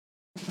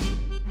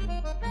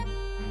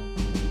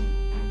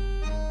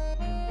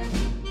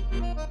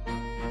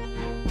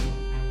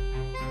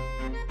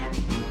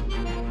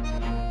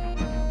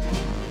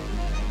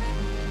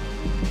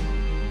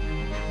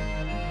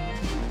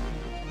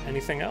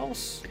anything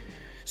else?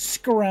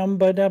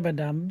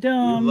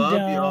 Scrum-ba-dum-dum-dum. We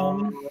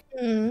love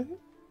y'all.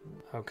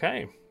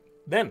 Okay.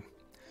 Then,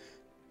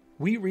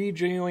 we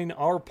rejoin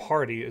our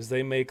party as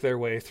they make their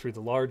way through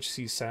the large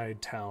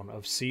seaside town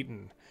of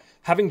Seaton.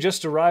 Having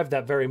just arrived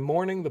that very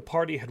morning, the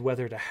party had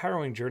weathered a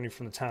harrowing journey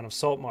from the town of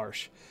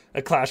Saltmarsh.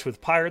 A clash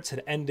with pirates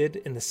had ended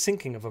in the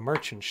sinking of a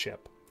merchant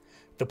ship.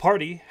 The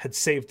party had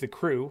saved the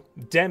crew,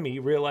 Demi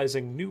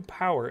realizing new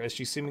power as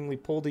she seemingly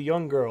pulled a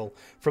young girl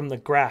from the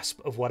grasp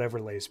of whatever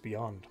lays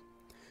beyond.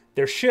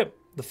 Their ship,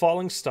 the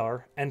Falling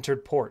Star,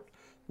 entered port,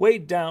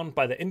 weighed down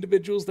by the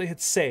individuals they had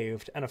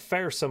saved and a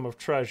fair sum of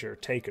treasure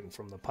taken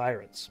from the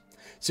pirates.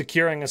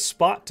 Securing a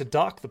spot to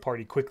dock, the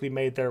party quickly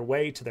made their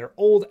way to their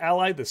old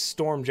ally, the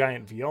storm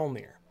giant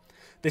Violnir.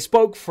 They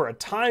spoke for a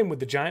time with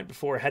the giant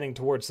before heading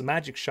towards the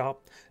magic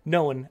shop,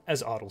 known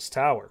as Otto's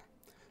Tower.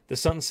 The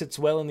sun sits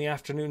well in the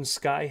afternoon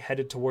sky,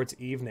 headed towards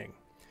evening.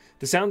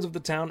 The sounds of the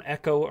town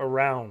echo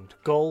around,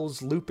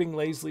 gulls looping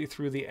lazily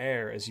through the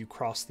air as you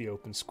cross the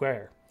open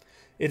square.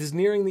 It is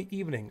nearing the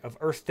evening of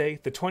Earth Day,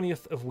 the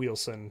 20th of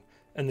Wheelson,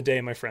 and the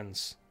day, my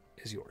friends,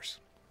 is yours.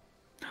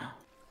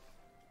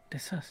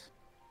 This us.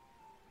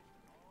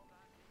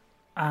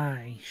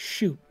 I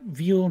shoot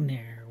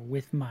Violnir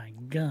with my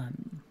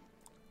gun.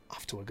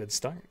 Off to a good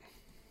start.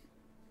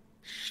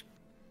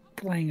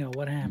 Blango,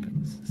 what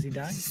happens? Does he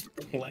die?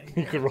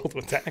 You can roll to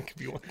attack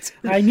if you want.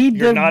 I need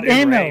You're the not in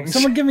ammo. range.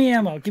 Someone give me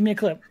ammo. Give me a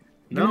clip.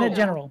 Give No. me that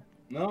general.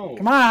 No.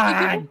 Come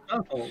on.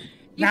 No.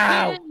 You No.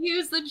 can't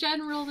use the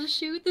general to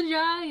shoot the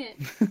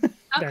giant.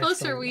 How That's close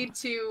so are we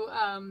to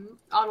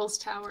Otto's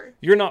Tower?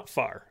 You're not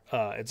far.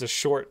 It's a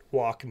short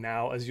walk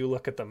now. As you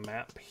look at the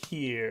map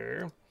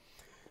here,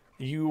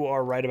 you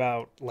are right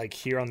about like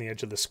here on the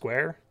edge of the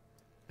square,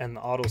 and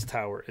the Otto's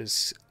Tower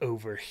is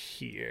over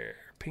here.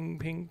 Ping,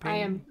 ping,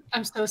 ping.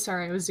 I'm so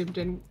sorry. I was zoomed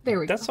in. There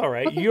we go. That's all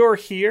right. You're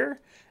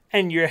here,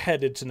 and you're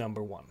headed to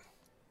number 1.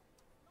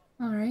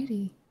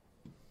 Alrighty.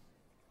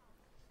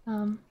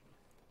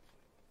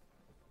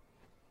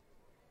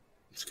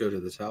 Let's go to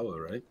the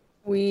tower, right?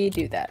 We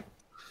do that.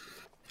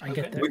 I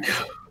get that. We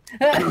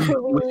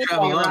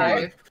travel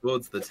on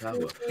towards the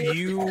tower.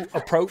 You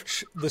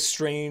approach the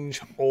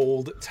strange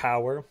old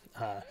tower,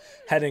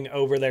 heading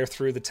over there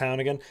through the town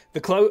again.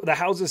 The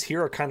houses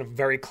here are kind of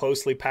very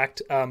closely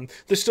packed.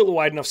 There's still a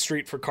wide enough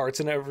street for carts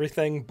and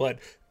everything, but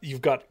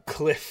you've got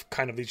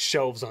these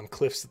shelves on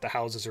cliffs that the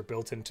houses are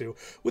built into,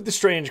 with the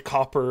strange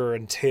copper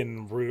and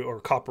tin or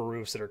copper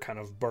roofs that are kind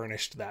of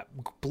burnished, that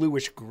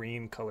bluish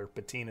green color,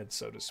 patinaed,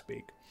 so to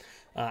speak.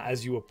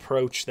 As you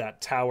approach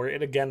that tower,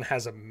 it again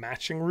has a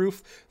matching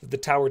roof. The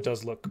tower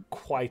does look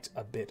quite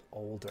a bit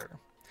older.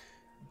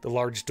 The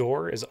large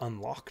door is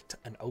unlocked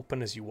and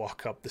open as you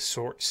walk up the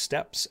short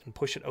steps and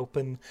push it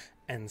open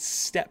and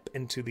step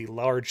into the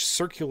large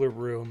circular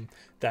room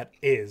that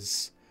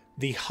is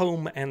the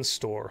home and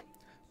store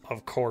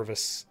of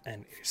Corvus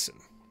and Aeson.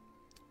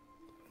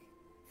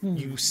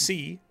 You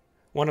see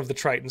one of the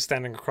Tritons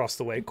standing across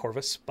the way,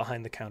 Corvus,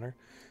 behind the counter,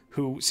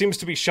 who seems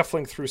to be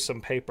shuffling through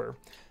some paper.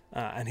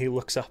 And he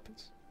looks up.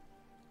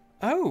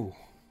 Oh,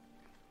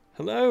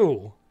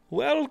 hello.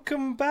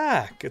 Welcome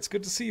back. It's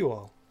good to see you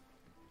all.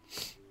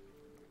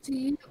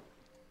 See you.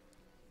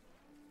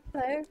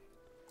 Hello.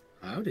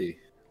 Howdy.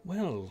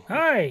 Well,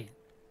 Hi.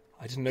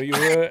 I didn't know you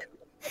were...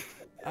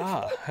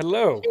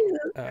 hello.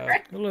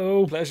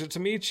 Hello. Pleasure to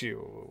meet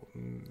you,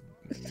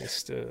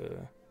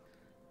 Mr...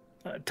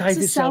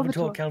 Titus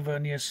Salvatore Salvatore.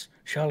 Calvernius,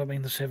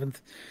 Charlemagne VII.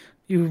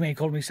 You may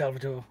call me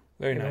Salvatore.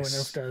 Very Everyone nice.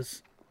 else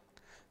does.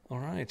 All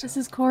right. This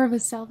is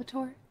Corvus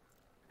Salvatore.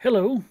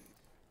 Hello.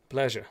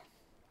 Pleasure.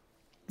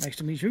 Nice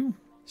to meet you.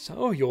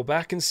 So, you're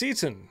back in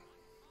Seaton.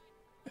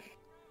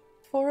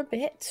 For a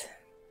bit.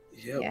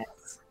 Yep.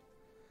 Yes.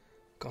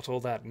 Got all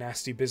that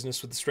nasty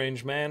business with the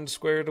strange man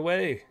squared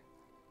away.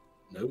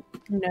 Nope.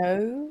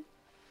 No.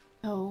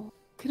 Oh,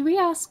 could we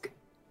ask,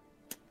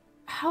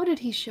 how did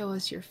he show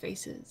us your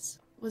faces?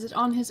 Was it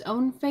on his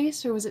own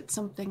face or was it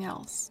something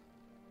else?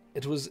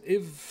 It was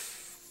if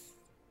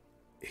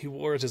he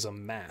wore it as a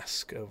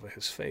mask over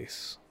his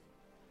face.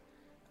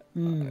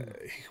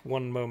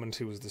 One moment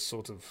he was this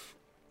sort of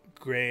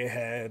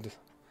grey-haired,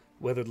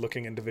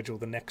 weathered-looking individual.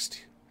 The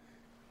next,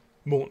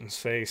 Morton's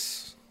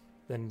face.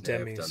 Then Yeah, I've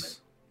done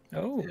Demi's.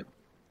 Oh. Yep.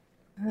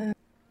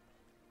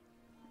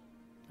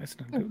 That's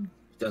not good.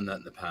 I've done that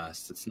in the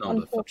past. It's not a fun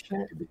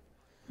Unfortunate. thing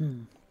to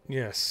be.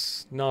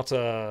 Yes, not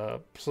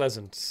a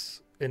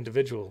pleasant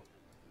individual.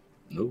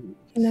 No,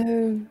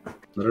 No.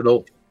 not at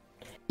all.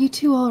 You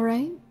two all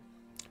right?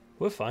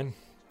 We're fine.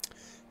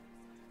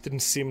 Didn't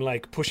seem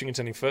like pushing it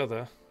any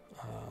further.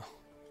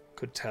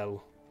 Could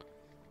tell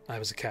I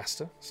was a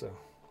caster, so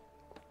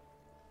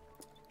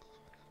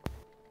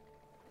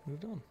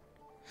moved on.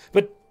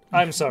 But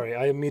I'm sorry,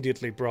 I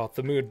immediately brought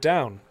the mood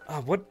down.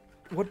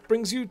 What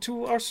brings you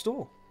to our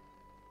store?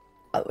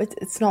 Oh,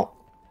 it's not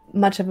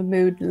much of a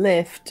mood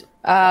lift.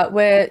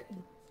 We're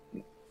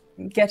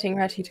getting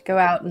ready to go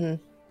out and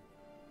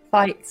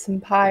fight some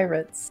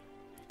pirates.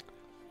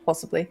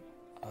 Possibly.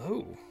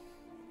 Oh,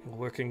 you're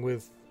working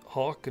with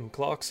Hawk and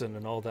Clarkson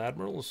and all the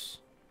admirals?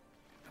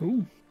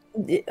 Who?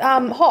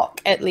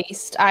 Hawk, at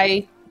least.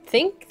 I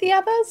think the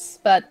others,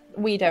 but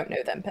we don't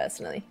know them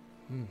personally.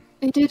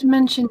 They did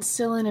mention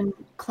Sillin and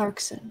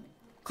Clarkson.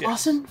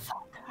 Yes. Clausen?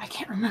 Fuck, I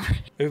can't remember.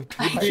 It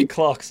would be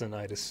Clarkson,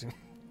 I'd assume.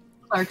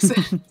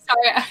 Clarkson.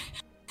 Sorry,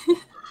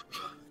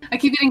 I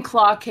keep getting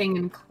Claw King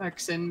and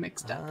Clarkson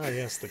mixed up. Ah,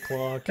 yes, the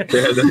clock. They're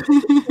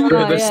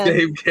the yeah.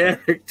 same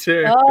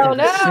character. Oh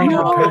Same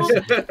no!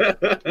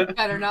 person.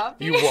 Better not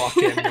be. You walk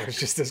in, there's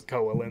just this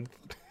Coalinth.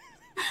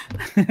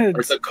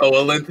 There's a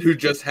Coalinth who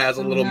just has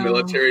a Oh, little no.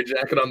 military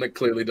jacket on that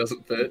clearly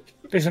doesn't fit.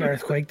 There's an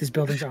earthquake. This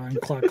building's on.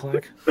 Clock,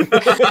 clock.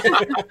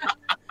 The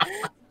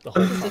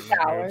whole It's a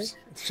continent tower. moves.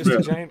 It's just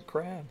a giant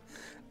crab.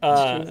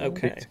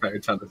 Okay. The entire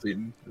town of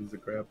Eden is a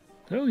crap.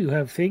 So you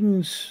have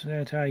things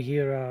that I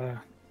hear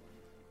are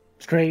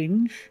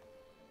strange.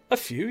 A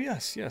few,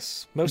 yes,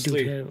 yes. Do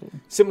Mostly tell.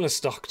 similar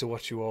stock to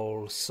what you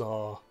all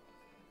saw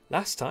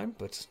last time,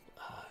 but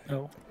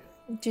Oh,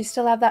 Do you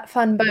still have that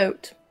fun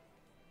boat?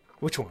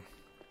 which one?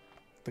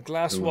 The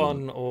glass Ooh.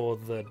 one or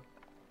the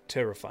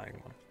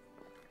terrifying one?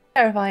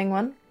 Terrifying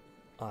one.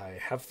 I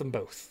have them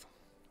both.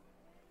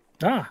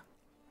 ah,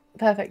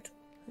 Perfect.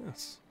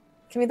 Yes.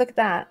 Can we look at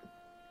that?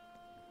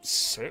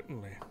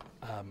 Certainly.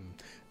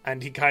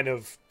 And he kind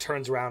of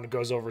turns around and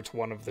goes over to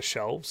one of the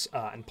shelves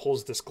and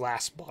pulls this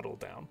glass bottle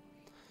down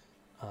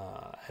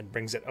and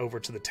brings it over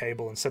to the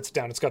table and sets it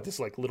down. It's got this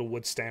like little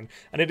wood stand,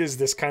 and it is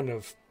this kind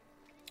of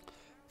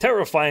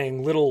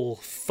terrifying little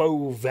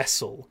faux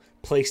vessel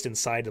placed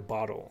inside a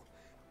bottle.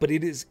 But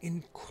it is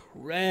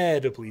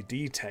incredibly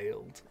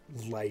detailed,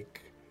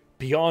 like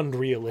beyond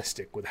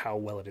realistic with how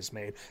well it is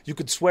made. You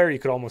could swear you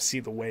could almost see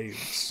the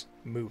waves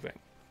moving.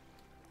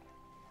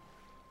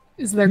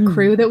 Is there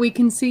crew that we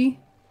can see?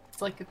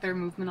 It's like their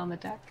movement on the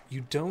deck.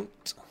 You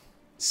don't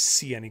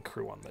see any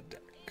crew on the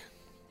deck.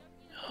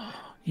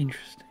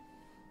 interesting.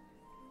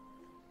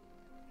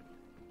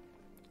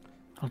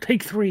 I'll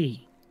take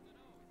 3.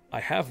 I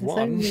have There's one.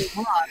 only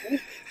one.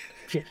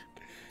 Shit.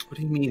 What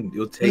do you mean?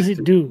 You'll What take does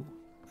it do?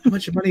 How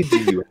much money do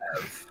you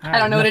have? I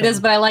don't know what it is,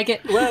 but I like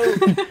it. Well,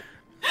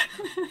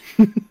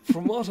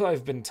 from what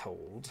I've been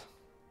told,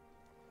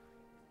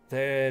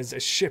 there's a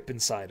ship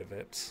inside of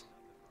it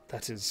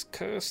that is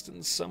cursed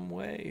in some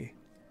way.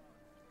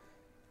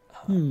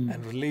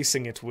 And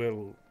releasing it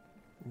will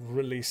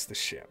release the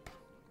ship,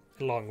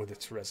 along with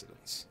its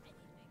residents.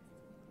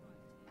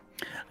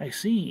 I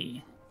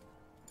see.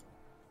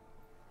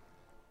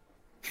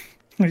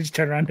 I just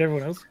turn around to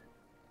everyone else.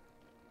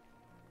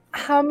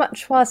 How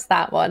much was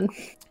that one?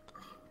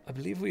 I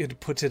believe we had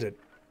put it at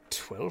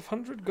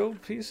 1,200 gold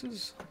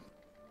pieces.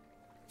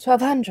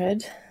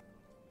 1,200.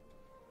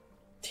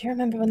 Do you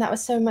remember when that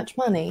was so much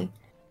money?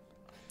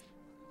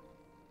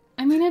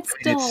 I mean, it's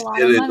still a lot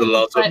It of is money, a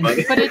lot of but,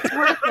 money. but it's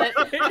worth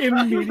it.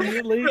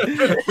 Immediately.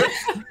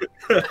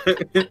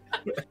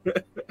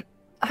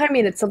 I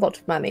mean, it's a lot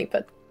of money,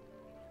 but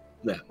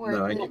No,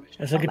 no, I get it.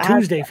 That's like a Wow.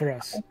 Tuesday for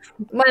us.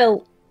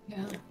 well,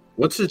 Yeah.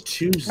 What's a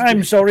Tuesday?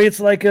 I'm sorry, it's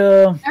like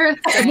a Earth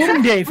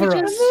moon day for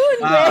which us. is moon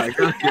Ah, I day.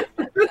 got it.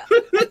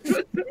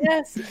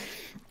 Yes.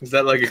 Is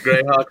that like a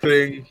Greyhawk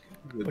thing?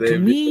 The But day to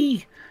of-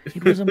 me,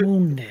 it was a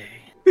moon day.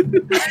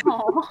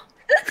 Aw.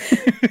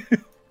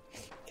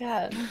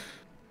 God.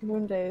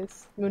 Moon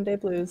days. Moon day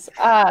blues.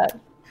 I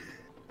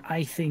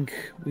think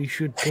we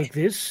should take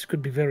this.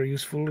 Could be very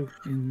useful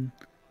in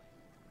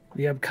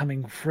the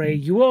upcoming fray.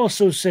 You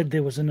also said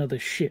there was another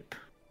ship.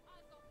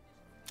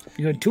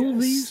 You had 2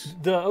 of these?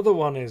 The other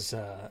one is...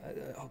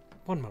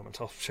 one moment,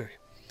 I'll show you.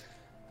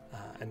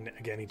 And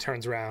again, he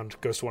turns around,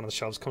 goes to one of the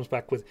shelves, comes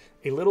back with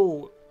a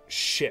little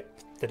ship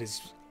that is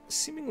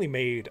seemingly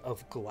made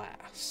of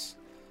glass.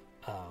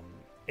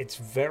 It's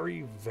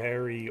very,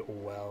 very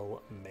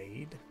well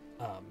made,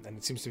 and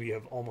it seems to be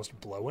almost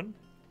blown.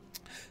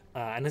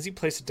 And as he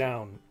places it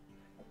down,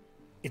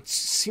 it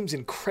seems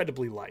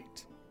incredibly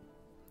light.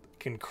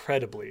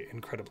 Incredibly,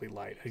 incredibly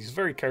light. He's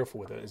very careful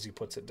with it as he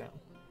puts it down.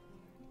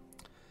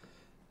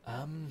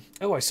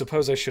 I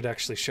suppose I should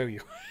actually show you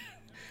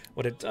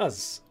what it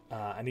does.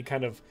 And he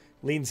kind of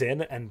leans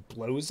in and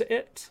blows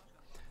it,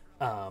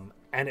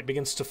 and it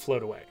begins to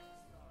float away,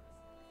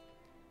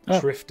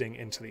 drifting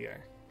into the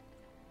air.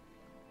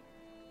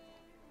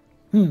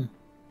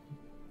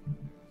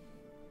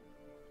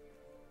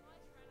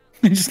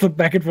 I just look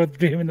back and forth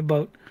between him and the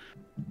boat.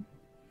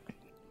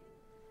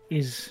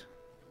 Is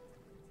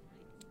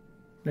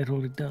that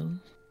all it does?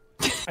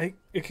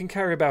 It can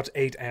carry about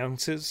 8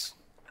 ounces,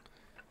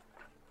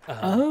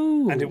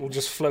 Oh, and it will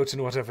just float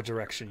in whatever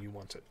direction you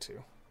want it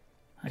to,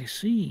 I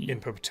see. in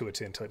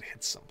perpetuity until it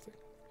hits something.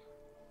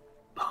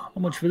 How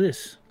much for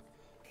this?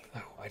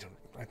 Oh,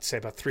 I'd say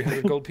about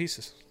 300 gold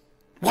pieces.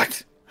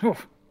 What? Oh.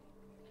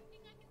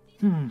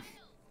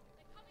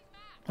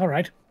 All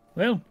right.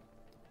 Well,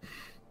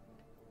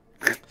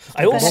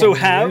 I also Oh,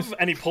 have,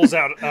 and he pulls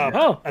out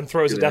Oh. and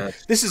throws it down. Yeah.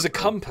 This is a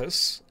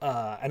compass,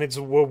 and it's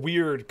a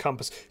weird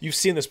compass. You've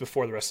seen this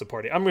before the rest of the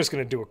party. I'm just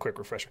going to do a quick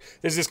refresher.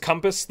 There's this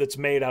compass that's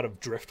made out of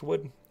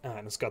driftwood,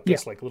 and it's got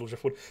this like little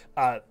driftwood.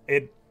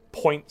 It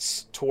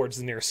points towards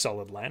the nearest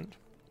solid land,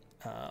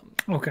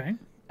 okay.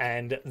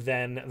 And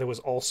then there was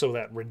also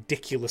that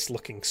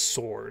ridiculous-looking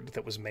sword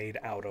that was made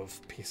out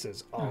of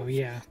pieces of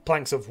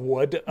planks of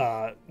wood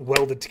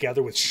welded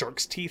together with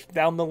shark's teeth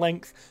down the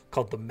length,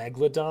 called the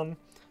Megalodon.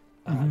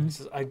 He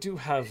says, I do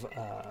have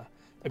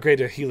a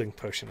greater healing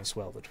potion as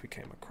well that we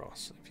came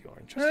across, if you are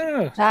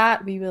interested.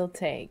 That we will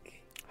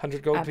take.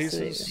 100 gold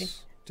Absolutely.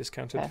 pieces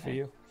discounted for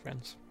you,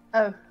 friends.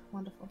 Oh,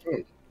 wonderful. Oh,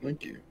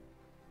 thank you.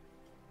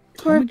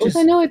 Corvus,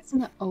 I know it's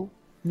not. Oh,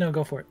 No,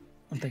 go for it.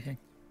 I'm thinking.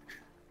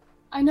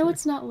 I know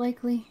it's not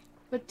likely,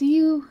 but do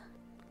you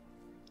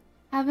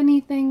have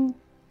anything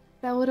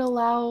that would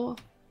allow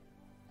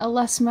a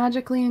less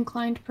magically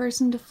inclined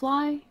person to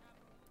fly?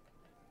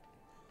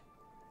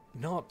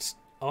 Not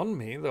on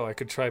me, though I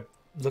could try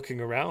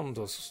looking around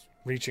or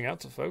reaching out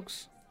to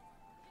folks.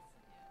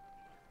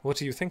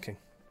 What are you thinking?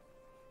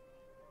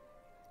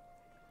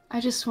 I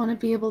just want to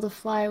be able to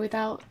fly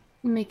without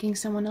making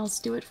someone else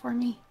do it for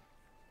me.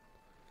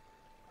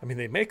 I mean,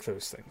 they make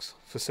those things,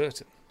 for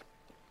certain.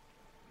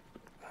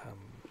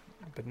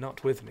 But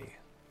not with me.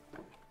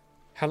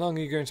 How long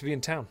are you going to be in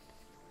town?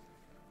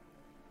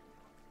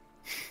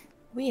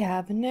 We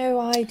have no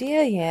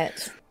idea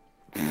yet.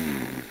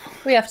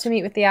 We have to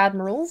meet with the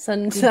admirals,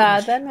 and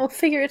then we'll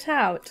figure it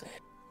out.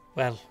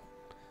 Well,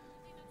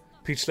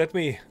 Peach, let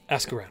me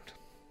ask around.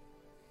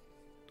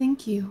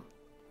 Thank you.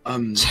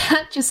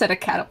 Chat just said a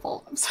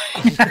catapult. I'm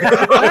sorry.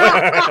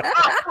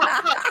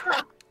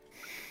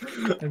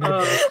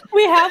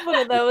 We have one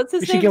of those.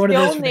 His We should get one of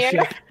those for the Mjolnir.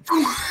 ship.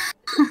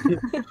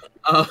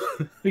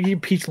 We get a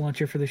peach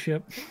launcher for the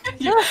ship.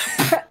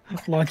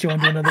 Launch you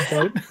onto another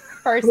boat.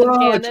 Person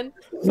cannon.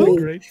 Oh,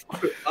 great.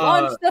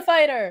 Launch the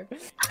fighter.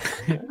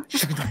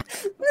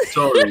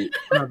 Sorry,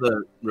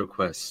 another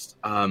request.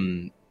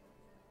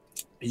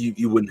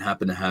 You wouldn't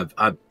happen to have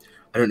I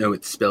don't know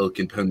what spell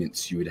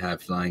components you would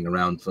have lying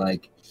around,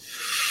 like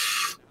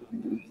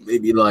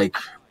maybe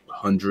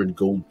 100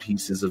 gold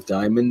pieces of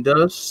diamond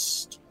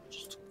dust.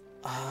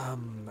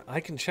 I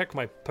can check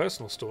my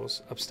personal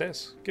stores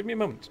upstairs. Give me a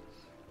moment.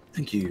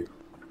 Thank you.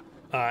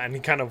 And he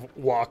kind of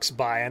walks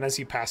by, and as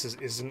he passes,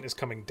 Isn't is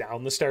coming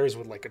down the stairs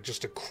with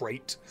just a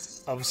crate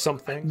of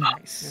something.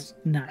 Nice.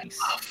 Nice.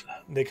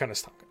 They kind of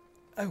stop.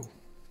 Oh,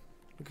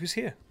 look who's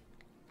here.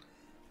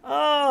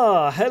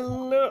 Ah,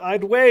 hello.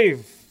 I'd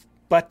wave,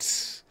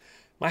 but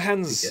my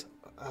hands.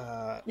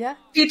 Yeah.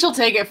 Peach will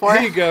take it for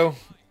Here it. you go.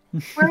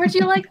 Where would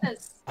you like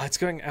this? It's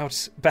going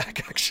out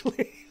back,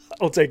 actually.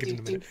 I'll take it in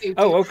a minute. Do.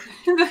 Oh, okay.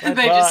 They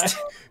Bye. just.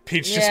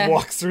 Peach just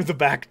walks through the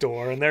back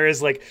door, and there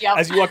is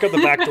as you walk out the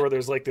back door,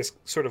 there's this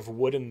sort of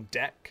wooden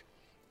deck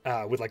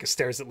with a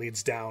stairs that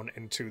leads down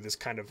into this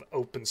kind of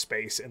open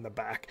space in the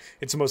back.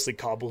 It's mostly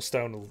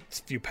cobblestone, a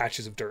few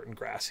patches of dirt and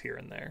grass here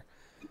and there.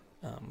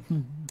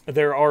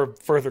 There are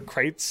further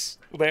crates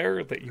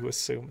there that you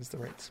assume is the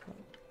right spot.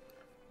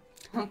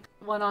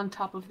 One on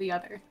top of the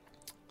other.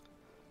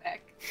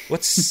 Back.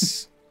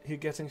 What's he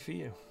getting for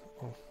you?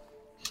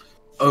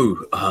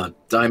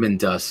 Diamond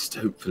dust.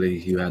 Hopefully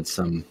you had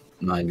some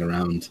lying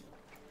around.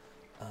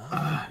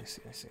 I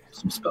see.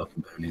 Some spell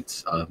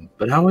components.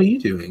 But how are you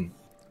doing?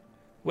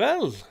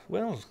 Well,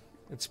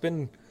 it's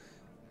been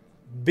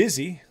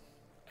busy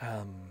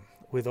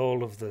with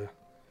all of the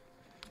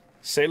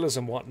sailors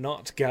and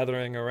whatnot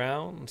gathering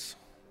around.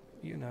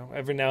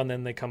 Every now and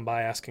then they come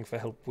by asking for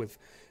help with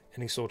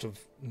any sort of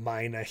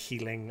minor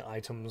healing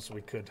items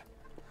we could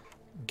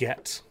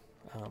get.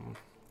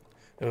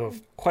 There were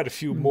quite a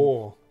few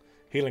more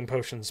healing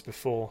potions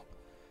before,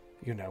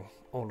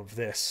 all of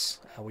this.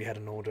 We had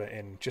an order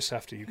in just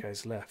after you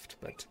guys left,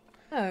 but...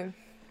 Oh,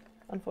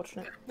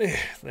 unfortunate.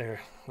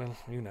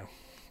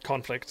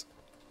 Conflict.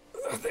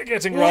 They're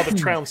getting rather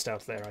trounced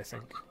out there, I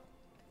think.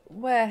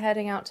 We're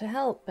heading out to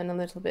help in a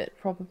little bit,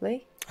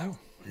 probably. Oh,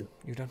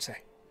 you don't say.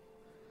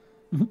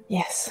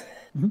 Yes.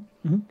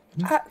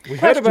 We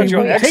heard about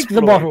your Take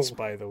the bottle. exploits,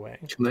 by the way.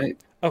 Can I?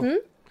 Oh,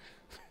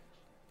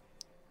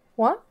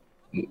 What?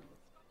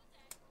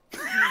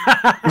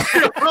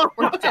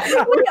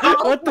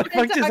 What the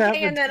fuck just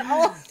happened?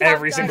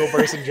 every single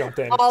person jumped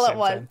in All the at same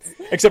once.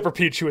 time. Except for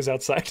Peach, who was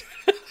outside.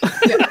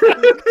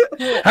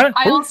 Huh?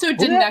 I also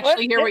didn't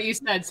actually hear what you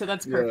said, so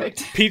that's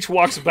perfect. Peach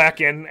walks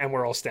back in, and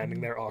we're all standing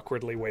there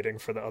awkwardly waiting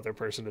for the other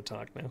person to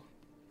talk now.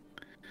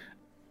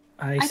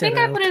 I said think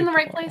I I'll put it in take the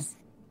right bottle. place.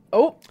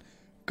 Oh,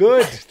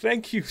 Good.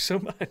 Thank you so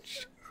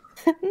much.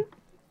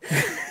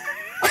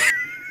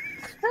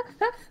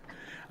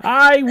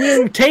 I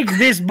will take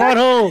this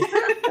bottle.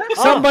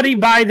 Somebody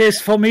buy this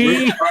for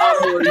me.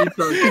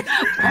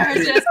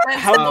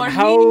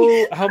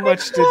 How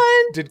much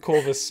did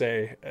Corvus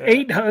say?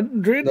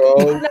 800.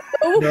 No.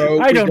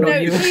 I don't know no,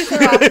 you. these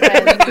are our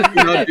friends.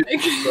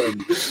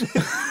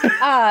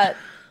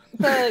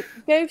 The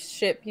ghost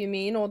ship, you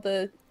mean, or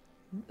the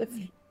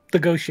The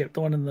ghost ship,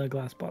 the one in the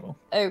glass bottle.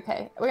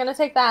 Okay, we're gonna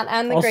take that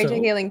and the Also- greater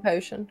healing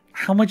potion.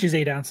 How much is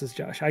 8 ounces,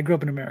 Josh? I grew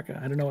up in America.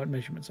 I don't know what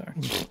measurements are.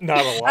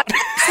 Not a lot.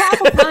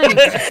 Half a pint.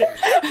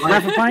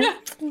 Half a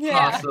pint?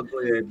 Yeah.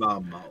 Possibly a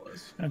bomb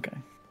mollusk. Okay.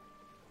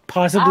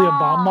 possibly a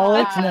bomb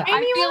mold? No.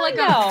 I feel like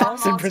No. a bomb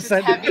mold is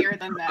 100%. heavier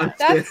than that.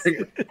 That's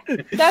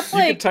You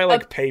like can tie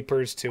like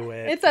papers to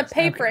it. it's a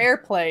paper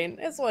airplane.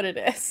 Is what it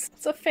is.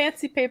 It's a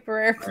fancy paper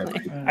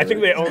airplane. I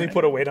think they only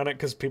put a weight on it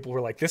because people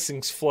were like, "This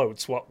thing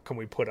floats. What can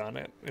we put on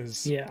it?"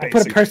 Is Yeah, I put a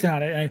basically- person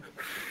on it. And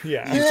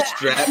Yeah, You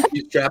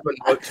strap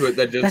a note to it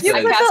that just That's says,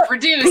 like Mass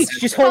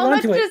produced. just hold How on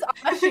much to it. does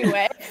Ashi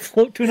weigh?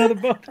 Float to another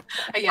boat.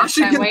 Yes,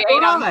 Ashi I can weigh 8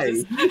 fly.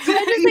 ounces. I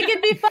just think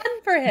it'd be fun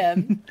for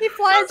him. He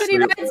flies and he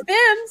rides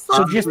BIMs.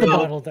 So just the well,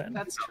 bottle then.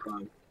 That's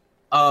true.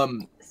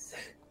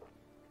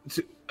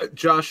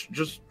 Josh,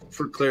 just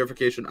for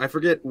clarification, I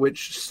forget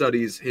which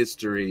studies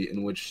history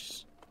and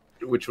which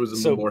was in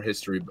So- the more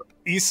history book.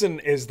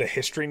 Eason is the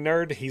history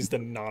nerd. He's the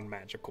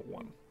non-magical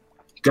one.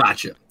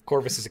 Gotcha.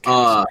 Corvus is a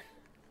chemist.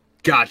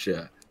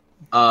 Gotcha.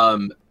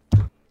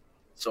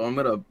 So I'm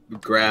gonna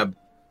grab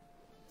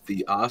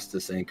the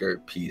Ostis anchor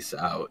piece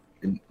out,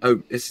 and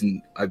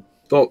listen, I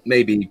thought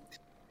maybe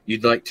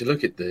you'd like to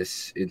look at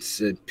this.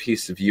 It's a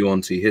piece of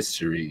UNT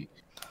history.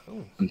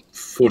 Oh.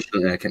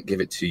 Unfortunately, I can't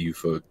give it to you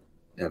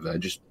forever. I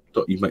just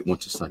thought you might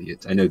want to study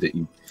it. I know that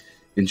you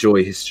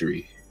enjoy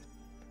history.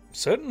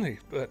 Certainly,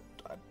 but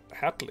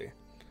happily.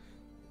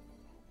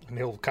 And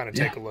he'll kind of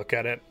take a look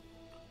at it.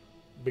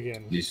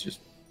 Begin. He's just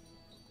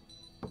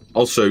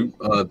also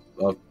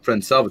our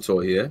friend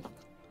Salvatore here.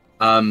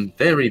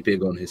 Very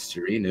big on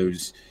history.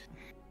 Knows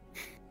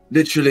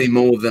literally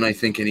more than I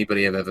think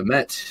anybody I've ever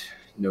met.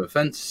 No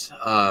offense.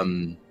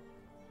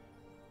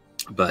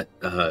 But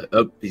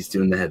he's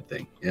doing the head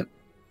thing. Yep.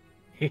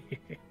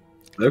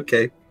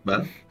 Okay.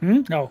 Well,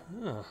 No.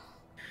 Ah.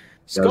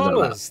 That was our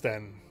Scholars,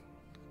 then.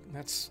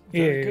 That's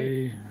very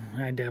good.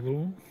 Yeah, I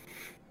dabble.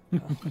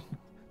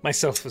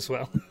 Myself as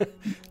well.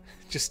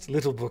 Just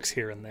little books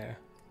here and there.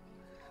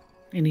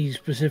 Any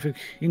specific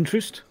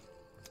interest?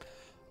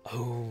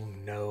 Oh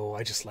no,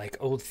 I just like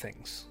old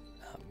things.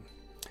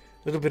 A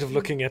little bit of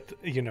looking at,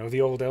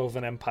 the old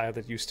elven empire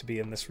that used to be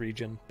in this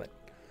region, but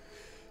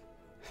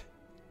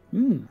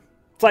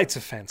flights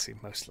of fancy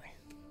mostly.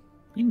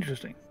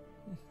 Interesting.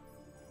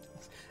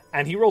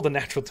 And he rolled a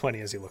natural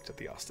 20 as he looked at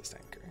the Ostis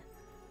anchor.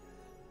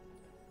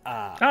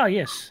 Ah,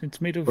 yes.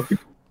 It's made of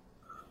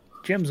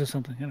gems or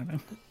something. I don't know.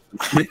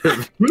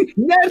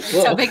 It's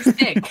a big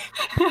stick.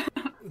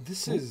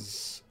 This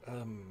is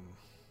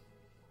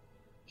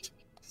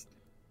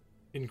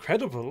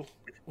incredible,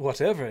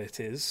 whatever it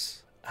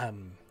is.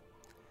 And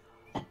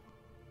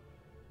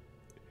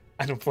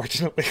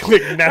unfortunately,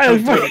 like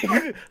natural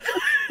 20.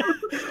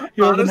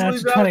 You're the Honestly,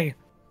 natural though, 20.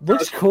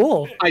 Looks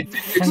cool. I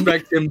didn't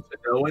expect him to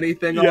know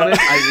anything Yeah. on it.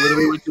 I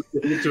literally was just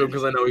giving it to him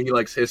because I know he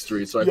likes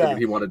history, so I Yeah. figured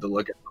he wanted to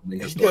look at something.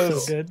 He historical.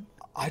 does. So good.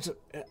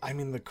 I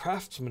mean, the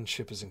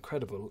craftsmanship is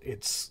incredible.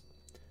 It's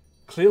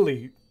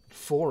clearly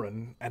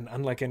foreign and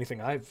unlike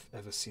anything I've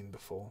ever seen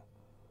before.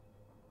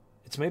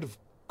 It's made of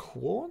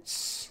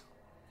quartz?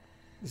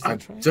 Is I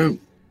that right?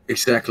 don't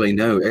exactly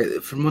know.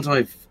 From what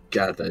I've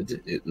gathered,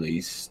 at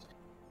least,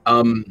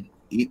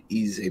 it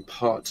is a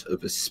part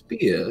of a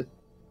spear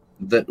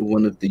that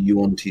one of the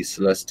UNT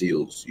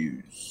Celestials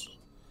use.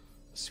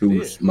 Spear.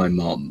 Who's my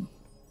mom,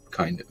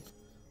 kind of.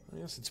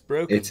 Yes, it's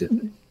broken. It's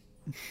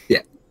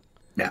yeah.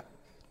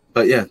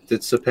 But yeah,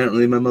 it's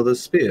apparently my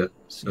mother's spear.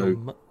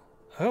 So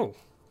Oh,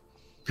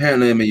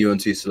 apparently I'm a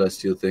UNT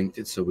Celestial thing.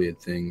 It's a weird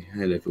thing. I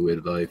live a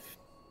weird life.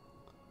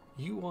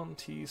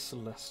 UNT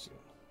Celestial.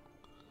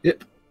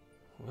 Yep.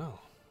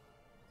 Well,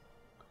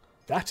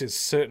 that is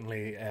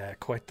certainly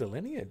quite the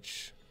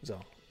lineage,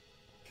 Zal.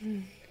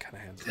 Kind of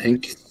hands.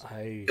 Thanks.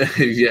 I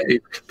Yeah, he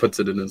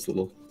puts it in his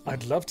little.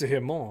 I'd love to hear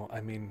more.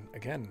 I mean,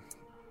 again,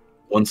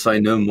 Once I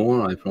know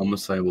more, I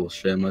promise I will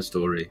share my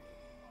story.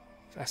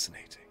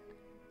 fascinating.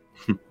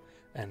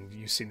 And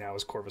you see now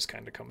as Corvus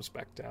kind of comes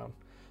back down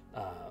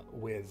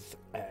with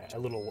a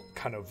little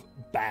kind of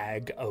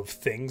bag of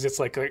things. It's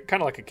like kind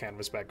of like a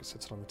canvas bag that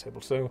sits on the table.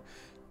 So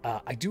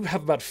I do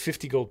have about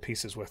 50 gold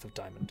pieces worth of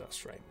diamond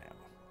dust right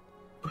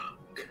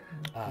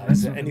now.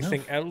 Is there not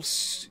anything enough.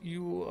 else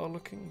you are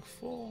looking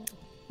for?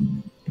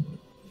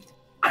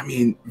 I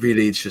mean,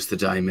 really, it's just the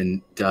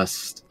diamond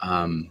dust.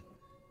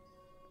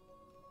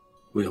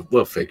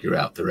 We'll figure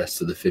out the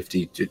rest of the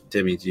 50.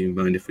 Demi, do you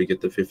mind if we get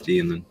the 50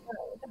 and then?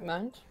 Don't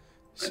mind.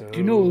 So, Do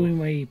you know where we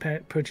may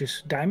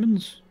purchase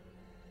diamonds?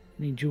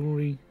 Any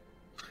jewelry,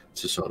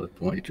 It's a solid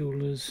point.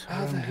 jewelers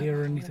Ah, around here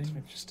or Let anything?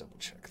 me just double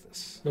check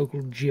this.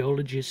 Local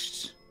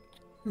geologists.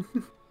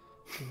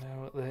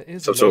 Now, there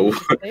is So,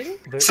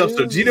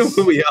 do you know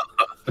who we are?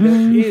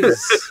 There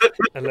is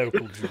a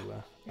local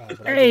jeweler. That I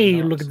did Hey,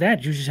 not look at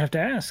that. You just have to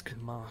ask.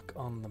 mark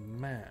on the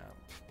map,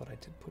 but I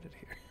did put it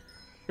here.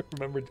 I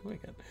remember doing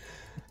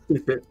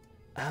it.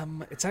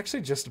 It's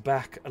actually just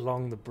back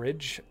along the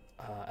bridge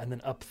and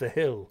then up the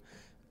hill,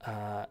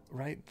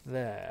 right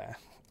there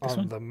This on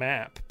one? the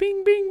map.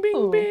 Bing, bing, bing,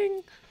 Oh.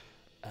 bing.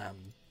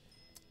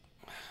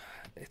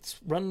 It's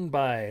run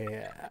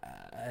by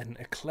an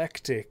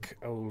eclectic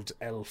old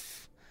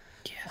elf.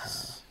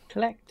 Yes.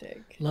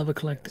 Eclectic. Love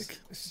eclectic.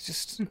 It's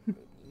just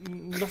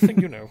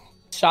nothing,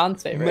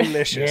 Sean's favorite.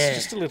 malicious. Yeah.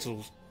 Just a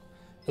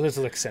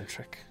little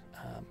eccentric.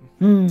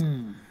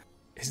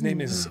 His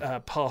name is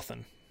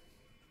Parthen.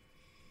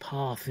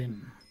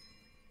 Parthen.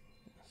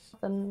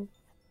 Then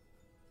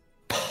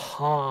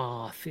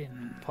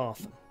Parthen.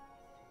 Parthen.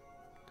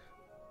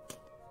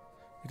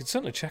 You can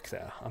certainly check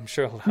there. I'm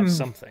sure he'll have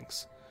some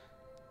things.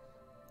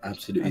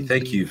 Absolutely.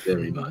 Thank you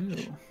very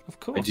much. Of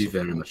course. I do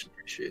very much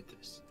appreciate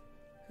this.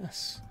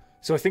 Yes.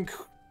 So I think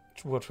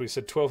what we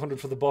said, 1,200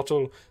 for the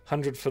bottle,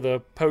 100 for the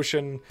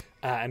potion,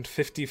 and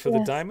 50 for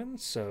the diamond.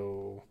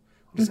 So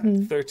what is that?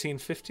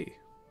 1,350.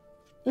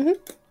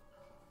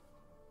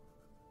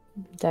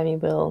 Demi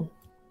will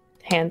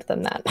hand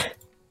them that.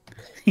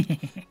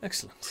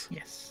 Excellent.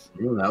 Yes.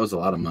 Ooh, that was a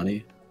lot of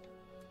money.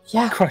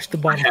 Yeah. Crush the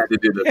I bottle. had to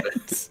do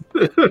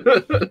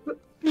that.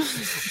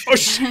 Oh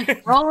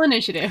shit! Roll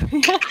initiative. I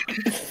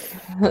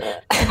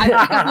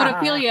pick up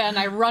Otopelia and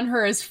I run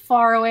her as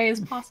far away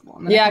as possible.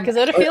 And then Yeah, I come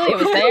because Otopelia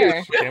was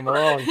there. Came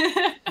along.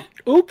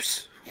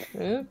 Oops.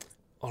 Oop.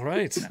 All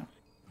right. No, I'm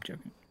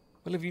joking.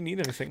 Well, if you need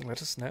anything,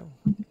 let us know.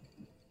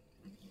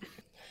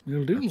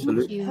 We'll do.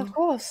 Absolutely. Of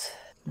course.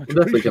 Much We'll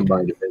definitely come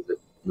appreciated. by to visit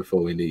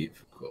before we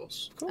leave, of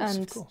course. Of course,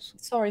 And of course.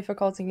 sorry for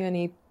causing you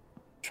any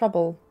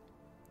trouble.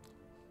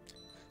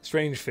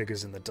 Strange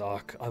figures in the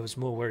dark. I was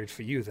more worried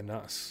for you than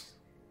us.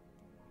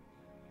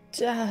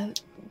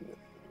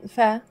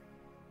 Fair.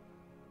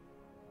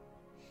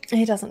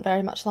 He doesn't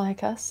very much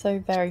like us, so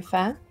very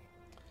fair.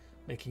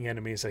 Making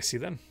enemies, I see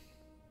then.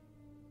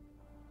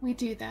 We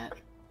do that.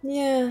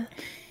 Yeah.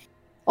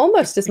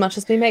 Almost as much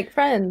as we make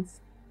friends.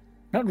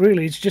 Not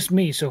really, it's just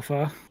me so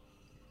far.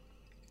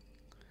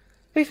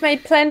 We've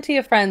made plenty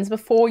of friends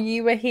before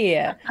you were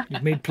here.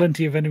 You've made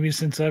plenty of enemies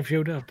since I've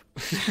showed up.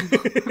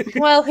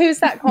 Well, who's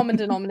that common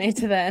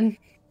denominator then?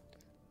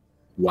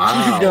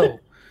 Wow. Go.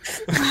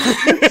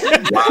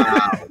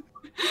 Wow.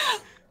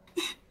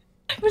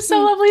 It was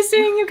so lovely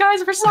seeing you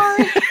guys. We're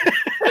sorry.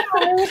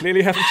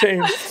 Clearly haven't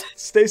changed.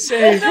 Stay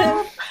safe.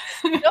 Yes,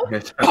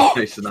 have a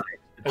nice night.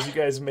 As you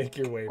guys make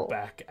your way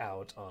back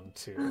out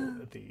onto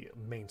the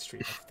main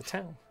street of the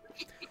town.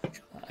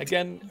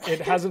 Again,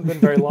 it hasn't been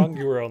very long.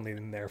 You were only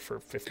in there for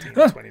 15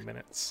 to 20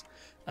 minutes.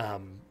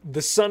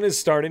 The sun is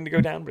starting to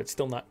go down, but it's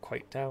still not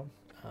quite down.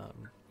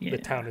 Yeah. The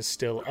town is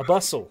still a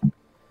bustle.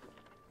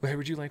 Where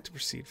would you like to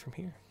proceed from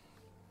here?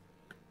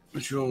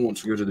 Would you all want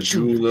to go to the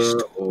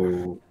jeweler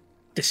or...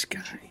 This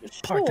guy.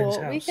 Parthen's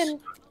Sure, house. we can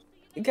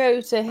go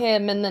to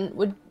him, and then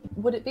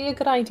would it be a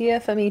good idea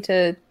for me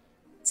to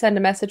send a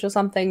message or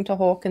something to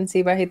Hawk and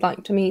see where he'd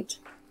like to meet?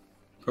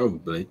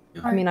 Probably.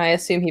 Yeah. I mean, I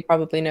assume he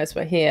probably knows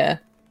we're here,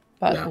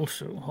 but Yeah.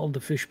 Also, all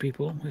the fish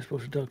people we're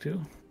supposed to talk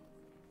to.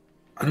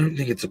 I don't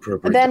think it's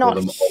appropriate they're to call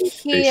not them old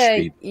fish here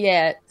people.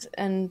 yet,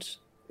 and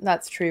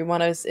that's true.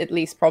 One is at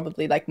least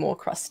probably like more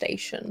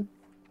crustacean.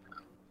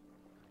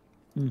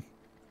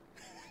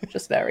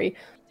 Just very.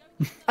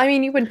 I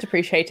mean, you wouldn't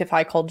appreciate if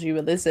I called you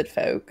a lizard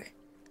folk.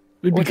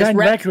 We'd be Or just kind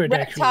of accurate,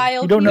 actually.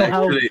 reptile You don't know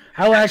people.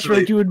 how Actually-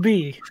 accurate you would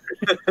be.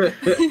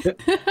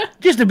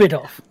 Just a bit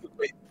off.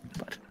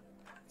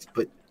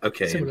 But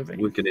okay, Similar vein.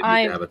 we're going to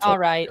need to have a talk. All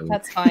right,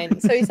 that's fine.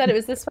 So you said it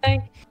was this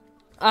way.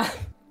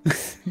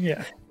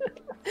 Yeah.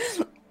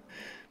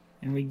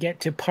 And we get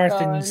to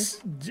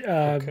Parthen's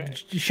Okay.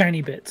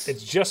 shiny bits.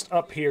 It's just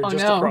up here, Oh,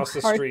 just no. across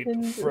the street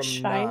Parthen's from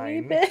shiny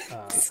 9.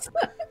 bits.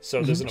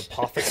 So there's an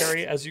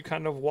apothecary as you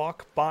kind of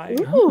walk by.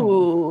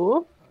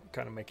 Ooh.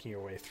 Kind of making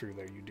your way through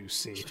there, you do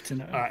see. to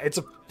know. It's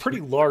a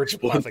pretty large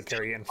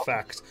apothecary, in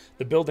fact.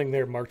 The building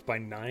there marked by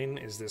 9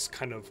 is this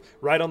kind of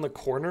right on the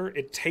corner.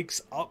 It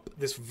takes up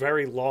this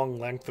very long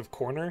length of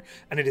corner,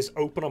 and it is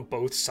open on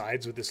both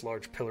sides with this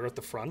large pillar at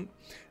the front.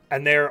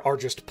 And there are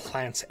just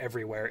plants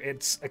everywhere.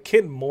 It's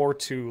akin more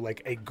to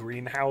like a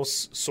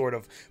greenhouse sort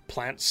of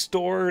plant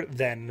store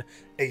than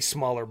a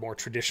smaller, more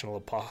traditional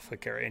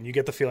apothecary. And you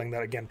get the feeling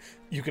that, again,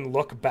 you can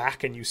look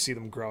back and you see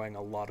them growing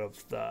a lot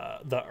of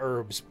the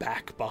herbs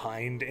back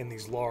behind in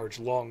these large,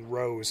 long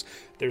rows.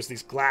 There's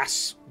these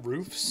glass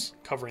roofs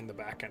covering the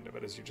back end of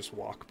it as you just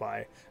walk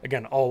by.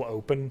 Again, all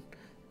open.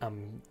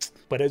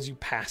 But as you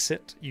pass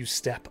it, you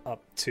step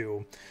up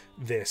to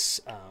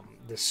this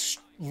this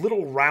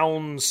little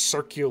round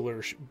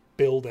circular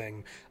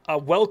building,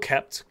 well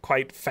kept,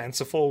 quite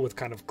fanciful, with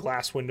kind of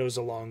glass windows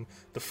along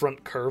the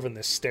front curve and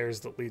this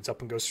stairs that leads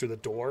up and goes through the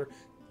door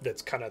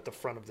that's kind of at the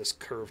front of this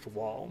curved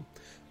wall.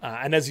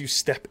 And as you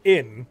step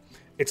in,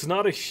 it's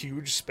not a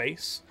huge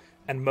space,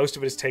 and most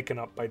of it is taken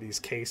up by these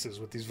cases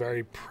with these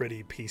very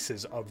pretty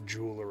pieces of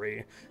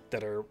jewelry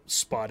that are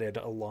spotted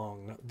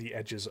along the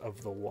edges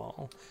of the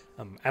wall.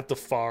 At the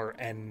far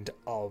end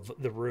of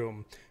the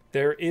room,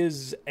 there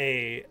is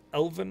a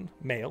elven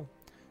male,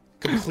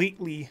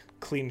 completely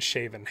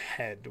clean-shaven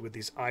head with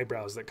these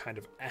eyebrows that kind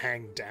of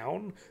hang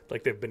down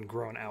like they've been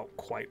grown out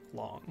quite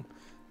long.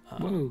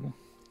 Whoa.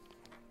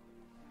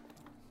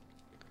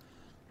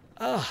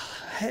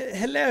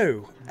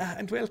 Hello,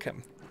 and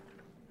welcome.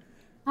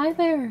 Hi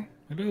there.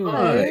 Hello.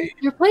 Hi.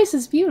 Your place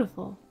is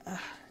beautiful.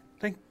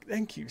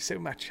 Thank you so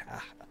much.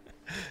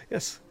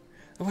 Yes.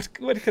 What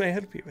can I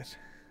help you with?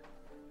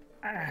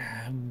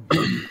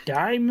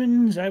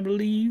 Diamonds, I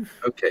believe.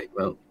 Okay,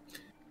 well,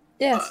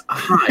 Yes.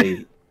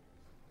 hi.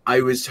 I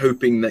was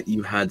hoping that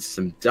you had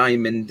some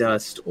diamond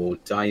dust or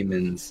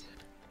diamonds.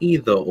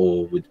 Either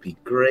or would be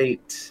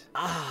great.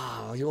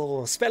 Ah,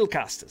 your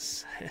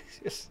spellcasters.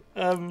 Yes.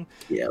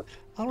 Yeah,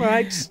 All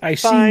right. I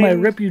see fine. my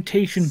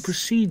reputation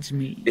precedes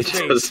me. it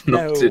Wait, does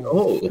not no. at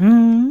all.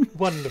 Hmm?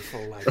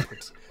 Wonderful.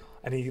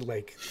 And he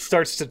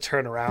starts to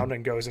turn around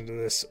and goes into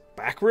this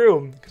back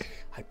room.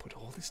 I put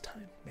all this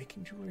time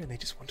making jewelry, and they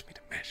just wanted me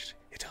to mash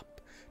it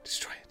up,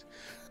 destroy it.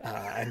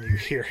 And you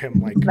hear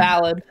him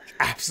Valid.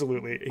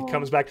 absolutely. He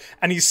comes back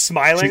and he's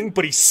smiling,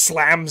 but he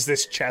slams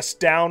this chest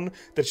down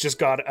that's just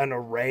got an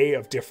array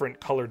of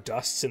different colored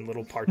dusts in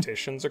little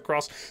partitions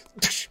across.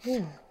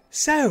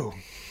 So,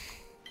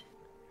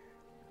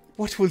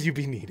 what will you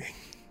be needing?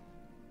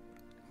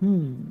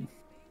 More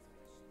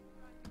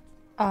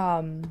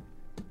out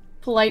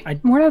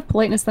of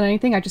politeness than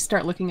anything, I just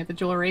start looking at the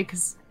jewelry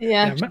because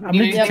Yeah. I'm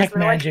gonna detect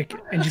magic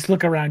and just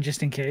look around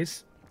just in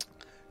case.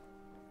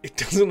 It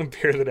doesn't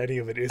appear that any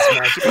of it is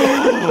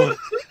magical.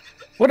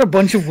 What a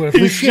bunch of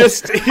worthless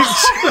shit.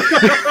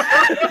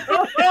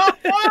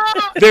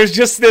 There's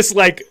just this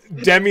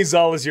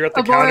Demizal as you're at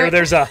the Abort. counter.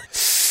 There's a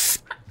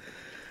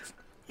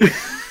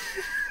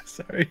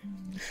Sorry.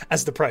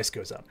 as the price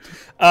goes up.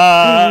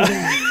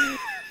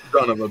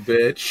 Son of a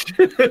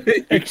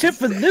bitch. Except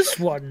for this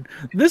one.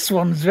 This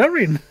one's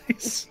very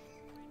nice.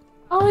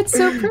 oh, it's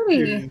so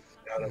pretty.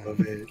 Son of a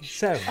bitch.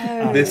 So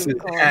This is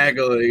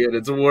haggling at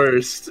its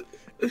worst.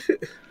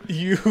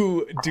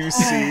 you do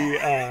see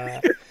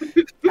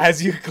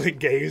as you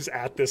gaze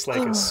at this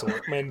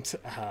assortment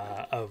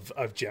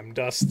of gem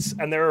dusts,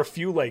 and there are a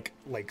few like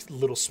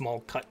little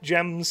small cut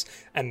gems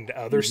and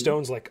other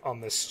stones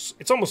on this.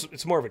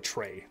 It's more of a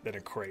tray than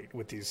a crate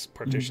with these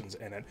partitions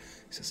in it.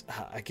 He says,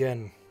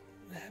 again,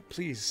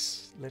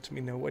 please let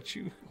me know what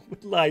you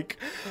would like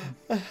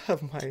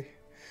of my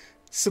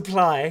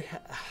supply.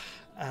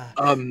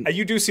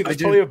 You do see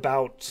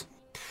there's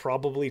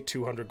probably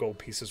 200 gold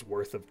pieces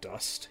worth of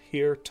dust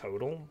here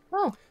total.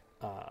 Oh.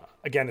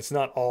 Again, it's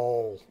not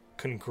all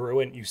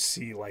congruent. You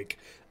see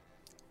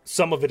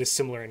some of it is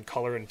similar in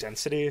color and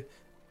density.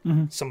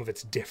 Mm-hmm. Some of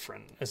it's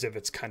different, as if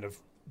it's kind of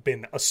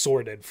been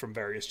assorted from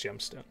various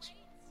gemstones.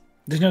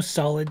 There's no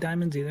solid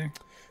diamonds either.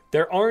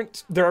 There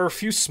are a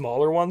few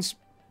smaller ones,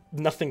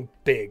 nothing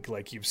big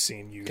like you've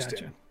seen used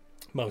Gotcha. in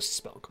most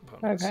spell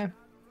components. Okay.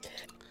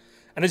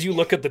 And as you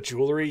look at the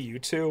jewelry, you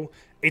two,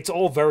 it's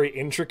all very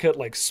intricate,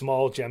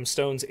 small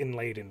gemstones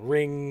inlaid in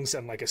rings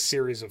and a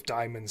series of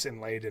diamonds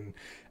inlaid in,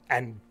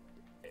 and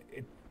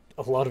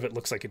a lot of it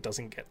looks like it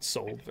doesn't get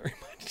sold very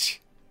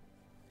much.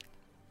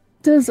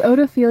 Does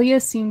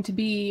Odophilia seem to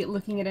be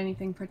looking at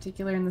anything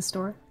particular in the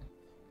store?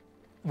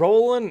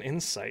 Roll an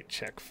insight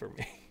check for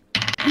me.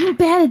 I'm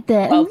bad at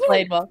that. Well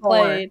played, well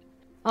played.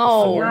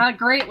 Oh, Not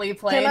greatly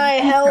played. can I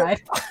help later?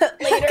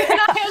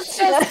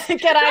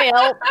 Can I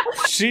help?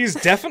 She's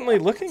definitely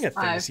looking at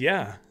things, 5.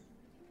 yeah.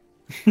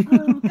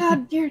 Oh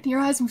God, your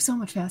eyes move so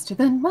much faster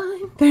than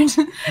mine. They're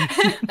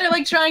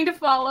trying to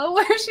follow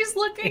where she's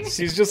looking.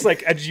 She's just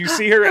as you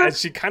see her as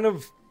she kind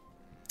of,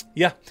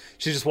 she's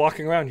just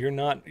walking around. You're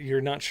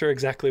not sure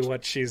exactly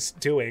what she's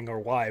doing or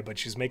why, but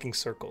she's making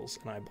circles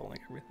and eyeballing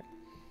everything.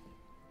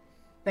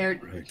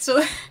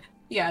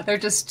 They're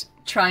just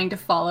trying to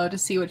follow to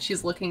see what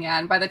she's looking at.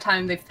 And by the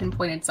time they've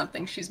pinpointed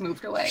something, she's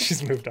moved away.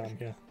 She's moved on,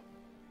 yeah.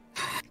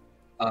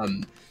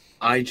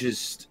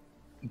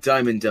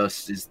 Diamond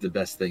dust is the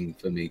best thing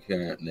for me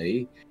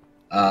currently.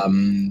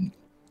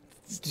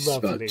 Just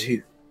about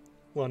Lovely.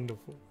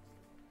 Wonderful.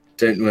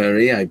 Don't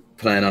worry, I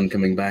plan on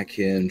coming back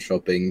here and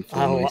shopping for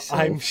myself.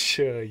 I'm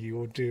sure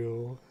you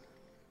do.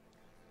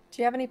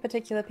 Do you have any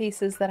particular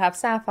pieces that have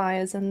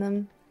sapphires in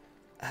them?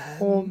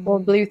 Or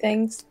blue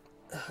things?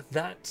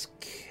 That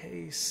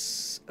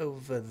case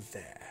over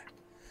there.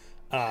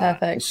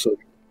 Perfect. Also,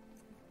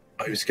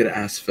 I was going to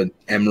ask for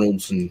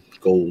emeralds and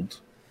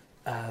gold.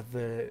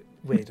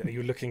 Wait, are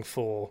you looking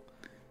for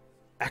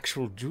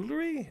actual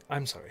jewelry?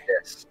 I'm sorry.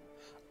 Yes.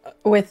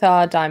 With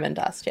diamond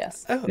dust,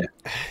 yes. Oh.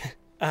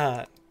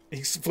 Yeah.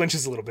 He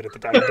flinches a little bit at the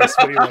diamond dust,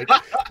 but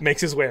he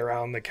makes his way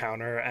around the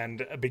counter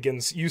and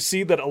begins. You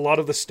see that a lot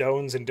of the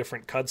stones in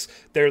different cuts,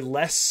 they're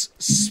less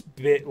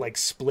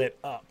split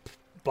up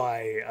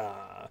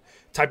by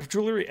type of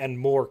jewelry and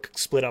more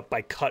split up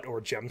by cut or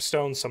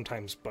gemstone,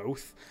 sometimes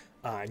both.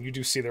 And you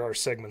do see there are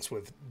segments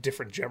with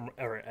different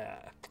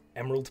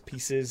emerald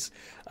pieces,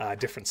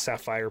 different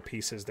sapphire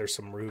pieces. There's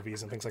some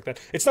rubies and things like that.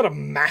 It's not a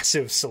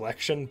massive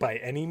selection by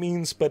any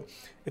means, but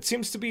it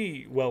seems to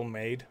be well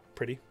made,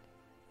 pretty.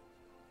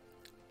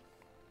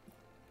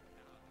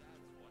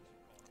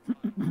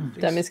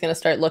 Demi's going to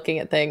start looking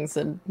at things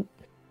and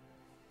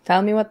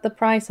tell me what the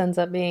price ends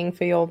up being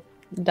for your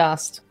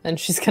dust. And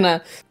she's going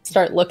to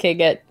start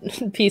looking at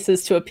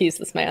pieces to appease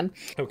this man.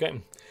 Okay.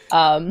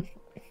 And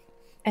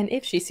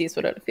if she sees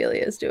what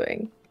Ophelia is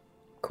doing,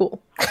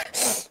 cool.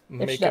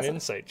 Make an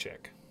insight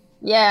check.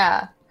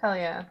 Yeah, hell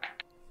yeah.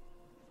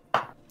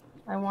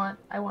 I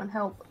want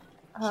help.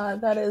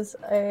 That is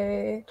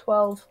a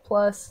 12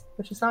 plus,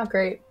 which is not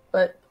great,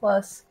 but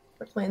plus,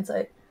 what's my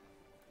insight?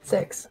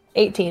 6.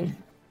 18.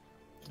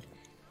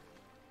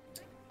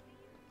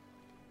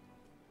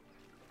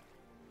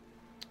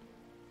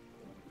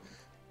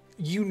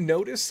 You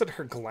notice that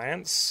her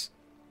glance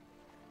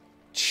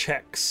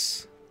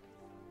checks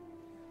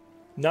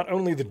not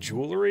only the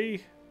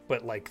jewelry,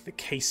 but like the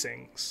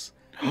casings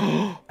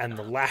and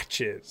the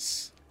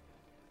latches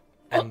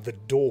and the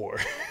door.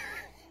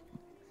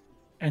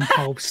 And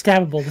how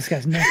stabbable this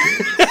guy's neck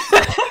is.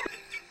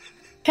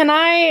 Can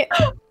I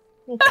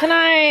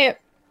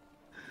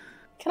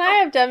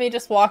have Demi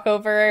just walk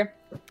over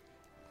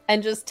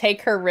and just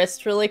take her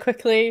wrist really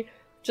quickly,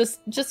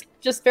 just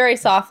very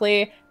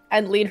softly,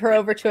 and lead her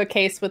over to a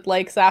case with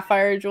like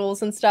sapphire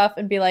jewels and stuff,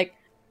 and be like,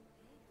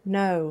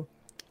 "No,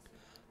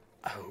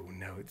 Oh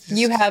no! It's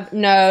you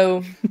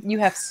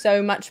have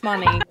so much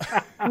money.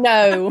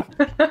 No,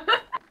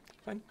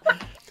 Fine.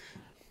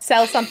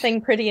 sell something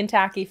pretty and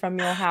tacky from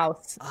your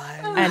house,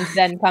 and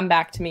then come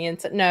back to me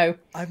and say no."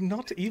 I'm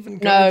not even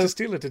going No. to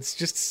steal it. It's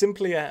just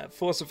simply a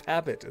force of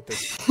habit at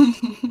this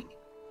point.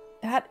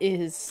 That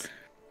is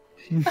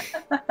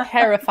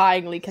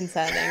terrifyingly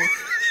concerning.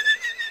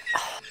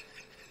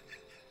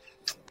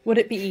 Would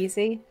it be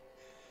easy?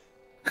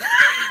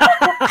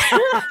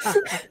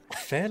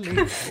 Fairly,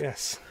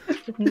 yes.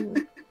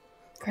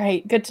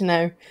 Great, good to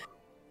know.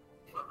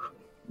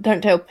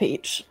 Don't tell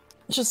Peach.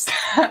 Just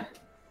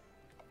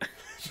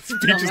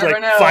Peach is never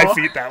like know. 5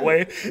 feet that way.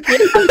 You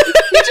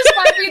just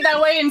 5 feet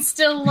that way and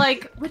still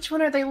like, which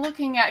one are they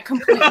looking at?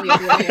 Completely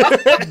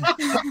oblivious.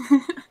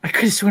 I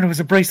could have sworn it was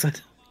a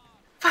bracelet.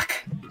 Fuck.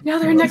 Now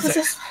they're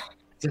necklaces.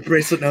 It's a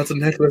bracelet, now it's a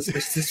necklace.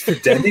 Is this for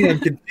Denny? I'm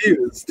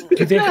confused.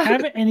 Do they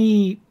have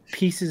any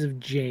pieces of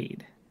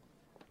jade?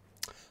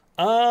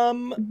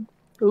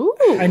 ooh.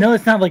 I know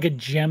it's not like a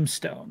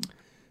gemstone,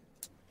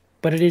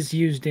 but it is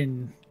used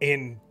in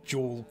In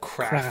jewel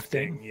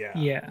crafting, crafting.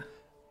 yeah.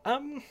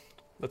 Yeah.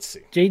 Let's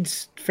see.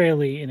 Jade's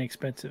fairly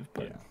inexpensive,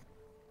 but Yeah.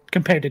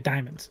 compared to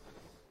diamonds.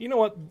 You know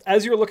what?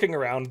 As you're looking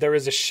around, there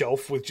is a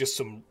shelf with just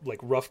some like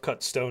rough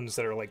cut stones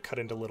that are like cut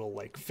into little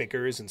like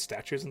figures and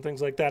statues and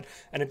things like that.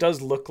 And it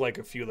does look like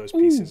a few of those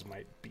pieces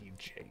might be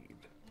jade.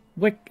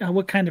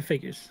 What kind of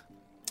figures?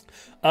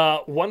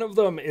 One of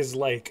them is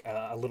like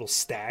a little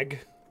stag,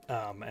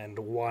 and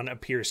one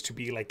appears to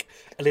be like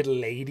a little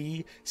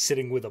lady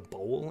sitting with a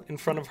bowl in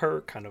front of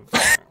her, kind of.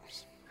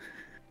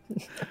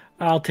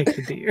 I'll take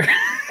the deer.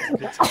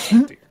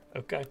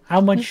 Okay.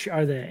 How much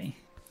are they?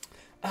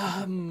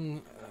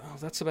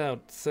 That's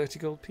about 30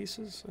 gold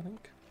pieces, I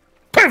think.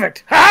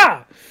 Perfect.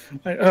 Ha!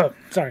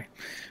 Sorry.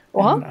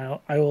 What? And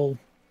I will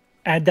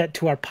add that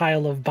to our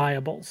pile of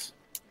buyables.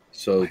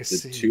 So I the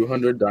see.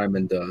 200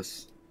 diamond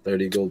dust,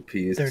 30 gold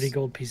piece. 30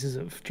 gold pieces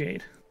of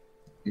jade.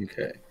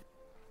 Okay.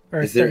 Or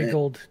Is there 30 a-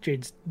 gold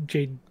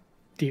jade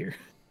deer.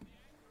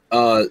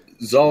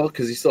 Zal,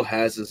 because he still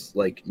has this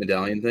like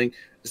medallion thing.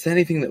 Is there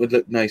anything that would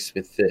look nice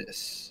with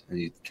this? And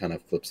he kind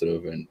of flips it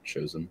over and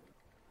shows him.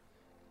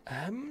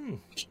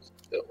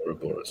 The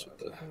Ouroboros with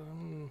the.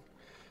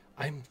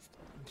 I'm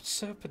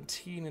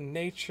serpentine in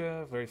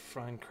nature, very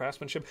fine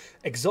craftsmanship.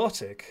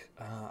 Exotic,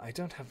 I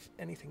don't have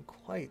anything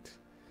quite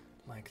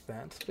like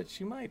that, but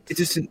you might. It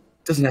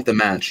doesn't have to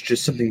match.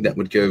 Just something that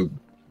would go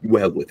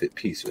well with it,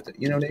 piece with it.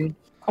 You know what I mean?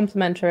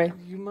 Complimentary.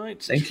 You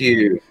might. Thank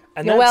you.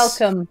 And You're that's-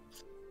 welcome.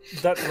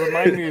 That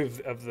remind me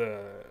of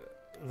the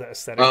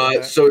aesthetic. of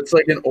that. So it's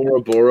like an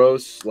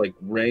Ouroboros like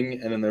ring,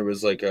 and then there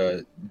was like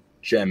a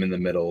gem in the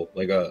middle,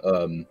 like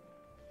a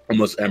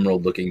almost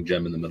emerald looking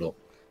gem in the middle.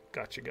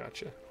 Gotcha.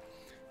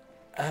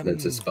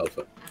 That's a spell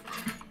foot.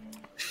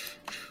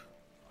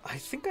 I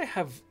think I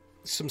have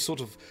some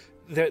sort of.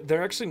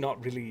 They're actually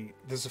not really.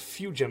 There's a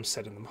few gems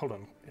set in them. Hold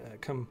on,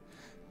 come.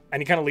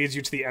 And he kind of leads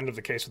you to the end of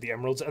the case with the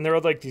emeralds, and there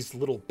are like these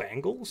little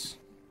bangles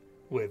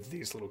with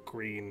these little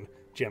green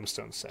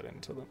gemstones set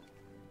into them.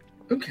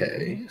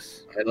 Okay,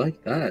 I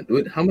like that.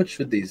 How much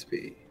would these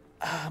be?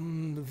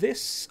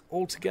 This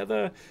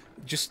altogether,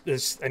 just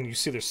this, and you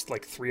see there's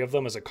like 3 of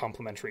them as a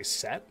complimentary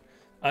set.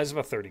 Is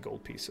about 30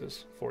 gold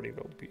pieces, 40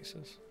 gold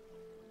pieces.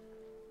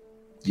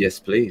 Yes,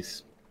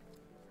 please.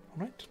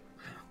 All right.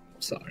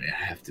 Sorry,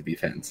 I have to be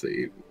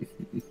fancy.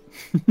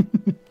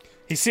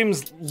 He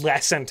seems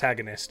less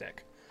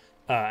antagonistic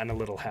and a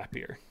little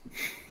happier.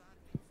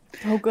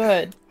 Oh,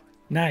 good.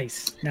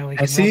 Nice. Now we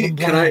can Has rub he? them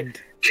Can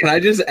blind. I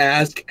just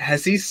ask?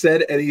 Has he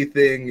said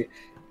anything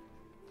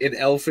in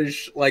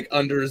Elfish, like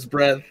under his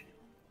breath?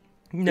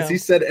 No, Has he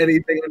said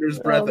anything under his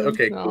breath?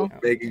 Okay, no. cool.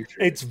 Making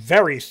sure. it's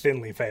very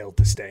thinly veiled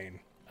disdain.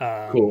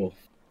 Cool.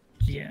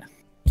 Yeah.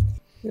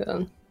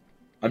 Yeah.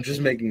 I'm just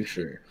making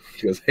sure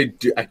because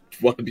I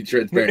want to be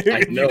transparent. I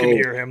You know. can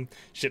hear him.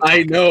 Shit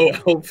I talking. know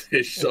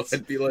Elfish, so It's-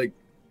 I'd be like,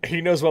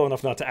 He knows well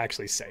enough not to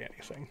actually say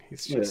anything.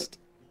 He's Yeah. just.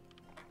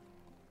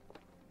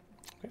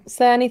 Is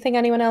there anything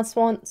anyone else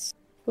wants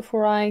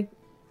before I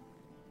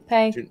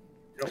pay? you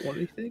don't want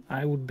anything?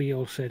 I would be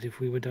all set if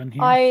we were done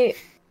here.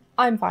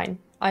 I'm fine.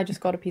 I just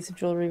got a piece of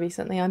jewelry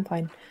recently. I'm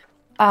fine.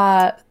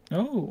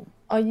 Oh.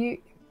 Are you?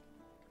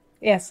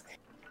 Yes.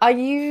 Are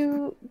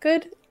you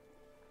good,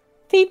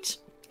 Peach?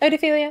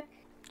 Odophilia?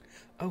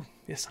 Oh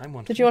yes, I'm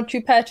one. Did you want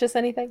to purchase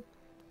anything?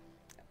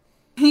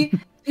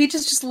 Peach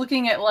is just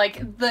looking at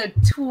like the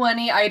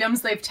 20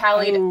 items they've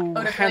tallied. Oh,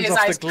 out of hands Philia's off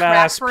eyes the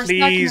glass, crack for a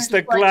second, please. and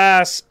The just like,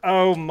 glass.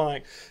 Oh my!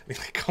 And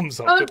he comes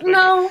up. Oh with,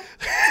 no!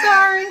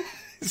 Sorry.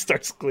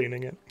 starts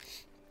cleaning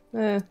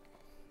it.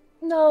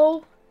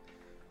 No.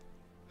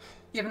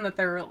 Given that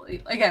they're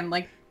really, again,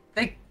 like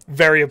they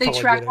Very track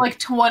apologetic. like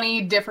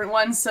 20 different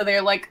ones, so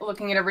they're like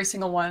looking at every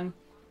single one.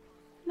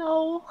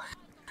 No.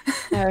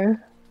 No.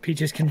 Peach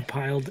has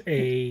compiled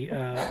a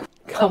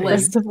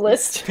List of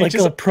list. like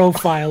a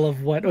profile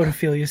of what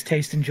Otophilia's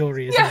taste in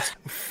jewelry is. Yeah. It's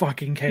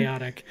fucking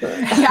chaotic.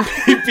 Yeah.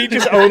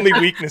 Peach's only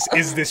weakness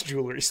is this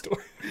jewelry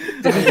store.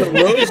 The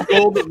rose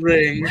gold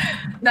ring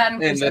That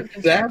and includes a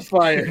everything.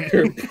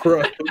 sapphire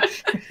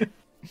brooch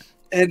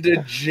and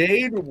a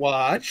jade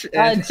watch A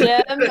and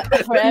gem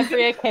for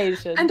every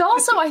occasion. And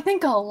also, I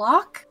think a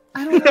lock.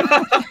 I don't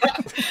know.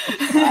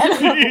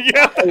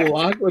 Yeah. a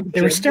lock with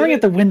They were gems staring in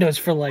at the windows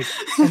for like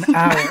an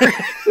hour.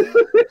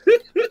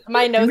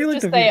 My notes really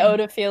just like say the-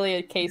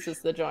 Otophilia cases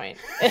the joint.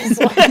 Is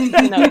what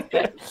the notes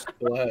say. it.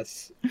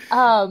 Bless.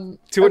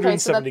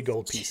 270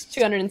 gold pieces.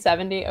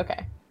 270.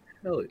 Okay,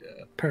 Hell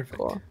yeah. Perfect.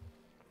 cool.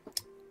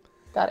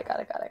 Got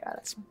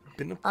it.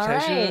 Been a All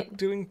pleasure right.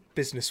 doing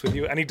business with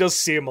you. And he does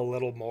seem a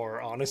little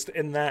more honest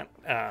in that.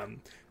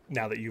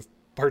 Now that you've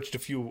purchased a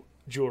few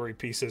jewelry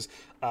pieces,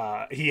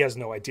 he has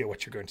no idea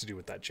what you're going to do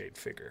with that jade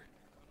figure.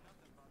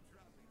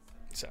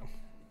 So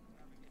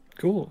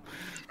Cool.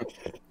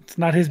 It's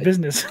not his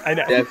business. I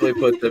know. Definitely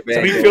put the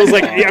So he bangles feels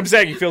like on. I'm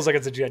saying he feels like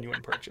it's a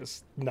genuine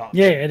purchase. Not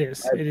Yeah, it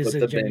is. I It is put a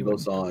the genuine.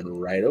 bangles on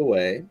right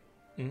away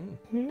Mm,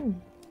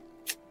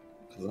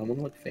 because I want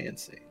to look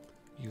fancy.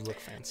 you look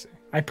fancy.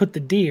 I put the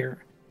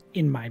deer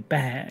in my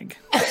bag.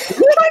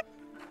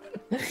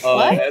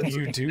 What? As,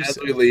 You do as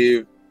say. we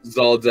leave,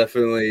 Zal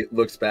definitely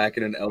looks back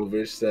in an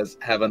Elvish, says,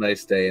 "Have a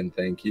nice day and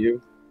thank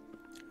you."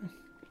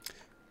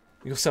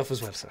 Yourself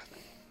as well, sir.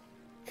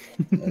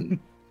 And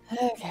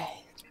Okay.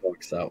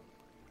 walks out.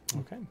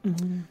 Okay.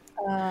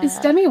 Is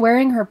Demi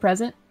wearing her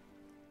present?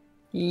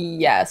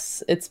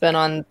 Yes, it's been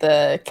on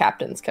the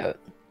captain's coat.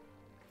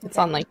 It's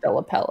on like the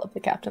lapel of the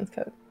captain's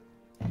coat.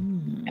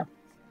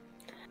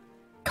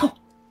 I'll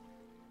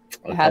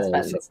It has call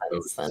been us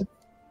up since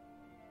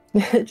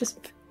then.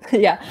 Just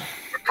yeah.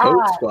 Coat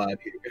Ah. squad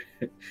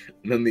here.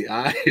 And then the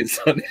eyes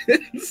on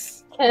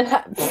his.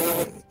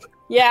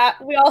 Yeah,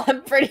 we all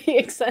have pretty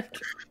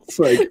eccentric It's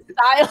like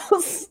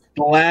styles.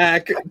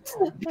 black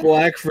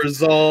for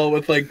Zal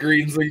with like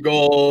greens and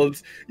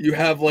golds. You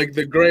have like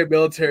the gray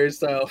military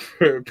style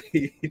for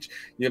Peach.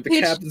 You have the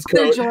Peach, captain's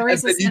their coat. jewelry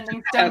is and then you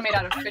sending have- stone made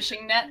out of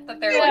fishing net that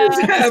they're Yeah. like, you this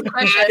is have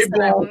precious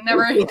and I will eyeball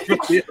never. over the other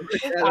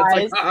hand.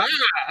 Eyes. It's like,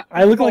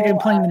 I look like I'm Oh,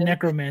 playing the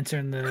necromancer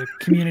in the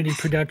community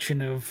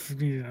production of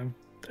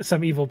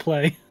some evil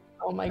play.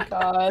 Oh my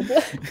god.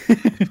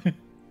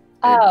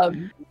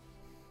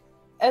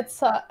 At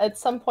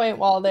some point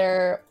while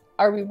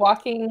are we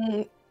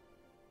walking?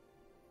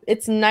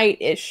 It's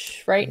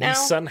night-ish right The now.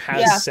 sun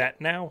has Yeah.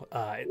 set now.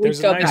 We There's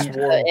a go nice back to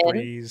warm the inn.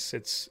 breeze.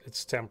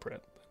 It's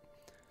temperate.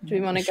 Do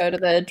we want to go to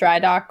the dry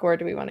dock or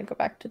do we want to go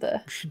back to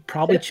the? We should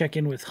probably check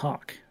in with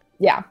Hawk.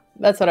 Yeah,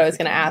 that's what I was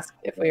going to ask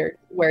if we were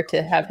where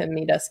to have him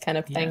meet us, kind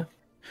of thing. Yeah.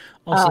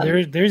 Also,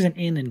 Um, there's an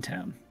inn in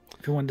town.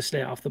 If you wanted to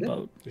stay off the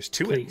boat, There's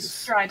two please.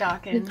 inns. Dry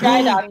docking.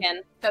 Dry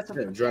docking. That's what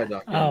yeah, dry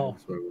dock. Oh.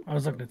 That's where we- I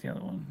was looking at the other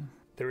one.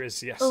 There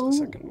is, yes, Oh. a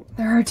second one.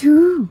 There are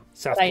two.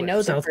 South But I know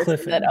the South person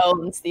Cliff that Inn.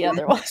 owns the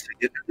other one.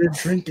 It's a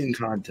drinking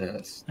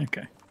contest.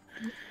 Okay.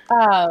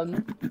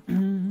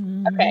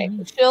 Okay,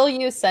 she'll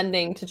use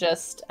sending to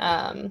just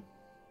let's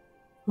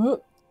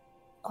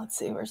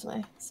see, where's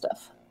my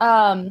stuff?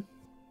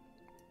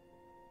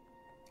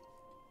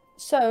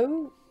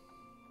 So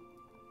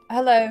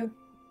hello.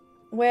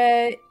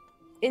 We're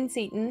in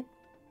Seaton.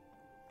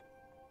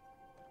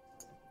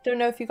 Don't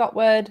know if you got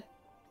word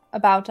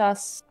about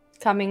us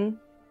coming.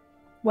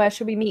 Where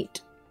should we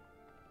meet?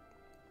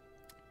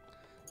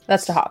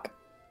 That's to Hawk.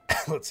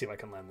 Let's see if I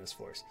can land this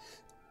voice.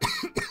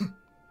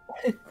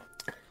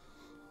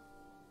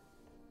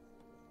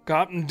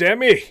 Captain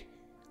Demi.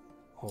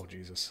 Oh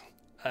Jesus.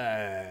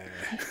 I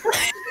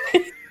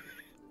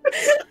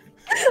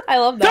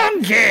love that.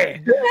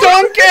 Donkey!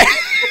 Donkey.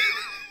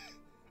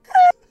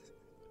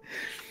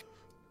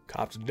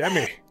 Captain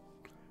Demi.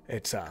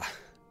 It's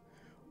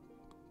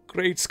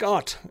Great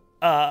Scott.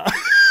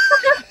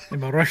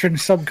 I'm a Russian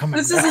subcommander.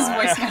 This is his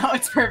voice now.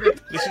 It's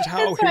perfect. This is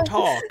how he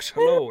talks.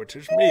 Hello, it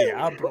is me,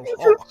 Admiral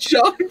Hawk.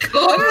 Sean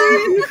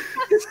Connery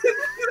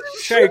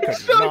Shaken,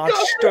 not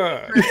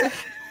stirred.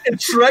 and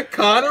Shrek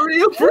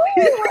Connery over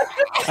here.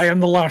 I am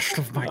the last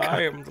of my I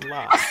kind. am the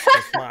last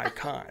of my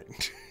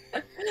kind.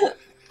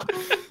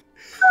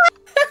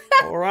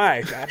 All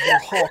right, Admiral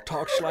Hawk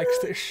talks like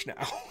this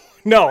now.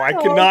 No, I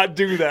cannot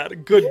do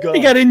that. Good God.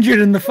 He got injured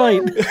in the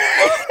fight. His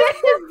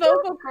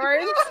vocal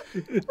cords.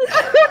 It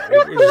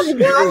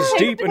was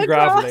deep and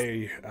Across.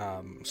 gravelly,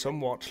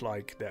 somewhat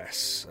like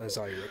this, as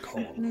I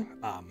recall.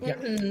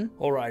 Mhm.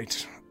 All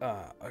right,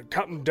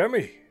 Captain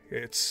Demi,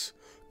 it's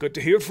good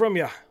to hear from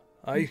you.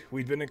 Aye,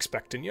 we'd been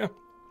expecting you.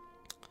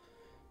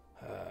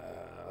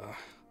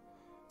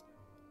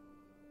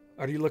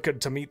 Are you looking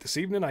to meet this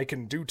evening? I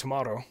can do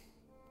tomorrow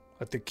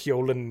at the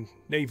Kyolan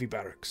Navy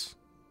Barracks.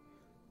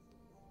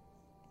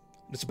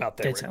 It's about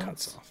there where it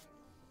cuts off.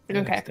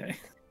 Okay.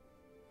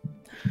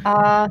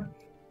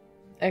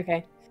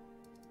 Okay.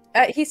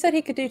 He said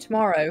he could do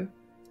tomorrow.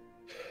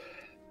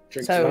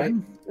 Drink So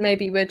tonight?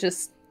 maybe we're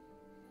just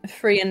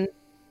free and,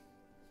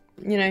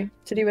 to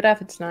do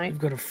whatever tonight.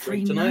 We've got a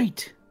free tonight?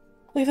 night.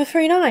 We have a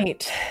free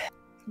night.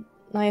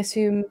 I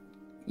assume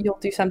you'll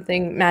do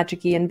something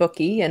magic-y and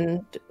booky,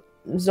 and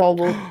Zol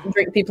will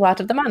drink people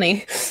out of the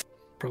money.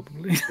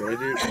 Probably.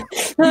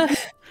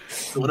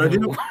 What I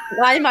do?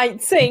 I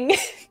might sing.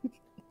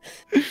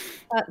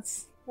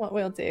 That's what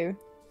we'll do.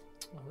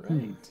 All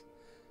right.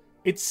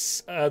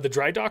 It's the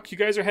dry dock you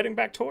guys are heading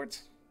back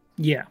towards?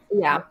 Yeah.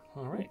 Yeah,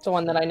 All right. it's the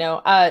one that I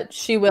know.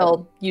 She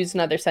will use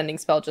another sending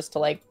spell just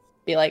to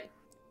be like,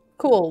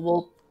 cool,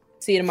 we'll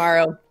see you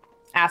tomorrow.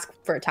 Ask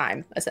for a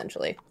time,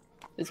 essentially,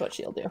 is what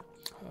she'll do.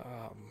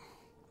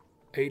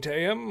 8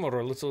 a.m. or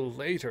a little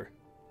later?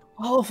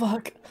 Oh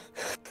fuck!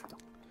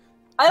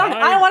 I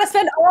don't want to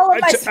spend all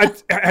of my.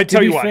 I tell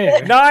To you be what,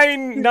 fair.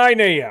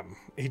 9 a.m.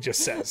 He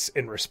just says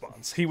in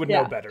response. He would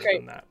know Yeah, better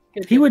great. than that.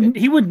 He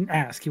wouldn't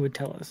ask. He would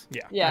tell us.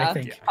 Yeah. Yeah, I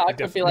think. Yeah, Hawk would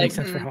be definitely. like, Makes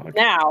sense for Hawk.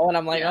 now, and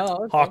I'm like,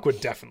 oh, okay. Hawk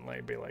would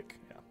definitely be like,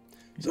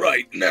 yeah.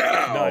 Right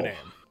now. 9 a.m.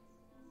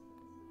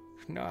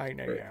 9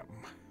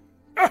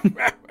 a.m.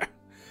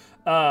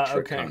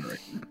 Okay. Connery.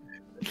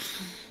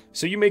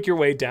 So you make your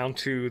way down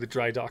to the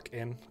Dry Dock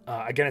Inn.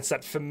 Again, it's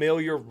that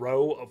familiar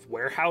row of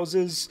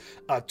warehouses,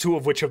 2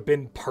 of which have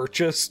been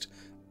purchased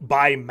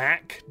by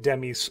Mac,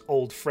 Demi's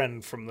old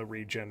friend from the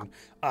region,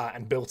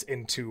 and built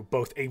into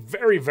both a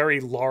very, very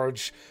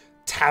large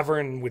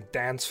tavern with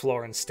dance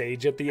floor and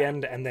stage at the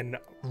end, and then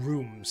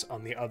rooms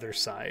on the other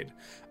side.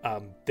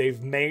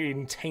 They've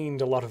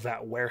maintained a lot of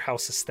that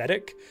warehouse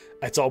aesthetic.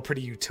 It's all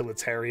pretty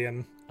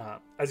utilitarian.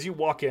 As you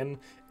walk in,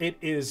 it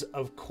is,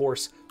 of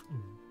course,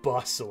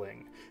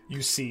 bustling.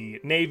 You see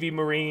Navy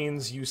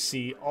Marines, you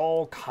see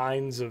all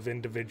kinds of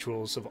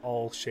individuals of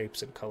all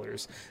shapes and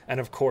colors, and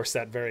of course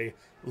that very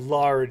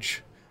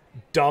large,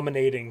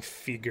 dominating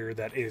figure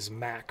that is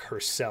Mac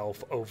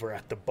herself over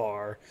at the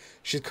bar.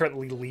 She's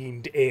currently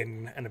leaned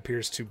in and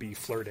appears to be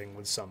flirting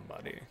with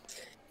somebody.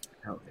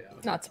 Hell yeah.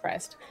 Not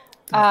surprised.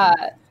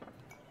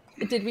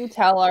 Did we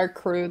tell our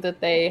crew that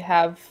they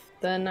have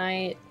the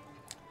night?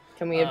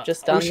 Can we have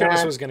just done Oceanus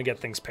that? was going to get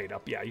things paid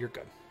up. Yeah, you're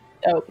good.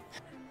 Oh,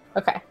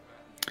 okay.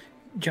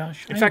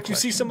 Josh. In fact, you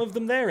see some of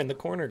them there in the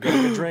corner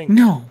getting a drink.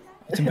 No,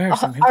 it's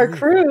embarrassing. Our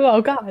crew.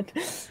 Oh God.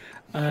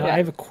 I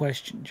have a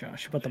question,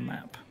 Josh, about the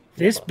map.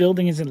 This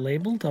building isn't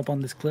labeled up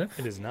on this cliff.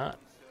 It is not.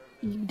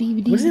 What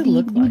does it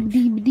look like?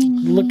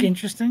 Look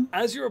interesting?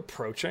 As you're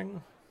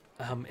approaching,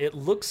 it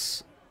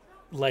looks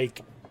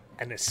like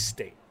an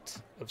estate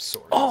of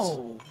sorts.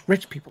 Oh,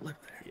 rich people live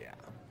there. Yeah.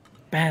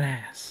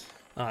 Badass.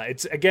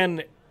 It's,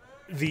 again,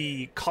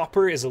 the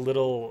copper is a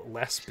little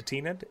less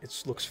patinaed.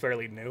 It looks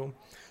fairly new.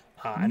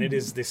 And it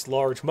is this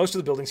large... Most of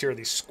the buildings here are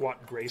these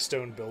squat gray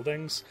stone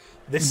buildings.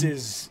 This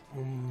is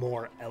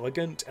more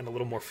elegant and a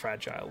little more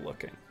fragile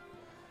looking.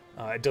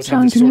 It does have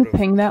John, this can you sort of...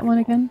 ping that one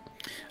again?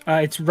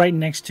 It's right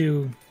next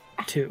to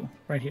 2,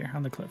 right here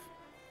on the cliff.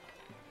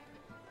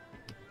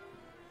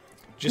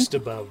 Just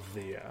above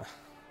the...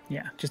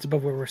 Yeah, just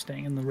above where we're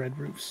staying in the red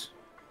roofs.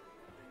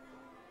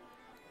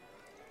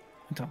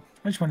 That's all.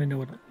 I just want to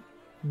know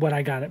what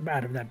I got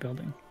out of that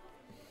building.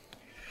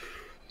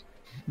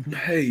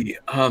 Hey,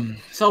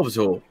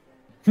 Salvatore.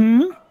 Hmm?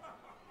 Do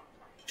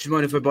you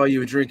mind if I buy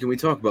you a drink and we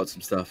talk about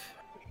some stuff?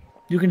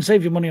 You can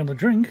save your money on the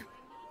drink.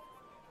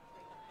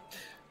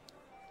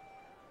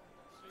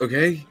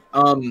 Okay.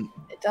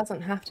 It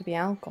doesn't have to be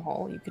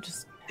alcohol. You could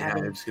just Yeah, have I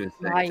him was gonna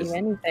buy say, you just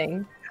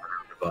anything.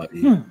 about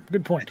you.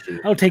 Good point.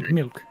 I'll take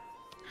milk.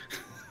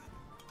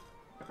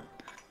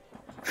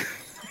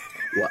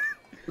 What?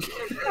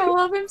 I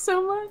love him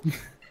so much.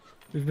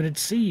 We've been at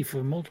sea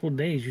for multiple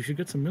days. You should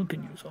get some milk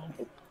in you, so.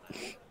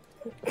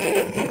 I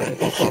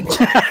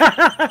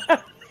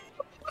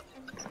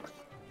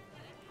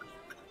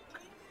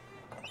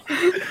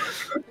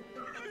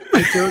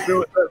don't know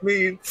what that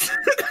means.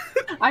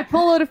 I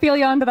pull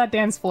Ophelia onto that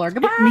dance floor.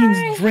 Goodbye. It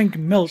means drink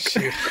milk.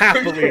 She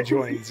happily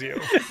joins you.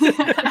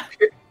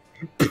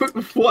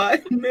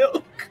 What?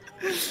 Milk?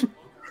 That's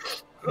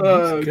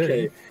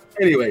Okay. good.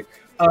 Anyway,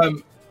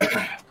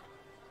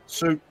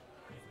 so,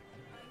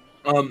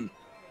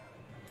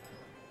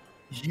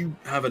 you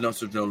have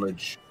enough of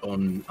knowledge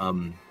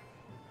on,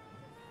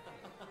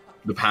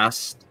 the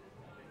past.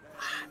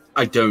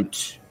 I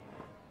don't.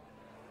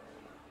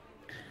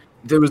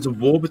 There was a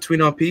war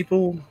between our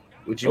people.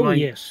 Would you Oh,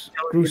 mind yes.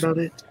 telling me Gruesome.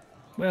 about it?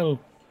 Well,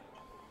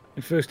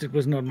 at first it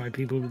was not my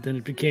people, but then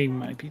it became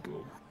my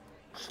people.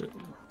 So,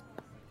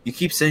 You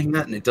keep saying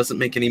that, and it doesn't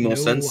make any more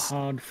no sense.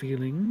 hard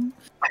feelings.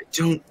 I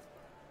don't.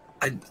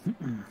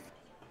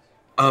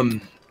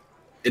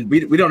 And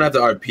we don't have to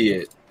RP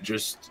it.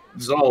 Just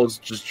Zol's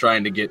just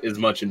trying to get as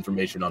much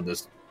information on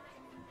this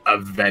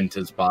event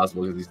as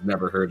possible because he's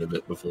never heard of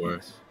it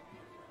before.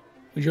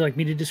 Would you like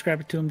me to describe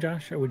it to him,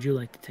 Josh, or would you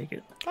like to take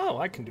it? Oh,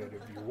 I can do it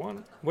if you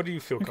want. What do you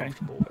feel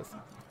comfortable with?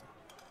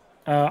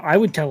 I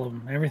would tell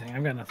him everything.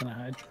 I've got nothing to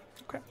hide.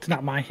 Okay. It's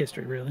not my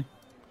history, really.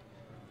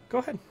 Go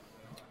ahead.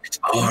 It's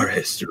our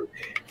history.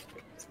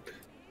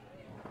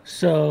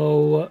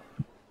 So,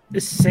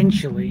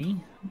 essentially,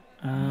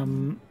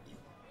 I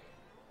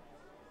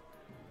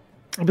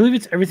believe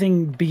it's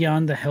everything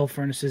beyond the hell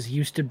furnaces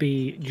used to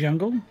be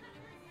jungle.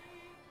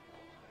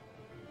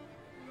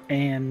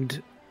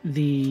 And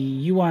the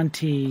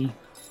Yuan-Ti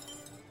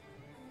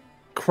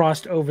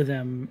crossed over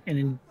them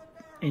and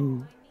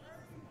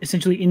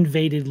essentially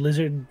invaded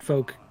lizard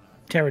folk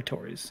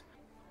territories.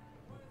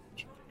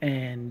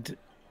 And Do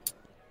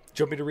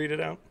you want me to read it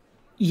out?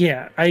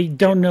 yeah, I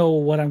don't know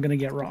what I'm going to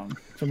get wrong,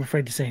 so I'm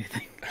afraid to say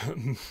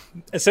anything.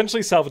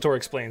 Essentially, Salvatore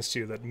explains to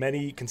you that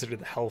many consider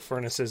the hell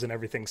furnaces and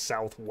everything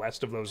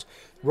southwest of those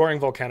roaring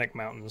volcanic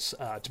mountains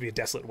to be a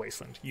desolate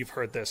wasteland. You've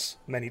heard this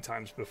many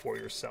times before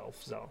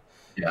yourself, so...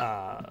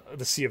 Yeah.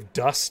 The Sea of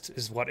Dust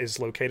is what is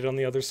located on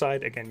the other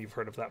side. Again, you've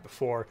heard of that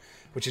before,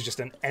 which is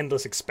just an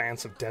endless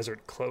expanse of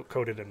desert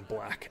coated in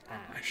black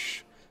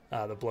ash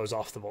that blows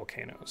off the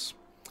volcanoes.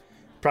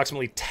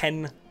 Approximately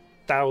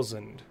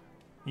 10,000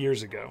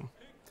 years ago,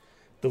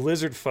 the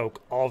lizard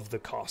folk of the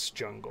Kos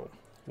jungle,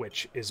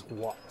 which is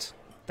what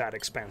that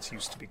expanse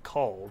used to be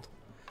called,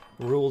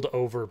 ruled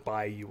over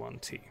by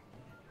Yuan-Ti.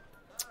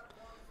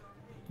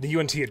 The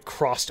Yuan-Ti had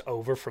crossed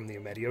over from the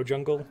Amedio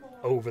jungle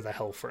over the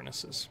hell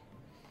furnaces.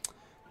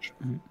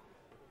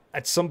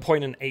 At some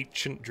point, an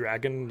ancient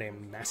dragon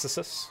named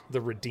Narcissus, the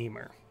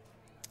Redeemer,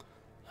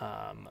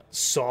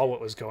 saw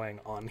what was going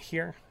on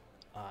here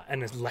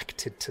and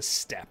elected to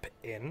step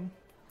in.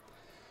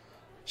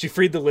 She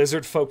freed the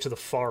lizard folk to the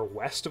far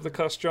west of the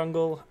Kos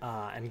jungle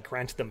and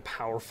granted them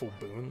powerful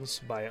boons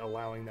by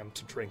allowing them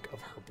to drink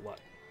of her blood.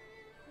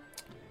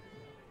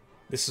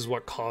 This is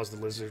what caused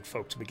the lizard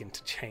folk to begin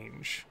to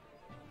change.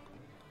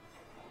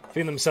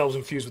 Feeling themselves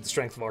infused with the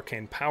strength of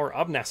arcane power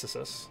of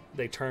Narcissus,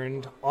 they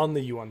turned on the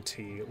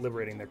Yuan-Ti,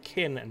 liberating their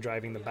kin and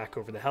driving them back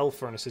over the hell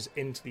furnaces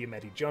into the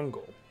Amedi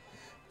jungle.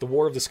 The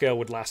War of the Scale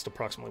would last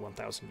approximately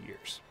 1,000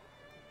 years.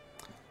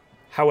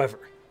 However,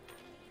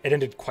 it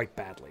ended quite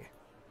badly,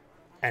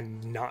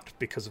 and not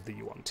because of the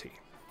Yuan-Ti.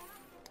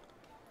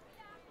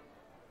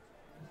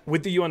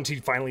 With the Yuan-Ti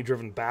finally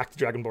driven back,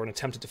 the Dragonborn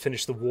attempted to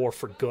finish the war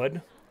for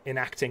good,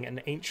 enacting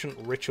an ancient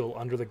ritual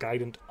under the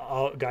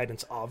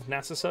guidance of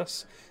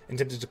Narcissus,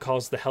 intended to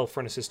cause the hell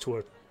furnaces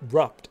to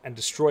erupt and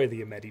destroy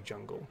the Amedi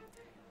jungle.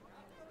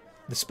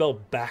 The spell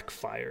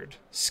backfired,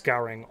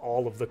 scouring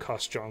all of the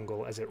Kos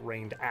jungle as it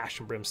rained ash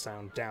and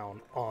brimstone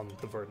down on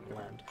the verdant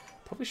land.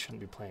 Probably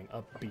shouldn't be playing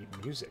upbeat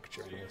music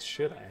during this,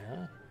 should I,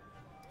 huh?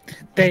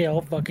 They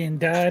all fucking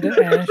died of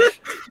ash.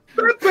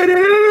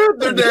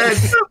 They're dead.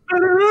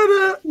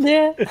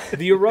 Yeah.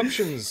 The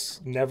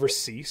eruptions never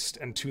ceased,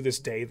 and to this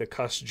day, the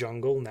Kos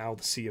jungle, now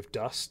the Sea of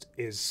Dust,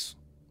 is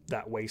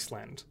that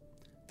wasteland.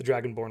 The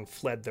Dragonborn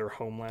fled their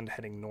homeland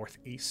heading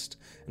northeast,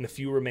 and the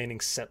few remaining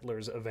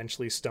settlers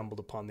eventually stumbled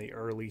upon the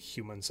early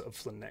humans of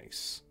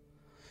Flanace.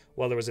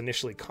 While there was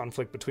initially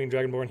conflict between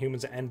Dragonborn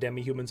humans and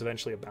demi-humans,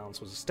 eventually a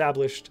balance was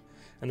established,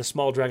 and the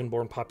small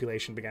Dragonborn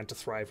population began to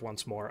thrive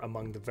once more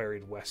among the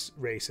varied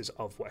races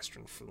of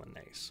Western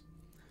Flanace.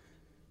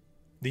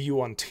 The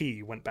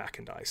Yuan-Ti went back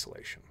into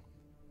isolation.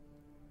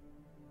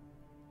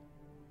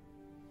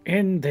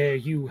 And there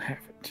you have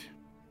it.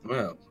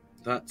 Well,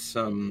 that's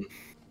The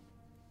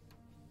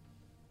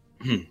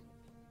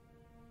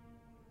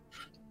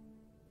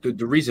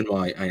reason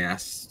why I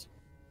asked,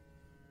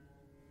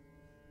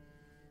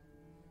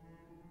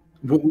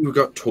 what we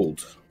got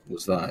told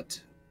was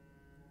that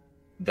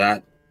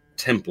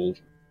temple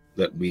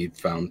that we had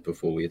found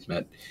before we had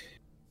met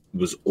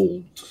was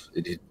old.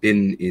 It had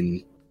been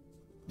in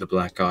the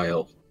Black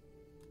Isle.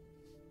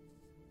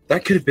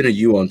 That could have been a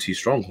Yuan-Ti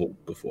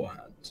stronghold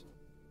beforehand.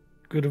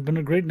 Could have been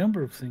a great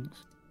number of things.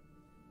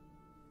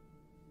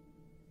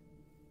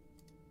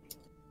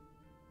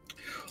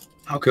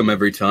 How come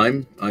every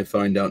time I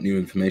find out new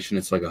information,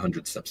 it's like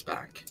 100 steps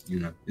back? You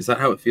know, is that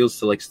how it feels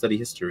to like study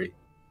history?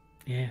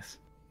 Yes.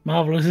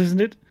 Marvelous,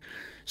 isn't it?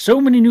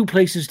 So many new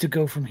places to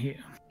go from here.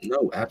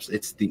 No, absolutely.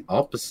 It's the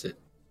opposite.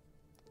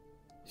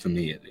 For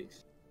me, at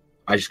least.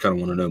 I just kind of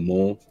want to know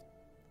more,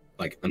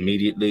 like,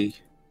 immediately.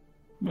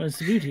 Well, it's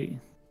the beauty.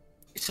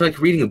 It's like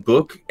reading a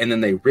book, and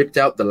then they ripped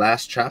out the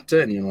last chapter,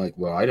 and you're like,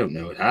 well, I don't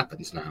know what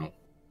happens now.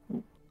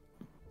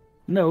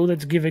 No,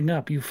 that's giving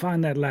up. You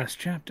find that last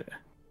chapter.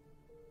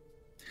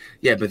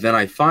 Yeah, but then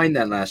I find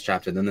that last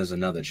chapter, then there's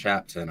another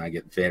chapter, and I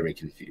get very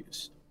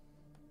confused.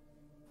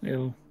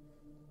 Well,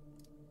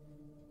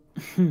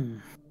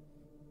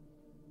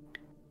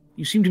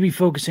 you seem to be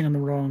focusing on the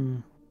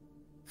wrong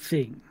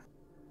thing.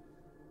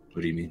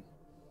 What do you mean?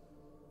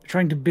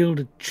 Trying to build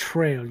a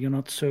trail, you're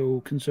not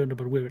so concerned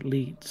about where it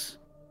leads.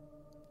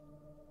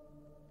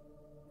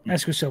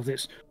 Ask yourself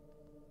this.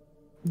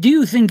 Do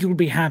you think you'll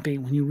be happy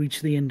when you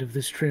reach the end of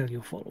this trail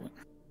you're following?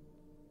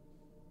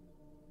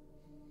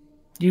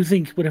 Do you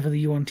think whatever the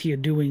Yuan-Ti are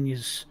doing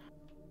is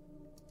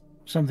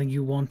something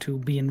you want to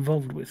be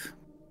involved with?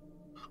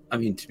 I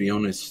mean, to be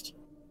honest,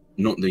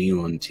 not the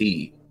UNT.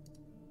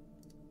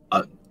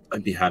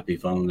 I'd be happy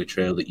following the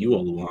trail that you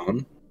all are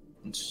on.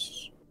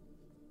 It's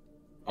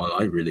all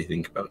I really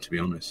think about, to be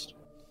honest.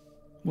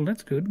 Well,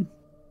 that's good.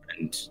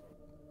 And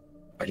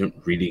I don't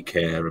really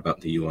care about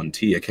the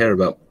UNT. I care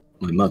about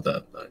my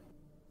mother, but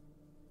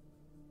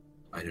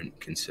I don't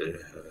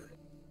consider her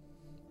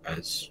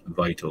as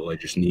vital. I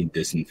just need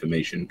this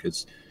information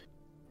because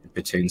it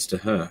pertains to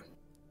her.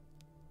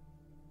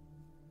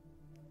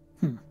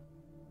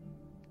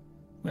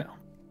 Well,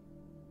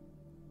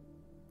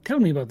 tell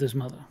me about this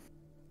mother.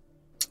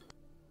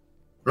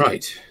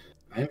 Right.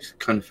 I always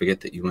kind of forget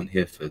that you weren't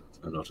here for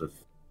a lot of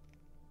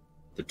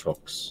the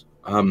talks.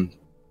 So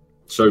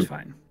It's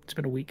fine. It's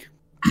been a week.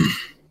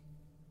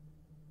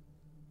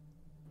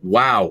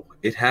 wow,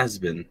 it has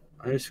been.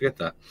 I always forget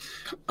that.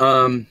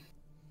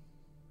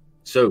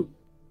 So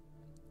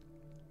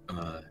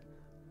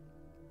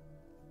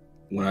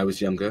when I was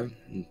younger,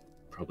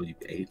 probably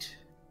 8,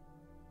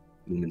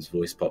 a woman's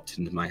voice popped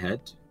into my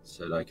head,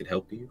 said I could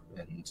help you,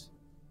 and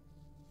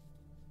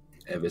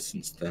ever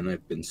since then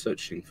I've been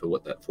searching for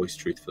what that voice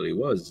truthfully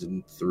was,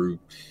 and through,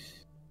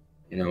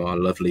 our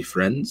lovely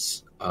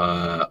friends,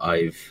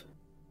 I've,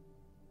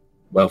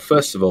 well,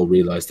 first of all,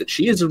 realized that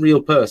she is a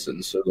real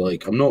person, so,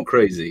 I'm not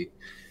crazy.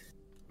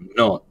 I'm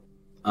not.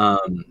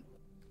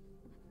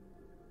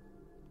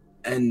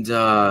 And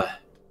that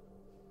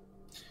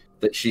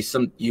she's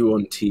some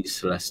UNT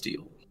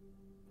celestial,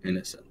 in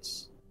a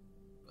sense.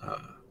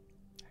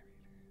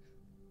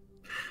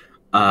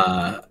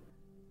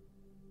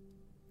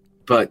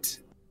 But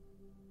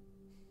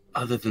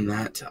other than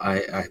that,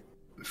 I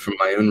from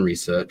my own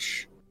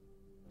research,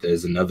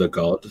 there's another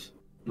god,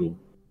 or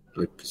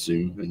I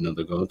presume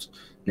another god,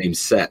 named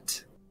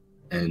Set.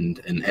 And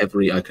in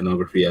every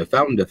iconography I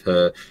found of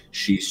her,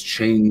 she's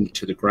chained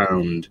to the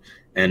ground.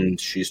 And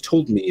she's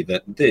told me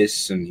that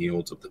this, and he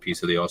holds up the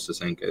piece of the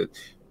Ossus anchor,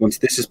 once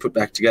this is put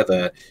back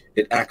together,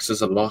 it acts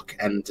as a lock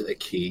and a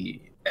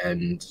key,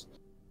 and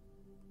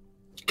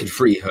can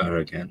free her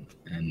again.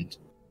 And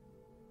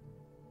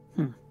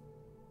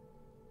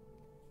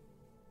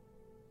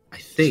I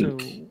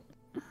think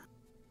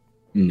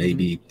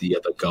maybe the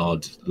other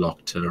god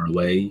locked her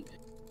away.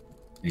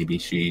 Maybe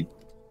she,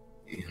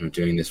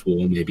 during this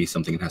war, maybe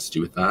something has to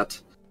do with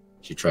that.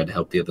 She tried to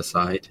help the other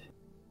side.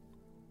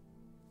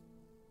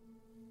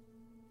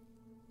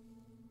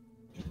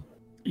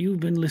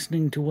 You've been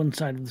listening to one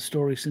side of the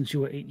story since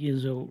you were 8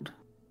 years old.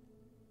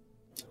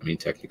 I mean,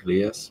 technically,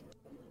 yes.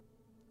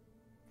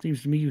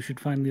 Seems to me you should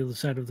find the other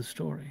side of the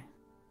story.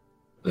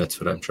 That's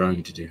what I'm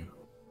trying to do.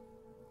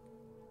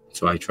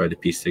 So I try to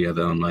piece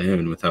together on my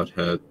own without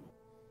her.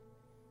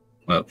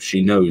 Well,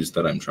 she knows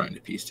that I'm trying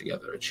to piece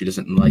together. She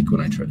doesn't like when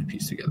I try to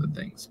piece together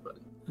things, but...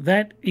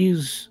 That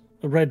is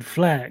a red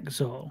flag,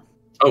 Saul.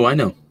 Oh, I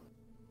know.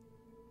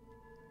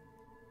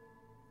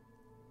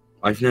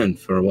 I've known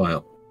for a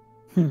while.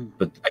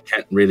 But I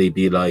can't really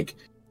be like,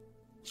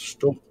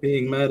 stop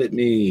being mad at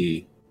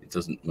me. It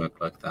doesn't work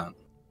like that.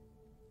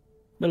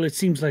 Well, it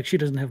seems like she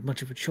doesn't have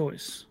much of a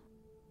choice.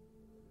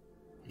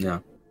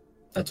 No.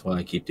 That's why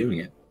I keep doing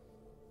it.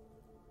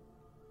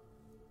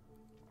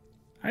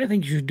 I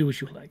think you should do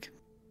what you like.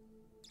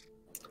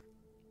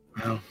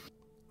 Well,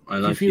 I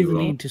like if you feel you the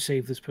all. need to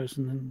save this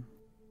person, then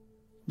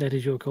that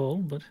is your call,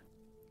 but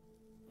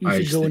you I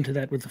should just go think- into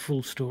that with the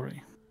full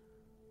story.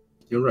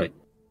 You're right.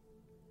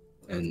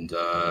 And,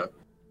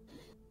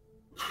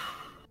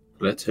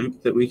 let's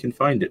hope that we can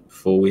find it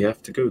before we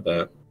have to go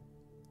there.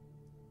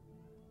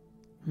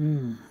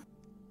 I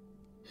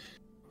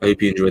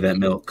hope you enjoy that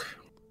milk.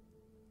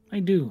 I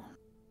do.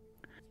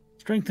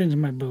 Strengthens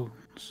my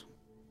bones.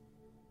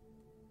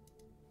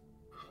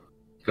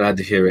 Glad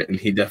to hear it. And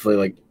he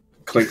definitely,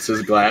 clinks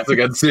his glass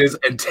against his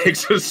and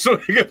takes a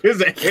swig of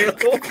his ale.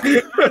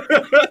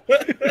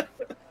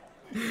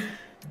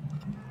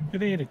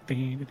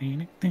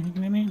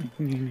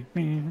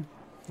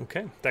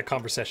 Okay, that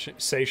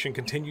conversation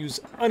continues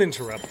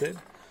uninterrupted.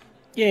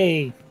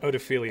 Yay!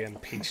 Odophilia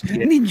and Peach.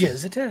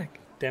 Ninjas attack.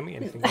 Demi,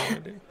 anything you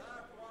want to do?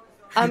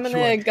 I'm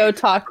gonna go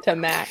talk to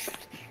Mac.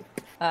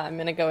 I'm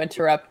gonna go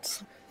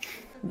interrupt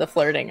the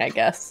flirting, I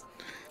guess.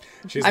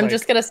 I'm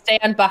just gonna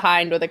stand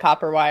behind with a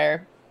copper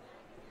wire.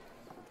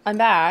 I'm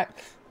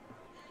back.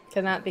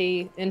 Can that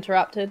be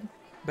interrupted?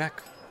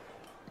 Back.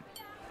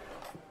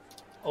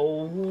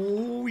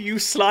 Oh, you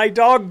sly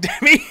dog,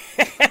 Demi.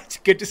 It's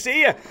good to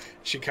see you.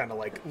 She kind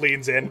of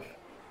leans in.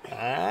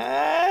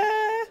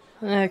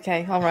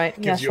 Okay, all right.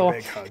 Gives yeah, you sure. a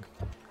big hug.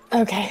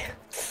 Okay.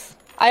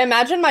 I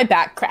imagine my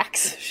back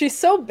cracks. She's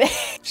so big.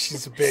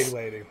 She's a big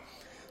lady.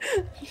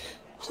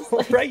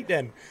 All right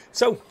then.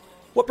 So,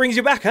 what brings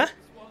you back, huh?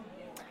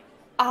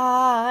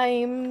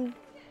 I'm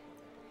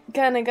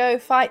gonna go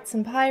fight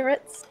some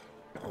pirates.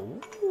 Oh,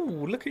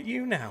 look at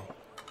you now.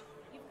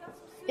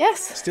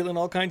 Yes, Still in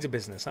all kinds of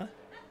business, huh?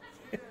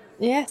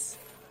 yes.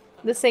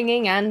 The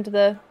singing and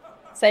the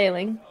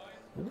sailing,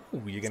 Ooh,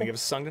 you gonna give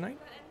us a song tonight?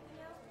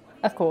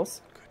 of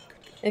course.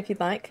 If you'd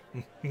like.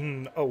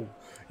 Oh,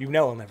 you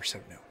know I'll never say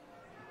no.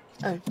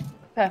 Oh,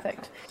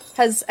 perfect.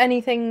 Has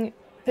anything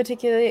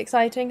particularly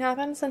exciting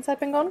happened since I've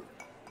been gone?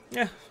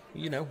 Yeah,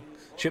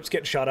 ships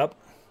getting shot up.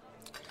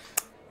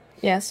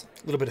 Yes.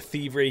 A little bit of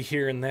thievery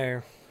here and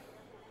there.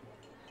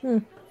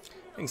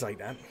 Things like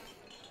that.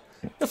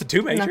 Nothing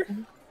too major.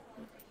 Nothing.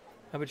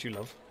 How about you,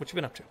 love? What you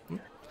been up to?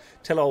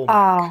 Tell old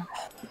Mac.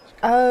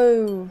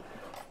 Oh.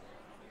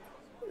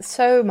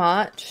 So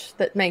much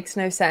that makes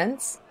no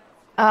sense.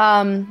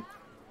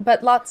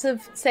 But lots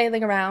of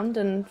sailing around,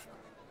 and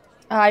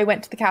I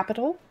went to the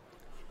capital.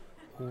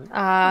 Ooh,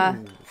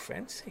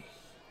 fancy.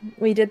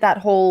 We did that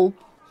whole,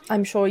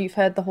 I'm sure you've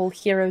heard the whole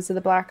Heroes of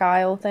the Black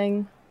Isle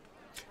thing.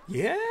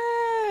 Yeah,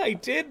 I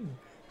did.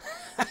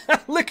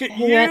 Look at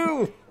Yeah.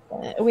 you.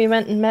 We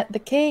went and met the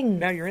king.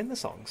 Now you're in the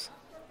songs.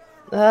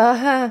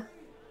 Oh.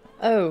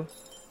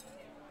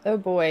 Oh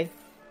boy.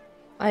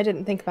 I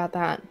didn't think about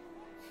that.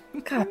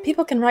 God,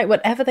 people can write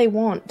whatever they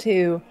want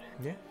to.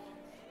 Yeah.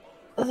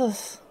 Ugh.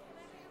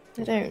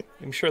 I don't.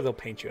 I'm sure they'll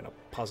paint you in a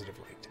positive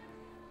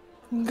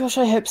light. Gosh,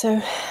 I hope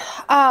so.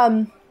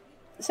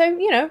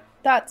 So,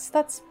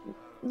 that's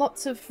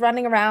lots of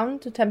running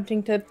around,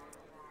 attempting to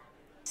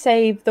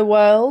save the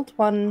world,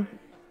 one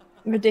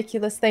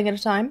ridiculous thing at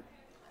a time.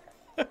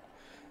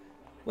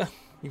 Well,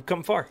 you've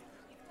come far.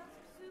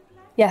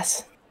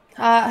 Yes.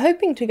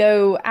 Hoping to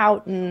go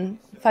out and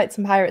fight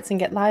some pirates and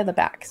get Lila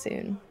back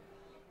soon.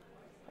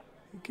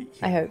 Look at you.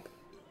 I hope.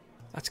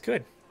 That's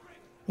good.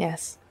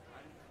 Yes.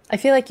 I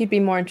feel like you'd be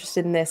more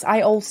interested in this.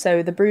 I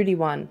also, the broody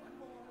one,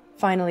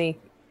 finally,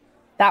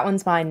 that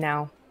one's mine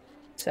now.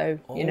 So,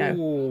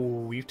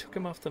 Oh, you took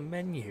him off the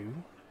menu.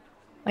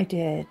 I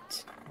did.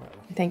 Well,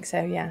 I think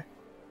so, yeah.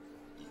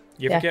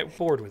 you ever Yeah. get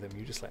bored with him,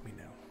 you just let me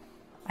know.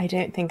 I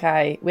don't think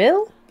I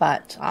will,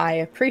 but I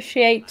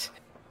appreciate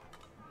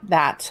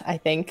that, I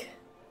think.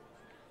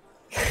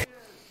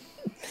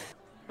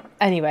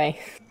 Anyway,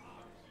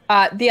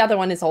 the other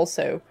one is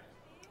also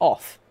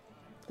off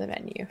the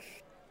menu.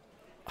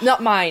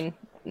 Not mine.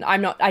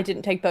 I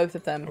didn't take both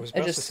of them. I was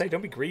about to say,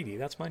 don't be greedy.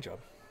 That's my job.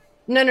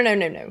 No.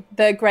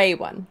 The grey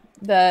one.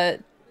 The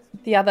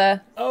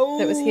other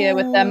that was here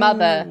with their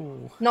mother.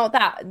 Not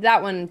that.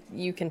 That one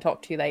you can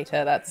talk to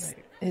later. That's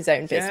his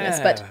own business.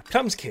 Yeah, But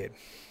Plum's kid.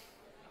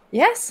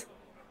 yes.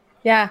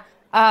 Yeah.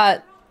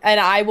 And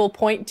I will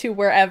point to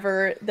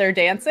wherever they're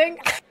dancing.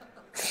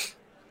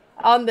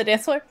 On the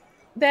dance floor.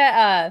 They're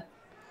I've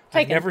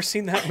taken. never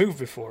seen that move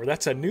before.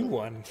 That's a new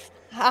one.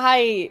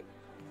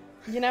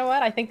 You know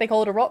what? I think they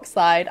call it a rock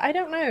slide. I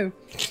don't know.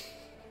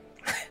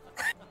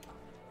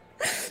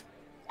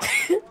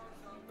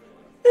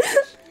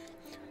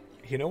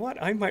 You know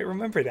what? I might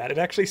remember that. It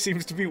actually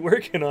seems to be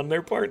working on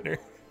their partner.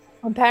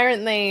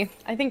 Apparently,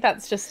 I think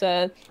that's just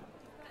a...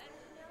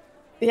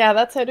 Yeah,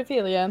 that's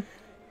hodophilia.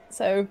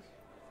 So,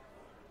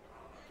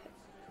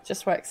 it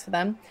just works for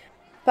them.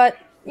 But,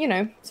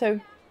 so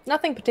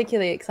nothing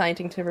particularly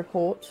exciting to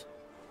report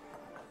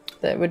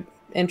that would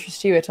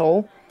interest you at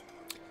all.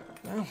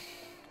 Well,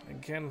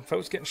 again,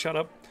 folks getting shut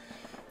up.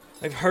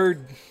 I've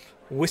heard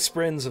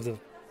whisperings of the,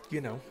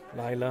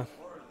 Lila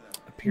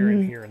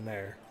appearing here and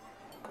there,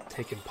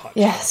 taking pot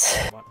Yes.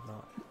 shots and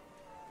whatnot.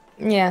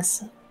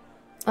 Yes.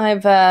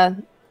 I've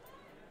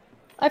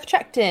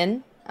checked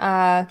in,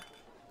 Yeah?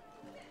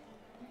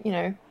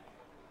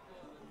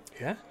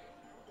 How'd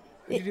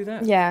you do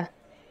that? Yeah.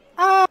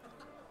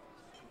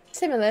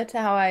 Similar to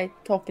how I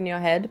talk in your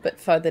head, but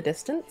further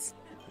distance.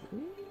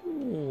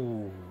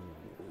 Ooh.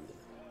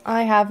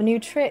 I have new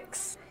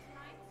tricks.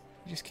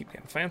 You just keep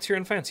getting fancier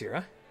and fancier,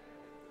 huh?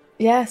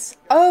 Yes.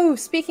 Oh,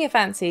 speaking of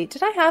fancy,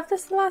 did I have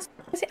this the last?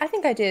 I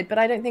think I did, but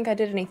I don't think I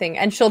did anything.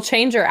 And she'll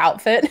change her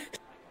outfit.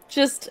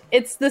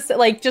 It's this,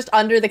 just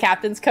under the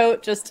captain's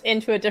coat, just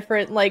into a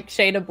different,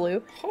 shade of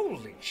blue.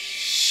 Holy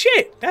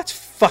shit! That's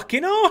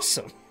fucking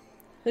awesome!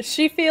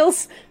 She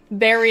feels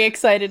very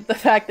excited the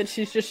fact that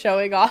she's just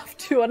showing off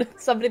to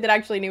somebody that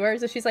actually knew her.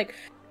 So she's like,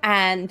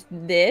 and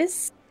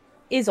this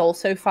is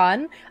also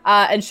fun.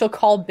 And she'll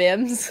call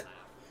Bims,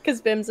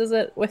 because Bims is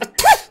it with,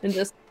 and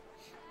just,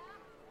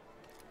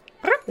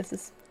 this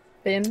is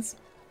Bims.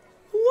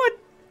 What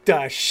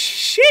the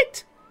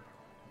shit?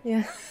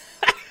 Yeah.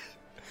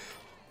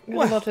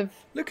 Well, a lot of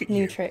look at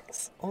new you.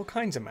 tricks. All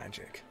kinds of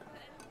magic.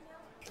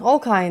 All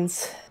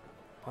kinds.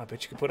 I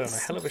bet you could put on a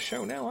hell of a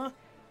show now, huh?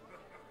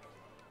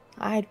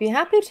 I'd be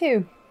happy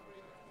to.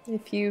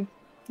 If you,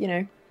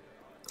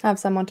 have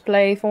someone to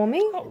play for me.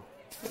 Oh,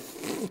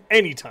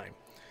 anytime.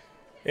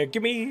 Yeah,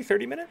 give me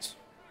 30 minutes.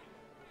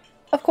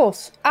 Of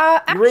course. Your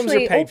Actually, rooms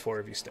are paid for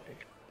if you stay.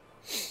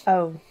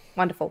 Oh,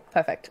 wonderful.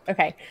 Perfect.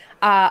 Okay.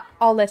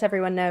 I'll let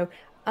everyone know.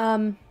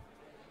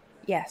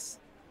 Yes.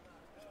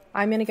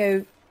 I'm gonna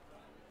go.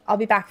 I'll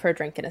be back for a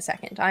drink in a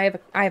second. I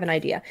have an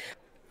idea.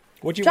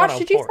 What do you Josh, want? I'll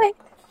did you pour say it.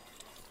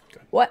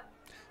 what?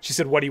 She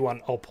said, "What do you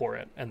want? I'll pour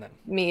it." And then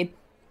Mead.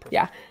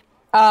 Yeah.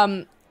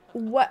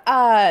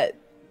 What?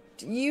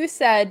 You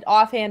said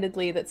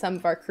offhandedly that some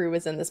of our crew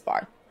was in this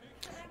bar.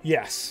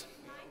 yes,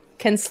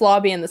 Can Slaw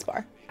be in this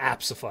bar?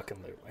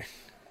 abso-fucking-lutely.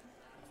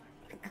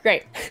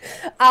 Great.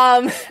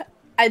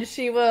 And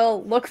she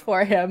will look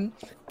for him,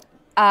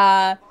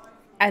 and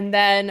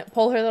then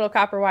pull her little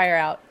copper wire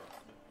out,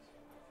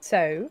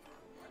 So,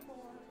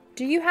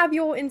 do you have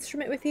your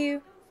instrument with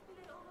you?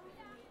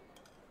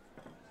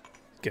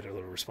 Get a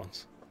little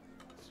response.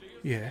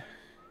 Yeah.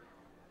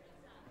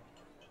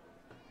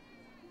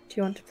 Do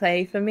you want to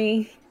play for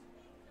me?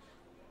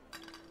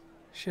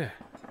 Sure.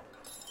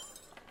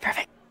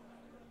 Perfect.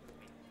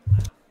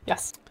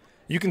 Yes.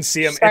 You can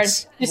see him.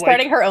 She's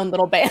starting her own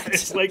little band.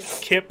 It's like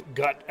Kip,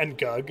 Gut, and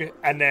Gug,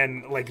 and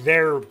then like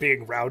they're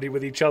being rowdy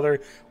with each other.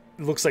 It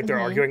looks like they're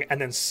arguing,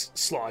 and then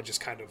Slaw just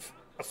kind of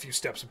a few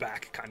steps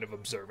back, kind of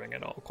observing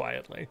it all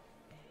quietly.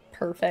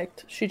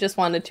 Perfect. She just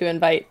wanted to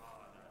invite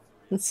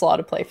Slaw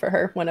to play for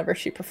her whenever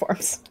she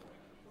performs.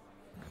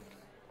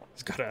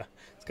 It's got a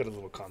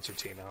little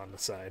concertina on the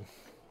side.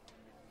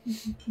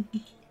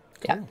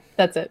 Yeah,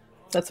 that's it.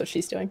 That's what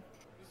she's doing.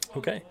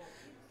 Okay.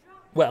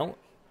 Well,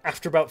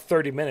 after about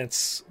 30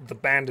 minutes, the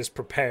band is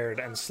prepared,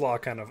 and Slaw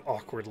kind of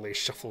awkwardly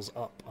shuffles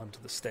up onto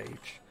the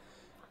stage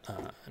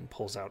and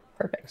pulls out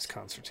his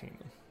concertina.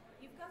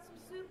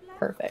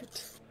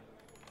 Perfect.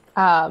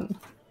 And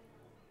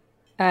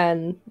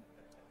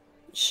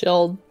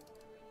she'll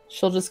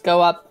just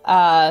go up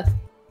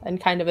and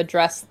kind of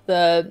address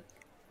the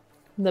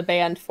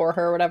band for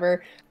her or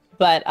whatever.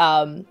 But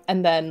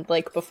and then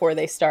like before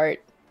they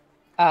start,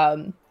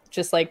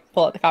 just like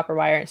pull out the copper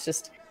wire. It's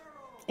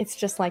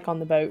just like on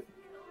the boat.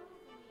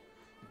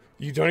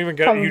 You don't even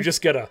get it. You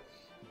just get a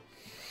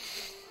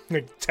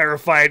like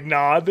terrified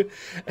nod.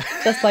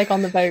 Just like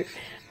on the boat.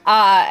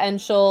 And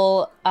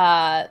she'll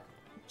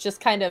just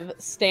kind of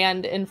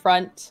stand in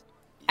front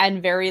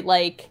and very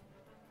like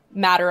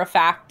matter of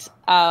fact.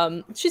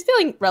 She's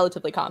feeling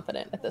relatively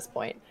confident at this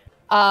point.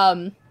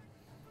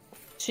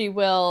 She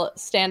will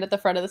stand at the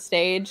front of the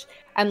stage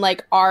and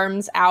like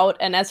arms out,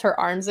 and as her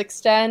arms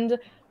extend,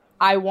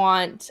 I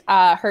want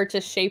her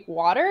to shape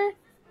water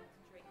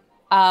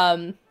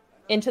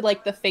into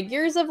like the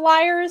figures of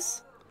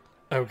lyres.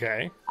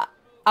 Okay.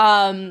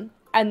 And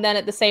then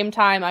at the same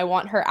time, I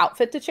want her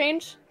outfit to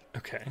change.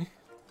 Okay.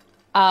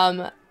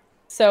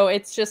 So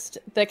it's just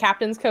the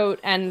captain's coat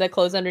and the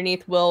clothes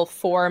underneath will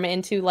form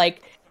into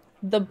like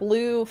the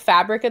blue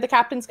fabric of the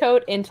captain's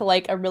coat into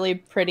like a really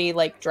pretty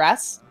like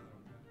dress,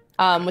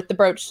 with the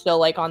brooch still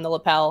like on the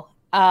lapel.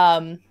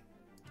 And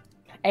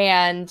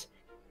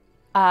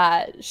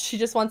she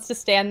just wants to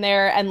stand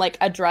there and like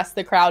address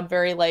the crowd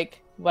very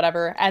like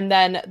whatever. And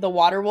then the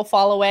water will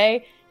fall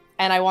away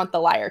and I want the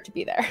lyre to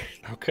be there.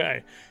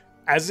 Okay.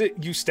 As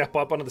you step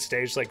up onto the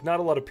stage, like not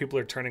a lot of people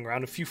are turning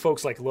around. A few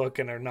folks like look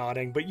and are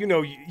nodding, but you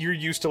know, you're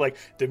used to like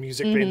the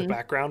music being in the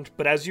background.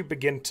 But as you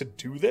begin to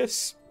do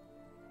this,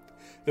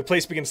 the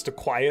place begins to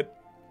quiet.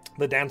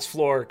 The dance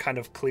floor kind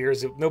of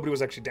clears. Nobody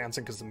was actually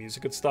dancing because the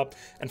music had stopped,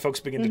 and folks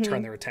begin to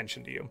turn their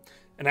attention to you.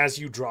 And as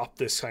you drop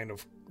this kind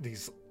of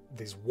these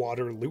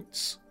water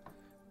lutes,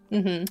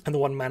 and the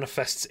one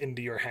manifests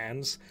into your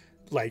hands,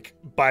 like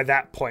by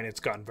that point it's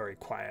gotten very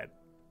quiet,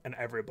 and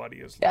everybody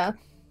is looking.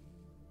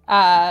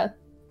 Yeah.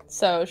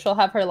 So she'll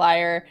have her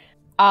lyre.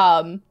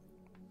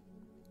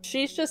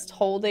 She's just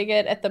holding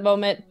it at the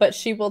moment, but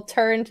she will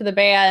turn to the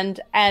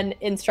band and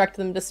instruct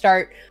them to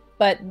start.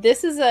 But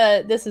this is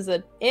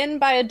a inn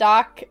by a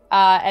dock,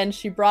 and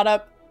she brought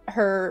up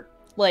her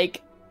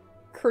like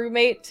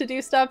crewmate to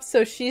do stuff,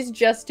 so she's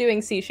just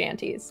doing sea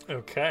shanties.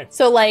 Okay.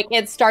 So like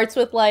it starts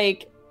with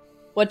like,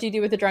 what do you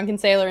do with a drunken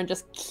sailor, and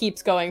just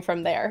keeps going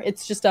from there.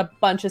 It's just a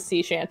bunch of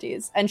sea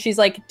shanties, and she's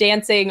like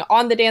dancing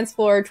on the dance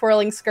floor,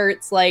 twirling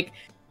skirts, like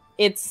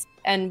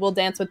and we'll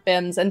dance with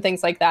bims and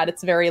things like that.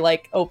 It's very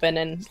like open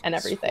and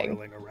everything.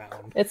 Swirling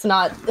around. It's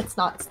not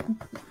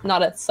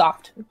a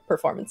soft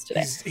performance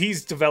today.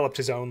 He's developed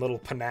his own little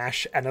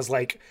panache and has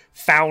like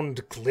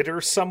found glitter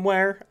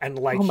somewhere, and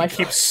like he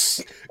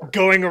keeps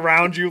going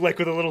around you like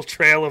with a little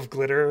trail of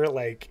glitter.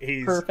 Like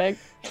he's perfect.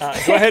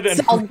 Go ahead and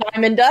it's all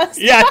diamond dust.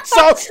 Yeah,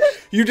 so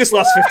you just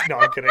lost 50. No,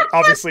 I'm kidding.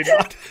 Obviously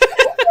not.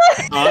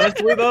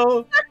 Honestly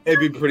though, it'd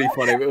be pretty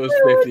funny if it was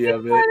 50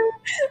 of it.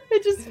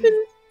 It just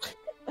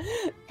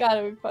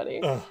gotta be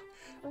funny.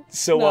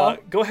 So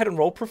go ahead and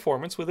roll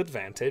performance with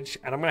advantage,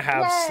 and I'm gonna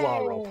have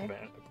Slaw roll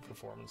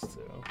performance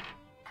too.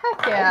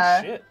 Heck yeah!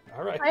 Oh, shit!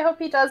 All right. I hope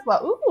he does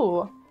well.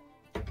 Ooh.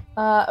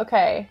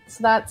 Okay, so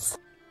that's.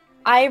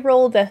 I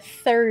rolled a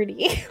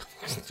 30.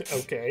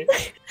 Okay.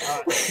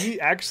 He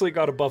actually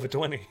got above a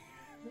 20.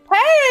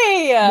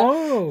 Hey!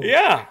 Whoa!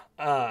 Yeah.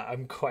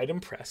 I'm quite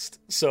impressed.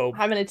 So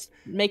I'm gonna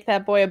make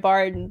that boy a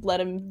bard and let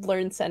him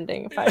learn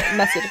sending.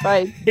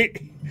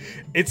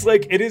 It's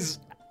like it is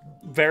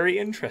very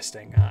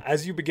interesting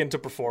as you begin to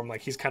perform.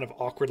 Like he's kind of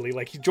awkwardly,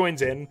 like he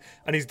joins in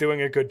and he's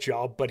doing a good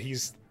job, but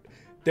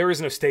there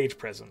is no stage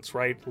presence,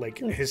 right? Like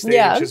his stage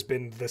has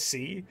been the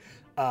sea.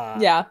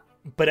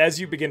 But as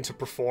you begin to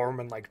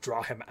perform and like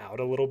draw him out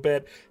a little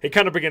bit, he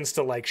kind of begins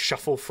to like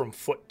shuffle from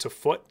foot to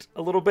foot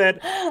a little bit,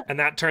 and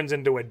that turns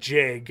into a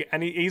jig.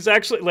 And he's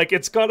actually like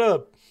it's got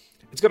a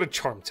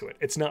charm to it.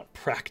 It's not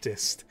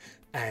practiced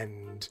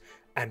and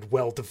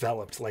well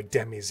developed like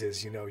Demi's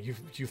is. You know,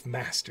 you've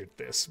mastered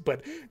this,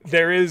 but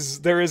there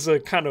is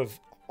a kind of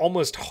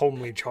almost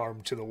homely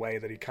charm to the way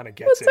that he kind of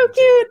gets That's so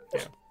cute.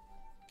 Yeah.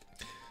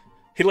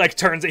 He like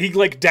turns, he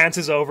like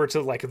dances over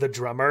to like the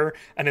drummer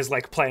and is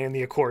like playing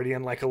the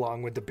accordion like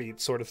along with the beat,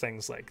 sort of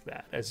things like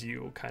that as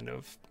you kind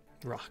of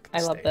rock the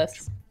I love stage.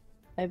 this.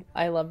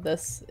 I love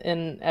this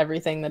in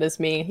everything that is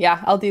me.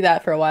 Yeah, I'll do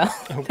that for a while.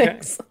 Okay.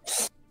 Thanks.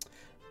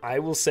 I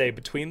will say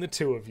between the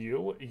two of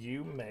you,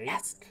 you make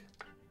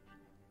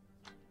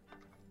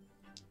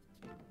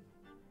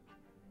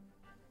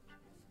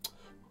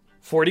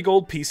 40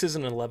 gold pieces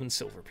and 11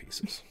 silver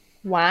pieces.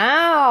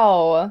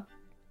 Wow.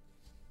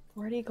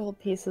 40 gold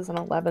pieces and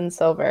 11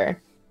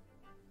 silver.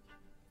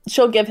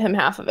 She'll give him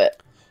half of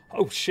it.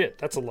 Oh shit,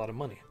 that's a lot of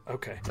money.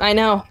 Okay. I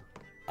know,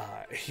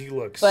 He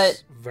looks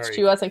but very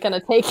she wasn't going to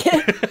take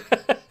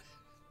it.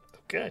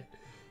 okay.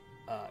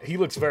 He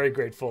looks very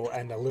grateful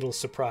and a little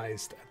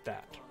surprised at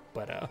that,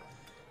 but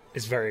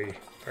is very,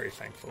 very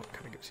thankful. It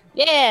kind of gives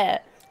you. Yeah.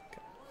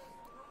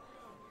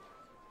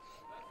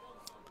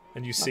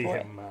 And you see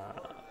him.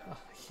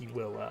 He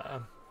will.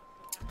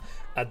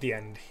 At the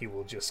end, he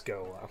will just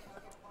go.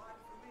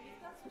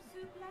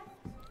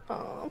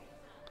 Oh.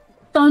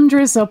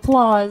 Thunderous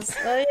applause.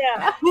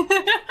 Yeah.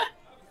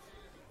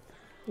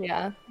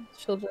 Yeah.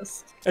 She'll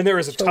just. And there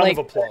is a She'll, ton like, of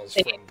applause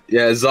take from.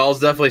 Yeah, Zal's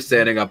definitely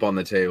standing up on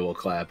the table,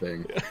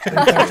 clapping. I'm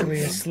actually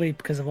asleep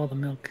because of all the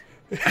milk.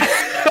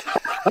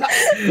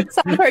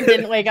 Salvador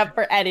didn't wake up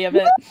for any of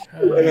it.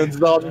 And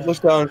Zal just looks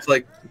down. It's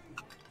like,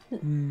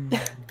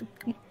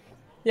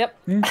 Yep.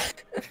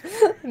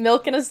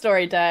 Milk and a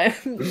story time.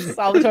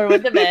 Salvatore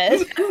went to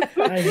bed.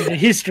 I need a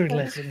history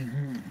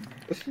lesson.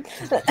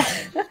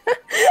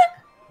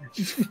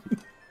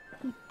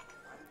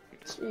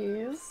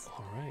 Jeez.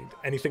 All right.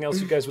 Anything else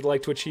you guys would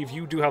like to achieve?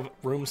 You do have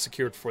rooms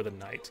secured for the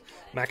night.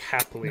 Mac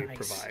happily Nice.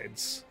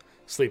 provides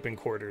sleeping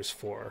quarters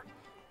for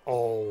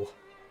all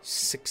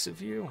 6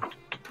 of you.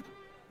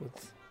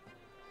 With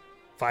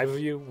 5 of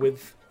you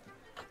with.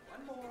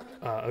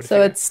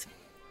 So it's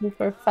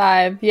 4,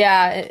 5.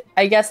 Yeah,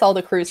 I guess all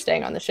the crew's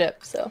staying on the ship.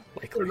 So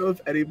I don't know if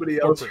anybody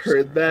else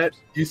heard that.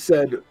 You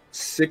said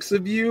 6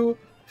 of you,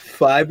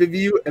 5 of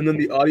you, and then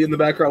the audio in the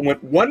background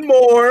went, 1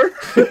 more!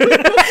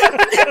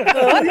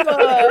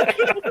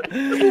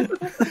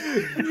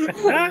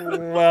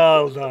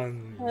 Well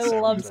done. I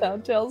love Salvatore.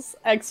 Soundtail's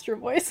extra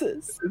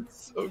voices.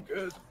 It's so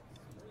good.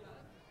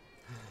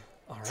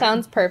 All right.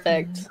 Sounds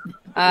perfect.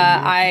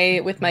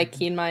 I, with my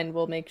keen mind,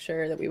 will make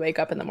sure that we wake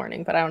up in the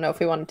morning. But I don't know if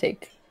we want to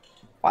take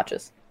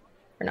watches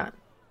or not.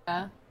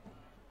 Yeah.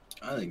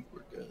 I think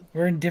we're good.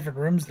 We're in different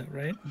rooms, though,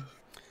 right?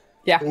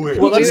 Yeah. Wait,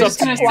 Well, We're that's up just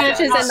to gonna you sit-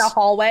 Watches in the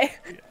hallway.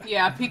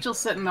 Yeah, Peach will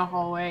sit in the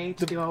hallway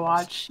to do a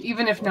watch,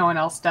 even if no one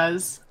else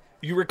does.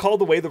 You recall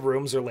the way the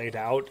rooms are laid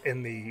out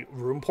in the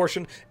room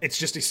portion? It's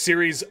just a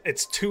series,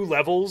 it's 2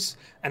 levels,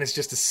 and it's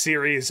just a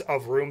series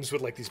of rooms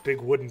with like these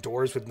big wooden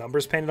doors with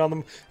numbers painted on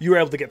them. You were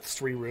able to get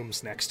 3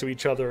 rooms next to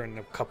each other, and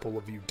a couple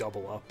of you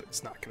double up.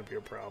 It's not going to be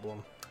a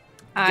problem.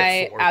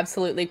 I 4.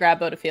 absolutely grab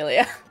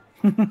Botophilia.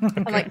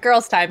 I'm like,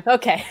 girls' time.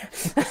 Okay.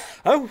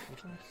 Oh,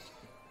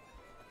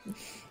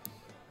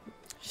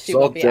 She So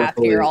will be asking her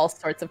definitely- all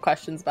sorts of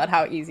questions about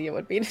how easy it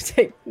would be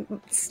to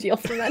steal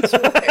from that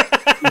jeweler.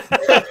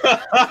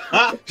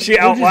 she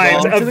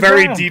outlines fall a to the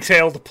very ground.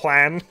 detailed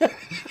plan.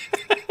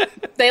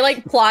 They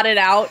like plot it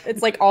out.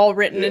 It's like all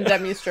written in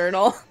Demi's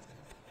journal.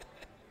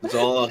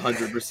 Zal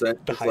 100% just like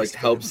heist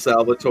helps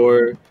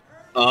Salvatore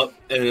up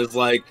and is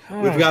like,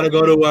 we've got to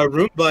go to our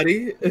room,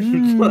 buddy.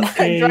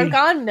 Okay. Drunk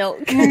on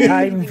milk.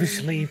 Time for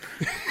sleep.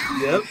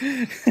 Yep.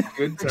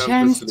 Good time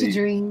Chance for to sleep.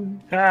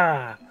 dream.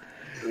 Ah,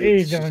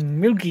 it's a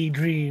milky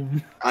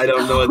dream. I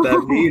don't know what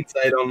that means.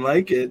 I don't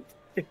like it.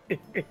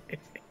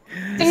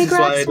 Hey, is why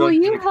I Grax, will don't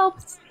you drink. help?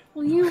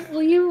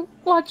 Will you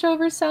watch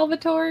over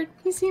Salvatore?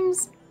 He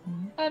seems,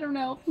 I don't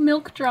know,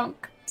 milk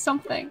drunk.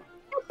 Something.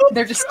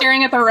 They're just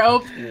staring at the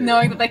rope,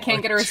 knowing that they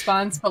can't get a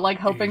response, but like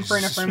hoping for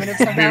an affirmative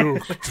somehow. New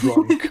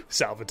drunk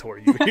Salvatore,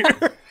 you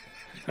hear?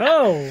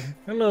 Oh,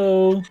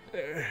 hello.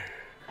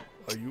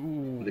 Are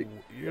you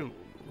ill?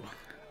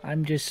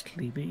 I'm just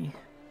sleepy.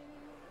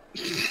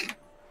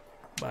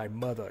 My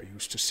mother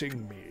used to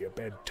sing me a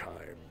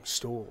bedtime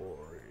story.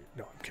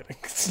 No, I'm kidding.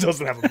 This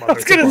doesn't have a mother. I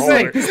was gonna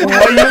say, It's a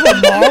oh, you have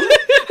a mom?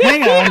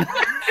 Hang on.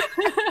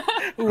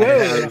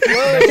 Whoa. Back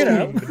it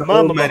up. The So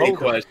mom of a many holder.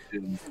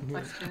 questions.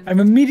 I'm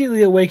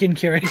immediately awake and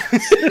curious.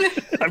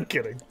 I'm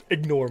kidding.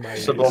 Ignore my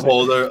Just a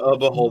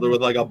beholder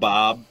with like a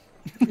bob.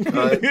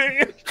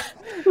 The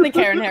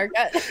Karen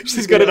haircut.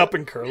 She's got it up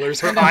in curlers.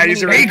 Her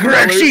eyes are Hey, in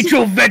Grex, curlers. eat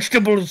your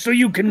vegetables so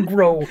you can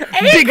grow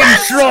big and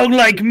strong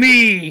like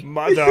me.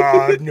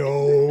 Mother,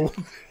 no.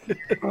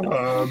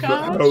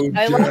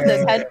 I love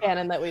this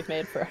headcanon that we've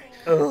made for her.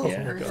 Oh,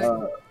 Yeah.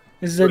 God.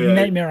 This is a Yeah.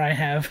 nightmare I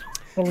have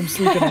while I'm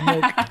sleeping on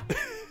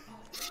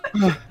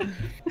milk.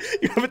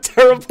 You have a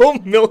terrible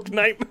milk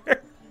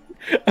nightmare.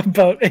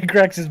 About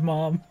Agrex's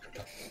mom.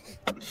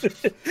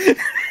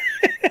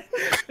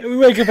 We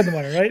wake up in the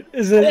morning, right?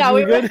 Is it Yeah,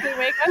 we we good?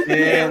 wake up.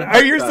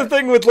 Yeah. Here's the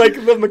thing with like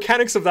the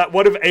mechanics of that.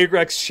 What if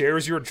Agrex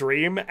shares your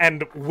dream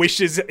and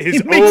wishes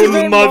his makes his own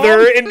own mother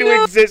mom?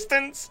 into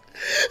existence?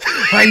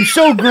 I'm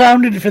so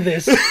grounded for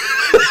this.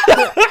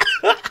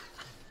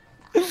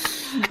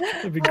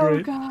 That'd be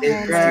great. God.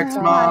 Rex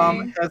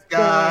mom has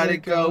got it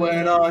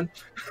going on.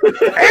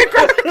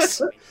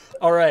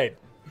 All right.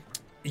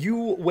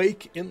 You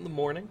wake in the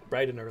morning,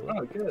 bright and early,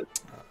 Oh, good.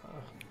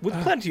 with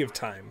plenty of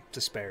time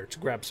to spare to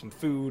grab some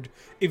food,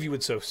 if you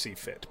would so see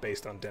fit,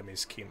 based on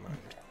Demi's keen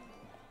mind.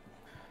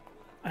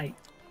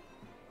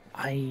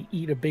 I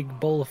eat a big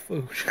bowl of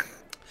food.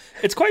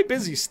 It's quite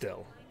busy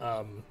still.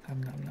 Nom,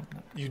 nom, nom, nom.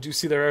 You do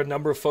see there are a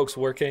number of folks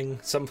working.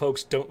 Some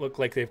folks don't look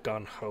like they've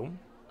gone home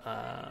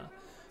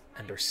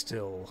and are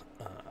still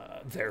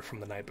there from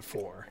the night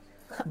before.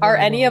 Are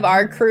any of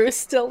our crew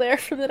still there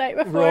from the night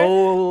before?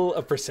 Roll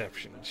a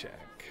perception check.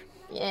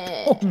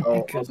 Yeah.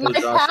 Oh, My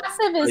Josh,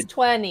 passive is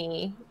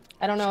 20.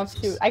 I don't know if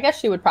she. I guess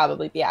she would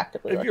probably be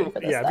actively If looking you're, for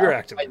this. yeah, if though. you're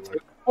actively looking.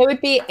 It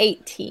would be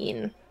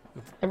 18.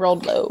 I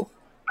rolled low.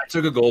 I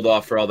took a gold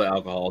off for all the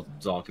alcohol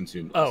Zal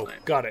consumed last Oh,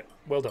 night. got it.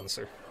 Well done,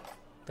 sir.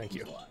 Thank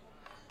you.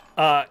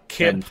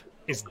 Kip And-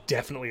 is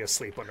definitely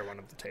asleep under one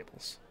of the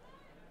tables.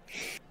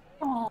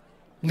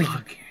 Leave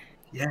him here.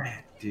 Yeah,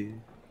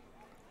 dude.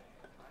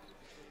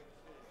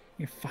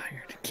 You're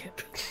fired,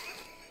 Kip.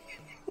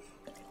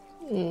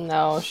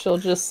 No, she'll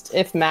just,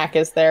 if Mac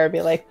is there,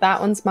 be like, that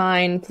one's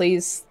mine.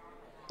 Please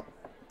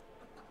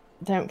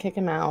don't kick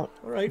him out.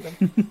 All right,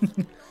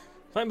 then.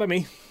 Fine by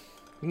me.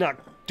 Not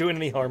doing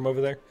any harm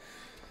over there.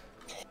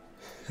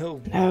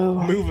 He'll No.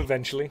 move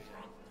eventually.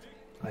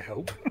 I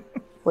hope.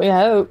 We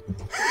hope.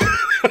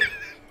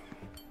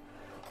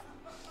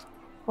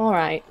 All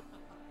right.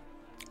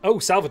 Oh,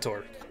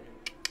 Salvatore.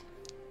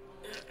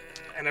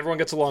 And everyone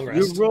gets a long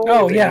rest.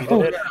 Oh, They yeah. needed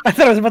Oh, it. I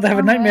thought I was about to have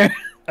a nightmare.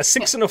 A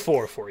 6 and a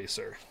 4 for you,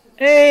 sir.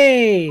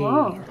 Hey!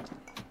 Whoa.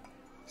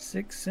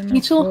 6 and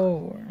Each a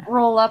will- 4.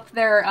 Roll up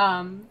their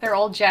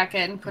old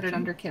jacket and put it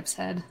under Kip's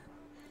head.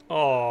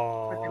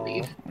 Oh.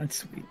 Relief. That's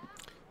sweet.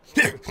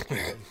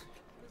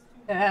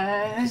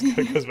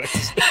 Goes back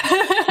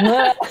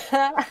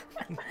to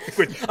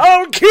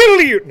I'll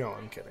kill you! No,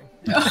 I'm kidding.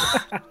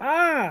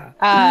 Ah!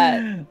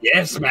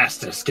 Yes,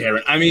 Master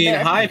Scarron. I mean,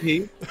 There. hi,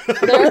 Pete.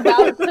 They're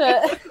about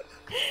to.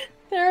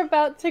 They're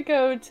about to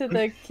go to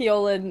the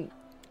Keolan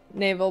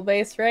naval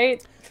base,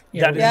 right?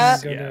 That is, Yeah.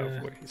 we're yeah, gonna go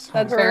to- what he's-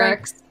 That's where we're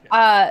going.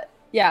 Barracks.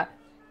 Yeah.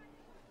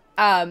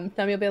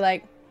 Tommy will be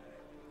like,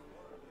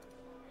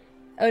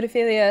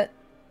 Odophilia,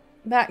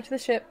 back to the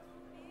ship.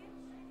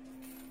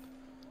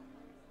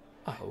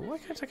 Oh, why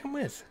can't I come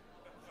with?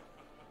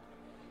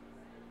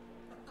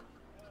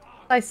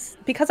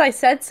 Because I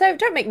said so.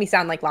 Don't make me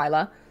sound like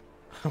Lila.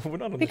 We're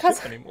not on Because-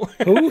 the ship anymore.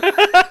 Who?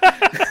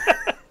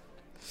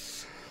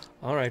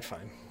 All right,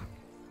 fine.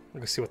 We're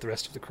going to see what the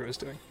rest of the crew is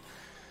doing.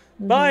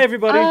 Bye,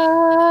 everybody.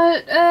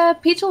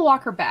 Peach will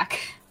walk her back.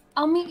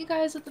 I'll meet you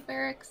guys at the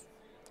barracks.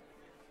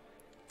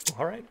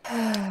 All right.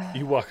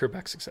 You walk her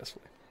back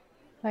successfully.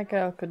 That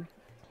girl could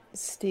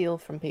steal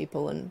from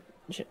people and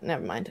shit.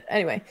 Never mind.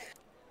 Anyway,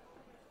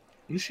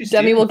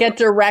 Demi will get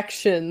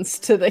directions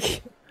to the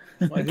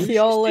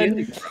Keolan.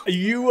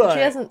 You, She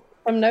hasn't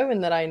from no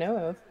one that I know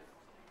of.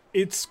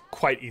 It's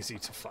quite easy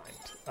to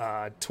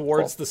find.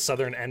 Towards the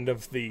southern end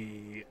of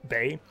the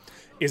bay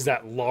is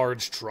that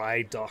large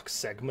dry dock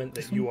segment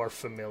that you are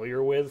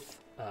familiar with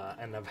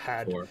and have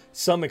had Sure.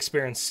 some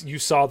experience. You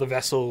saw the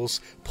vessels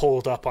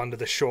pulled up onto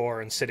the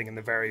shore and sitting in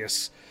the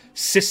various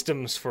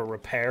systems for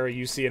repair.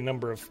 You see a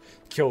number of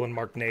Keolan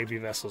marked Navy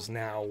vessels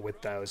now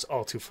with those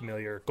all too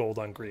familiar gold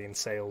on green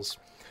sails.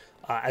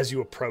 As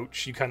you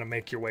approach, you kind of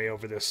make your way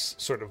over this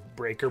sort of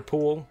breaker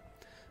pool,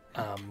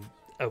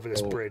 over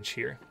this bridge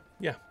here.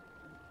 Yeah.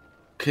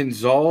 Can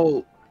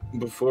Zal,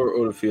 before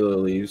Odophilia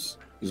leaves,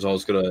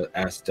 Zal's gonna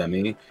ask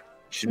Demi,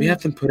 should we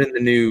have them put in the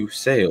new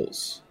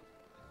sails?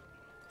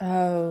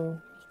 Oh,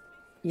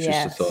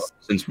 yes. Just a thought,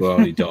 since we're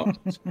already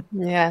docked.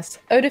 Yes.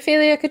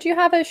 Odophilia, could you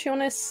have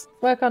Shaunis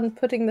work on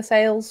putting the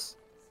sails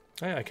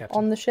Aye, Captain.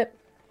 on the ship?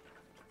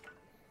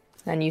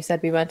 And you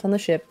said we weren't on the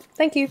ship.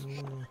 Thank you.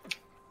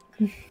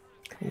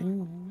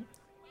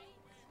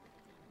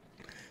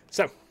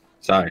 So,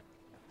 Sorry.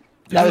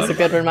 That was a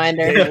good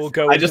reminder. they will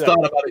go I into just that.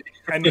 thought about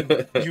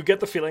it. And you get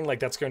the feeling like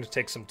that's going to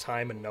take some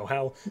time and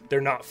know-how.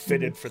 They're not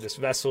fitted for this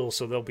vessel,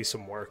 so there'll be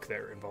some work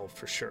there involved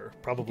for sure.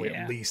 Probably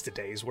Yeah. at least a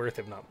day's worth,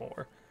 if not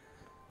more.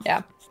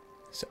 Yeah.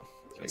 So,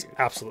 it's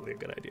absolutely a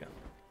good idea.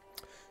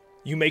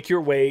 You make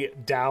your way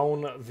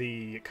down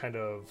the kind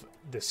of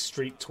the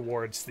street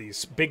towards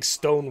these big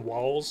stone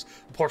walls,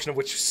 a portion of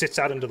which sits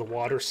out into the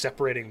water,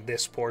 separating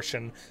this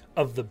portion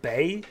of the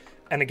bay.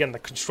 And again, the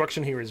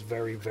construction here is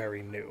very,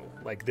 very new.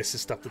 Like, this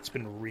is stuff that's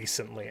been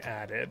recently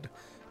added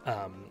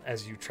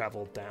as you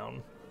travel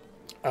down.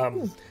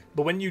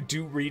 But when you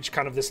do reach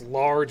kind of this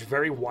large,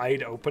 very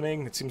wide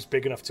opening, it seems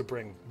big enough to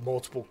bring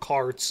multiple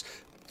carts,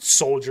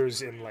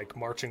 soldiers in like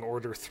marching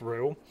order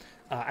through.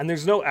 And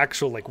there's no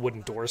actual like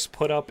wooden doors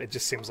put up. It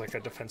just seems like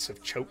a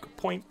defensive choke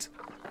point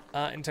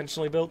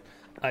intentionally built.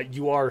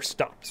 You are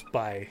stopped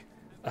by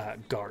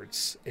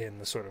guards in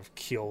the sort of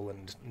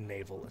Keolan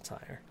naval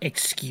attire.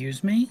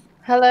 Excuse me?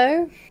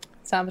 Hello,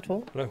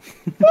 Salvatore. Hello.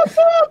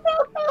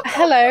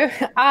 Hello.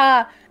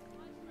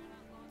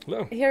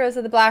 Hello. Heroes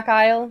of the Black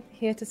Isle,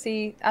 here to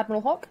see Admiral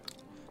Hawk.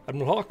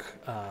 Admiral Hawk,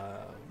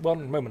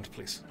 one moment,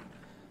 please.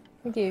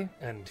 Thank you.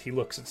 And he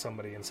looks at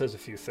somebody and says a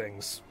few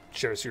things,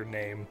 shares your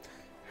name,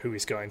 who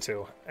he's going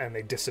to, and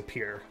they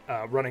disappear,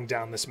 running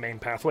down this main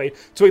pathway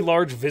to a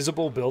large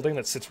visible building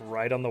that sits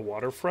right on the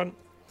waterfront.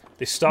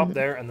 They stop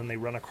there, and then they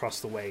run across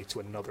the way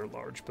to another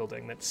large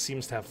building that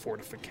seems to have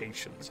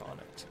fortifications on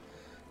it.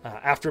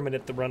 After a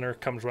minute, the runner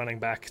comes running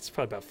back. It's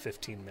probably about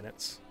 15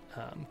 minutes.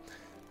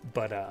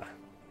 But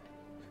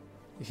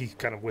he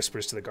kind of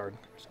whispers to the guard,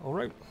 "All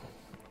right,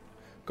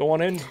 go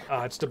on in.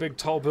 It's the big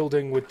tall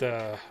building with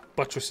the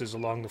buttresses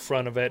along the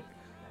front of it.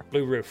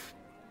 Blue roof."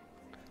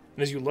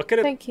 And as you look at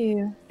it, Thank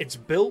you. it's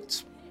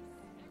built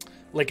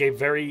like a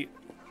very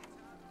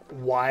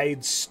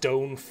wide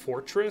stone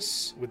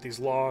fortress with these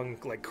long,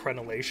 like,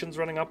 crenellations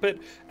running up it.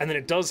 And then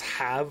it does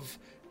have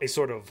a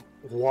sort of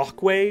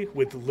walkway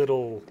with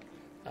little,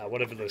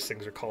 whatever those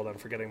things are called. I'm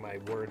forgetting my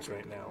words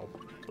right now.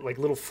 Like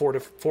little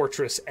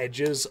fortress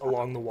edges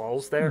along the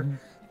walls there.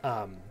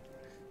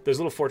 Those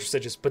little fortress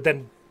edges. But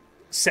then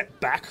set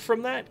back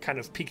from that, kind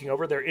of peeking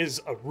over, there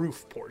is a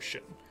roof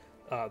portion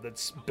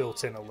that's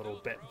built in a little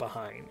bit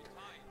behind.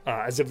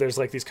 As if there's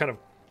like these kind of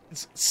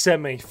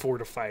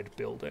semi-fortified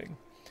building.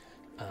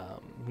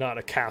 Not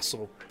a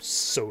castle,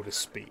 so to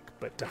speak,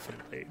 but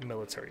definitely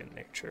military in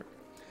nature.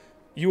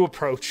 You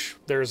approach.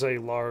 There's a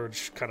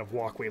large kind of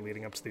walkway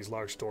leading up to these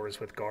large doors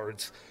with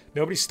guards.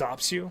 Nobody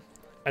stops you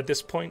at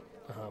this point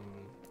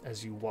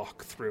as you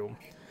walk through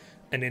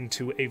and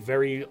into a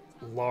very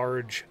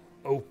large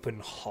open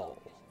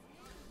hall.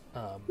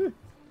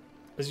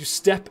 As you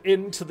step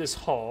into this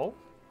hall,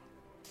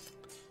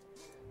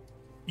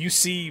 you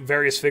see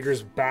various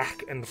figures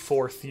back and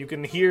forth. You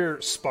can hear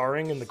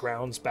sparring in the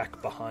grounds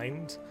back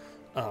behind.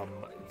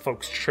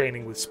 Folks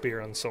training with spear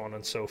and so on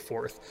and so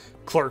forth.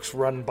 Clerks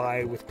run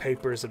by with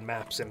papers and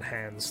maps in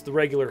hands. The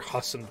regular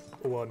hustle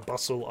and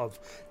bustle of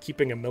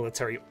keeping a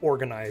military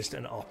organized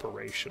and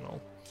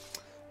operational.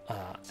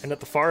 And at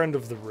the far end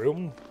of the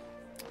room,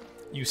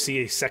 you see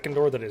a second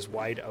door that is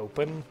wide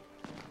open.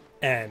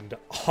 And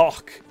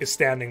Hawk is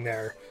standing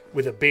there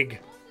with a big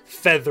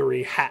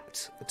feathery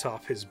hat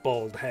atop his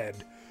bald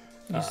head.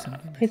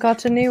 He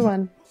got a new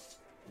one.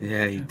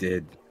 Yeah, he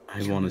did.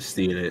 I want to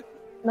steal it.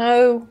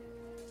 No,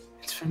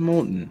 It's from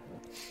Morton.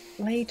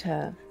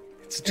 later.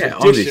 It's a Yeah,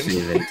 tradition.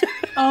 obviously. Like,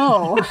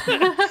 Oh.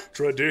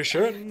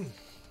 Tradition.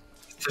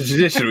 it's a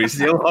tradition. We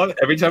steal Hog.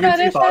 Every time we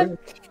see Hog, we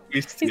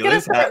He's steal gonna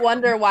his start hat.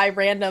 wonder why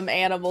random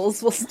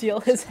animals will steal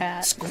his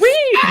hat.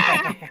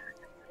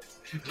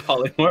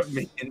 Polymorph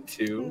me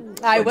into.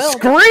 I will.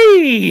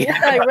 Scree!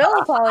 Yes, I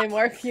will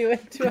polymorph you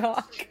into a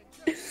hawk.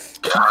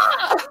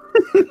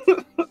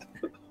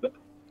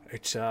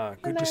 It's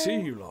good to see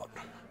you, Lon.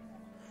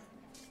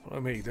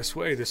 Follow me. This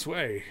way, this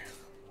way.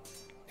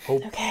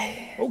 Hope.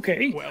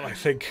 Okay. Well, I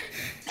think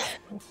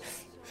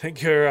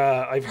you're.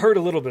 I've heard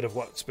a little bit of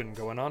what's been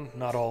going on.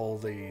 Not all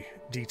the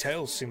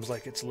details. Seems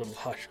like it's a little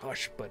hush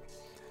hush, but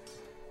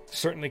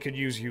certainly could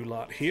use you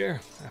lot here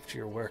after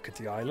your work at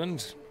the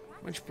island.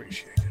 Much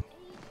appreciated.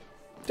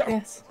 So,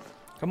 Yes.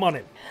 come on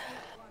in.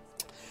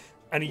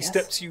 And he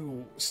Yes.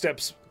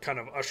 steps kind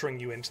of ushering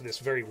you into this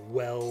very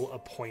well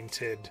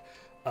appointed,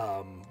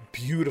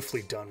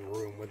 beautifully done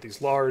room with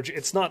these large,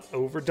 it's not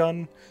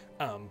overdone,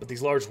 but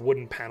these large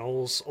wooden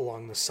panels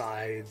along the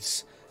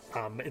sides.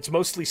 It's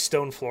mostly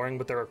stone flooring,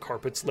 but there are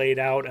carpets laid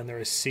out, and there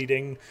is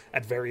seating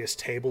at various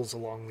tables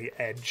along the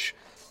edge.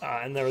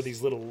 And there are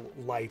these little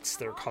lights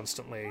that are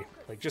constantly,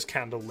 like, just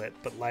candle lit,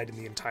 but lighting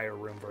the entire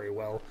room very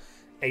well.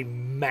 A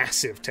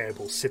massive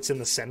table sits in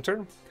the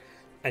center,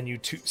 and you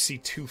see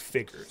two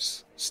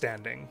figures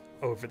standing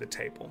over the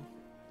table,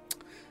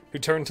 who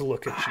turn to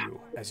look at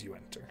you as you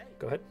enter.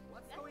 Go ahead.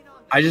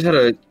 I just had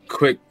a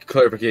quick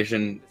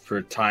clarification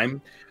for time.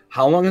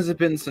 How long has it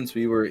been since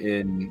we were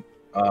in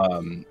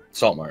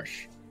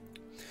Saltmarsh?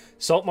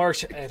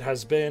 Saltmarsh, it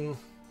has been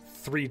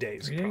 3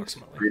 days 3 days?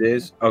 approximately. 3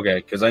 days? Okay,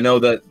 because I know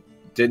that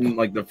didn't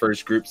like the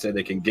first group say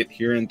they can get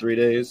here in 3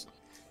 days.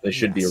 They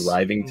should Yes. be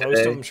arriving today. Most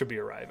of them should be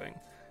arriving.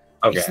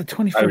 Okay, It's the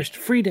 21st,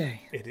 free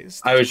day. It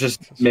is. I was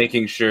just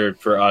making sure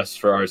for us,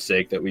 for our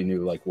sake, that we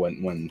knew like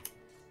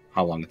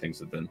how long things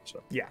have been.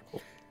 So Yeah.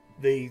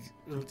 The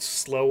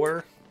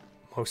slower,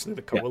 mostly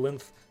the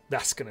Coalinth,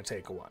 that's going to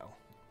take a while.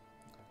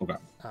 okay,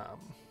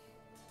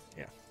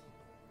 Yeah.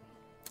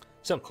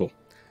 So, cool.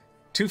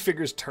 two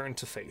figures turn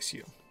to face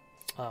you.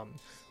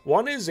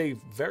 One is a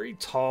very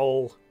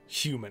tall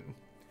human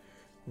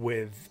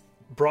with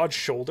broad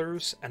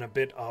shoulders and a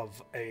bit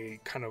of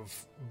a kind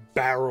of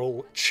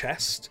barrel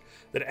chest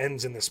that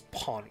ends in this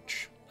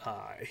paunch.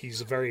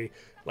 He's a very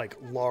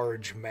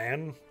large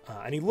man,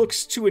 and he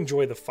looks to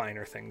enjoy the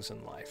finer things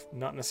in life,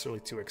 not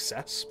necessarily to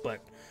excess, but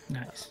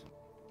Nice.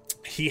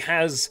 he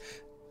has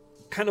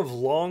kind of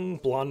long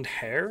blonde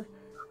hair,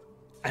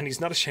 and he's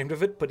not ashamed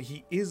of it, but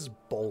he is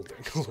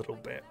balding a little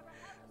bit.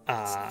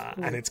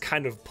 And it's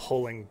kind of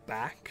pulling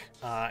back.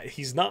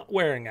 He's not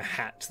wearing a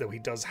hat, though he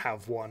does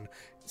have one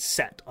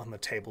set on the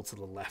table to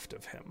the left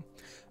of him.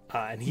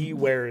 And he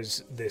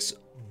wears this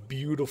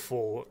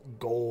beautiful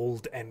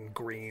gold and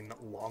green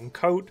long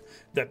coat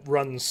that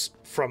runs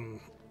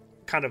from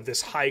kind of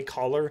this high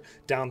collar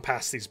down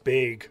past these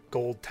big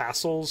gold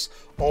tassels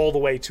all the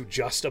way to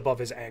just above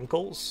his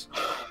ankles.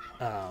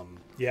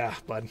 Yeah,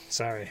 bud.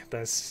 Sorry,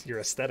 that's your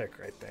aesthetic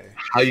right there.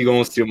 How you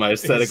gonna steal my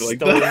aesthetic He's like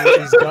stolen- that?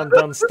 He's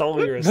done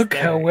stole your aesthetic.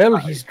 Look how well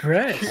he's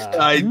dressed.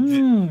 I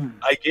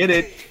get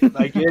it.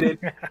 I get it.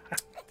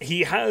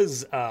 He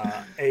has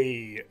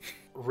a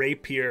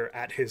rapier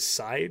at his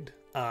side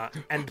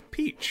and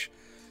Peach.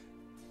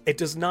 It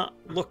does not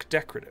look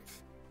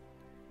decorative.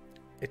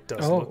 It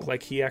does look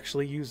like he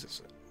actually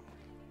uses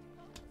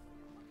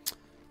it.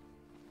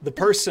 The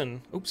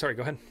person... Oops, sorry,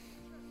 go ahead.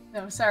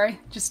 No, sorry.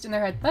 Just in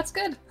their head. That's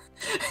good.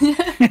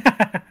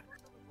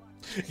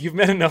 You've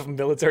met enough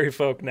military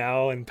folk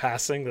now in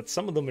passing that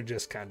some of them are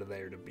just kind of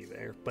there to be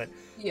there. But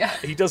Yeah.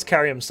 he does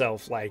carry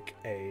himself like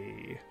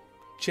a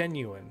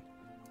genuine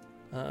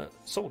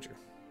soldier.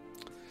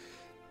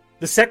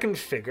 The second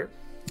figure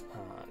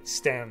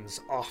stands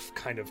off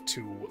kind of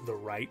to the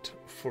right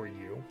for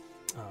you.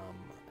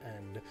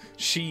 And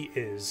she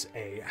is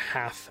a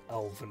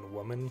half-elven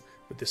woman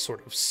with this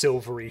sort of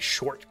silvery,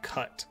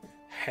 short-cut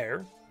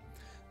hair.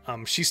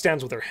 She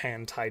stands with her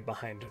hand tied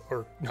behind,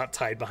 or not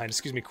tied behind,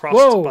 excuse me, crossed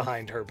Whoa.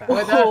 behind her back.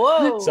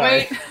 Whoa.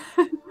 Sorry.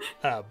 Wait.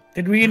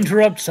 Did we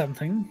interrupt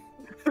something?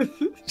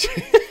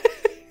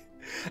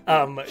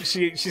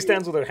 She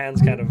stands with her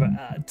hands kind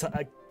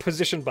of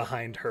positioned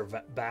behind her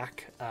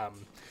back.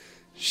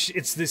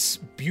 It's this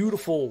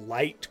beautiful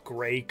light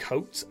gray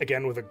coat,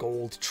 again with a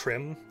gold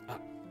trim.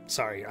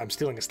 Sorry, I'm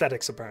stealing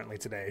aesthetics apparently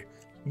today.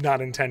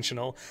 Not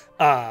intentional.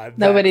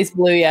 Nobody's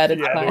blue yet.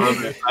 It's Yeah, I fine.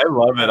 love it. I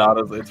love it,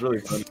 honestly. It's really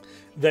fun.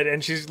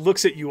 And she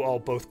looks at you all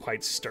both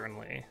quite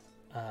sternly.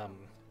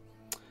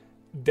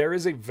 There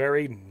is a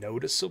very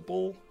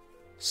noticeable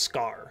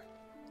scar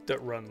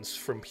that runs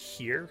from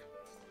here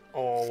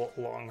all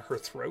along her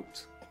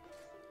throat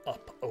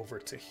up over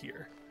to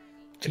here.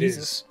 It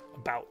is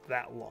about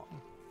that long.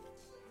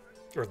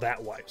 Or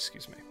that wide,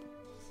 excuse me.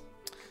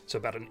 So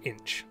about an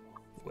inch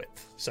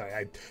width. Sorry,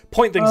 I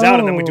point things out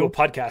and then we do a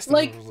podcast. And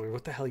Like-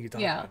 what the hell are you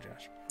talking yeah. about,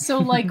 Josh? So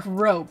like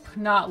rope,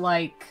 not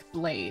like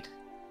blade.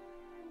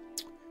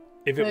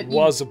 If it But you-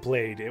 was a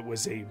blade, it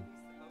was a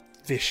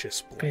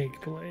vicious blade.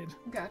 Big blade.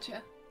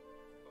 Gotcha.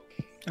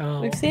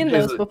 Oh, We've seen Is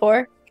those it-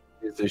 before.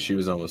 She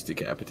was almost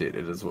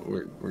decapitated, is what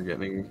we're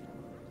getting.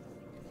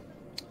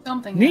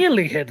 Something.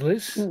 nearly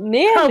headless.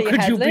 Nearly How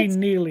could you headless, be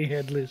nearly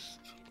headless?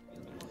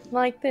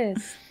 like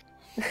this?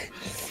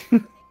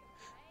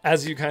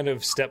 As you kind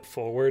of step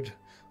forward,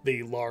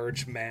 the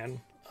large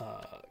man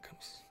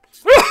comes.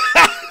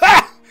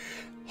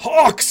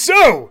 Hawk,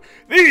 so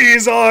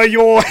these are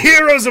your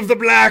heroes of the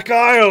Black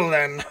Isle,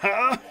 then,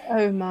 huh?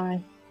 Oh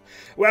my.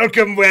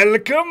 Welcome,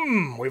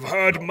 welcome. We've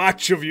heard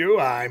much of you.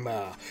 I'm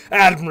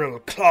Admiral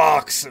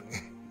Clarkson.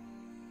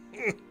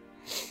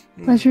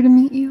 Pleasure to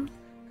meet you.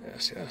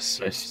 Yes, yes.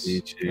 Nice to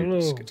meet you. Hello.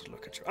 Just get to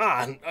look at you.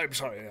 And I'm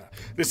sorry.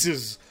 This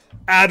is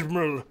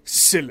Admiral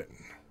Sillin.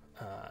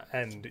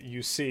 And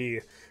you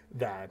see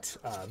that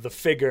the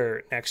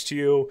figure next to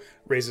you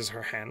raises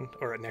her hand,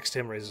 or next to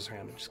him raises her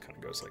hand, and just kind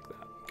of goes like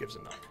that. Gives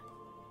a nod.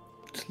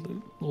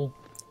 Salute.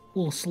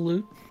 Little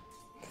salute.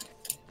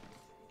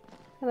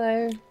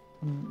 Hello.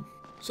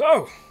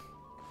 So,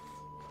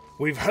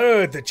 we've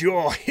heard that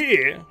you're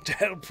here to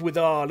help with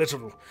our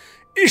little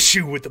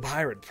issue with the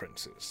pirate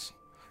princes.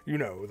 You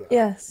know, the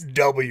Yes.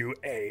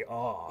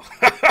 WAR.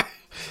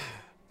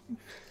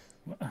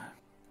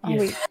 Are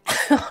we,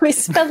 are we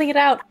spelling it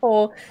out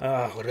for?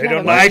 Well, they Yeah,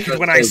 don't well, like it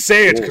when I that's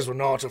say it cool. because we're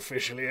not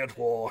officially at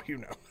war, you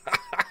know.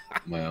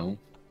 Well,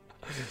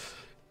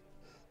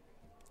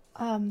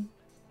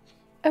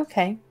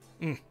 Okay.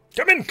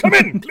 Come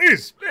in,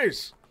 please,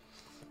 please.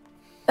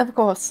 Of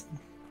course.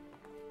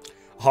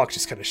 Hawk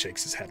just kind of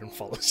shakes his head and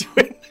follows you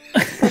in.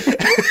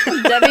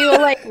 Debbie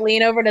will like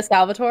lean over to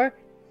Salvatore.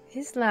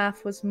 His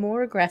laugh was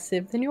more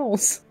aggressive than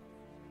yours.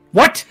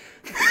 What?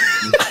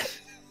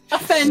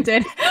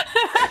 Offended.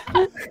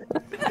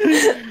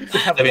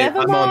 Demi,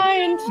 Never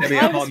mind. Demi,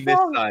 I I'm was on this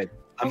wrong. side.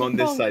 I'm on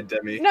this wrong. side,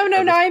 Demi. No.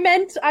 I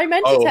meant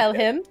Oh, to tell okay.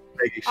 him.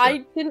 Making sure. I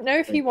didn't know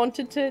if he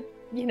wanted to.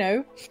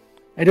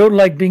 I don't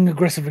like being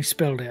aggressively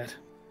spelled at.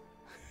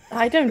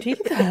 I don't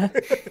either.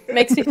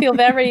 Makes me feel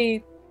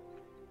very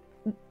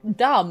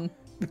dumb.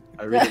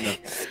 I really know.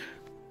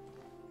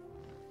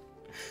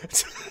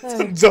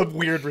 It's a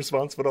weird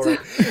response, but all right.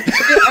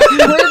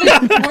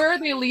 Where are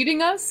they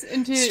leading us?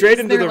 Straight is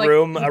into there, the like,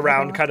 room info?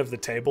 around kind of the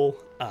table,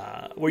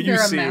 where Is you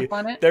there a see map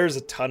on it? there's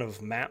a ton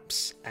of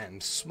maps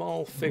and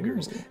small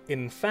figures.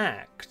 In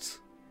fact,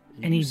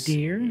 you Any see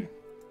deer?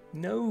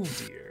 No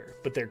deer,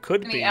 but there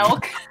could Any be.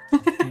 elk?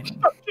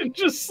 It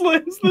just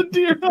slams the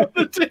deer on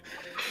the table.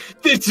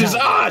 This is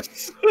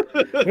us!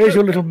 Where's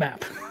your little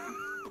map?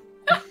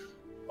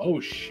 Oh,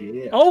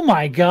 shit. Oh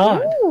my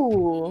god.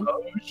 Ooh.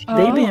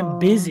 They've been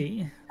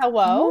busy.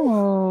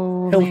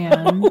 Hello. Oh, Hello.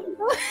 man.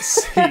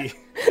 See.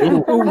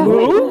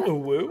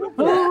 Woo.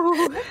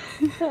 Woo.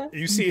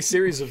 You see a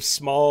series of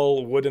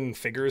small wooden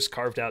figures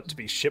carved out to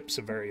be ships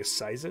of various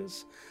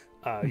sizes.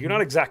 You're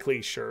not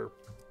exactly sure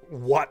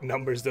what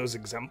numbers those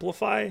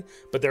exemplify,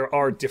 but there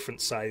are different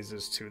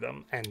sizes to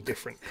them and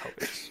different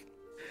colors.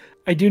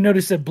 I do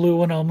notice a blue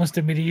one almost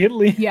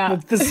immediately. Yeah.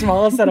 It's the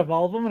smallest out of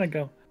all of them, and I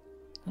go,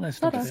 well,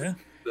 that's not That's- bad.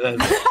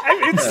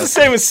 It's the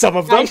same as some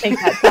of them. I think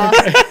that's us.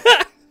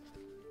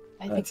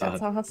 I think That's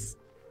that's us.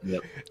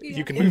 Yep.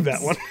 You can move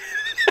that one.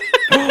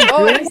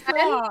 Oh, I and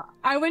saw.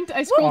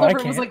 I scrolled Oh, I over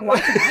and was can't. like, why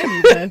can I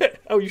move this?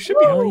 Oh, you should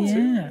be Oh, able to.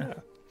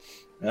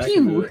 yeah. I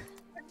can do it.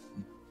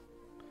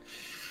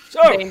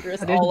 So,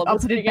 dangerous. I'll All of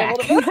us put it being able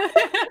back.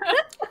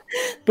 to.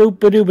 Boop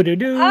ba doo ba doo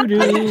doo doo.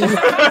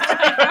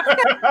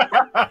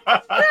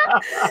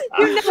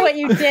 You know what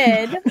you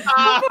did.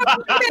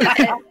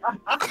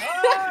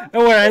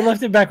 Oh, wait, I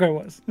left it back where it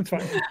was. It's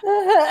fine.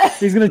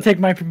 He's gonna take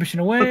my permission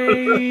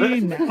away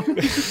now.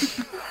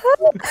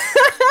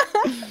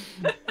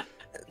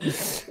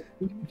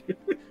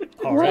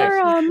 all What right.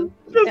 are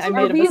I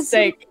made a these-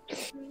 mistake.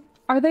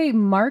 are they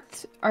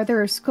marked? Are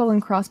there skull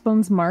and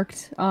crossbones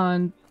marked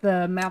on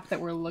the map that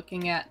we're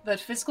looking at? The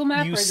fiscal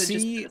map, You or is it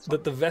see just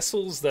that the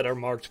vessels that are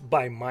marked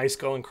by my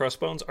skull and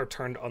crossbones are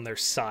turned on their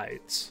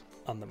sides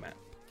on the map.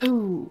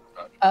 Ooh,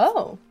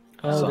 Oh,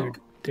 Oh, So,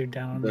 they're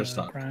down on they're the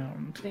stuck.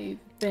 ground. they've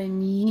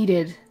been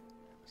yeeted.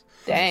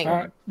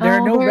 dang. There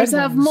are no red there's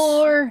ones.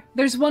 more.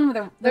 There's one with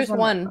a. There's with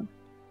one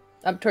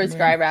up towards Yeah.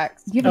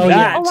 Gryrax. Give Oh, it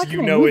yeah. why That can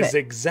you I know move is it?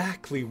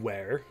 exactly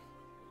where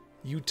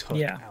you took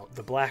Yeah. out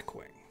the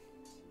Blackwing.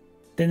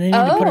 Then they need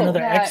to put Oh, another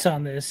that- X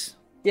on this.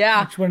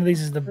 Yeah, Which one of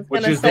these is the?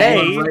 Which gonna is say-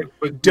 the one right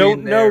between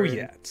Don't know there.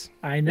 yet.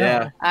 I know.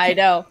 Yeah. I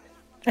know.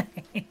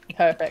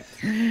 Perfect.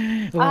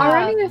 Are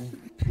Ah. any of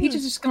Peach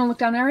is just gonna look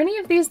down? Are any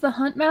of these the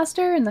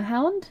Huntmaster and the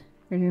Hound?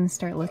 We're gonna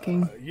start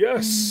looking.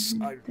 Yes,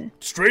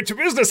 straight to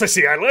business. I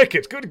see. I like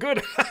it. Good,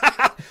 good.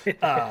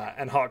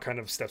 And Hawk kind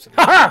of steps in.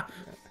 Ha!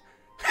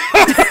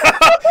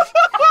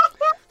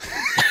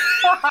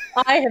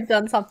 I have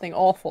done something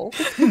awful.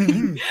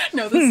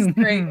 No, this is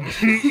great.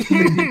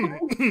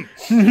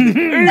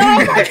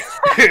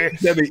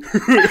 Debbie,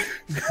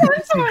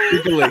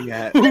 giggling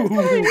at.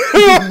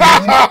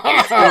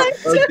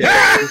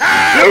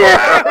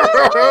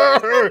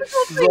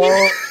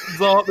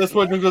 Zol, this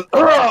one goes,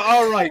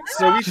 all right,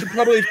 so we should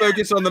probably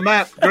focus on the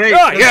map. Great.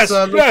 Ah, let's, yes,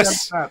 look at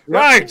yes. the map. Yep.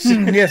 Right.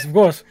 Yes, of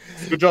course.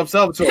 Good job,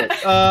 Salvatore.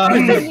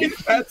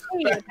 That's-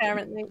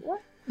 Apparently.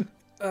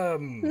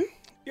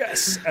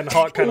 Yes. And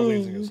Hawk kind of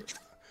leans and goes,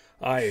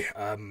 I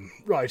am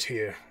right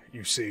here.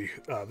 You see,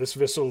 this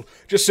vessel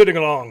just sitting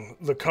along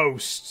the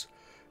coast.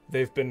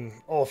 They've been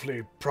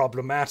awfully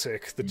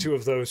problematic. The two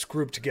of those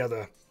grouped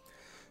together.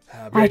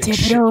 I raiding tip it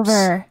ships.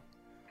 over.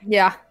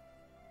 Yeah.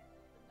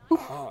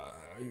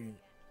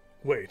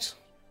 Wait.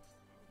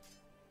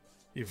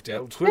 You've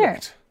dealt with Where?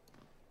 it.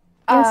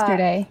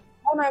 Yesterday.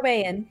 On our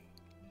way in.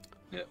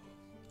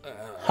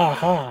 Ha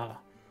ha.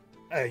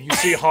 You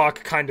see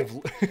Hawk kind of.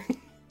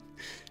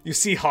 You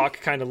see Hawk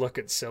kind of look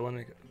at Syl and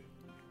go,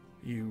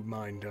 you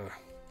mind,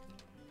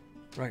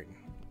 right?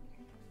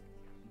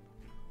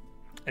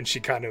 And she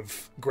kind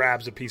of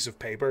grabs a piece of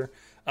paper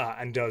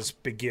and does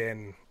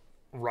begin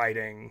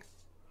writing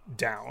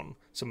down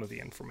some of the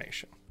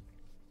information.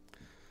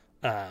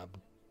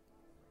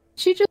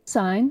 She just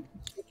signed.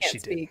 Can't She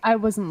did. speak. I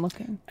wasn't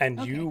looking.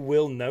 And you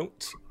will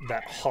note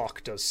that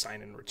Hawk does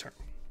sign in return.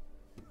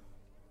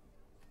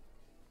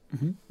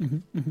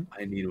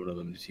 I need one of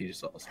them to teach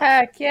us all.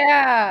 Heck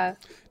yeah.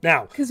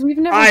 Now, Because we've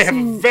never I have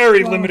seen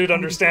very well, limited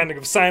understanding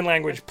of sign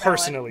language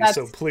personally,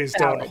 so That's please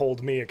don't valid.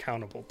 hold me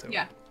accountable to it.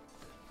 Yeah.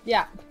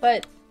 Yeah,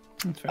 but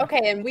That's fair.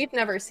 okay, and we've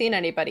never seen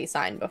anybody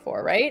sign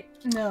before, right?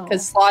 No.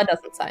 Because Slaw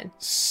doesn't sign.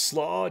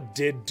 Slaw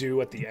did do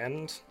at the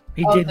end,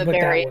 He Oh, did, the but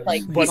very, that was.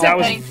 like, but Oh, that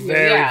was thank you,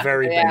 very, yeah.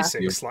 very Yeah.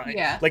 basic slang.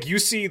 Yeah. Like you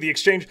see the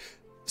exchange,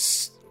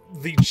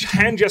 the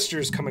hand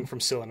gestures coming from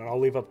Sylvan, and I'll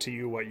leave up to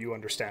you what you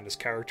understand as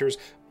characters.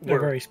 They're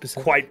Were very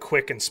specific. quite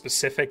quick and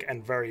specific,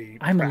 and very.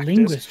 I'm a practiced.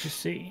 linguist, you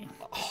see.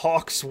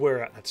 Hawks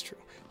were that's true.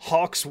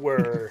 Hawks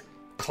were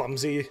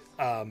clumsy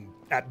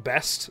at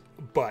best,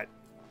 but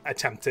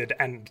attempted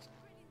and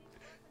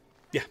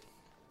yeah.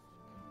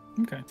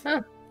 Okay.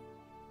 Huh.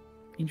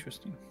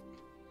 Interesting.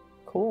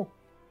 Cool.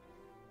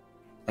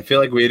 I feel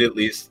like we'd at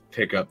least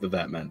pick up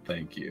that meant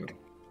thank you.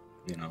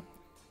 You know,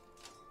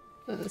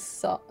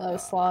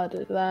 Slaw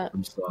did that.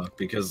 from Slaw.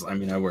 Because, I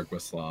mean, I work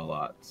with Slaw a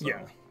lot. So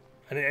Yeah.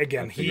 And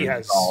again, I he figured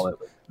has all it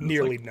was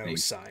nearly like, no thank-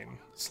 sign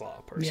Slaw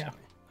personally.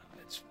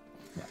 Yeah. It's-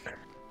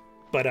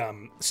 But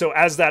so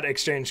as that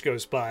exchange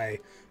goes by,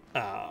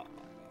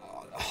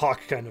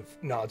 Hawk kind of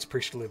nods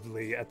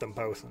appreciatively at them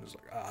both and is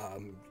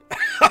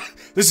like,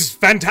 "This is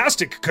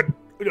fantastic.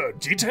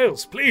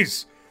 Details,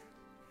 please."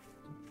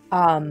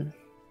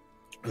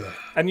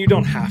 And you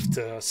don't have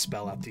to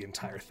spell out the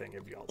entire thing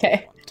if you all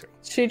Okay. want to.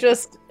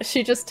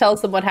 She just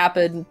tells them what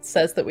happened,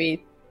 says that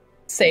we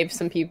saved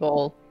some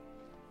people,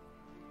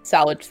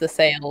 salvaged the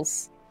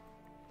sails.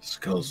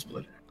 Skull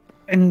splitter.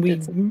 And we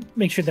It's-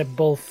 make sure that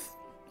both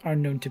are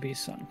known to be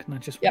sunk,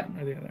 not just Yep. one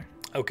or the other.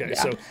 Okay,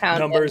 Yeah, so Hound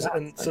numbers,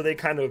 and and so they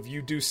kind of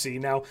you do see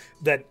now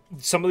that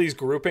some of these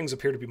groupings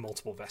appear to be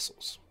multiple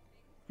vessels,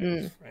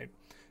 Mm. right?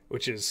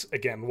 which is,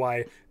 again,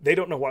 why they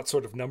don't know what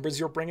sort of numbers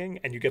you're bringing,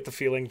 and you get the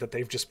feeling that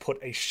they've just put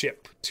a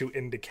ship to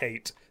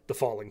indicate the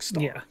falling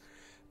star. Yeah.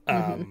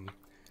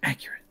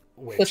 Accurate.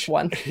 Which, Just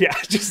one. Yeah,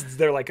 just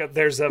they're like,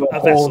 there's a The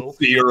whole vessel.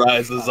 sea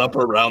rises up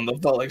around the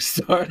falling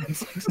star.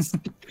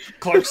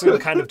 Clarkson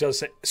kind of does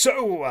say,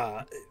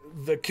 so,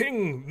 the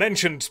king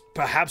mentioned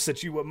perhaps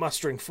that you were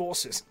mustering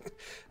forces.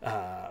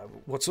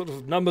 What sort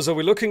of numbers are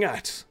we looking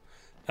at?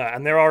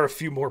 And there are a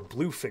few more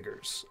blue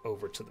figures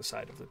over to the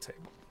side of the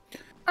table.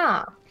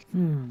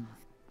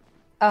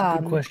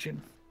 Good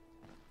question.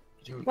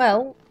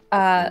 Well,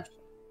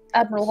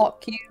 Admiral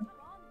Hawk, you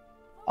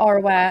are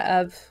aware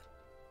of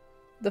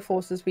the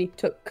forces we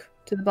took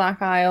to the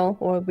Black Isle,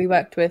 or we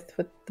worked with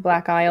the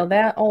Black Isle.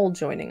 They're all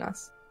joining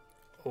us.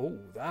 Oh,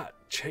 that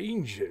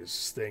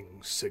changes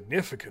things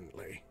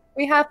significantly.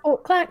 We have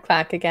Fort Clack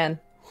Clack again.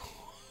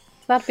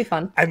 So that'd be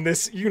fun. And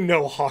this,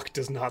 Hawk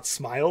does not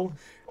smile.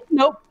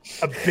 Nope.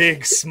 A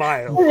big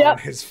smile on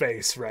his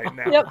face right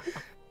now. Yep.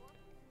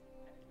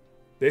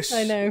 This,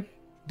 I know.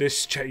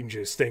 This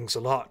changes things a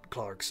lot,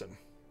 Clarkson.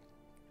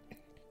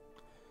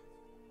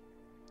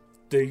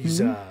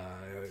 These,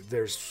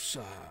 there's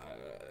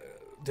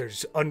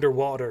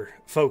underwater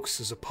folks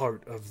as a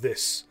part of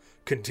this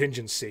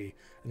contingency,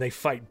 and they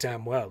fight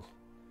damn well.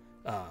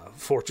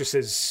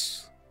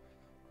 Fortresses,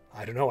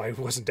 I don't know, I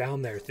wasn't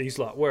down there, these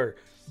lot were,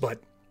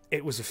 but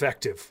it was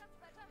effective.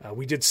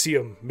 We did see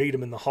them, meet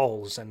them in the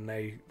halls, and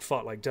they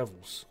fought like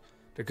devils.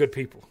 They're good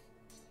people.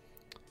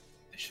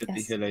 They should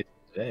be here later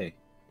today.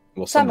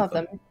 Well, Some of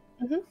them.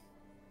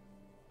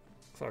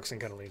 Clarkson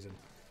kind of leans in.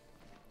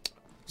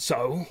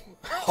 So,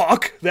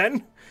 Hawk,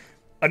 then?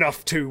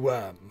 Enough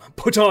to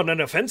put on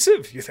an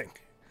offensive, you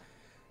think?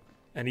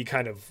 And he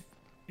kind of...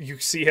 You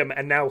see him,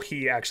 and now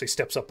he actually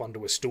steps up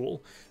onto a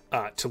stool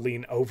to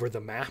lean over the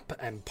map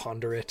and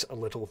ponder it a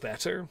little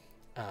better.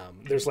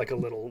 There's like a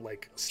little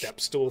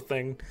step stool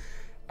thing.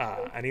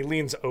 And he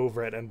leans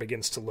over it and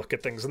begins to look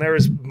at things. And there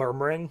is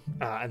murmuring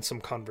and some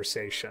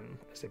conversation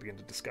as they begin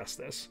to discuss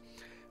this.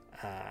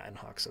 And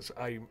Hawk says,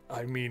 I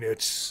mean,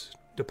 it's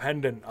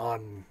dependent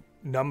on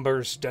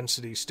numbers,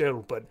 density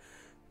still, but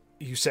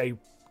you say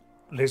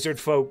lizard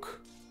folk,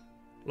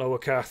 Lower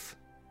Cath,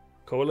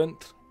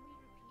 Covalent?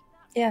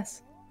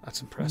 Yes.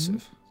 That's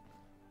impressive.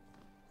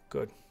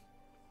 Good.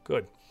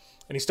 And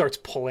he starts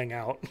pulling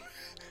out,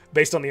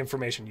 based on the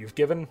information you've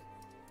given,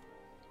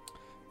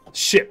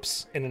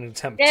 ships in an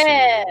attempt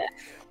to...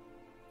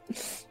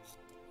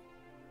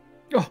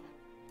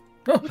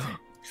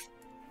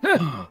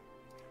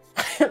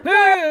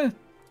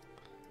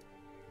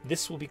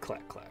 This will be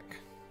Clack Clack.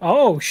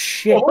 Oh,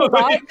 shit. Oh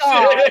my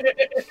god.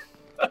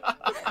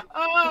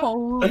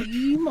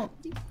 Holy moly.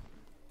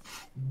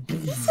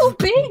 He's so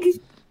big.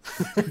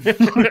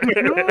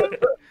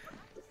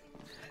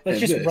 Let's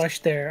just Yes. rush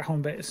their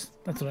home base.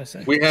 That's what I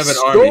say. We have an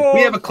army.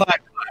 We have a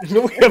clack. We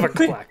have a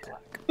Clack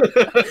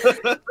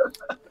Clack.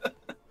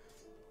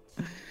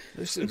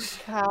 This is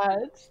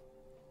God.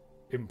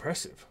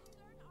 impressive.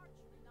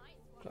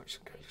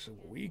 Clarkson said,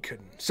 we can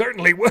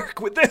certainly work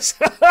with this.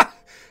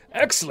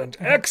 Excellent.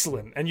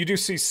 And you do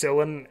see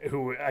Scylla,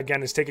 who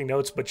again is taking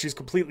notes, but she's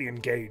completely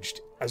engaged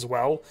as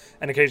well,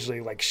 and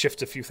occasionally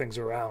shifts a few things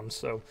around.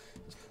 So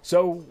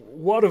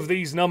what of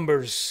these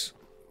numbers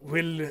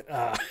will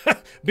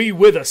be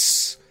with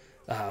us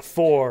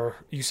for?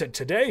 You said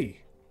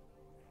today.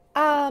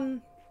 I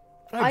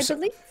so-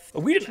 believe.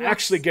 We didn't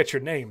actually get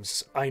your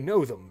names. I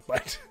know them,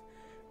 but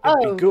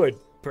it'd be good,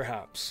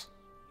 perhaps.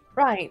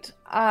 Right.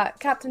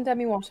 Captain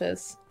Demi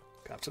Waters.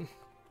 Captain.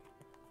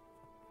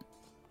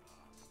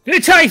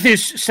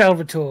 Tithus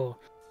Salvatore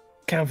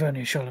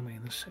Calvernia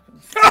Charlemagne II.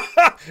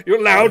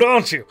 You're loud,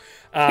 aren't you?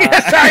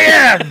 Yes, I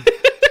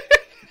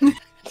am!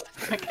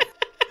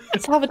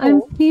 Salvatore.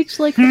 I'm Peach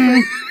like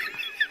the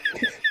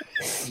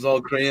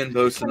Zolcraean,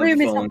 bosun The of room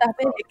the is falling not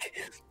that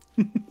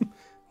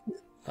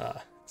star. big.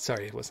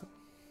 Sorry, it wasn't.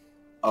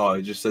 Oh,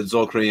 I just said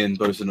Zolcraean,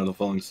 bosun of the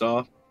falling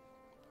star.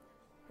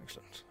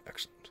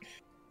 Excellent.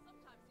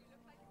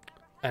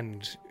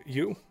 And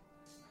you?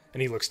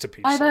 And he looks to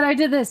Peach. I thought I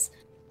did this.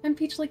 I'm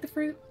Peach like the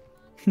fruit.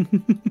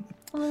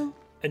 Hello.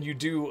 And you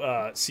do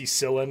see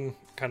Scylla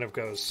kind of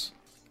goes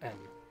and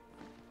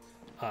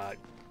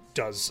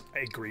does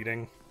a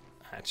greeting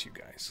at you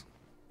guys.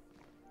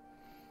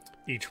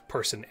 Each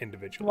person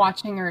individually.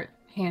 Watching her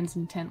hands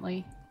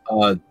intently.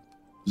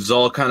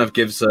 Zol kind of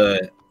gives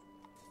a...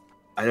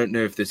 I don't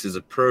know if this is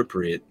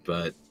appropriate,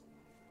 but...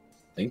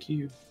 Thank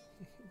you.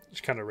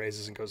 She kind of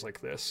raises and goes like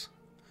this.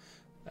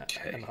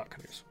 Okay. And Hawk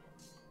kind of goes,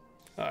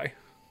 hi.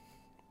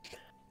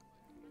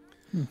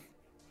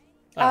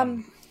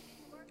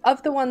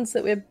 Of the ones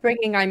that we're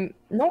bringing, I'm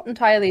not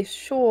entirely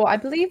sure. I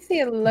believe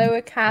the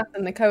Lower Cath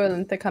and the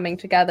Coalinth are coming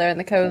together, and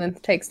the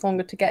Coalinth takes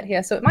longer to get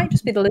here, so it might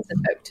just be the lizard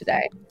folk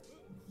today.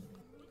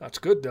 That's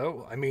good,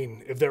 though. I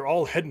mean, if they're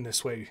all heading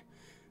this way,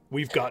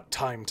 we've got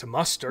time to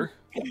muster.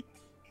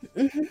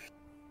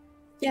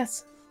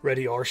 Yes.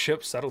 Ready our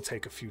ships. That'll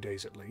take a few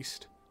days at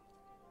least.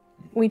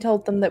 We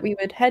told them that we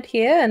would head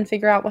here and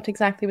figure out what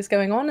exactly was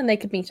going on, and they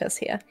could meet us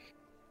here.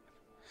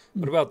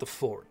 What about the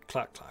fort,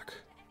 Clack Clack?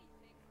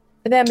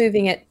 They're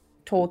moving it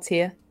towards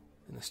here.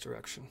 In this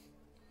direction.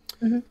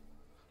 Mhm.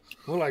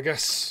 Well, I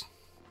guess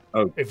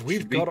Oh, if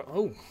we've got...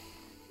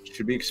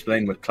 Should we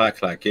explain what clack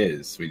clack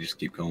is? We just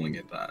keep calling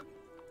it that.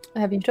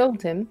 Have you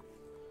told him?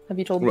 Have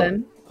you told Well,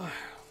 them?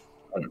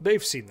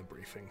 They've seen the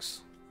briefings.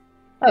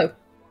 Oh,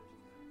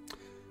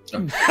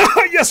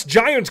 Yes,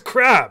 giant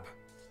crab!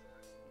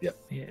 Yeah.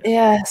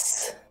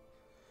 yes.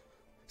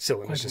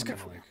 Sylvan Quite is just kind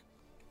of wonderful.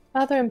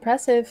 like... Rather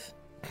impressive.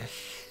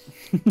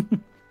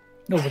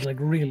 No, but like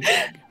really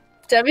big.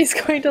 Debbie's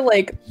going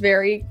to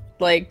very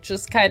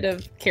just kind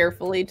of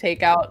carefully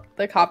take out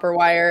the copper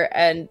wire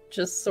and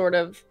just sort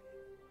of.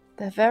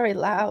 They're very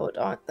loud,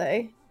 aren't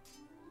they?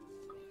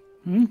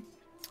 Hmm?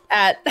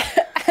 At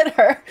her, I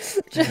heard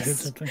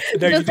just something.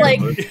 No, Just, you like,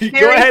 go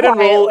very ahead and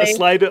roll a quietly.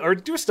 slide, or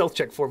do a stealth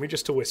check for me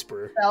just to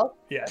whisper. stealth.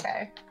 Yeah.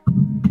 Okay.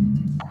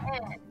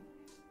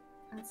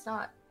 That's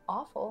not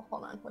awful.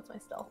 Hold on. What's my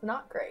stealth?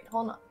 Not great.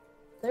 Hold on.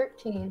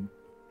 13.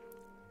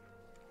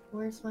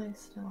 Where's my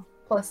stealth?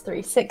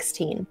 +3.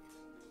 16.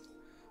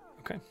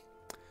 Okay.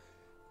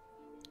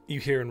 You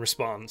hear in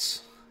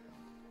response.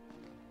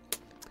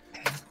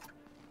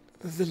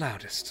 The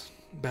loudest,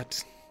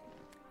 but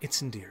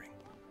it's endearing.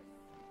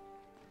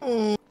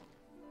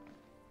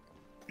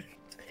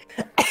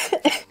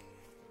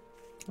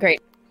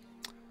 Great.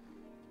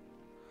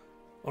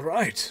 All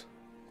right.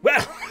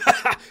 Well,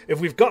 if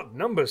we've got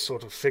numbers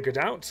sort of figured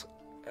out,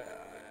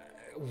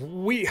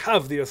 we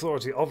have the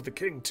authority of the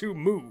king to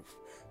move.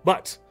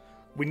 But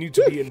we need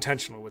to be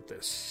intentional with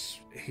this.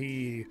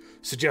 He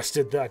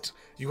suggested that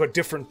you had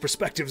different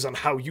perspectives on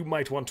how you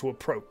might want to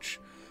approach.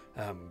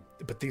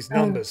 But these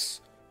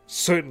numbers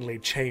certainly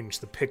change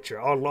the picture.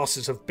 Our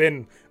losses have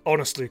been,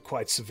 honestly,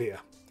 quite severe.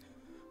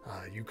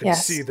 You can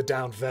Yes. see the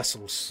downed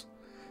vessels.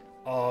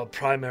 Our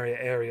primary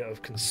area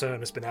of concern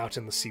has been out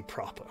in the sea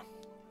proper.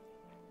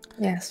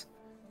 Yes.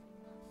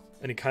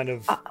 And he kind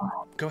of...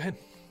 Go ahead.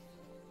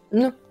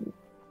 No.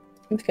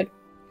 It's good.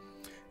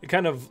 He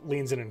kind of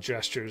leans in and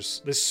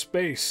gestures. This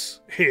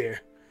space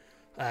here,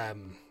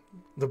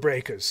 the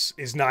breakers,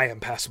 is nigh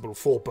impassable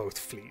for both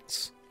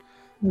fleets.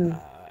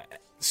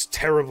 It's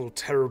terrible,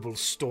 terrible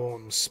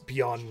storms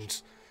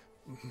beyond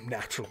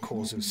natural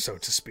causes, so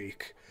to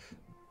speak.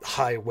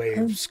 High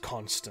waves,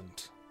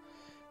 constant.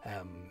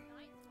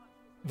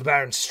 The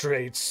Barren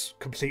Straits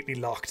completely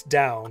locked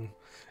down,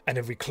 and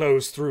if we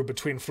close through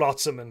between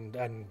Flotsam and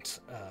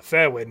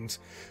Fairwind,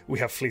 we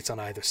have fleets on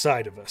either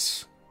side of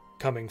us,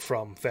 coming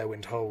from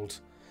Fairwind Hold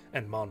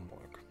and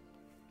Monmorg.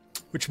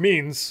 Which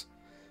means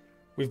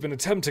we've been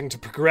attempting to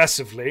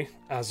progressively,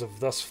 as of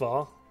thus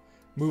far,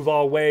 move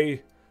our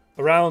way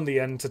around the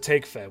end to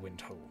take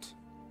Fairwind Hold.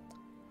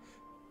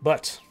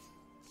 But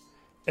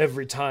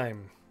every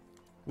time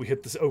we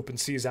hit the open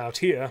seas out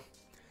here,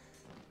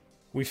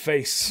 we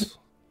face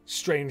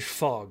strange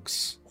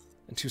fogs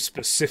and two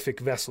specific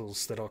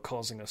vessels that are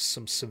causing us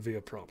some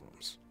severe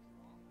problems.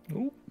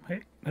 Oh,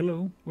 hey,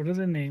 hello. What are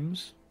the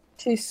names?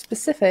 Too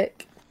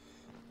specific.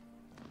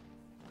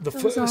 The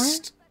Those are?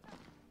 first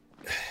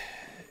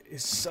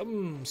is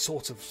some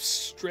sort of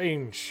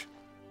strange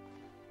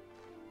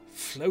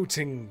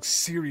floating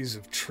series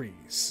of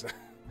trees.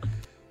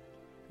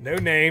 No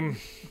name.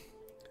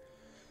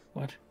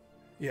 What?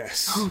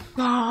 Yes. Oh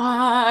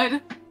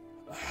God.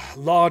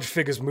 Large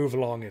figures move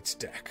along its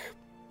deck.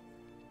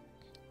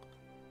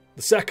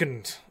 The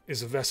second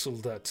is a vessel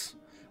that,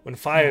 when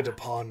fired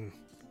upon,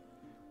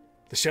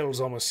 the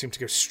shells almost seem to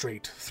go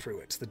straight through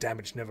it. The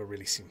damage never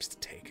really seems to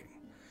taking.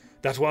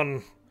 That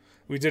one,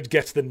 we did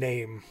get the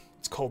name.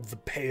 It's called the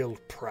Pale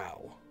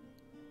Prow.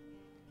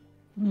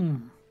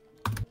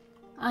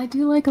 I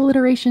do like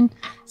alliteration.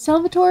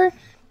 Salvatore,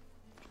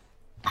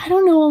 I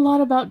don't know a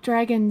lot about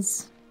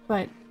dragons,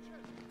 but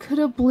could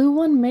a blue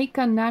one make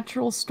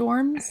unnatural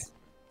storms?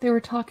 They were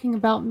talking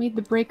about made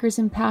the breakers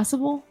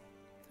impassable.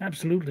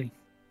 Absolutely.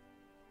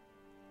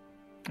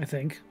 I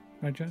think.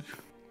 Right, Josh?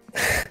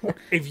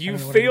 If you I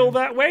don't know what feel I mean.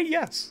 that way,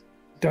 yes.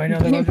 Do I know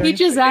that about Peach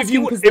dragons? is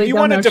asking because If you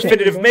want a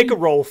definitive, make a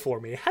roll for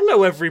me.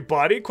 Hello,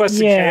 everybody. Quest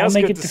of Yeah, Chaos.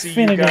 I'll make Good it to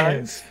see you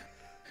guys.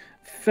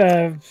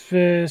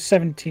 definitive.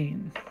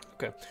 17.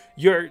 Okay,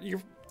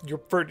 you're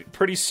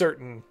pretty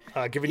certain,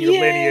 given your Yeah.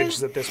 lineage,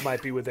 that this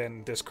might be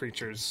within this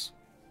creature's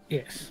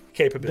Yes. Does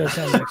capability.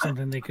 sound like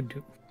something they could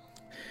do.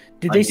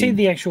 Did they say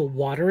the actual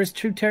water is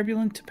too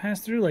turbulent to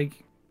pass through?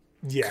 Like,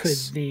 Yes,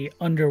 could the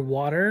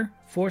underwater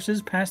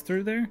forces pass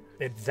through there?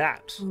 and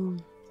that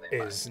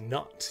is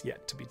not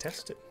yet to be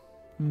tested.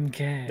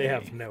 Okay. They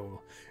have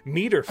no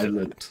meter for I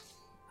lit- that.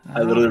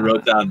 I literally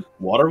wrote down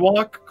water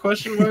walk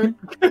question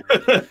mark.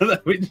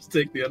 That we just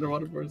take the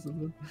underwater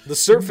person. The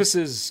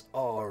surfaces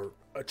are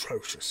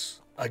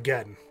atrocious.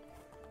 Again,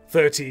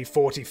 30,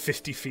 40,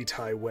 50 feet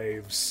high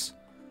waves,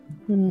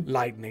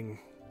 lightning,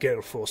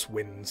 gale force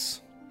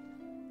winds.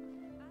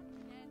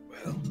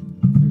 Well,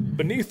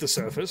 beneath the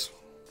surface,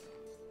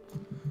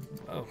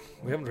 well,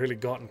 we haven't really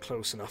gotten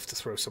close enough to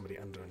throw somebody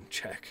under and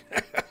check.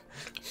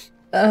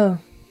 Oh.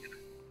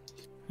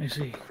 I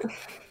see.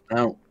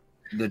 Now,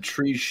 the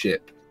tree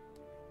ship,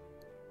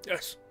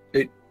 Yes.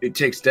 it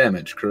takes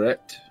damage,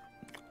 correct?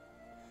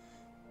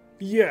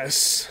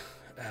 Yes,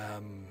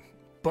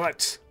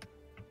 but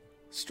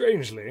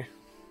strangely,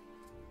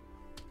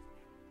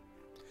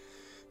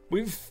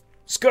 we've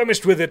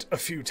skirmished with it a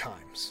few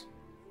times.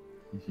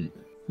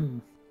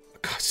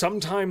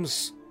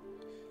 Sometimes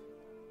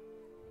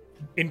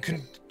in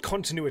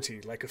continuity,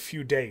 like a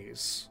few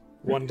days,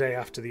 one day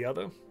after the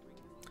other,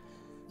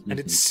 and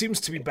it seems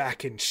to be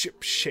back in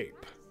ship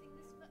shape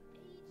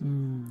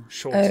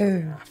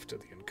shortly after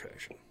the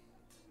incursion.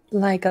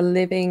 Like a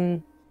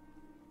living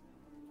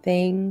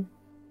thing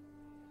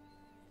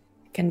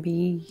can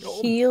be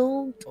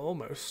healed.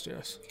 Almost,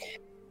 yes.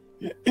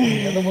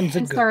 The other ones are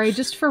And good. sorry,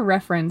 just for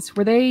reference,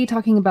 were they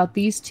talking about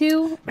these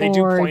two They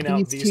do or point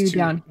out these these two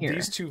down here?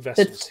 These two The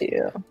vessels.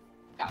 two.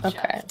 Gotcha.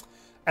 Okay.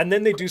 And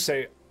then they do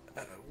say,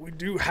 we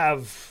do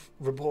have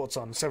reports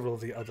on several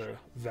of the other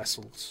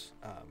vessels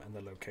and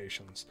the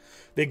locations.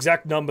 The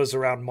exact numbers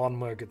around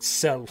Monmurg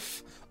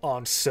itself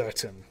aren't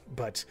certain,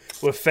 but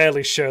we're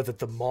fairly sure that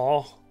the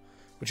Maw,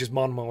 which is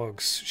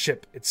Monmurg's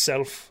ship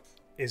itself,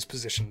 is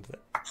positioned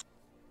there.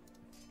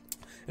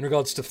 In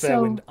regards to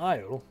Fairwind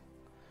Isle,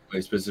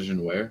 It's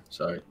positioned where?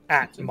 Sorry.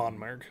 at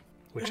Monmurg,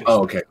 which is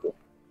Oh, okay, cool.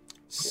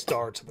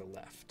 star to the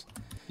left.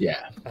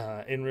 Yeah.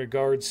 In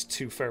regards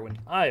to Fairwind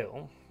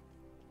Isle,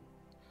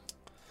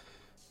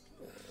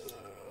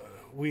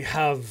 we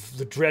have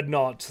the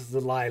Dreadnought,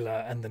 the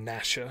Lila, and the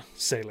Nasha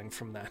sailing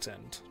from that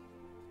end,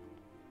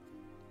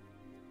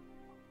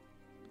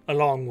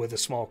 along with a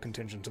small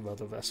contingent of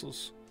other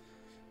vessels,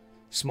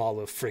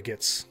 smaller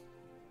frigates,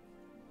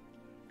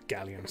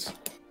 galleons.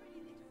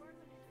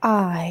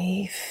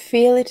 I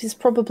feel it is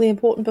probably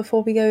important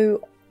before we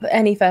go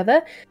any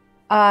further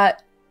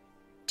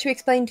to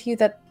explain to you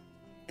that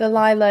the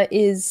Lila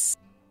is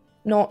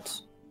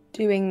not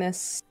doing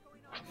this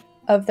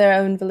of their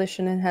own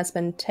volition and has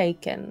been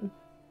taken.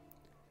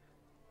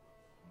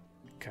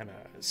 Kind of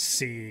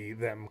see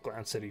them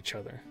glance at each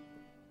other.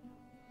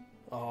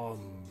 All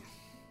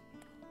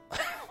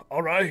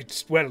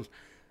right. Well,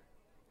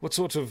 what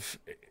sort of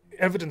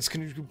evidence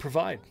can you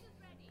provide?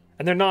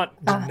 And they're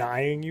not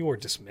denying you or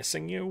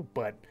dismissing you,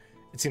 but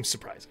it seems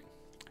surprising.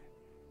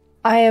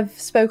 I have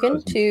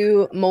spoken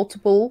to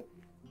multiple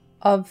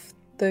of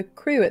the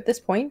crew at this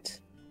point,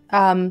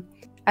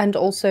 and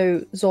also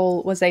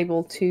Zol was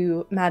able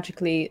to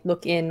magically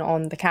look in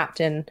on the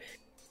captain.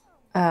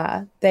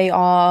 They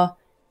are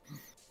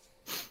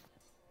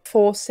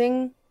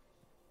forcing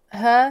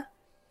her.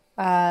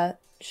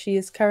 She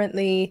is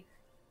currently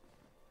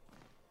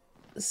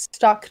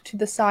stuck to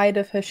the side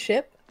of her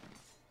ship.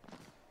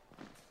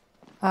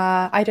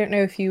 I don't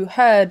know if you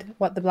heard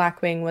what the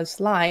Blackwing was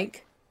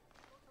like,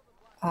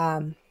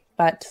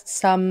 but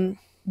some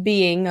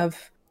being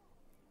of,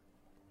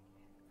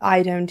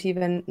 I don't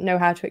even know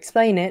how to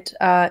explain it,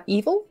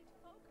 evil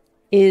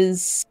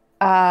is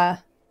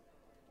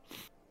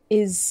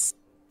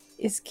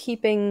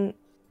keeping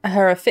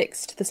her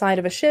affixed to the side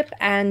of a ship,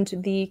 and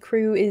the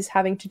crew is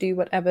having to do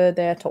whatever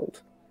they're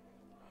told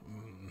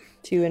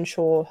to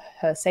ensure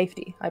her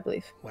safety, I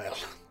believe. Well,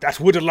 that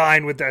would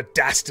align with their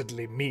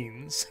dastardly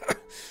means.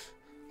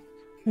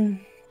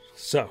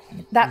 So,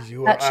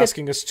 you are that ship-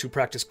 asking us to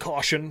practice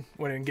caution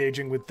when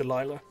engaging with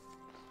Delilah?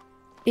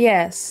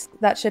 Yes,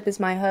 that ship is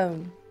my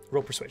home.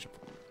 Roll persuasion.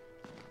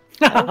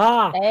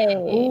 Hey.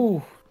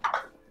 Ooh,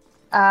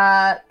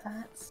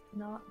 That's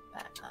not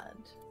bad.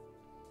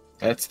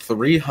 That's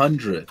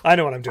 300. I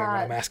know what I'm doing when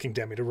I'm asking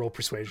Demi to roll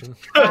persuasion.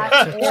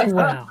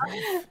 wow.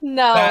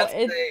 No, That's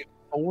it's a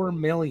 4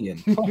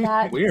 million.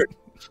 that's Weird.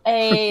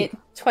 a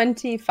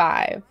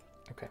 25.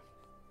 Okay.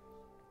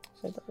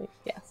 I believe.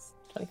 Yes,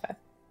 25.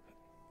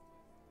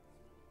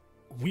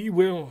 We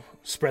will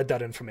spread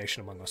that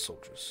information among our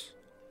soldiers.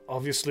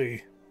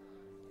 Obviously,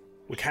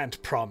 we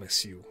can't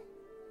promise you,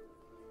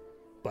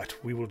 but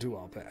we will do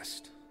our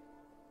best.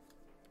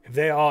 If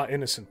they are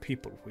innocent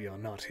people, we are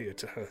not here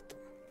to hurt them.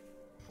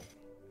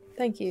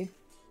 Thank you.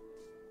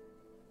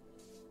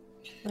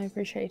 I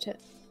appreciate it.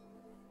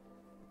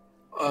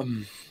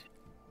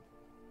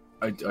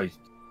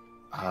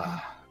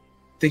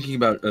 Thinking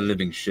about a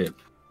living ship.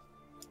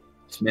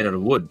 It's made out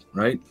of wood,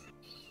 right?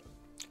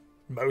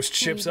 Most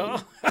ships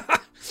are.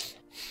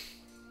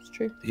 It's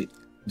true.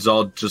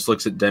 Zod just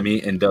looks at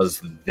Demi and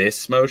does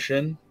this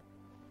motion.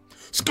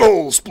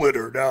 Skull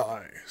splitter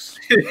dies.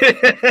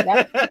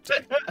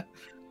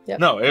 Yep.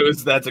 No,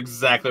 that's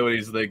exactly what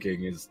he's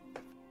thinking. Is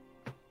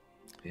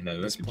This you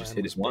just plan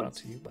hit was it brought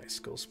once. to you by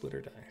Skull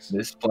Splitter Dice.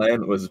 This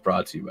plan was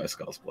brought to you by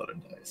Skull Splitter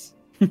Dice.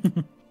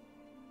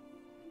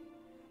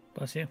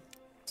 Bless you.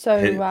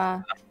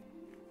 So,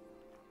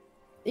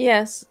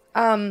 yes,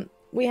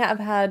 we have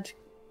had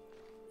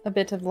a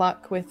bit of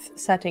luck with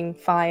setting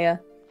fire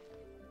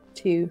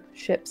to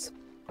ships.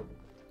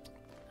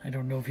 I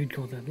don't know if you'd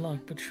call that luck,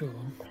 but sure.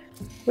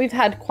 We've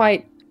had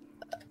quite,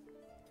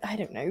 I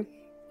don't know,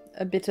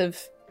 a bit of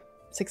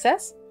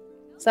success?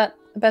 Is that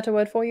a better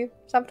word for you,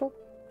 Salvatore?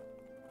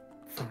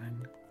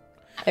 Fine.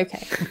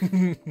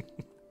 Okay.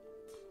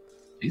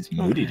 He's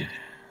moody today.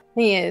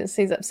 He is.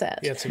 He's upset.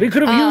 Yeah, it's We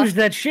could have used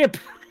that ship.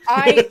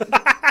 I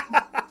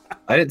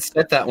I didn't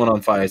set that one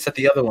on fire. I set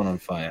the other one on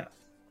fire.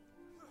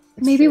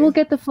 Maybe we'll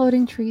get the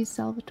floating trees,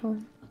 Salvatore.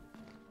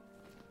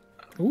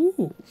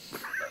 Ooh.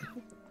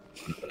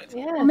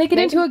 Yeah, We'll make it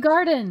into a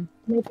garden.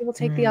 Maybe we'll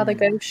take the other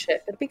ghost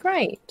ship. It'd be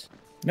great.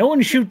 No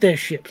one shoot their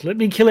ships. Let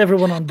me kill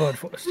everyone on board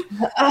first.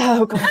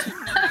 Oh god.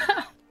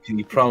 Can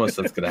you promise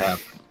that's going to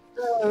happen?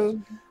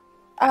 So,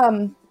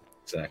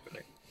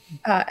 Exactly.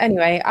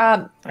 anyway,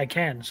 I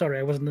can. Sorry,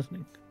 I wasn't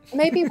listening.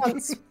 maybe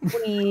once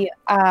we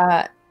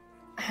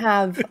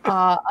have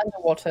our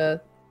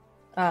underwater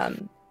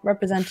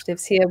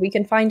representatives here, we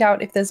can find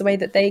out if there's a way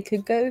that they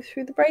could go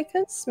through the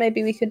breakers.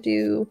 Maybe we could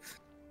do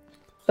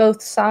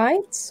both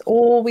sides,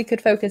 or we could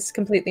focus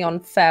completely on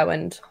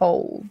Fairwind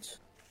Hold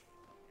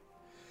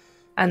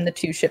and the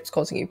two ships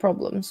causing you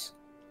problems.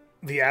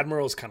 The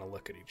admirals kind of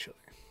look at each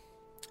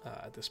other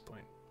at this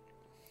point.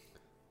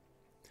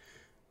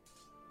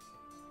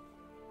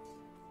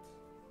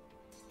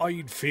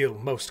 I'd feel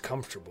most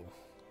comfortable,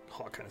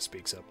 Hawk kind of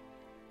speaks up,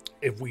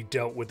 if we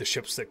dealt with the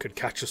ships that could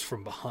catch us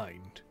from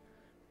behind.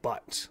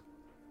 But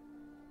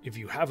if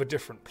you have a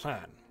different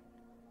plan,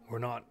 we're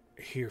not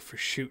here for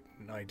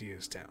shooting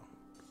ideas down.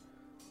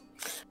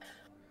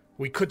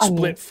 We could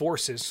split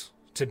forces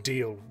to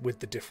deal with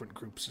the different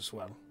groups as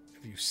well,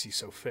 if you see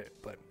so fit,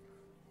 but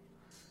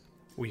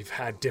we've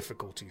had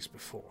difficulties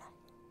before.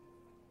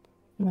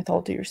 With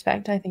all due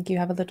respect, I think you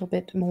have a little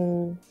bit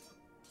more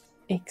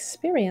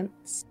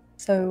experience.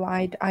 So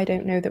I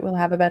don't know that we'll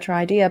have a better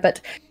idea. But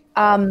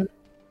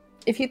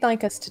if you'd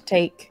like us to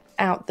take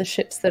out the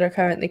ships that are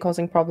currently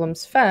causing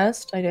problems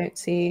first, I don't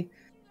see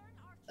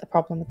a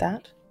problem with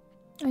that.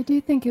 I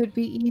do think it would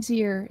be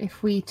easier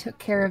if we took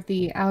care of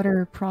the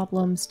outer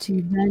problems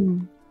to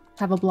then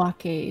have a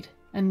blockade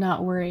and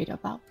not worried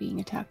about being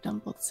attacked on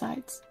both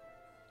sides.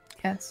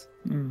 Yes.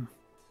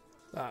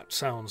 That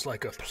sounds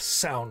like a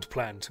sound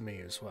plan to me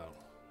as well.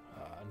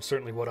 And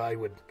certainly what I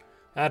would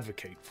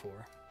advocate for.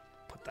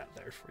 Put that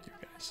there for you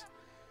guys.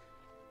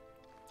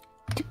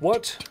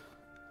 What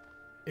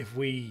if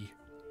we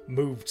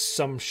moved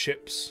some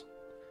ships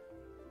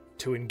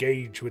to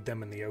engage with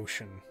them in the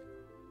ocean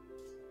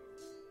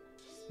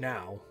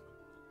now,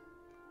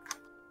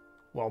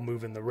 while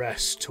moving the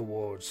rest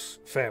towards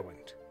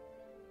Fairwind?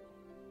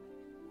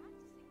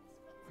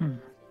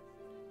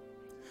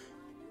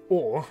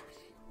 Or,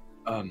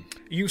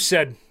 you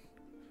said,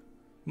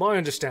 my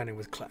understanding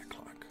with Clark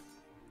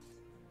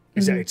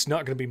is that it's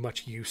not going to be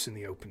much use in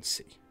the open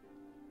sea.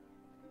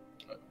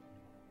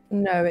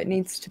 No, it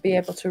needs to be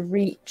able to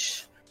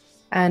reach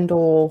and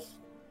or...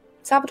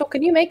 Salvatore,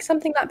 can you make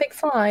something that big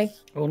fly?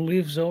 Only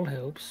if Zol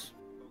helps.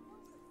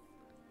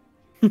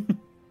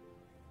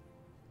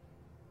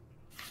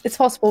 It's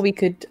possible we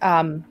could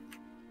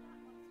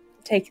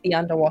take the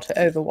underwater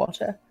over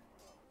water.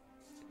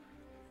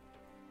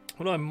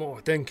 Well, I'm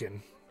more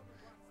thinking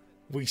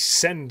we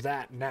send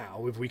that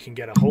now, if we can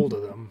get a hold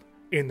of them,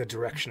 in the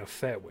direction of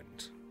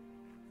Fairwind.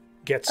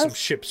 Get some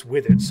ships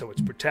with it so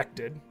it's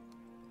protected.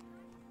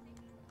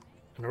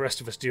 And the rest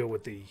of us deal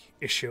with the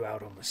issue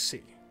out on the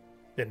sea.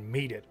 Then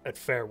meet it at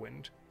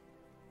Fairwind.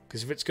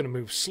 Because if it's going to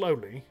move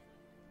slowly,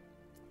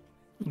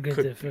 We'll get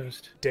there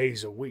first.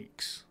 days or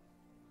weeks.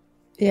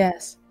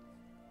 Yes.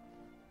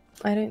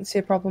 I don't see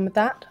a problem with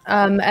that.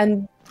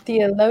 And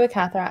the Lower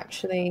Cath are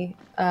actually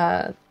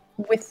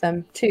with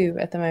them too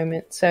at the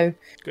moment. So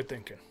Good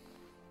thinking.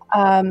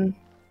 I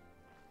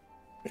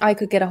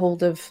could get a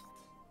hold of...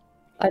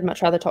 I'd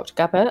much rather talk to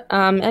Gupper.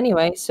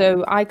 Anyway,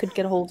 so I could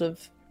get a hold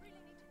of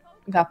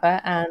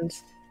Gupper and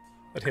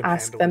Let him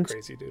ask handle them the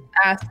crazy dude.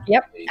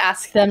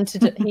 ask them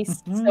to...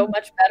 He's so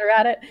much better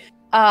at it.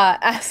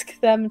 Ask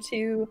them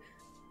to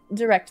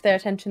direct their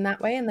attention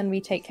that way, and then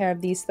we take care of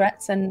these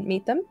threats and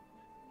meet them.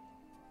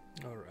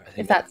 All right.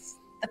 If that's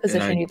the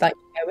position you'd like to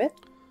go with.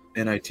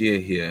 An idea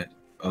here.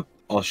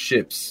 Our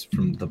ships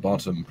from the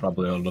bottom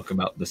probably all look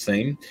about the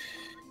same.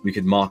 We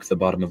could mark the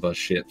bottom of our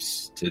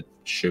ships to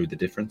show the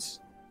difference.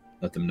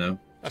 Let them know.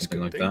 That's something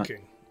good like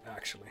thinking,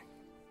 actually.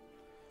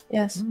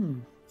 Yes.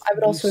 I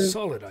would also,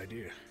 Solid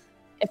idea.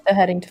 if they're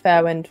heading to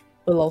Fairwind,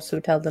 we'll also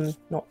tell them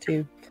not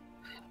to,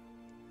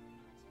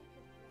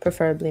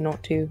 preferably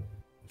not to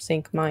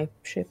sink my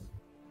ship.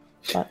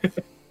 But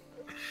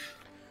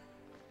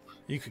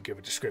You could give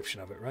a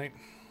description of it, right?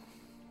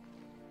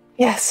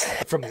 yes,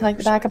 From the like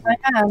the back of my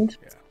understanding. hand.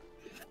 Yeah.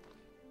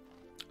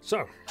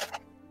 So,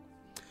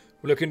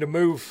 we're looking to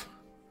move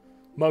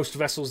most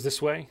vessels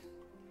this way,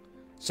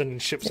 sending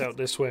ships out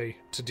this way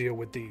to deal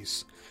with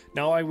these.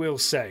 Now, I will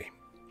say,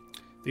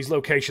 these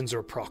locations are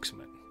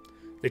approximate.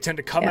 They tend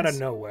to come out of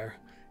nowhere,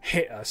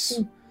 hit us,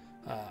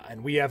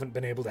 and we haven't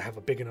been able to have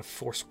a big enough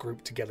force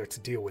group together to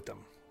deal with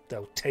them.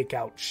 They'll take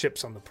out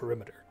ships on the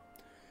perimeter.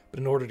 But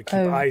in order to keep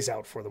eyes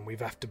out for them, we've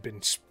have to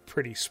been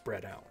pretty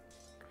spread out.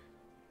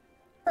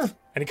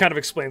 And he kind of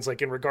explains,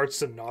 like, in regards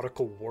to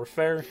nautical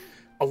warfare,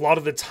 a lot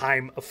of the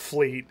time a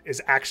fleet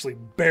is actually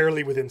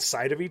barely within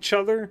sight of each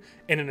other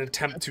in an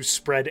attempt to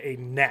spread a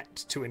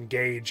net to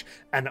engage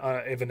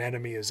if an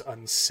enemy is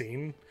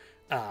unseen.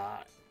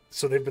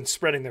 So they've been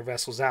spreading their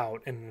vessels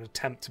out in an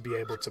attempt to be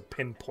able to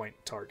pinpoint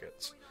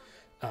targets.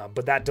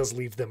 but that does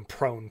leave them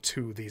prone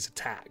to these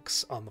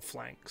attacks on the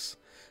flanks,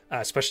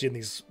 especially in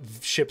these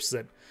ships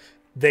that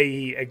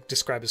they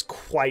describe as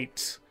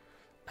quite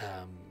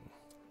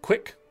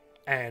quick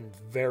and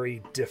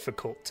very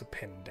difficult to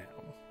pin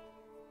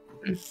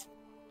down.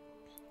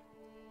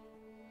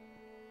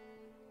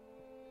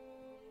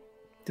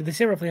 Did they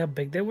say roughly how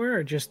big they were,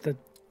 or just that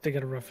they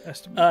got a rough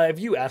estimate? If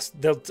you ask,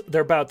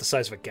 they're about the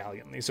size of a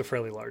galleon. These are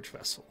fairly large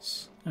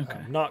vessels. Okay.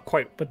 Not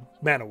quite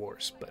man of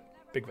wars, but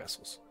big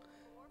vessels.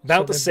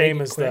 About the they're same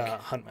big as and the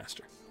quick?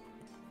 Huntmaster.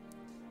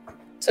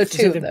 So So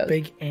two of they're those.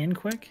 big and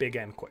quick? Big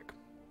and quick.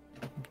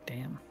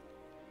 Damn.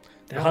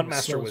 The That one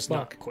Huntmaster slow as was fuck.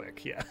 not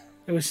quick, yeah.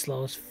 It was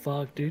slow as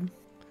fuck, dude.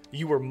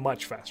 You were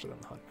much faster than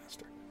the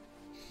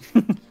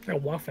Huntmaster. I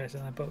walk fast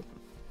on that boat.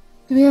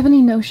 Do we have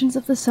any notions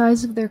of the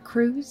size of their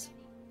crews?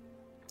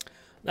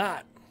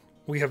 That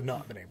we have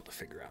not been able to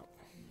figure out.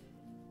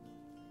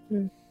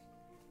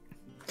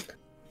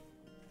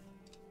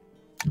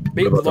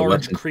 Big, about the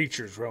large weapon?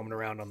 creatures roaming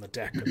around on the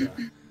deck of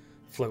the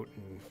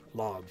floating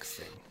log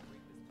thing.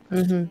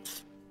 Mm-hmm.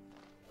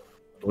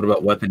 What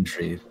about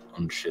weaponry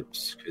on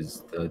ships?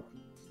 Because the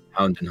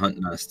Hound and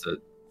Huntmaster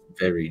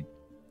varied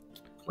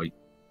quite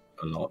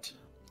a lot.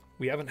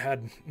 We haven't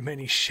had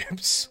many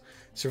ships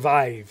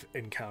survive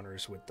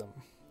encounters with them.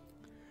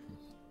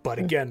 But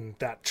again,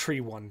 that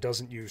tree one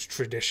doesn't use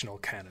traditional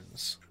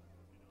cannons.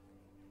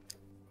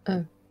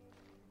 What?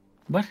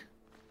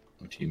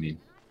 What do you mean?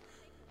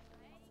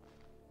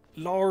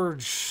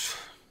 Large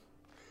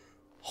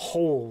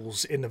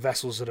holes in the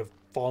vessels that have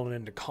fallen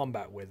into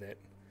combat with it.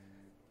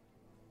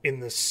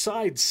 In the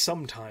sides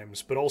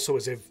sometimes, but also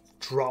as if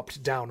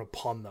dropped down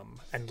upon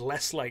them, and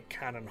less like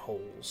cannon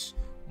holes,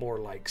 more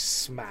like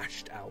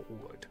smashed out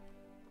wood.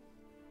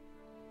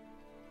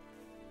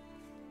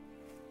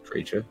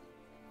 Creature?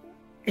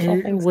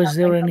 Something's Was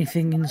there happening.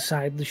 anything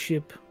inside the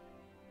ship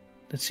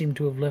that seemed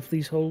to have left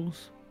these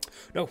holes?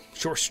 No,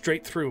 sure,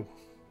 straight through.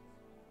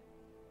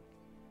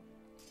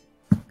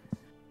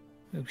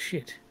 Oh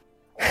shit.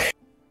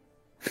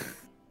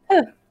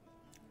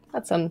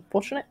 That's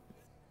unfortunate.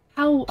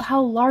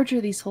 How large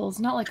are these holes?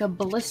 Not like a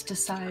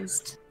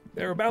ballista-sized.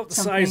 They're about the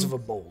Something. size of a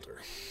boulder.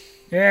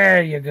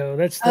 There you go.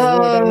 That's the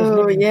word I was Oh,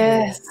 looking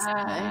yes.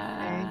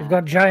 for. We've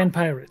got giant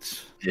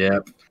pirates.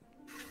 Yep.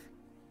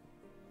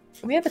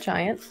 We have a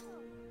giant.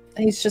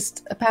 He's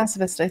just a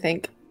pacifist, I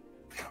think.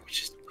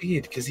 Which is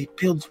weird because he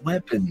builds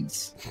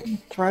weapons.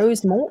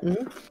 Throws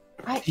Morton.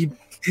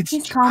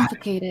 He's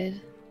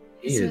complicated.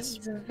 He is.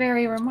 He's a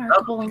very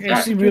remarkable and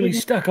Yes, he really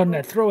complicated. stuck on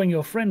that throwing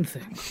your friend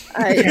thing.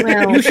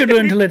 Well, You should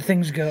learn to let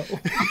things go.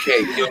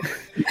 Okay,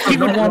 He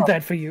would want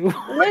that for you.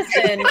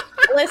 listen,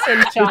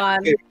 Sean.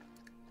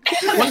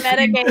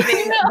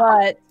 Metagaming,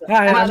 but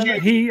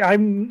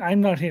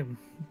I'm not him.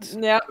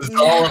 yep. It's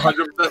all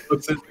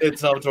 100%.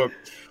 It's Salvatore.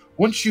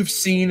 Once you've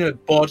seen a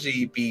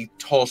body be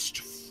tossed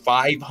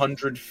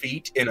 500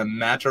 feet in a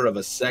matter of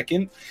a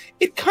second,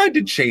 it kind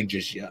of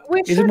changes you.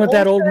 Isn't what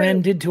that old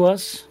man did to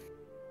us?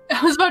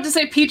 I was about to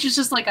say Peach is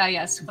just like, ah,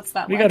 yes, what's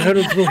that We like? got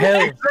hurtled through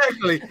hell.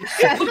 Exactly.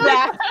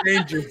 Yeah,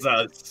 Changes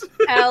us.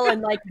 hell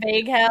and like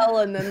vague hell,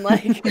 and then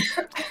like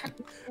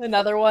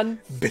another one.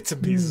 Bits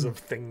and pieces of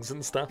things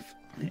and stuff.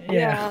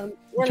 Yeah.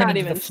 we're Turn not into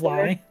even the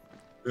fly.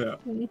 Yeah.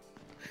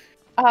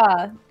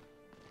 Sure.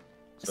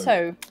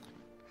 So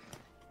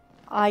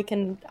I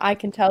can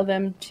tell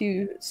them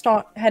to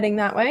start heading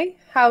that way.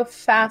 How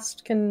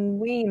fast can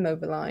we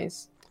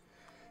mobilize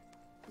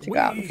to go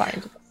out and We-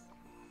 find?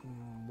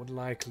 Would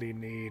likely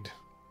need...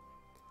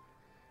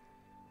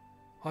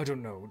 I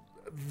don't know.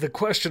 The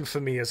question for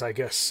me is, I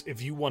guess,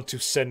 if you want to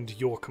send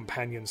your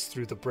companions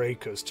through the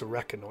breakers to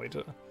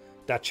reconnoiter,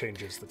 that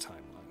changes the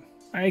timeline.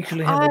 I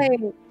actually have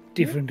a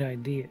different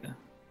idea.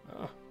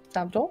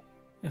 Salvador?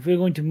 If we're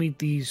going to meet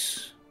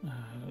these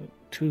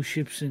two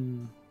ships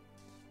in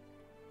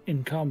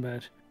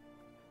combat,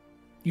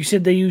 you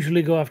said they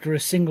usually go after a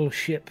single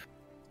ship,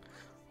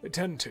 They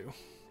tend to,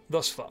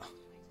 thus far.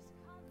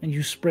 and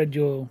you spread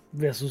your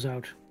vessels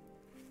out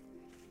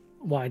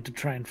wide to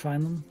try and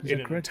find them. Is In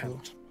that an correct?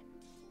 attempt.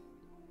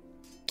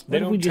 What They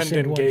if we don't just tend to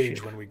send one engage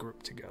ship? when we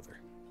group together.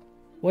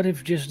 What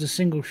if just a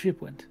single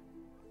ship went?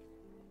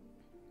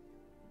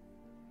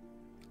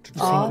 To A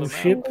draw single them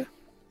out. ship,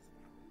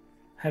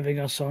 having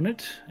us on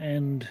it,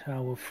 and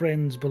our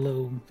friends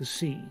below the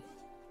sea,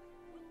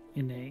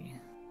 in a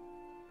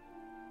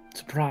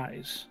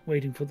surprise,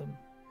 waiting for them.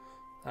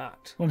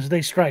 That. Once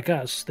they strike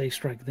us, they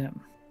strike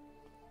them.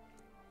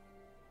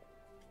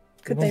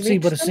 Could They won't they see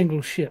reach but a them?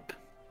 single ship.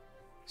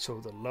 So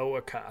the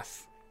lower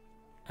Cath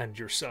and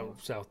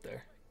yourselves out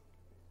there.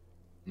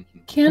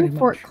 Can Pretty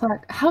Fort much.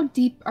 Clark? How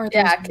deep are those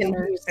Yeah, can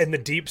waters? In the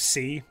deep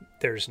sea,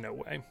 there's no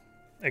way.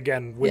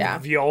 Again, with Yeah.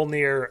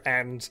 Mjolnir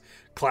and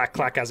Clack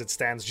Clack as it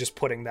stands, just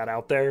putting that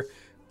out there,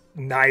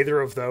 neither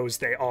of those,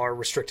 they are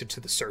restricted to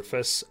the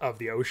surface of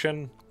the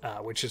ocean,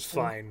 which is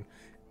fine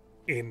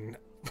in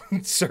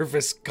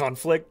surface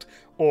conflict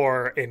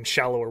or in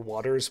shallower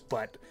waters,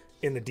 but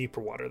in the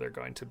deeper water, they're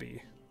going to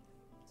be,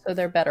 So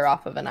they're better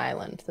off of an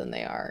island than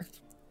they are.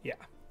 yeah.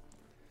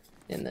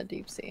 in the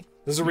deep sea.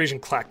 This is a region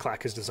Clack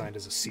Clack is designed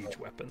as a siege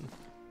weapon.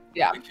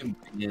 Yeah. We can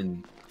bring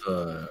in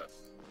the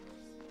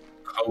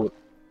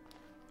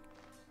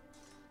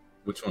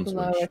which one's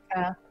which?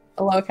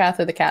 Alocath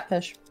or the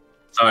catfish.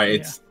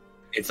 Sorry,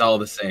 it's all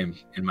the same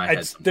in my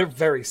head. They're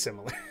very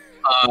similar.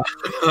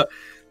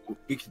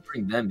 We could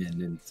bring them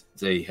in, and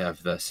they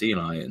have the sea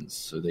lions,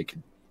 so they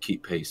could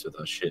keep pace with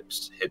our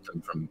ships, hit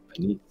them from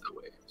beneath the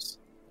waves.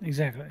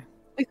 Exactly.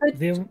 We could.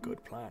 They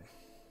Good plan.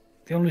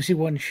 only see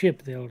one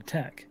ship, they'll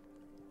attack.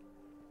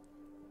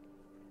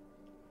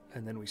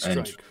 And then we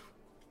strike.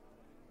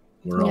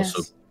 We're Yes.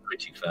 also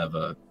pretty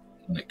clever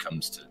when it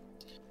comes to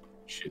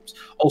ships.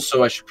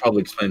 Also, I should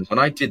probably explain, when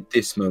I did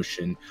this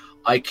motion,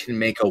 I can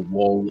make a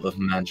wall of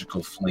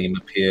magical flame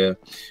appear.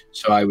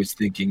 So I was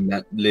thinking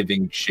that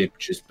living ship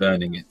just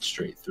burning it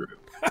straight through.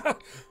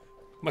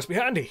 Must be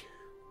handy.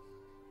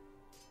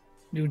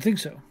 You would think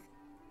so.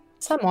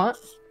 Somewhat.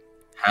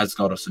 Has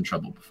got us in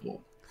trouble before.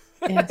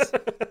 Yes.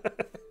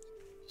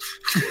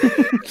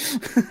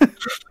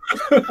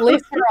 At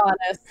least we're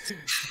honest.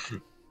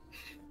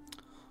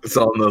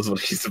 Saul knows what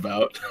he's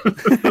about.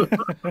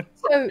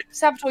 So,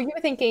 Salvatore, you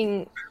were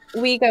thinking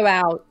we go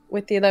out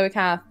with the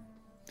Alocath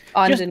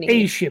Just underneath.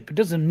 a ship. It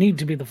doesn't need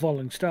to be the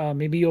Falling Star.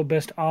 Maybe your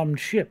best armed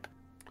ship.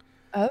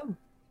 Oh.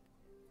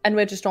 And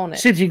we're just on it.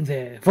 Sitting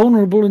there,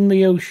 vulnerable in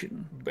the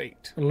ocean.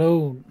 Bait.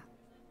 Alone.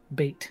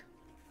 Bait.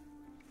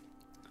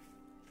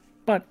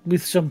 But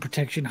with some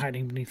protection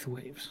hiding beneath the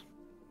waves.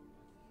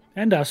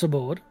 And us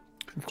aboard,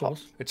 of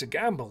course. It's a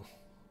gamble.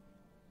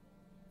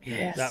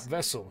 Yes. That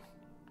vessel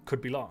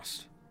could be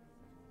lost.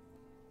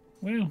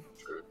 Well,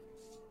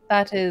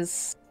 That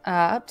is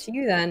up to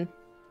you then.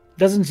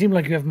 doesn't seem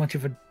like you have much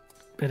of a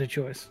better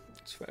choice.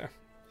 It's fair.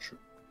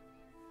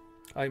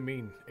 I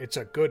mean, it's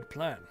a good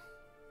plan.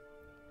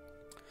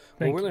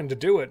 We're Thank willing to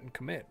do it and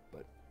commit,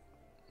 but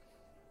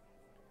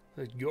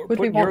you're Would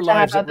we putting your want to have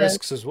lives at other-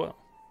 risks as well.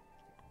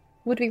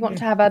 Would we want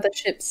to have other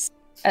ships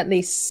at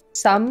least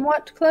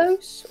somewhat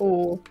close,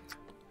 or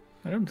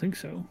I don't think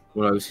so.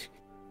 Well, I was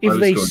If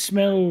they going-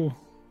 smell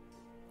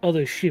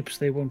other ships,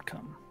 they won't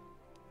come.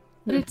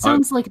 But it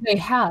sounds like they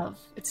have.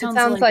 it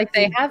sounds like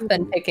they have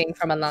been picking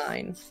from a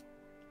line.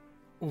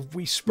 If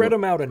we spread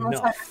them out Well,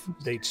 enough,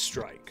 they'd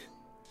strike.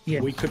 Yeah.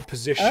 We could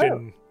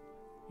position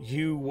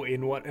you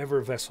in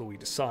whatever vessel we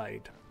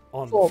decide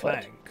on Forward. the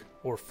flank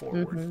or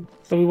forward. Mhm.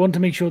 But we want to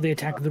make sure they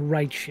attack the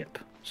right ship.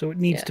 So it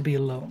needs Yeah. to be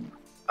alone.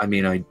 I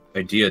mean,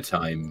 idea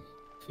time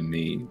for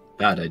me,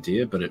 bad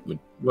idea, but it would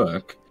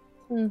work.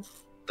 Hmm.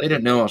 They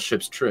don't know our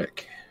ship's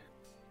trick.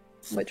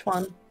 Which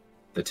one?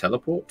 The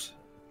teleport.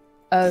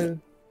 Oh.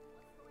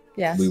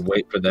 Yes. We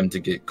wait for them to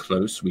get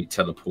close. We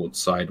teleport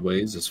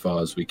sideways as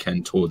far as we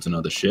can towards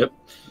another ship.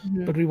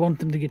 Mhm. But we want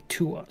them to get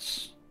to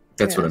us.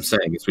 That's what Yeah. I'm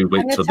saying. Is we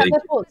wait And the till they.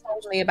 teleport's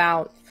only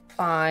about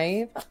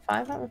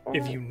 500.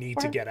 If you need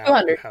to get out,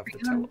 200. you have the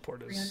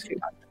teleporters.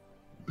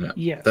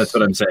 Yes. That's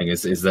what I'm saying.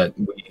 Is that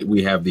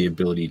we have the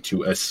ability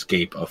to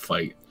escape a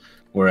fight,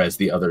 whereas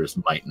the others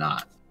might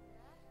not.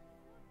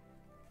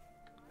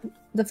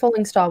 The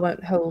Falling Star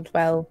won't hold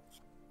well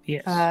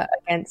Yes.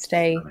 against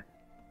a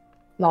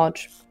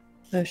large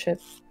ship.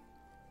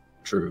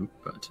 True,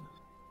 but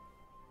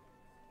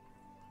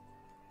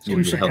Two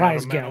Would be hell of a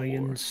surprise man of war.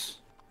 galleons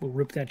will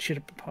rip that shit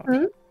apart.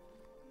 Hmm?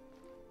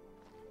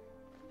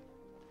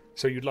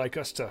 So you'd like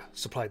us to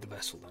supply the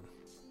vessel then?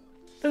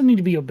 Doesn't need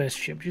to be your best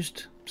ship,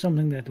 just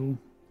something that will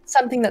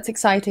Something that's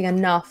exciting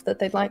enough that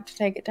they'd like to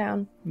take it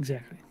down.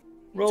 exactly.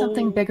 Roll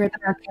Something bigger than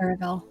our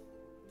caravel.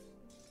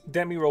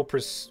 Demi roll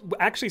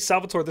Actually,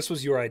 Salvatore, this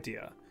was your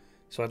idea.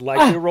 So I'd like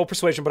you to roll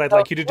persuasion, but I'd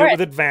like you to do it right.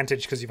 with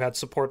advantage because you've had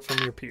support from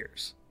your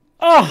peers.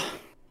 Oh,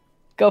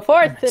 Go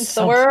forth into the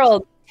so-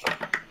 world.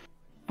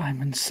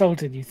 I'm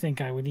insulted. You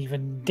think I would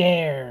even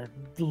dare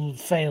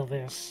fail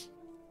this?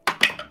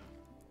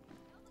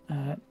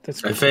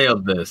 That's I good.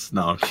 failed this.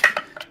 No,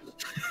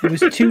 It was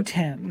 2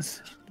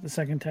 10s. The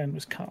second 10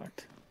 was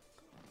cocked.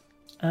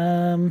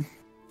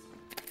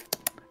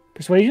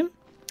 Persuasion?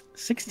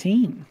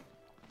 16.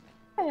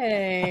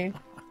 Hey.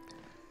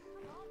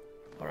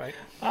 All right.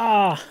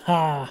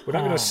 Ah, We're not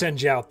going to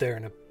send you out there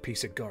in a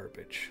piece of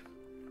garbage.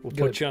 We'll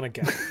Good. put you on a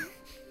galleon.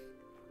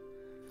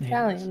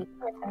 Italian.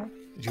 Okay.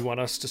 Do you want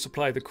us to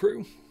supply the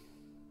crew?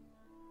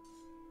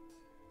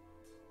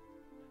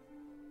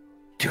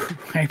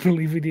 I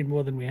believe we need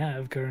more than we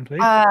have currently.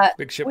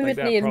 Big ship We like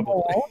would that, need probably.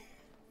 more.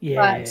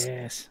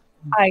 Yes.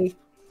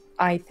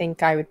 I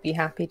think I would be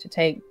happy to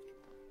take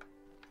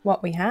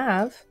what we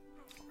have.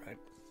 Right.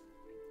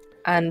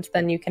 And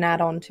then you can add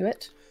on to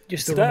it.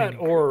 Just It's the that,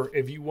 remaining. or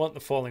if you want the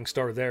falling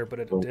star there, but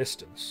at a Oh.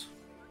 distance.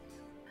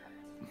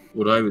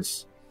 what I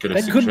was gonna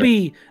That suggest. could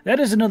be. That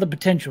is another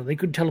potential. They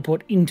could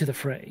teleport into the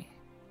fray,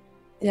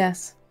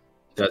 Yes.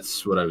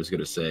 That's what I was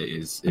gonna say.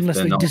 Is if unless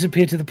they're they not.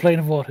 disappear to the plane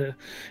of water.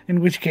 In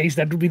which case,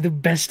 that would be the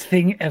best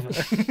thing ever.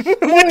 With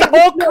the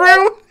whole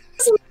crew!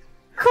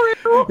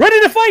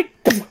 Ready to fight!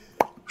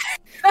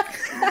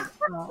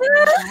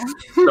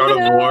 Start of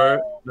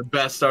war, the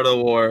best start of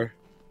the war.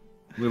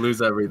 We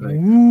lose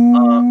everything.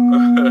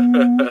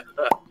 Ooh.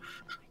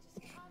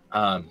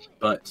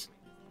 But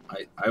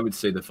I would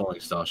say the Falling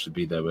Star should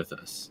be there with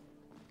us.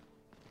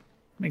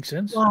 Makes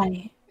sense.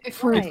 Why?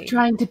 If we're Why?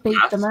 trying to bait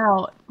them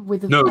out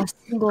with No, a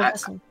single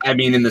vessel. I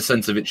mean, in the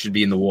sense of it should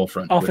be in the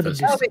warfront Off with at a us.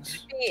 distance. Oh, it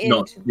should be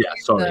Not, into yeah,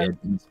 sorry. the- I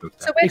didn't spoke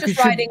So that. we're If just you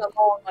should- riding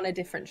along on a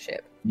different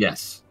ship.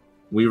 Yes,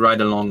 we ride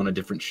along on a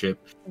different ship.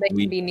 They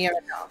We- can be near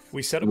enough.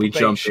 We set up We a bait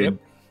jump ship,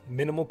 in.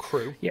 minimal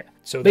crew. Yeah.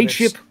 So that Bait it's-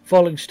 ship,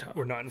 falling star.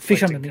 We're not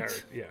Fish inflicting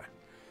underneath. Yeah.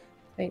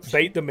 Bait ship.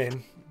 Bait them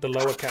in. The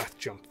lower cath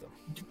jump them.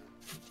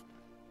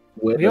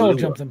 We all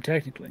jump them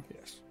technically.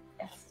 Yes.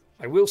 Yes.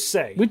 I will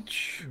say.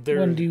 Which They're-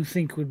 one do you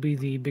think would be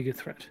the bigger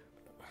threat?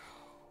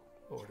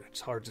 Oh,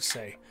 it's hard to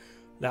say.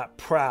 That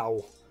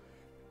prow,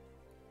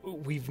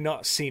 we've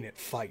not seen it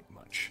fight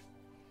much.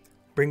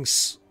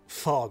 Brings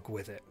fog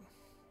with it.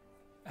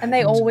 And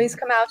they always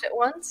come out at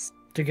once?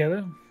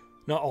 Together?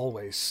 Not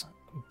always,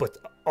 but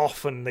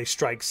often they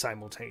strike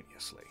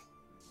simultaneously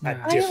at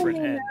Nah. I different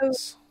only know-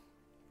 ends.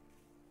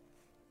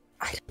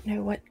 I don't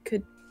know what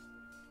could.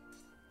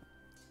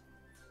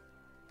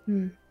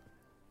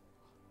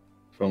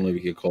 If only we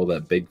could call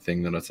that big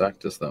thing that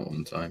attacked us that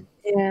one time.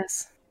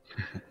 Yes.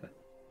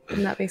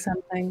 Wouldn't that be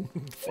something?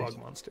 Fog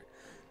monster.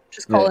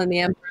 Just call in the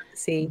Emperor of the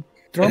Sea.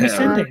 Throw me Yeah.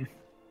 sending.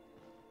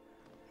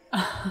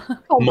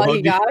 Oh, Muggy.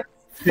 Muggy guy.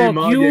 Fuck you,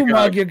 Magyagox.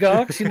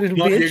 Magyagox, you little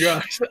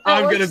bitch.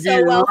 I'm gonna be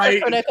so well right.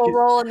 for Critical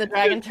Role in the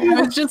Dragon I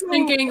Turtle. was just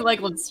thinking,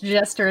 like, let's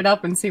gesture it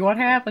up and see what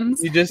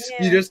happens. You just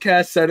Yeah.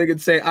 cast setting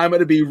and say, "I'm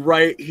gonna be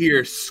right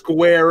here,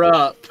 square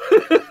up."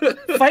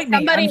 Fight me,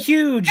 Somebody- I'm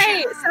huge.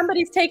 Hey,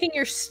 somebody's taking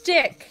your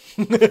stick.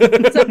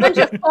 It's a bunch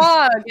of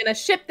fog and a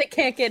ship that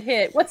can't get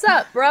hit. What's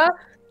up, bruh?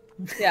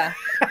 Yeah.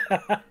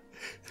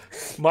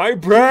 My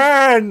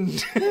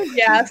brand!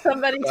 Yeah,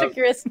 somebody took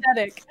your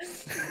aesthetic.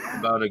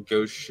 About a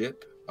ghost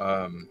ship.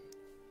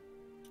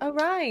 Oh,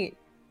 right.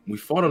 We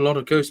fought a lot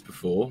of ghosts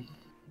before.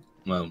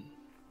 Well,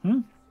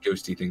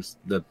 ghosty things.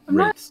 The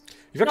not- wraiths.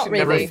 You've actually Not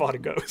never really. fought a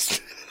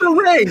ghost. The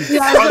wraiths.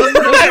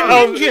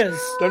 Ninjas!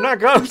 They're not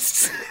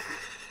ghosts.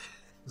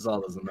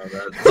 Zal doesn't know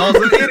that. Zal's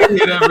an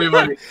idiot,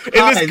 everybody. In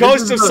Hi, this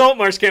Ghost is of the-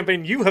 Saltmarsh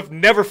campaign, you have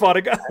never fought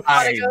a ghost.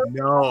 I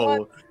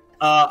know.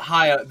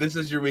 Hi, this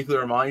is your weekly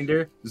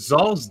reminder.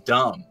 Zal's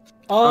dumb.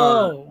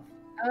 Oh.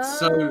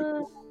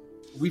 So-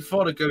 We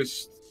fought a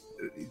ghost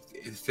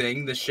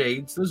thing. The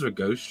shades. Those were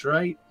ghosts,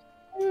 right?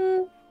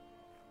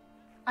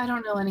 I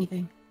don't know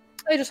anything.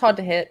 They're just hard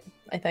to hit,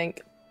 I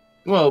think.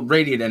 Well,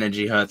 radiant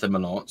energy hurt them a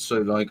lot, so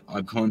like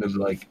I'm kind of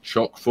like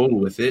chock full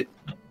with it,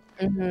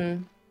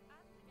 Mm-hmm.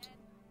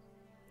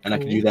 and I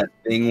can do that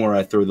thing where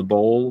I throw the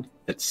ball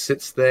that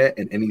sits there,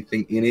 and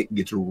anything in it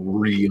gets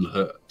real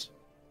hurt.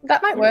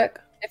 That might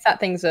work if that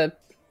thing's a.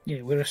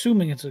 Yeah, we're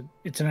assuming it's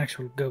an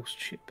actual ghost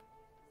ship.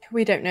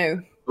 We don't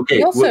know. Okay,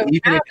 We also well,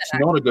 even have if it's an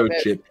not a actual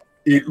ghost ship,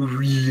 it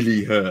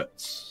really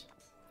hurts.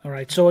 All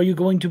right, so are you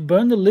going to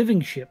burn the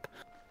living ship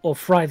or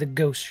fry the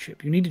ghost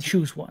ship? You need to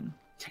choose one.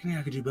 Technically,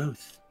 I could do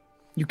both.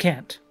 You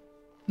can't.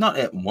 Not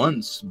at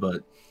once,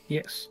 but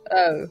Yes,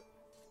 Oh.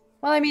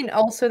 Well, I mean,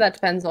 also that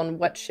depends on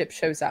what ship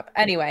shows up.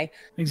 Anyway,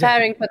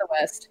 exactly. preparing for the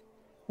worst.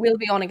 We'll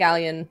be on a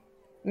galleon,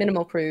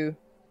 minimal crew,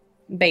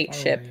 bait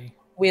ship. Alright.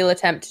 We'll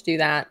attempt to do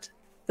that.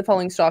 The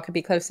Falling Star could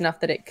be close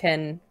enough that it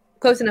can.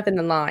 Close enough in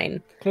the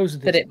line Close the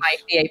that it distance.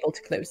 might be able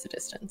to close the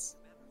distance.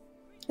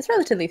 It's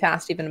relatively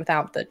fast even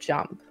without the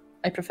jump.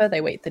 I prefer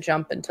they wait the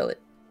jump until it's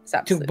Till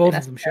absolutely both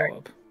of necessary. them show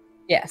up.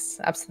 Yes,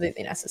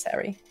 absolutely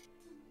necessary.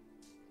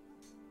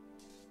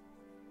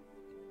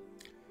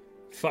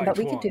 Fight But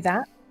we one. could do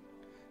that.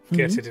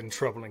 Get Mhm. it in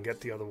trouble and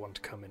get the other one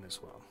to come in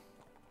as well.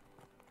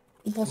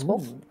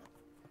 Possible. Ooh.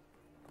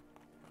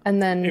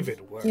 And then, If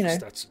it works, you know,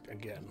 that's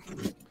again.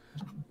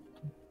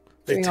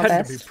 They doing our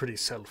tend to be best. pretty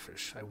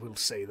selfish, I will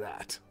say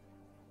that.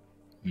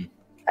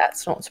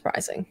 That's not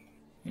surprising.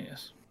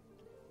 Yes.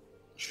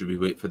 should we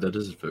wait for the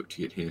desert folk to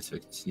get here to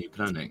continue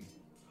planning?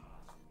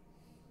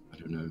 I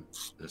don't know.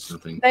 There's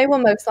nothing They will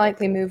most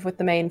likely move with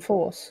the main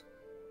force.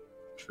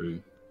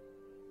 true.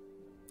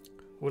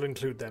 We'll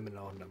include them in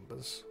our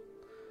numbers.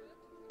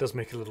 Does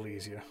make it a little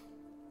easier.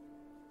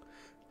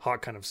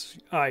 Hard kind of...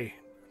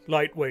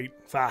 lightweight,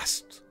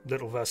 fast,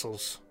 little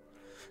vessels.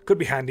 Could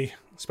be handy,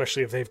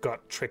 especially if they've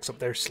got tricks up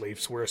their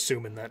sleeves. We're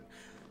assuming that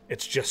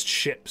it's just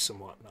ships and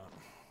whatnot.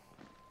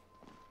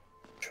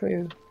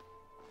 True.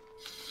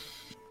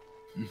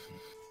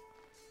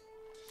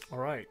 All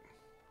right.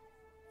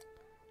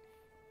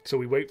 So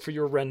we wait for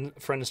your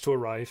friends to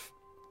arrive.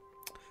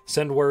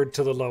 Send word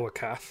to the lower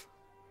calf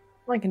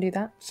I can do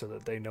that. so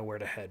that they know where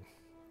to head.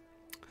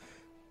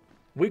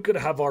 We could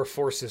have our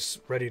forces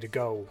ready to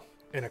go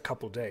in a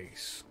couple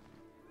days.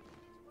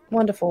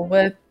 Wonderful.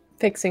 We're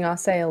fixing our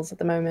sails at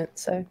the moment,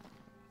 so.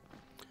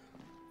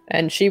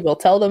 And she will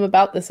tell them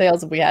about the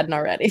sails if we hadn't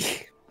already.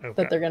 Okay.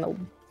 That they're going to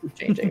be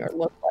changing or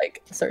look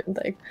like a certain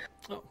thing.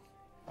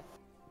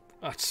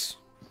 That's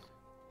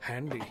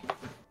handy.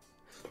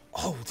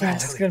 Oh,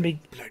 That's that's gonna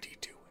be. bloody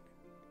do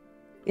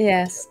it.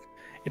 Yes.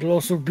 It'll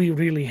also be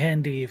really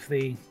handy if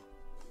they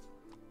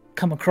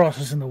come across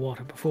us in the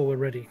water before we're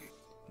ready.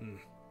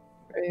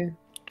 True.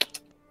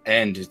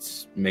 And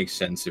it makes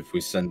sense if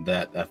we send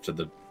that after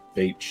the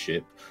bait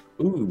ship.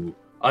 Ooh,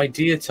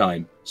 idea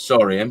time.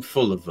 Sorry, I'm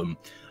full of them.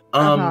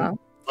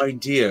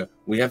 Idea.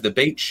 We have the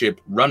bait ship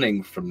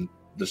running from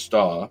the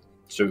star,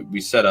 so we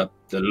set up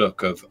the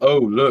look of, oh,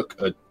 look,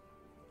 a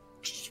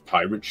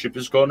pirate ship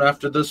has gone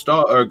after the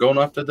star, or gone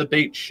after the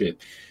bait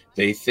ship.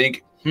 They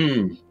think,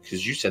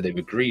 because you said they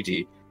were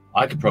greedy,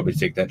 I could probably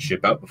take that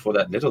ship out before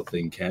that little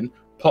thing can.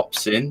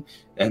 Pops in,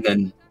 and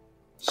then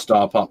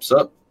star pops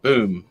up,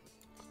 boom.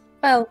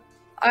 Well,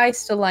 I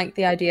still like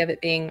the idea of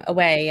it being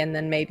away, and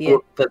then maybe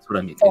Well, that's what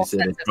I mean. They false said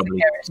sense it of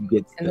probably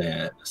security. gets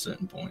there at a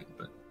certain point,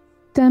 but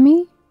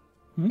Demi,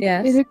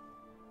 yes.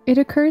 it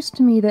occurs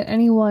to me that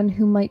anyone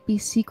who might be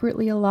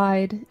secretly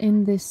allied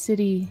in this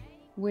city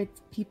with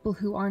people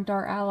who aren't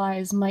our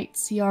allies might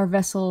see our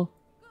vessel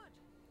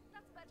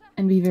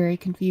and be very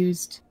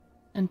confused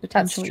and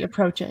potentially true.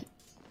 approach it.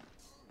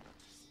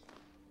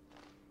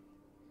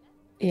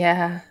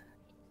 Yeah.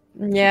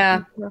 Yeah.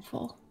 Be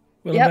careful.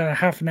 Well, Yep. about a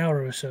half an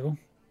hour or so.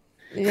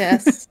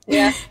 Yes.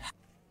 Yeah.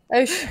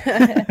 Oh,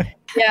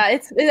 yeah.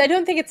 I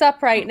don't think it's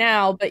up right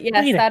now, but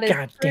yes, Wait that a is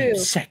goddamn true.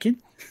 second.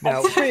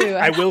 Now, That's true.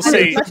 I will And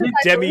say, as much as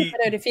I Demi, believe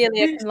that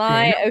Ophelia can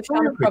lie,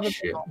 Oshana probably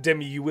shit. not.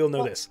 Demi, you will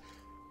know this.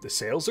 The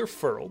sails are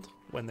furled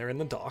when they're in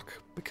the dock,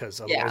 because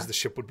otherwise Yeah. the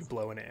ship would be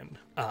blowing in.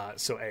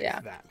 So Yeah.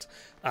 that.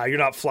 You're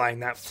not flying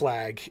that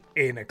flag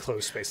in a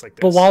closed space like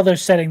this. But while they're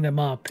setting them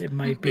up, it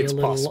might be It's a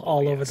little possible,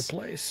 all over yes. the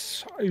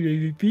place.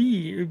 It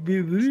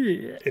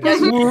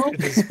is,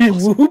 it is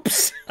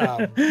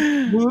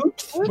possible.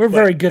 Whoops. We're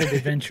very good at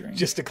adventuring.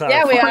 Just to Yeah,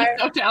 clarify, we We're are.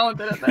 so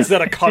talented at is this.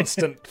 that a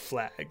constant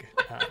flag?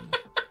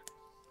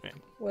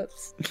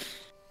 Whoops.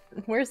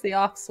 Where's the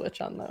off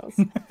switch on those?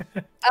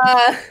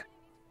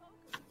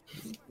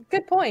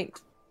 Good point.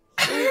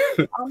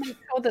 I'll make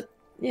sure that,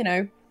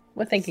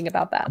 we're thinking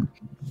about that.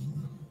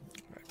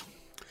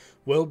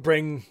 We'll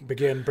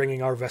begin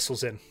bringing our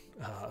vessels in.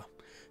 A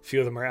few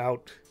of them are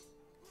out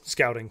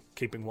scouting,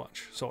 keeping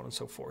watch, so on and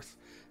so forth.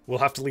 We'll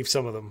have to leave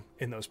some of them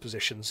in those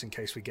positions in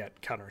case we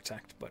get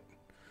counterattacked, but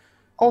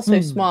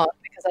Also smart,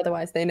 because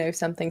otherwise they know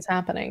something's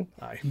happening.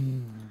 aye.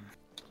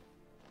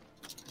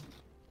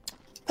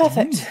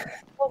 Perfect.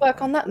 We'll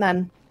work on that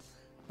then.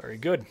 Very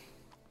good.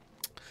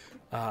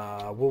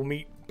 We'll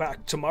meet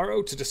back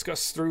tomorrow to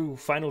discuss through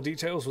final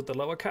details with the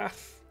Lower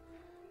Cath.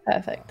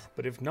 Perfect.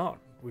 But if not,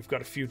 we've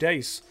got a few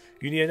days.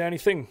 You need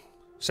anything,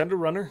 send a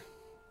runner,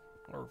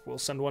 or we'll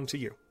send one to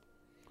you.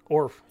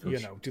 Or,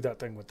 do that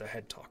thing with the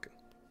head talking.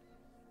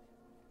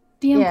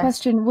 DM Yes.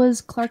 question, was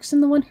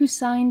Clarkson the one who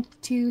signed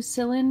to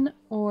Cylin,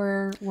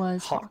 or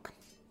was Hawk.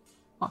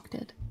 Hawk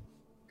did?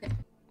 Okay.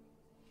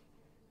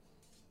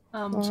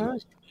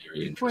 Alright.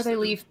 very Before they interesting.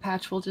 leave,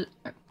 Patch will just.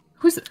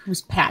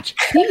 Who's Patch?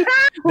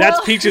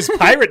 That's Peach's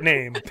pirate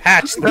name.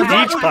 Patch the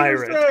Peach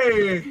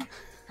Pirate.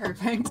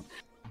 Perfect.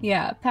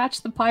 Yeah,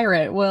 Patch the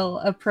pirate will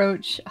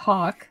approach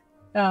Hawk.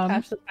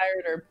 Patch the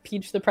pirate or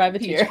Peach the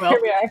privateer. Peach will. Here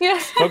we are. Yeah.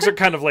 Folks are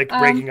kind of like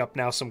breaking up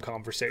now. Some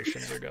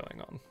conversations are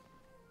going on.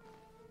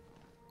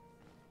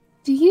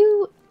 Do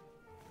you...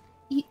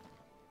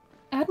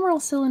 Admiral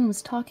Cylin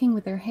was talking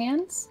with her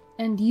hands,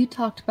 and you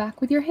talked back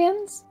with your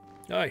hands?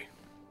 Aye.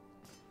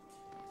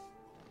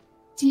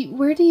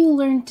 Where do you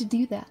learn to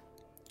do that?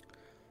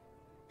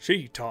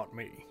 She taught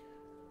me.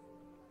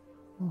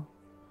 Oh.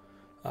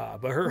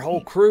 But her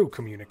whole crew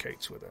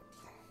communicates with it.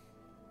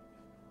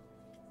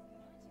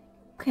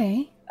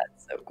 Okay.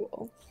 That's so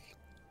cool.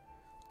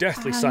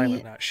 Deathly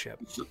silent, that ship.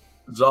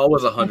 Zal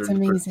was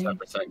amazing.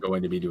 100%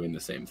 going to be doing the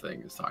same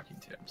thing as talking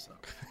to him. So,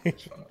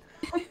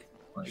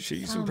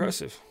 She's Um,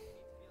 impressive.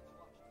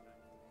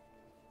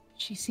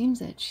 She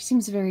seems it. She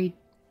seems very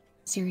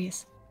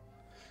serious.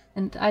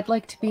 And I'd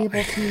like to be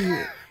able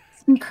to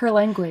speak her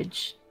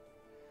language.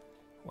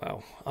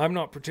 Well, I'm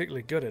not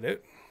particularly good at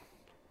it.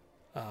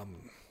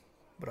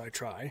 But I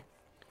try.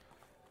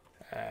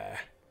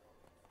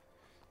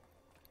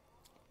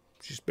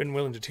 She's been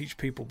willing to teach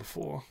people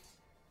before.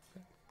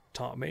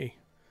 Taught me.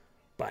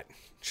 But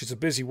she's a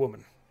busy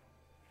woman.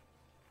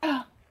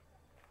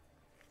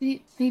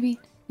 Maybe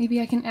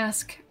I can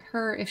ask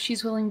her if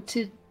she's willing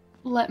to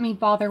let me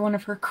bother one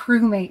of her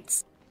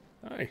crewmates.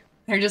 Aye.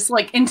 They're just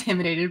like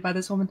intimidated by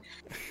this woman.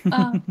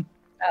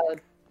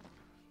 Valid.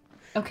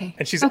 Okay.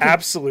 And she's okay.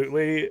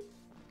 absolutely...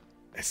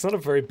 It's not a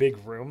very big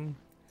room.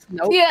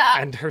 Nope. Yeah.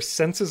 And her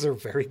senses are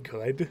very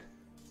good.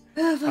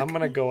 I'm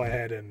going to go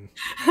ahead and...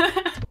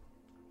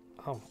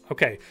 Oh,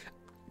 okay.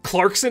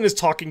 Clarkson is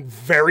talking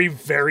very,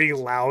 very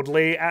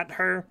loudly at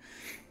her.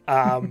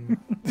 And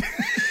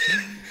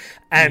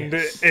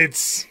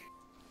it's...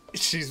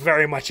 She's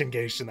very much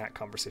engaged in that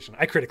conversation.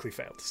 I critically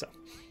failed, so...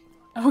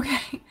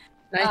 Okay.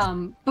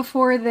 Nice.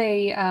 Before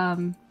they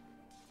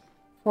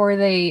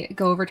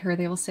go over to her,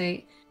 they will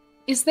say,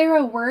 "Is there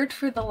a word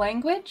for the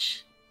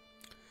language?"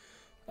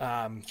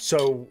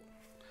 So...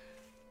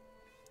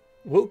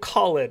 We'll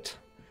call it...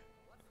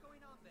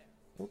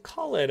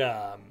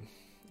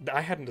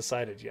 I hadn't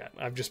decided yet.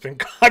 I've just been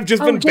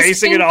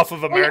basing it off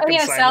of American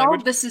Sign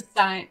Language. This is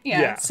sign.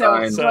 Yeah. Yeah.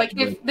 So, Sign like,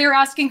 if they're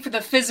asking for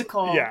the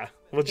physical. Yeah,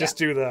 we'll just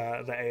do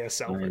the ASL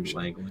Sign version.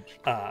 language.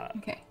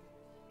 Okay.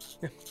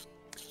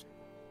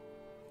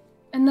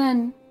 And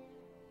then,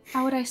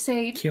 how would I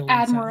say, Kill in sign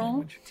Admiral,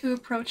 language. to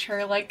approach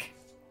her, like,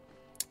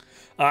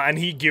 And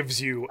he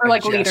gives you Or a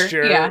like leader,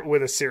 gesture yeah.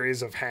 with a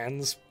series of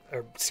hands.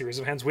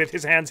 With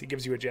his hands, he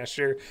gives you a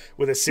gesture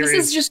with a this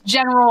series. is just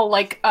general,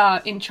 like,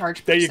 in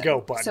charge There you person.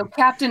 go, bud. So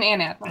Captain and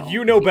Admiral.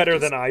 You know better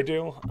than I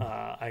do.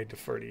 I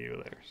defer to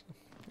you there.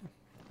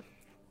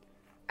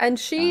 And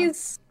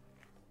she's.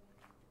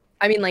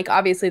 I mean, like,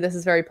 obviously, this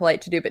is very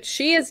polite to do, but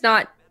she is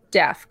not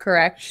deaf,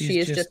 correct? She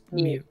is just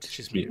mute.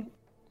 She's mute.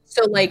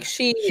 So, like,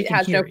 she can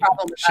has no hear you.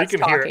 problem with She us can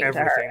hear talking to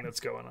everything her.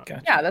 that's going on.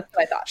 Gotcha. Yeah, that's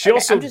what I thought. She Okay,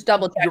 also. I'm just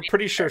double checking. You're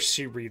pretty sure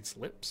she reads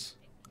lips.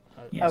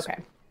 Yes.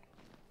 Okay.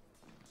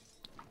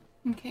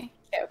 Okay.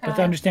 But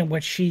to understand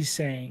what she's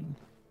saying,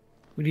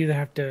 we'd either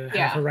have to have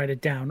Yeah. her write it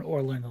down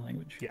or learn the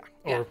language. Yeah,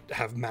 or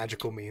have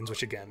magical means,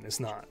 which again is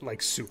not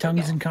like super.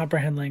 Tongues and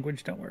comprehend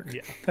language don't work.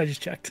 Yeah. I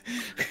just checked.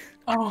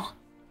 Oh,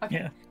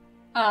 okay.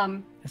 Yeah,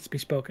 has to be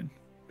spoken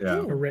Yeah.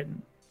 or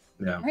written.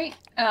 Yeah. Right.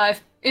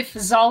 If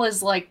Zal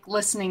is, like,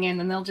 listening in,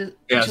 then they'll just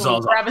Yeah, she'll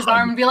Zal's grab his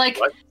arm and be like,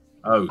 What?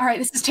 Oh, all right,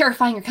 this is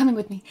terrifying. You're coming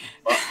with me.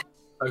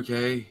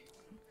 okay.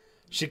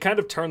 She kind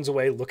of turns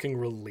away, looking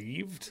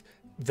relieved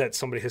that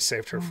somebody has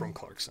saved her from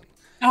Clarkson.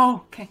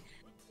 Oh, okay.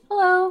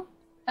 Hello.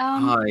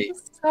 Hi.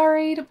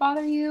 Sorry to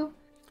bother you.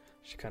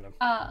 She kind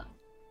of.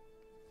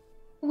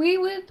 We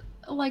would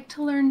like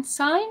to learn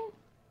sign.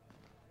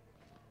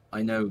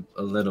 I know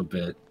a little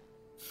bit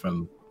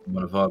from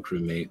one of our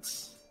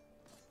crewmates,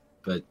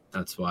 but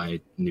that's why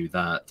I knew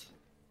that.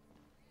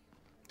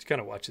 She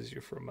kind of watches you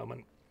for a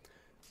moment.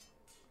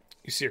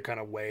 You see her kind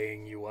of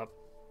weighing you up.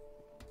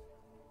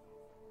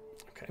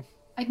 Okay.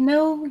 I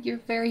know you're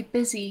very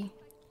busy.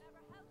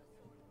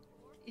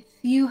 If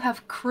you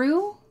have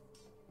crew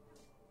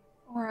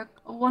or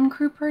a one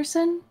crew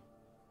person,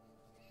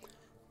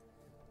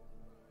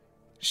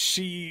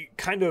 She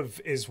kind of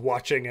is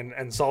watching,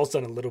 and Zal's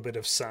done a little bit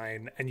of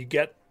sign, and you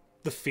get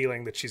the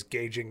feeling that she's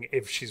gauging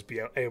if she's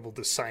able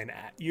to sign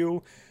at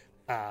you,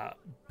 and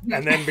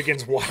then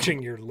begins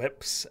watching your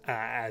lips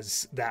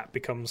as that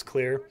becomes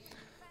clear.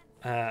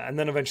 And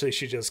then eventually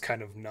she just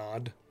kind of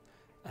nod.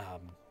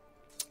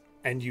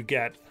 And you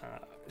get,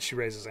 she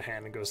raises a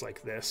hand and goes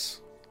like this.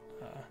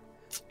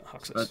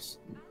 Hawk says,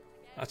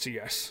 that's a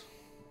yes.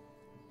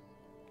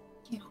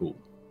 Cool.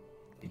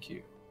 Thank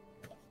you.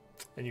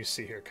 And you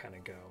see her kind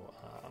of go,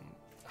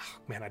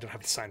 man, I don't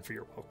have the sign for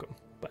your welcome,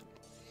 but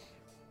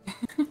she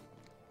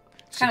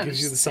kind of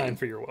gives you the just sign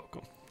for your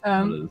welcome.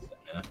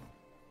 Yeah.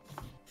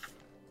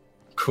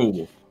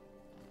 Cool.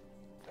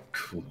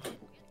 Cool.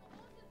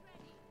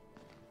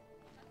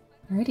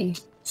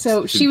 Alrighty.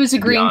 So she was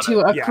agreeing to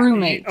a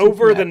crewmate.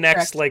 Over the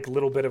next like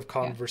little bit of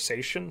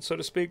conversation, so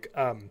to speak,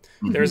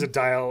 there's a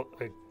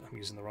I'm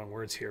using the wrong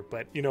words here,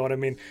 but you know what I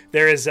mean.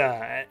 There is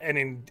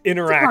an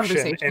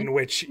interaction in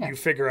which you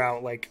figure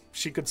out like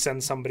she could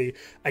send somebody.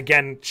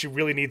 Again, she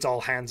really needs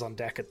all hands on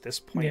deck at this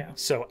point. Yeah.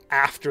 So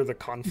after the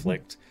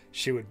conflict,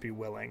 she would be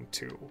willing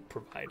to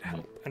provide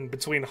help. And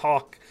between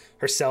Hawk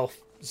herself,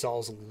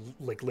 Zal's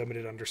like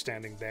limited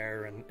understanding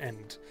there,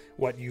 and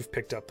what you've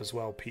picked up as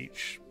well,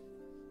 Peach.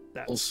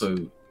 That's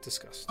Also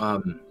discussed.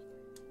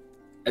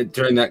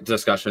 During that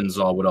discussion,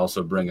 Zal would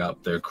also bring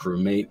up their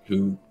crewmate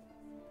who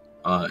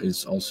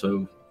is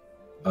also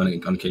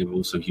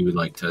uncapable, so he would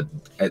like to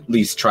at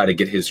least try to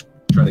get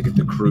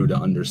the crew to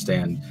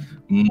understand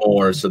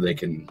more, so they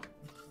can.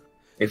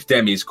 If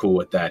Demi's cool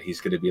with that, he's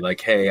going to be like,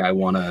 "Hey, I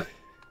want to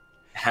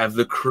have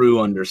the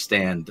crew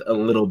understand a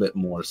little bit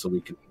more, so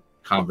we can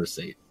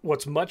conversate."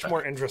 What's much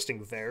more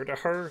interesting there to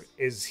her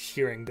is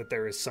hearing that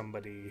there is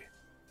somebody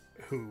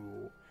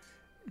who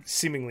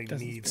seemingly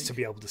needs to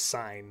be able to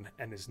sign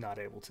and is not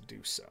able to do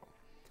so.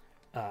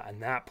 At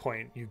that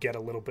point, you get a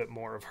little bit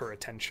more of her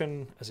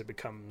attention as it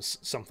becomes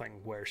something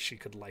where she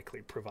could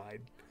likely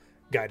provide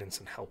guidance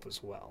and help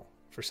as well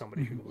for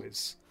somebody who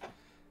is,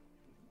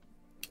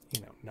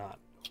 not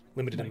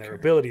limited in their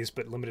abilities,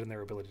 but limited in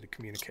their ability to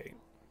communicate.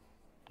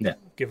 Yeah.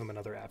 Give them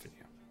another avenue.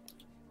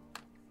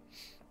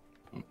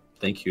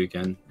 Thank you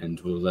again, and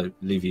we'll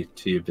leave you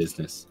to your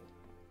business.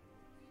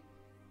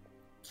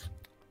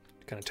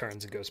 Kind of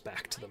turns and goes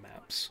back to the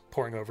maps,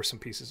 poring over some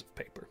pieces of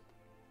paper.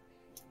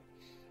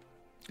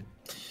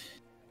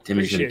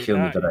 Demi's going to kill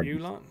me, but I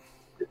Yulon.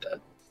 did that.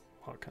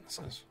 Hawk kind of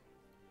says,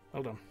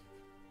 hold on.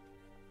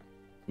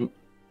 Hmm.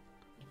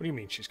 What do you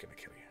mean she's going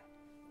to kill you?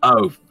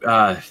 Oh,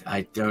 I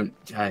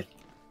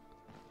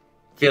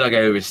feel like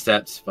I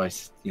overstepped by,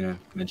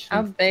 mentioning.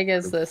 How big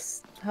is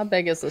this? How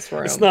big is this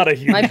room? It's not a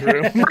huge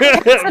room.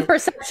 My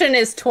perception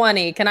is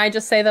 20. Can I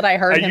just say that I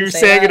heard Are him you say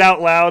saying that? it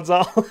out loud,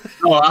 Zal? Oh,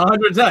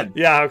 110.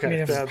 Yeah, okay.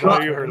 Yeah. That's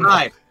how you heard it.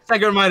 Hi.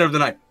 Second reminder of the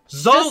night.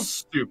 Zal's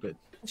stupid.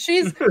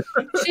 She's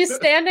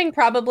standing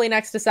probably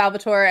next to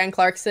Salvatore and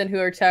Clarkson, who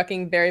are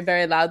talking very,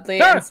 very loudly.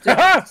 And still,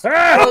 I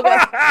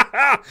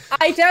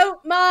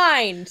don't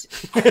mind.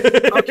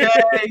 Okay.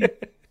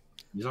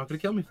 He's not going to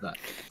kill me for that.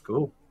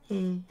 Cool.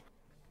 We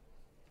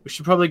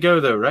should probably go,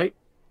 though, right?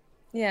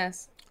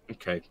 Yes.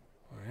 Okay.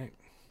 All right.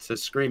 It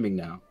says screaming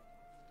now.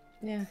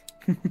 Yeah.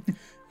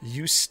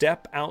 You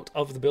step out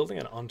of the building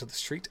and onto the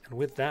street, and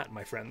with that,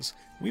 my friends,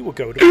 we will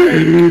go to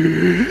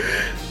break.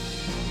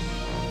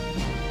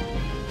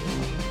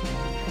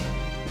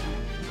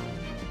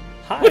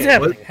 Hi. What's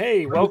happening?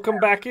 Hey, welcome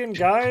back in,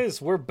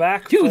 guys. We're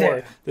back You for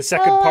there. the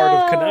second part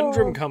of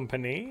Conundrum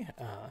Company.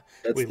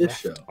 That's We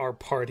this left show. our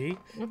party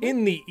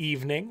in the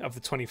evening of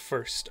the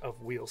 21st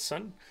of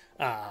Wheelson,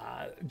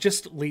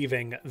 just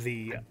leaving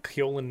the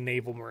Keolan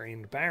Naval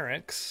Marine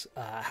Barracks,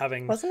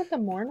 having... Wasn't it the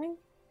morning?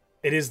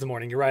 It is the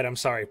morning, you're right, I'm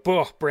sorry.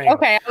 Brain.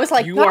 Okay, I was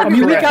like, You God, are I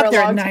mean, we correct. got for a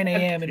there at long 9 time.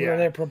 a.m. and we Yeah. were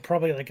there for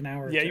probably like an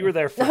hour. Or Yeah, two. you were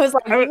there for... I was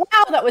like, wow,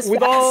 that was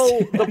with fast. all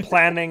the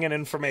planning and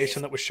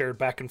information that was shared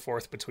back and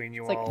forth between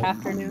you It's like all.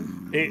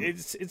 afternoon.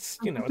 It's it's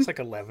like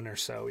 11 or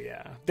so,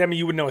 yeah. Demi,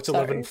 you would know it's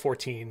Sorry.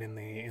 11:14 in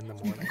the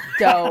morning.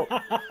 Dope.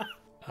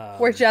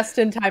 We're just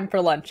in time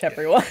for lunch,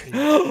 everyone.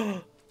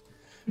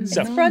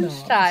 So It's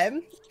brunch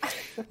time.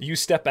 you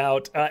step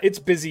out. It's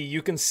busy.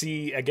 You can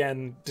see,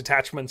 again,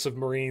 detachments of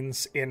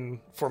Marines in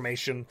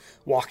formation,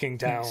 walking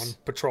down,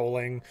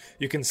 patrolling.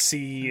 You can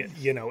see,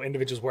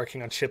 individuals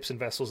working on ships and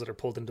vessels that are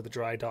pulled into the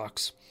dry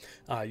docks.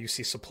 You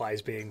see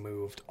supplies being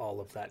moved,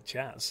 all of that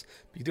jazz.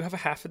 But you do have a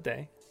half a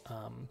day.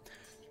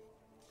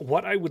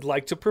 What I would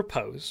like to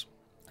propose...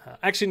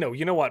 actually, no,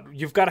 you know what?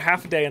 You've got a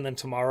half a day, and then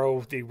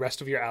tomorrow the rest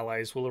of your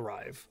allies will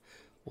arrive.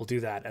 We'll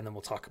do that, and then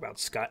we'll talk about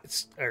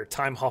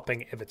time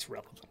hopping if it's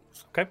relevant.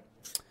 Okay?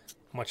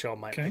 How much y'all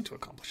might like to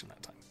accomplish in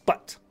that time.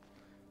 But,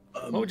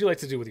 what would you like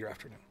to do with your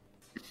afternoon?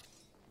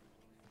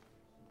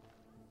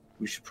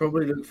 We should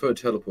probably look for a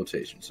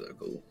teleportation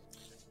circle.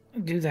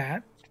 Do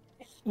that.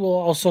 We'll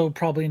also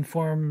probably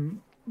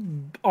inform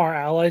our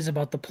allies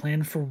about the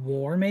plan for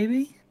war,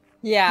 maybe.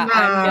 Yeah,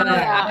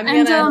 Yeah, I'm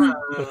and, gonna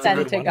What's a send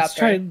good to one? Let's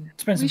try Gupper.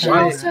 to spend some We should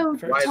time. also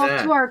Why talk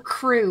that? to our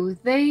crew.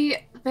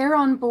 They're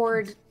on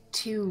board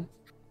to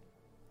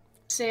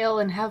sail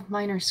and have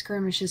minor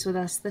skirmishes with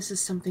us. This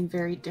is something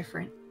very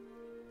different.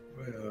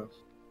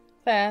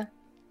 Fair.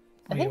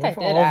 I think I If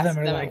did all of ask them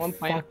are them like, at one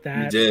point. fuck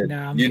that. You did. No,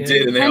 I'm You good.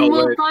 did, and they And all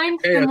we'll went, find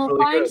 "Hey, and that's we'll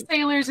really find good."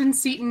 sailors in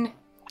Seaton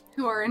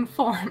who are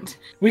informed.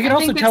 We can I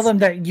also think tell it's them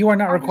that you are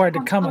not our required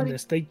to come on responsibility.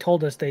 this. They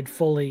told us they'd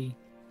fully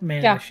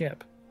man Yeah. the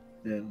ship.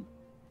 Yeah.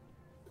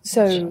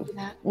 So,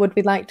 That- would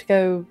we like to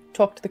go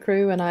talk to the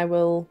crew, and I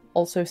will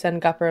also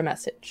send Gupper a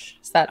message?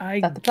 Is that I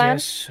the plan?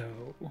 guess so.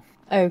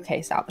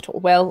 Okay, Salvatore.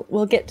 Well,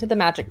 we'll get to the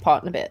magic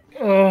part in a bit.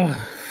 Oh,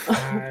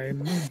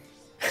 fine.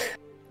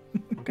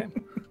 Okay.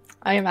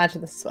 I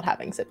imagine this is what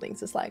having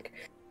siblings is like.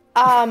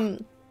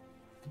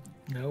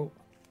 No,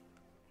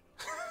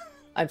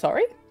 I'm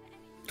sorry?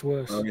 it's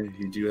worse. Oh, yeah,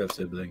 you do have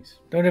siblings.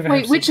 Don't ever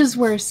Wait, have which siblings. is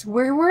worse?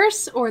 We're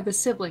worse or the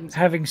siblings?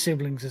 Having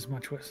siblings is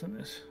much worse than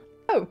this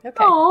Oh, okay.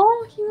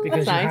 Oh, you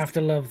because nice. you have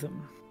to love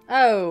them.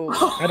 Oh,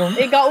 I don't.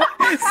 it got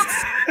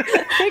worse.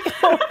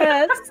 It got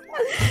worse.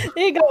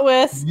 It got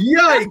worse.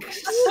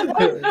 Yikes!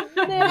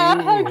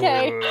 Yeah,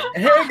 okay.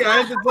 Hey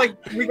guys, it's like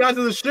we got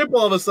to the ship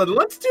all of a sudden.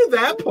 Let's do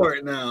that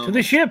part now. To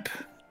the ship.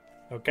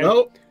 Okay.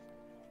 Nope.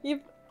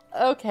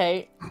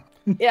 Okay.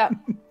 Yeah.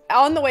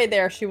 On the way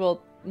there, she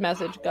will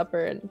message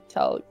Gupper and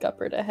tell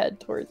Gupper to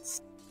head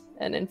towards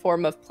and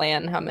inform of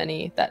plan how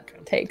many that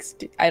takes.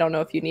 I don't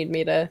know if you need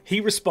me to. He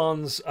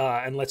responds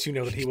and lets you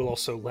know that he will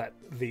also let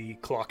the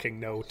clocking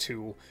know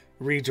to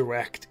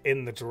redirect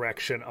in the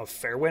direction of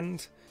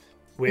Fairwind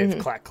with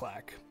Clack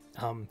Clack.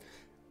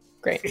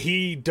 Great.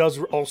 He does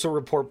also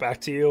report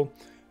back to you.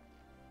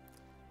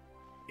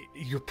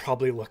 You're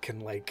probably looking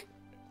like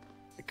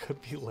it could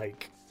be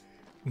like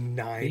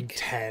 9, Week.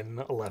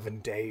 10, 11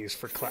 days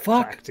for Clack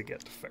Fuck. Clack to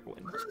get to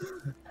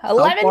Fairwind.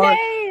 11 far-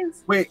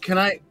 days. Wait, can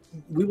I?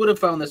 We would have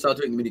found this out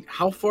during the meeting.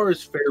 How far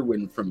is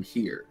Fairwind from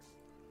here?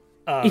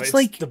 It's It's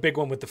like- the big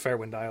one with the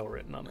Fairwind Isle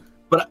written on it.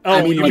 But Oh,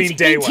 I mean, you like, mean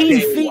day one. 18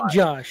 Day feet, one.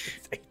 Josh.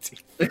 It's 18.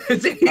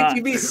 it's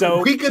ATV,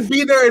 so- we could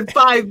be there in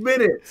 5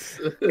 minutes.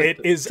 It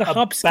is It's a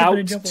hop, skip, and a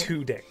about jump.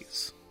 2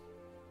 days.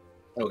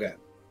 Okay.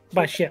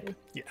 By ship.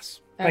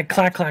 Yes. By Okay.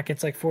 clack clack,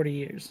 it's like 40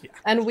 years.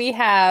 And we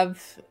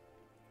have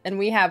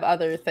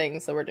other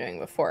things that we're doing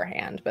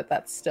beforehand, but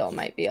that still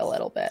might be a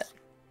little bit.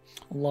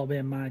 A little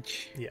bit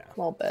much. Yeah. A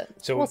little bit.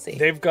 So we'll see.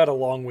 they've got a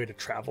long way to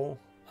travel,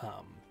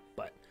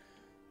 but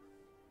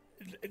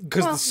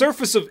because Well- the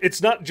surface of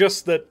it's not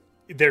just that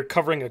they're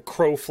covering a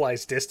crow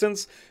fly's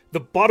distance. The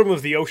bottom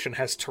of the ocean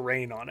has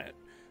terrain on it,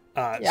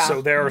 Yeah.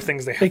 so there are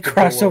things they have They to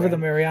cross go over the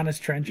around. Marianas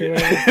Trench or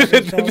whatever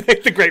it's called.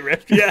 the Great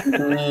Rift. Yeah,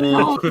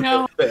 Oh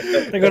no!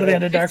 They go to the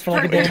Underdark for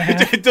like a day and a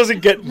half. it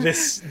doesn't get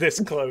this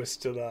close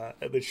to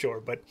the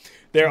shore, but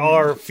there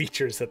are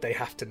features that they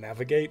have to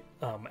navigate,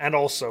 and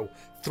also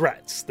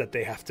threats that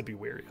they have to be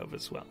wary of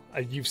as well.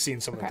 You've seen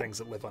some of the Okay. things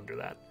that live under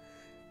that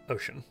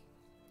ocean.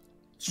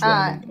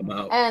 Swarm them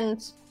out.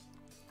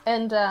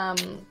 And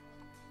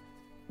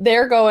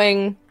they're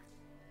going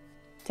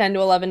 10 to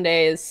 11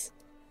 days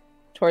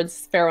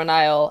towards Fairwind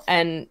Isle,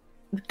 and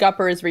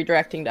Gupper is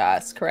redirecting to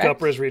us, correct?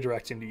 Gupper is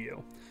redirecting to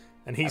you,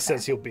 and he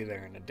says he'll be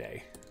there in a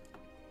day.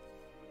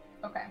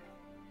 Okay.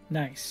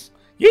 Nice.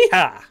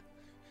 Yeehaw!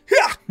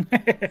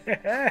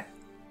 Yeah!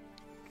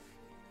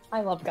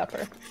 I love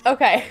Gupper.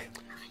 Okay.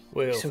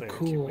 Well, So thank you,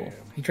 cool. ma'am.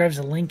 He drives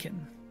a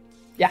Lincoln.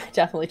 Yeah, I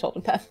definitely told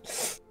him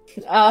that.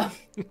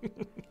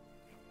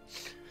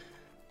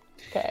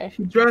 Okay.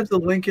 He drives the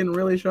Lincoln,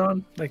 really,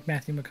 Sean? Like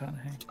Matthew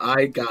McConaughey.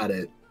 I got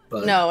it.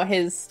 But No,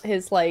 his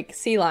like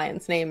sea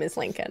lion's name is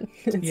Lincoln.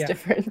 It's Yeah.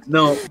 different.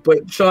 No,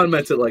 but Sean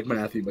meant it like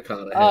Matthew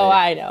McConaughey. Oh,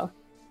 I know.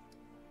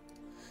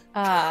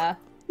 I'm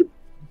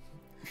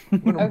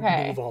gonna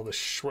Okay. move all the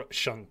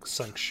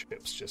sunk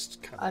ships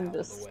just kind of I'm out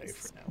of just the way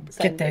for now. because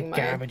Get that sending my-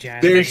 garbage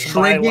out. They're of here.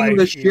 shrinking life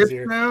the ship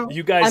easier. now?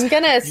 You guys, I'm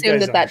gonna you assume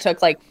guys that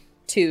took like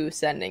 2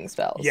 sending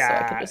spells. Yeah, so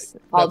I could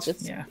I'll that's-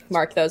 just yeah.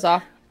 mark those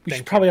off. We Thank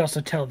should probably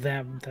also tell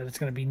them that it's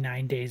going to be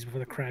 9 days before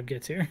the crab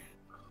gets here.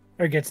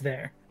 Or gets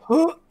there.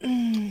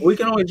 We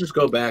can always just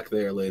go back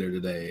there later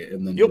today,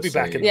 and then You'll just be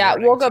back say- in- Yeah,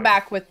 morning, we'll go so-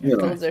 back with Yeah.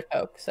 the lizard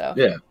folk. So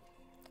Yeah,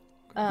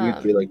 we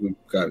um, feel like we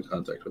got in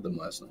contact with them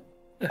last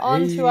night.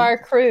 on to our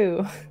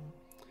crew.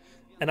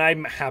 And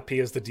I'm happy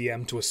as the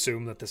DM to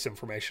assume that this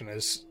information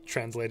is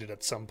translated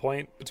at some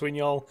point between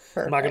y'all.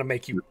 I'm not going to Perfect.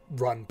 make you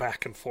run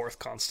back and forth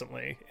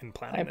constantly in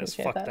planning this.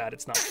 appreciate Fuck that. that.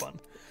 It's not fun.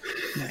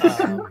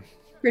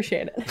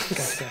 Appreciate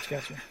it.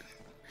 Gotcha.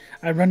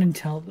 I run and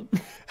tell them.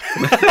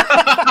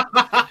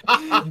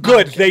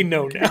 Good. They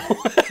know now.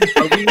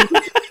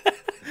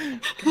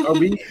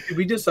 Did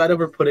we decide if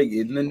we're putting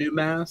in the new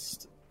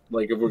mast?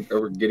 Like, if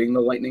we're getting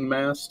the lightning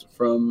mast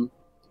from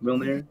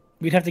Milner?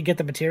 We'd have to get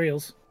the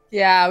materials.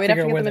 Yeah, we'd have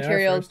Figure to out get where the they are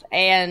materials, first.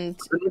 and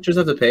Didn't we just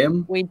have to pay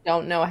him? we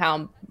don't know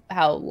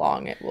how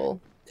long it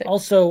will take.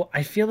 Also,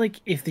 I feel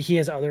like if he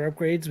has other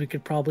upgrades, we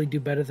could probably do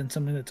better than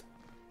something that's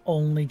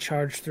only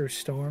charged through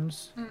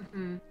storms.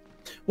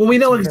 Well, we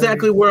know It's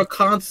exactly very- where a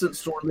constant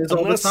storm is all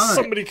the Unless time.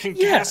 somebody can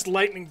Yeah. cast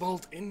lightning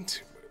bolt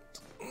into it.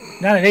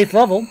 Not at 8th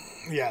level.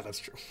 Yeah, that's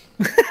true.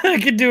 I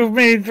could do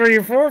maybe 3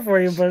 or 4 for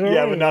you, but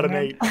Yeah, but not an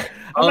 8.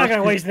 I'm not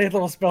gonna waste an 8th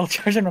level spell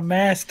charging a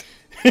mast.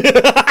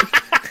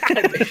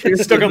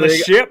 Here's Stuck the on the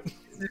thing- ship.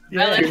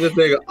 Here's the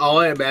thing. All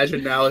I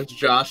imagine now is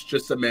Josh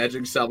just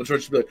imagining Salvatore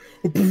just be like,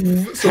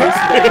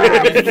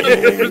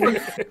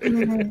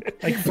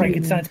 Like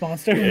Frankenstein's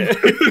monster.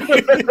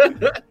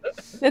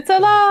 It's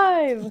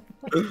alive.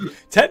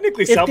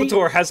 Technically, they-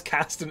 Salvatore has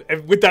cast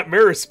with that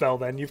mirror spell.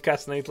 Then you've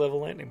cast an 8th level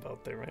lightning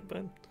bolt there, right,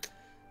 Ben?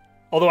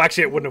 Although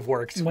actually, it wouldn't have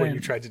worked when you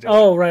tried to do it.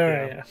 Oh,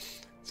 right, yeah.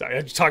 Sorry,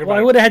 I'm just talking Well, I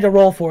about. would have had to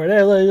roll for it.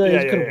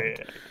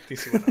 Yeah.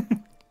 DC went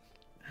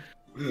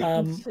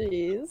up.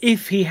 Jeez.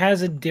 If he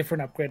has a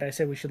different upgrade, I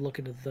say we should look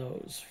into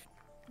those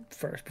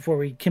first before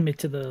we commit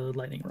to the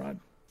lightning rod.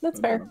 That's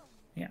fair.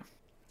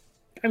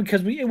 I mean,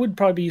 because it would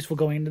probably be useful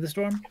going into the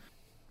storm,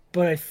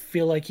 but I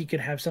feel like he could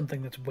have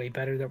something that's way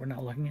better that we're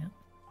not looking at.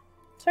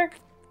 Sure.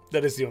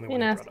 That is the only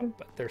one You I can brought ask him. up,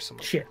 but there's some.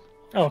 Shit.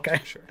 Oh, okay.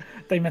 Sure.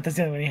 They meant that's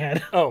the only one he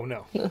had. Oh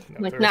no.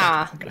 Like, there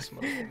nah. there's some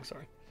other things,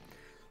 sorry.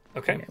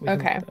 Okay. Yeah, we can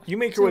Okay. look at those. You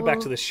make your way back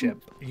So- to the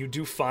ship. You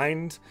do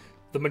find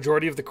the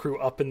majority of the crew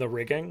up in the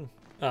rigging,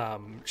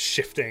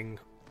 shifting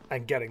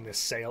and getting this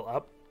sail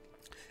up.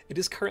 It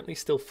is currently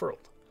still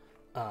furled.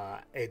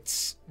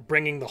 It's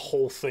bringing the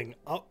whole thing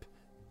up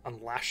and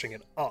lashing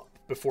it up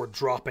before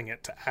dropping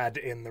it to add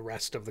in the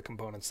rest of the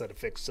components that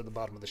affix to the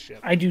bottom of the ship.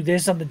 I do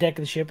this on the deck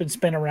of the ship and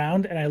spin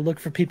around, and I look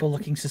for people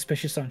looking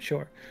suspicious on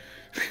shore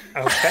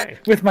Okay.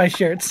 with my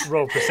shirts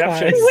Roll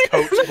perception,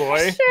 coach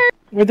boy.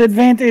 with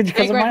advantage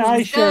because of my Big eye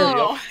Red, shirt.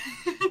 go.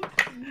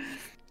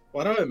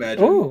 Why do I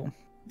imagine Oh,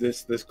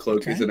 this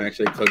cloak Okay. isn't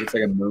actually a cloak? It's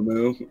like a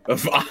moo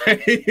of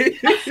eye.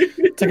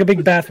 it's like a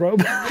big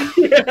bathrobe.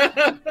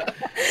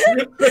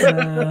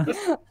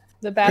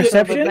 The bathrobe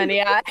Perception? with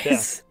many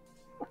eyes.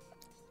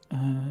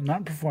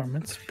 Not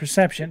performance.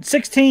 Perception.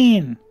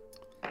 16.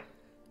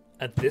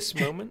 At this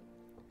moment,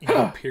 you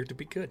appear to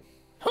be good.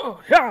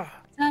 Oh, yeah.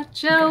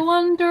 Such a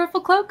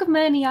wonderful cloak of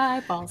many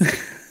eyeballs.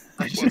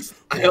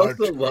 I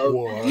also love.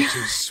 What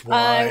is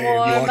I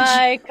wore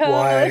my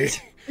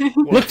coat.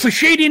 Look for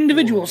shady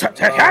individuals.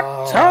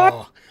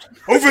 Oh,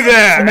 over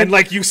there, and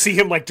like you see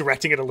him like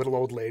directing at a little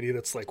old lady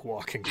that's like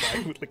walking by,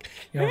 with, like,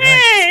 You're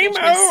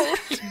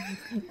right.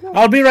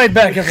 I'll be right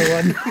back,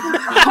 everyone.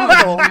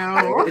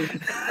 Oh,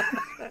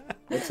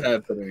 What's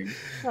happening?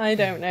 I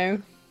don't know.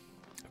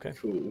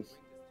 Cool.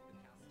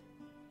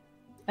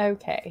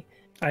 Okay.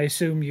 I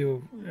assume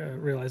you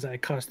realize I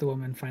accosted the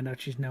woman, find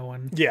out she's no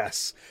one.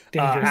 yes.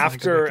 Dangerous, and I go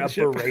After back a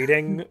to the ship.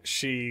 berating,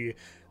 she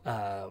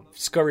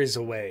scurries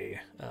away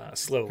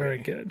slowly. Very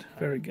good.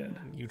 Very good.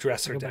 You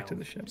dress her Go down back to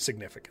the ship.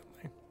 significantly.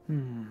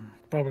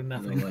 Probably I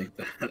nothing. like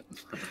that.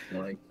 I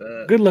like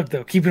that. Good luck,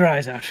 though. Keep your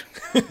eyes out.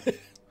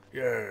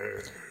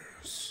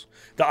 Yes.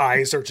 The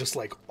eyes are just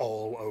like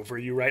all over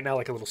you right now,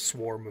 like a little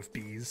swarm of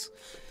bees.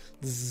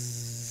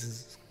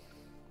 Zzz.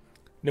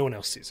 No one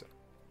else sees it.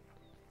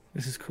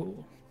 This is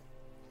cool.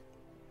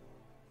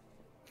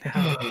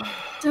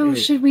 So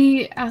should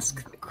we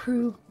ask the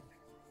crew?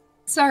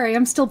 Sorry,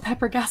 I'm still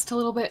pepper-gassed a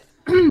little bit.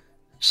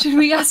 Should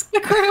we ask the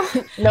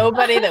crew?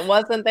 Nobody that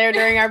wasn't there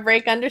during our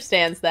break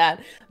understands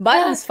that.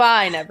 Button's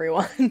fine,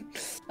 everyone.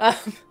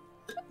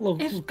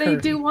 If they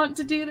do want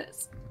to do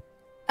this.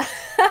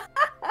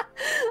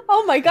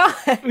 Oh my god.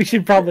 We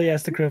should probably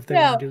ask the crew if they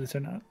Yeah. want to do this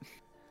or not.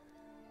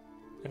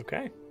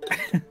 Okay.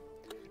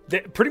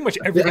 Pretty much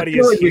everybody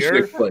feel is like we should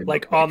here, explain.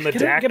 like on the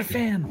deck. Get a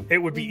fan. It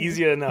would be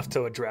easy enough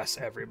to address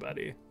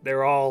everybody.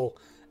 They're all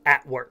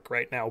at work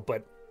right now,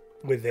 but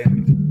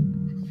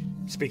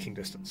within speaking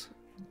distance.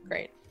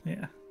 Great.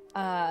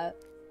 Yeah.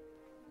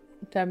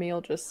 Demi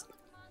will just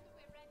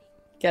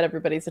get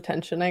everybody's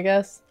attention, I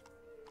guess.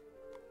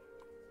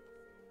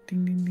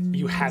 Ding, ding, ding,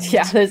 You ding. have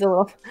Yeah, there's a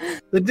little.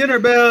 The dinner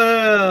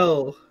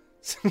bell!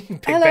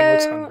 Big Ben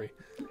looks Hello. hungry.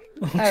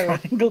 Oh.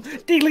 Triangle.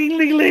 Ding, ling,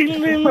 ling,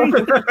 ling, ling,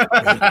 ling.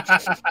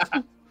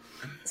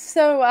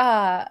 So,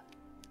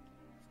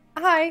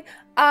 hi.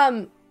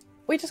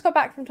 We just got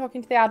back from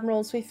talking to the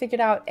admirals. We figured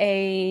out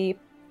a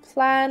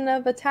plan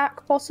of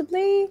attack,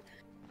 possibly.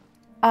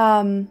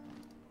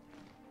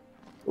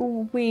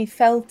 We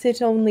felt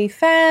it only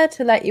fair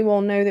to let you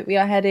all know that we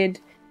are headed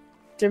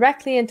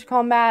directly into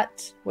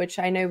combat, which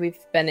I know we've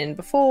been in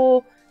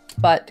before,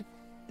 but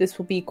this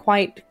will be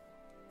quite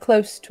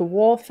close to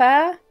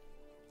warfare.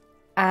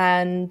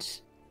 And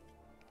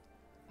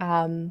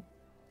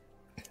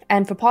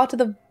for part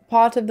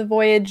of the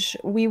voyage,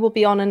 we will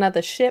be on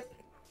another ship,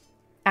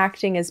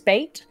 acting as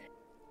bait.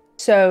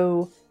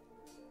 So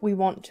we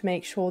want to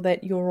make sure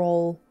that you're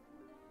all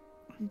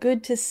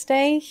good to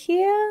stay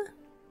here,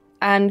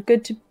 and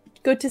good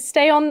to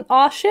stay on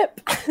our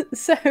ship.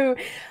 So,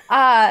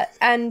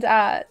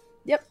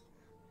 yep,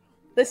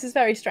 this is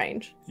very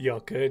strange. Y'all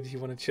good? You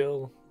want to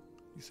chill?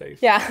 You safe?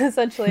 Yeah,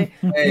 essentially.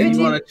 Hey, you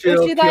want to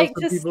chill? Would you kill like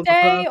some to people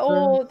stay, faster?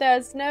 or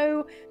there's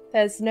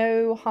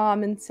no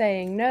harm in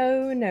saying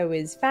no? No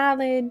is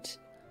valid.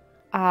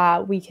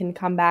 We can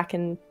come back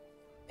and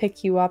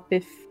pick you up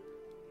if,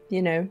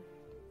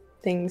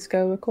 things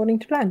go according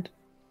to plan.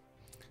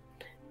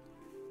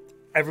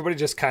 Everybody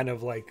just kind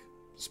of like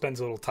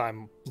spends a little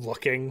time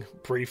looking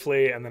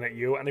briefly and then at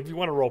you. And if you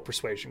want to roll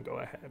persuasion, go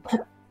ahead.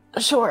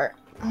 Sure.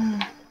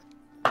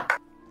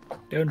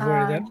 Don't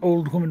worry, that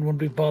old woman won't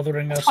be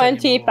bothering us anymore.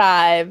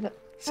 25.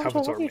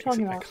 Salvatore what are you makes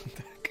talking eye about?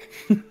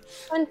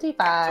 contact.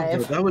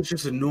 25. That was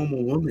just a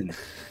normal woman.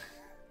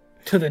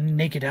 To the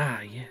naked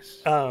eye,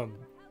 yes.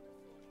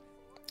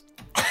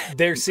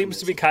 There seems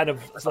to be kind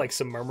of like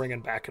some murmuring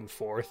and back and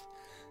forth,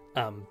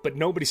 but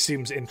nobody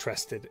seems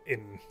interested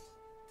in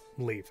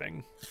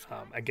leaving.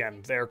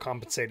 Again, they're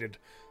compensated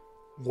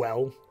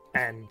well,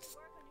 and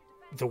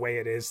the way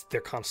it is,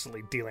 they're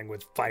constantly dealing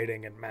with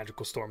fighting and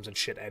magical storms and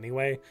shit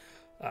anyway.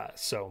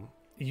 So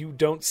you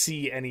don't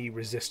see any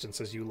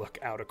resistance as you look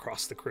out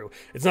across the crew.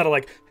 It's not a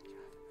like,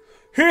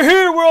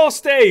 here, we'll all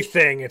stay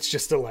thing. It's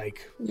just a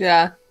like,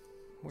 Yeah.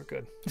 we're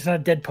good. It's not a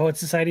Dead Poet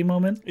Society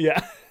moment.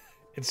 Yeah.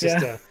 It's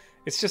just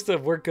Yeah. a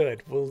we're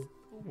good. We'll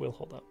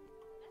hold up.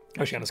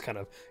 Oceana's kind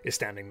of is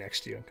standing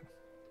next to you and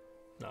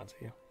nods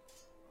at you.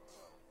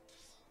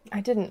 I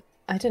didn't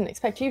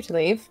expect you to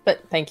leave,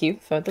 but thank you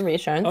for the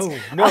reassurance. Oh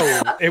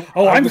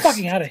no! I'm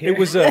fucking out of here. It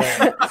was a.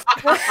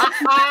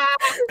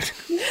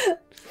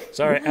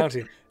 Sorry,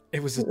 Auntie.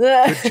 It was a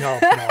good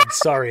job, Nod.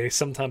 Sorry,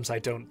 sometimes I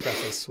don't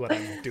preface what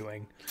I'm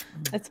doing.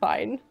 It's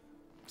fine.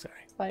 Sorry.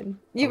 It's fine.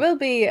 You will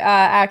be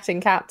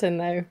acting captain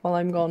though while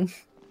I'm gone.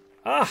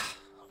 Ah,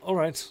 all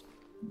right.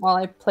 While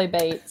I play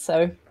bait,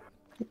 so I'm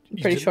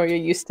pretty didn't- sure you're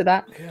used to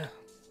that. Yeah.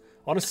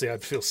 Honestly,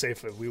 I'd feel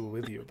safer if we were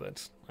with you,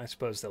 but I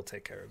suppose they'll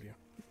take care of you.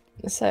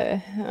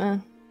 So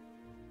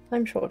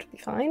I'm sure it'll be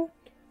fine.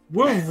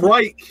 We're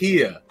right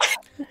here.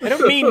 I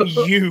don't mean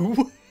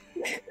you.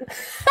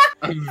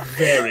 I'm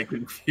very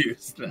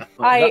confused now.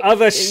 The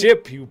other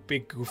ship, you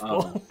big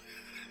goofball.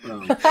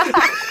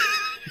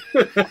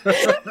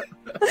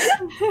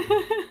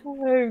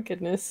 Oh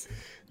goodness.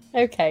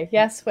 Okay.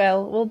 Yes.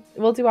 Well,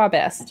 we'll do our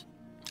best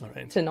All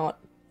right. to not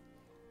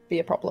be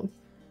a problem.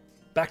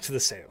 Back to the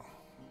sail.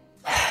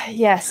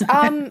 Yes.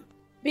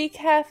 Be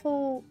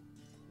careful.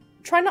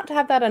 Try not to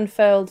have that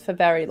unfurled for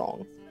very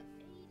long.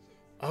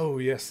 Oh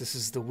yes, this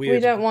is the weird. We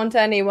don't want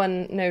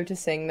anyone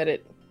noticing that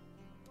it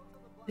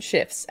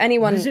shifts.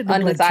 Anyone What does it look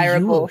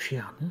undesirable. like to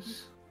you,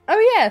 Oceanus? Oh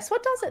yes.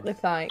 What does it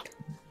look like?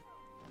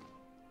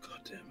 God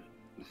damn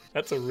it.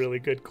 That's a really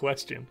good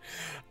question.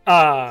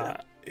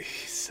 He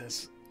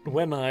says,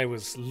 when I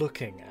was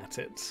looking at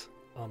it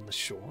on the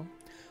shore,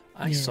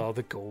 I saw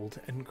the gold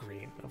and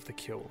green of the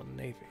Kyolan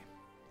Navy.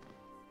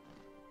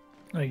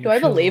 Are you Do I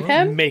sure? believe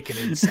him? Make an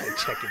insight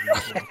check if you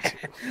want to.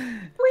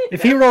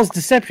 If he rolls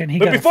deception, he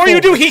But got a before you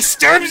 4. do, he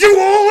stabs you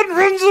all and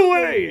runs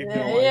away!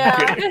 No, I'm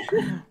Yeah. kidding.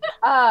 Okay,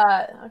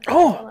 Oh.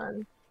 hold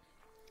on.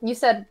 You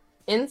said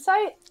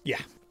insight? Yeah.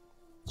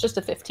 Just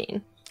a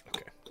 15.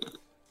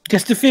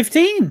 Just a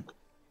 15.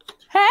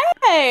 Hey!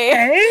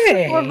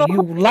 Hey, We're both-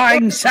 you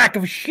lying sack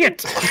of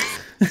shit.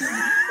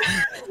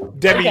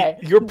 Debbie, Okay.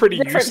 you're pretty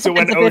Different used to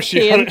when kinds of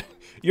 15. Oceanus...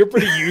 You're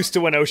pretty used to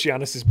when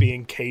Oceanus is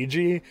being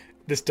cagey.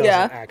 This doesn't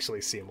Yeah.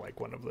 actually seem like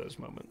one of those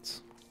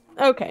moments.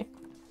 Okay.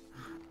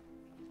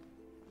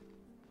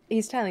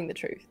 He's telling the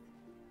truth.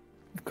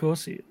 Of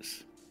course he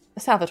is.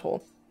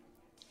 Salvatore.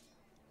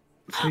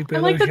 Sleep I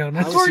like that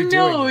Oceanus. How's he Thor doing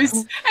knows,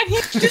 now? and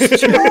he's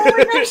just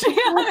trolling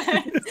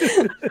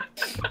Oceanus.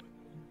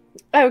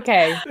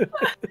 Okay.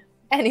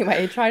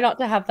 Anyway, try not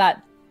to have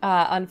that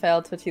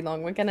unfurled for too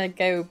long. We're gonna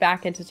go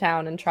back into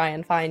town and try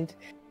and find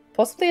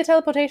possibly a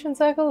teleportation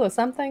circle or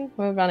something.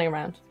 We're running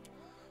around.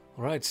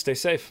 All right, stay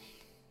safe.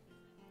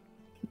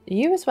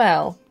 You as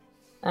well.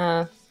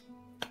 Can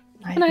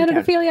I have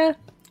Ophelia?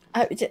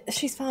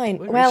 She's fine.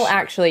 Where is Well, she?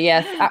 actually,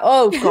 yes.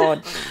 Oh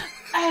God.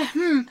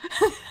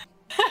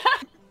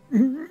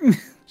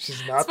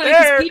 She's not It's funny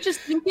 'cause there.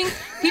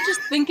 Peach is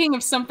thinking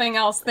of something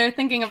else. They're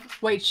thinking of,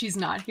 wait, she's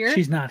not here?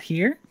 She's not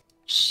here.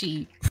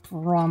 She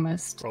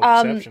promised. Roll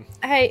perception.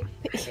 Hey,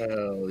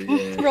 Hell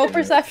yeah. roll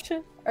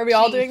perception. Are we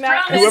all doing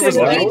that? She Whoever's This is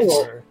looking right.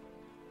 for her.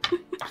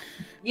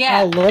 Yeah.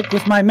 I'll look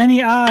with my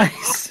many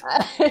eyes.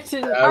 I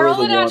I rolled rolled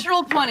a a one.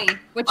 natural 20,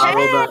 which I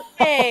rolled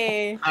a,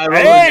 Hey, I rolled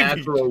Hey! a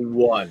natural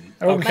 1.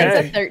 mine's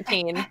Okay. a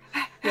 13.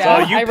 Yeah,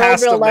 Zal, you I rolled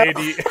passed a real low.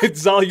 lady.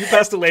 Zal, you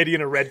passed a lady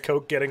in a red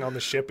coat getting on the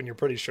ship, and you're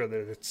pretty sure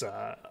that it's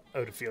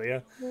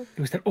Odophilia. It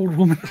was that old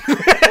woman.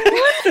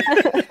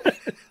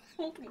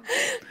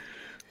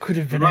 Could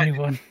have been Right.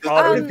 anyone.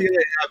 I feel like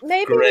I have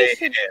Maybe grey we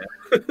should.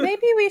 hair.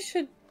 Maybe we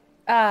should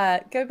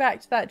go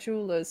back to that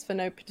jeweler's for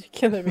no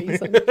particular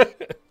reason.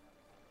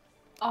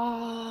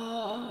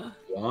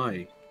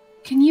 Why?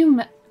 can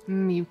you...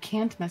 you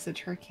can't message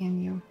her, can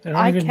you? They're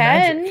not I even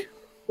can. magic.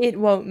 It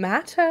won't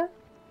matter.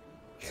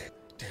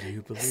 Do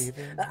you believe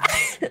in?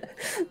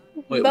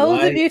 Wait, Bold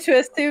why? of you to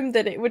assume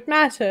that it would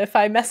matter if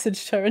I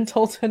messaged her and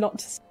told her not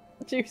to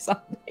do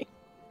something.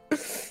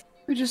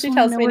 We just She wanna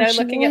tells know me where no she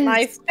looking at my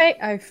is. face.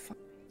 Oh, fuck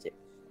you.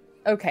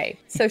 Okay,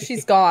 so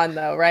she's gone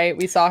though, right?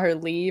 We saw her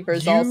leave, or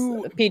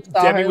Peach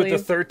saw Debbie her with the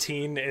leave.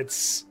 13,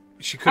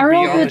 she I could be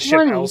rolled on a the ship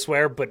 20.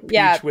 elsewhere, but Peach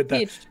Yeah, with the...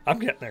 Peach. I'm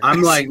getting there.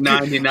 I'm like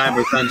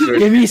 99% sure.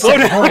 Give me some.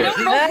 down. hope.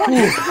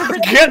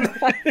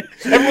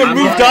 Everyone I'm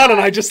moved like- on, and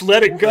I just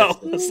let it go.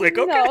 It's like,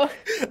 okay.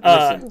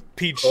 No.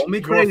 Peach, call me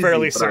you're crazy,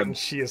 fairly but certain I'm-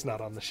 she is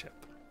not on the ship.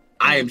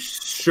 I am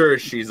sure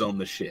she's on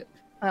the ship.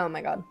 Oh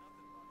my god.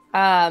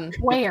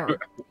 Where?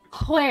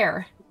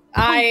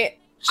 I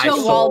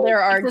Show while they're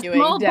It's a arguing,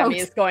 small Demi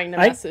boat. is going to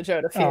I- message Oh,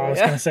 I was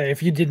Odophilia. gonna say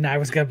if you didn't, I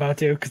was about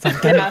to because I'm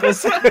done with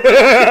this.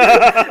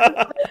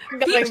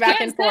 Going Peach back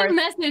can't and forth. send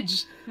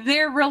message.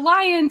 They're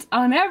reliant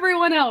on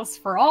everyone else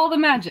for all the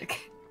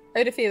magic.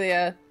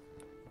 Odophilia,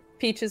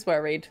 Peach is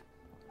worried.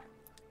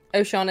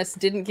 Oceanus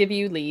didn't give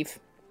you leave.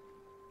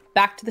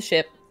 Back to the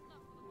ship.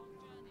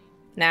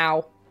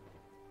 Now.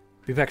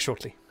 Be back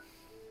shortly.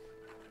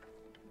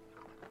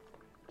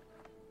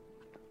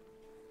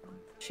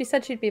 She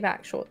said she'd be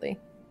back shortly.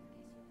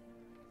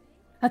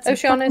 That's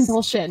Oceanus-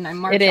 bullshit, and I'm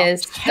marked It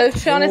is.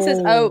 Oceanus is.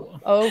 Oh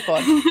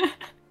god.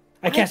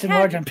 I cast can't-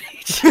 enlarge on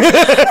Peach.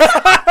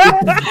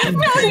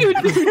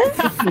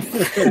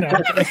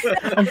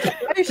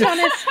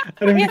 Oceanus, I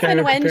don't if think I and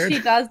was when prepared. she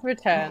does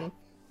return,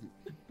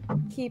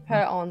 keep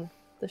her on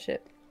the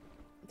ship,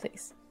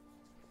 please.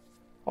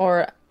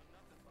 Or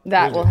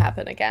that Will will do.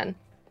 happen again.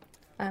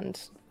 And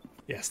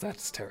Yes,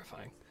 that's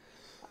terrifying.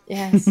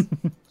 yes.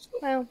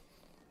 Well,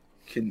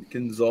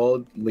 Can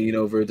Zal lean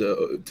over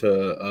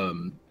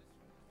to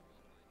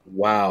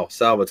wow,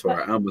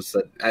 Salvatore. I almost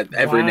said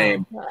every Wow.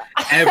 name.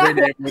 Every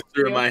name was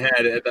through my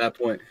head at that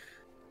point.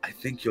 I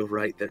think you're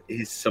right. There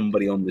is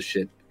somebody on the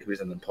ship who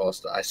is an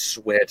imposter. I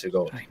swear to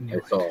God. I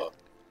knew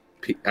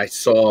it. I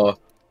saw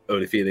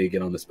Odophilia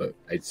get on this boat.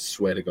 I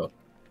swear to God.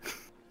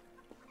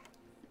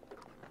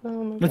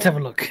 oh my Let's God.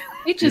 have a look.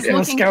 Peach is Yeah,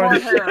 looking scour for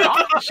the her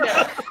off the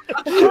ship.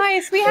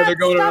 Guys, we Oh, have they're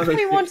going stuff around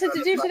we the- wanted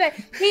to do today.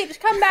 Peach,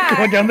 come Going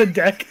back. down the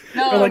deck,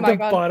 No, or like my the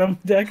God. bottom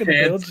deck of the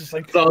Hands. build, just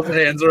like Zal's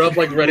hands are up,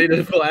 like ready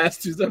to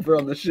blast who's ever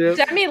on the ship.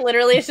 Demi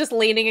literally is just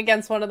leaning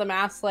against one of the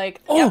masts, like,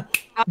 oh, "Yep,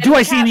 I'm do the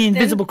I see any captain.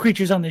 invisible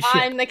creatures on this ship?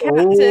 I'm the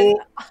captain. Oh.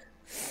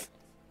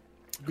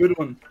 Good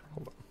one.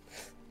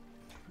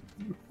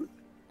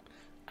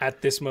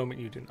 At this moment,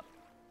 you do not.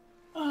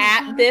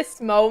 At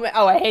this moment.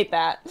 Oh, I hate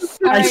that.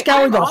 I Alright,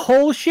 scoured I'm the off-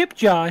 whole ship,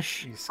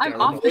 Josh. You I'm scoured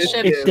off the whole-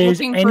 ship. If there's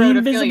looking any for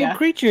invisible Odophilia.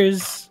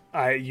 creatures,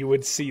 You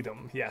would see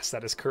them. Yes,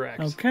 that is correct.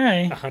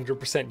 okay.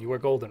 100%. You are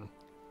golden.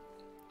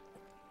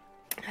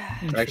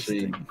 Actually,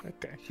 Interesting.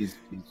 Okay. he's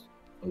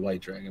a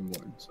white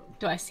dragonborn. So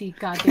Do I see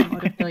goddamn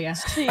Odophilia?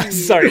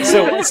 Sorry.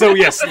 So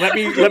yes. Let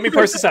me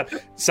parse this out.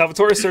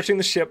 Salvatore is searching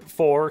the ship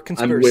for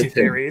conspiracy with him.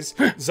 theories.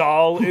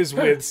 Zal is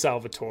with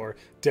Salvatore.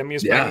 Demi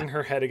is Yeah. banging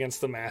her head against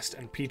the mast,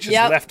 and Peach has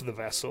Yep. left the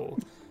vessel.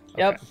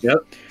 Yep. yep.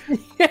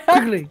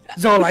 Quickly,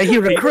 Zola, I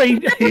hear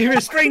I hear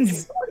a strange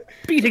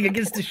beating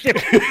against the ship.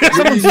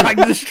 Someone's trying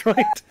to destroy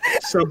it.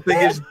 Something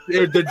is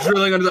they're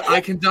drilling under.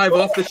 I can dive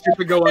off the ship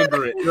and go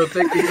under it. It'll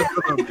take me just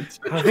a moment.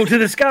 I'll go to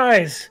the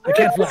skies. I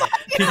can't fly.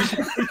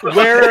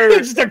 Where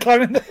Just start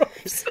climbing the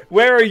ropes.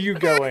 Where are you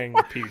going,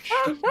 Peach?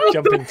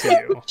 Jumping to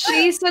you.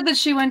 She said that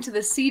she went to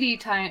the seedy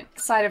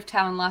side of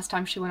town last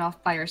time she went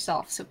off by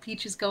herself. So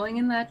Peach is going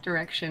in that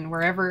direction,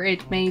 wherever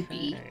it may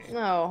be.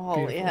 Oh,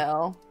 holy Beautiful.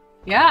 hell.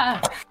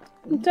 Yeah.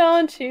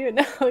 Don't you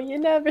know? You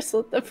never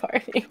split the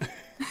party.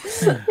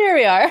 Here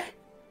we are.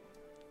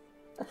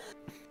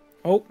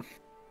 Oh.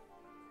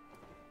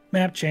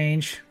 Map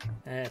change.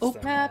 That's Oh,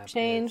 the map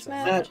change, It's a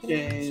map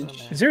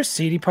Is there a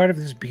seedy part of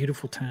this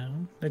beautiful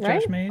town that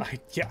Right? Josh made?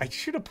 I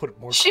should have put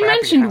more. She crappy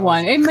mentioned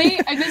one. houses.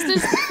 It may. This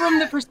is from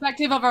the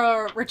perspective of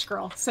a rich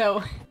girl.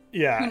 So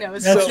Yeah. Who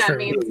knows That's what that true.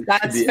 means?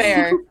 That's Yeah.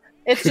 fair.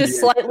 It's just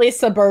slightly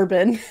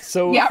suburban.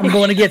 So Yeah. I'm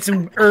going to get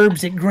some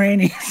herbs at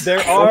Granny's. there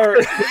are.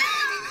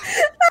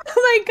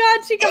 Oh my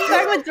god, she comes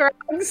back with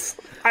drugs.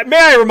 May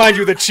I remind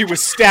you that she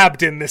was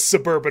stabbed in this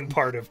suburban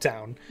part of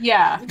town?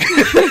 Yeah.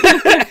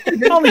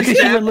 Only because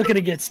you were looking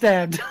to get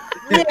stabbed.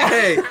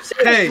 Hey,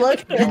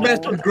 you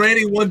messed with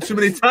Granny one too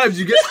many times,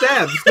 you get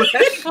stabbed.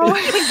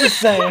 Just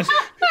saying.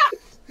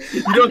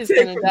 You don't She's take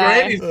gonna from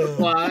die. Granny's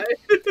supply.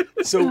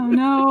 So Oh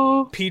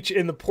no. Peach,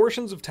 in the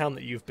portions of town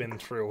that you've been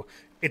through,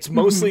 it's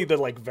mostly the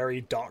like very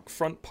dock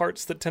front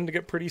parts that tend to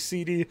get pretty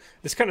seedy.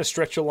 This kind of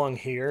stretch along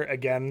here,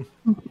 again,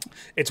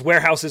 it's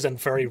warehouses and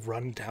very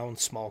run down,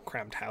 small,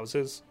 cramped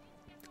houses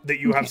that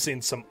you have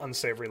seen some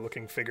unsavory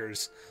looking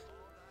figures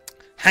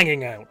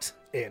hanging out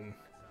in.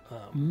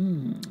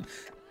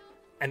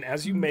 And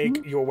as you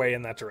make your way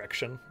in that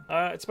direction,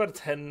 it's about a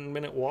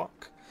 10-minute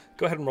walk.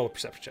 Go ahead and roll a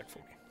perception check for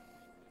me.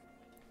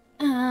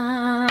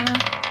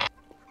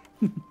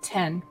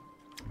 10.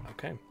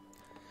 Okay.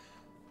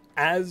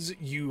 As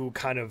you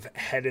kind of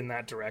head in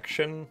that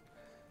direction,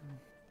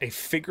 a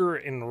figure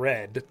in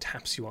red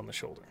taps you on the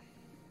shoulder.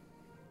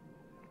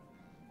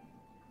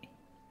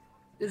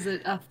 Is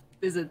it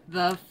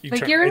the You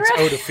figure in it's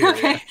red?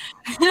 Odophilia.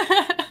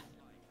 Okay.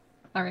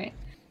 All right.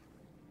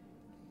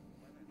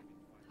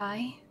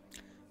 Hi.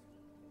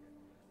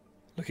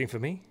 Looking for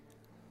me?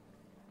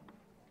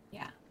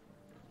 Yeah.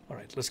 All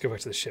right, let's go back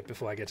to the ship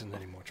before I get into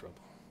any more trouble.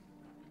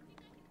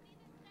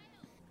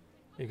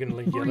 You're going to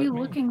What yell are at you me?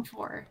 looking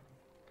for?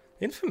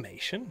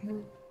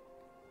 Information?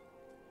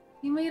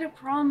 You made a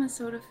promise,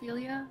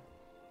 Odophilia.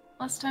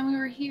 Last time we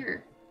were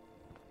here.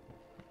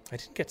 I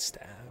didn't get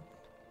stabbed.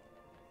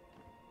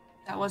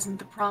 That wasn't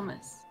the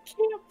promise.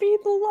 Can't be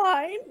the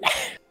line.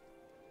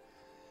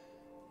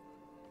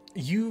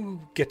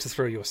 You get to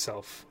throw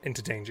yourself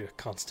into danger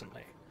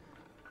constantly.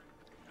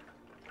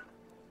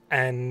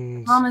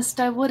 And Promised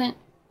I wouldn't.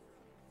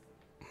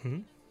 Hmm?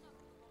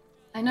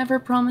 I never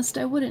promised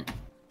I wouldn't.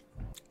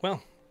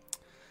 well,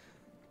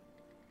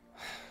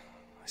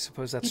 I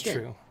suppose that's You did.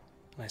 true.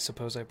 I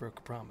suppose I broke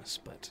a promise,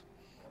 but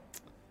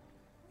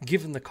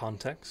given the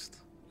context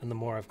and the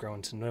more I've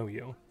grown to know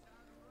you,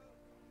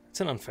 it's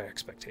an unfair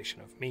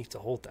expectation of me to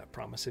hold that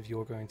promise if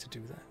you're going to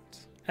do that.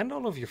 And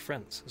all of your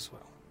friends as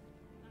well.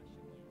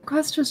 The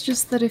request was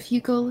just that if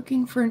you go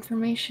looking for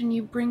information,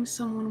 you bring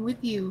someone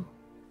with you.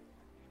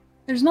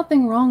 There's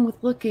nothing wrong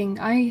with looking.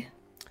 I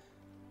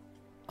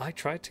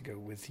tried to go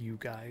with you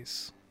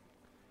guys.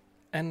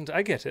 And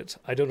I get it.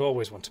 I don't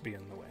always want to be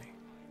in the way.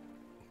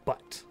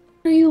 But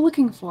What are you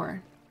looking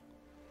for?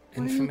 What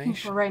are you looking for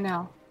information. right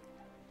now?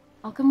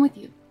 I'll come with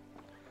you.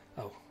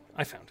 Oh,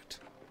 I found it.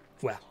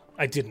 Well,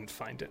 I didn't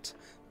find it,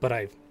 but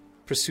I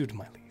pursued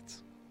my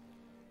leads.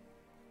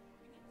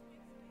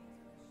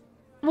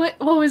 What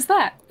was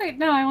that? Wait,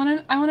 no, I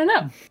wanna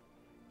know.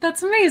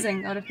 That's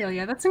amazing,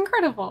 Odophilia. That's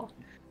incredible.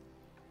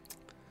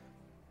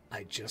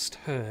 I just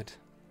heard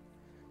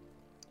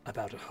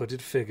about a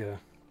hooded figure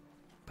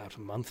about a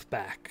month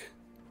back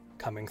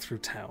coming through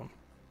town.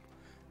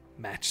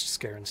 Matched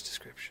Scaren's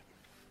description.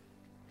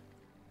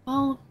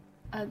 Well,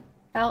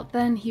 about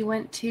then he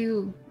went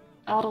to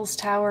Audle's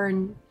tower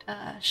and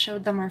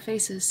showed them our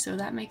faces, so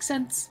that makes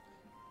sense.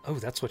 Oh,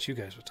 that's what you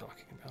guys were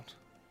talking about.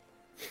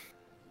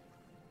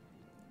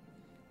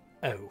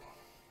 Oh.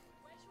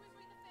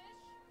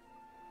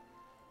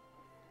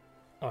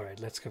 Alright,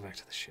 let's go back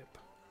to the ship.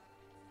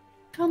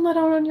 Found that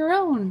out on your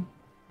own.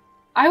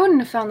 I wouldn't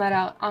have found that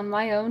out on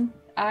my own.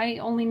 I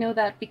only know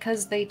that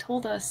because they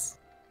told us.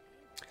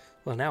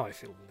 Well, now I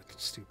feel a little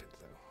stupid,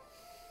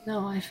 though.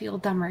 No, I feel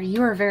dumber.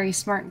 You are very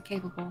smart and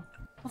capable.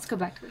 Let's go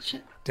back to the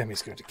ship.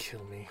 Demi's going to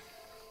kill me.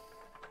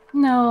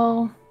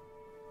 No.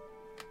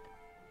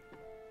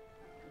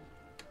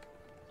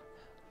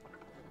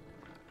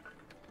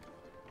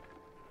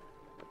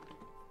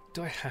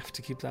 Do I have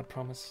to keep that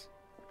promise?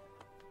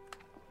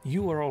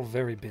 You are all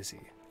very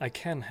busy. I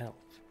can help.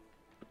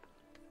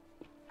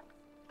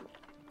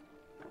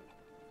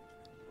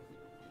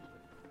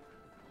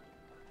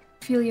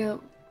 Ophelia,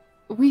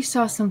 we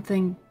saw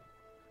something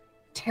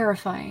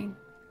terrifying.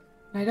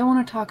 And I don't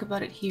want to talk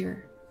about it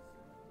here.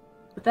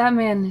 But that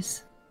man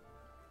is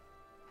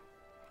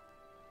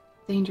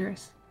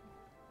dangerous.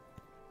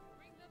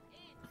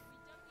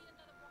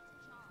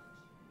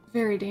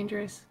 Very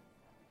dangerous.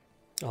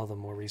 All the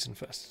more reason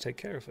for us to take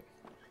care of it.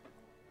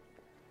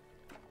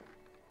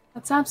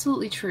 That's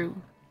absolutely true.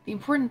 The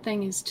important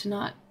thing is to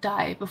not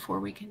die before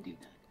we can do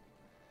that.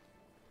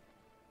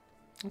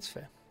 That's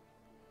fair.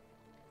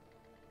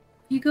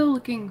 If you go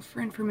looking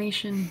for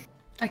information,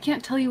 I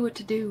can't tell you what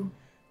to do.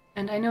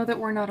 And I know that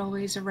we're not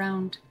always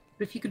around,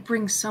 but if you could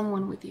bring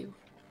someone with you.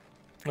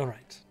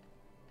 Alright.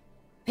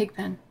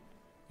 Pigpen.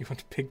 You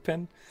want a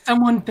Pigpen?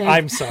 Someone big.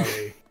 I'm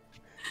sorry.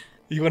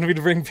 You want me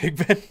to bring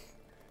Pigpen?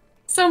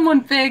 Someone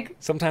big.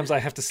 Sometimes I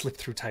have to slip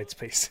through tight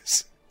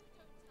spaces.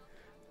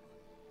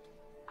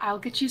 I'll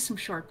get you some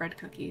shortbread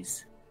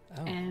cookies.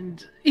 Oh.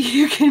 And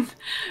you can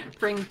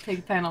bring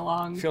Pigpen I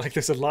along. feel like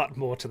there's a lot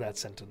more to that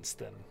sentence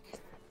than...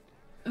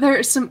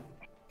 There's some...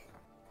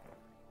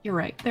 You're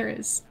right, there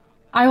is.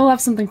 I will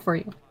have something for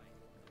you.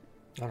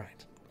 All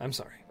right. I'm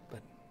sorry,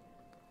 but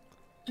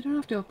I don't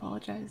have to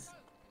apologize.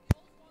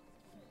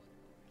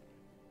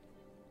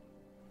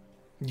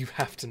 you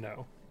have to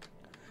know.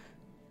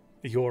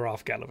 You're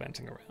off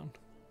gallivanting around.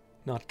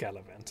 Not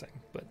gallivanting,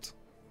 but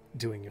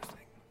doing your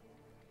thing.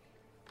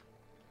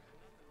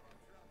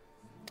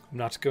 I'm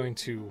not going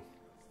to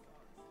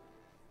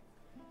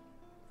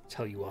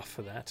tell you off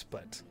for that,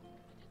 but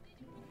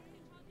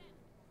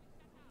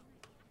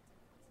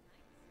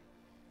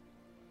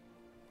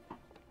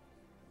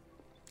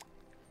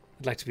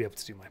I'd like to be able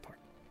to do my part.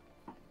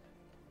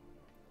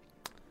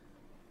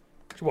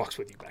 She walks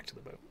with you back to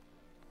the boat,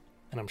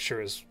 and I'm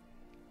sure is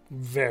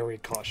very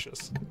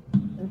cautious.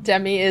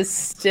 Demi is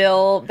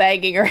still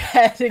banging her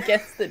head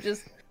against the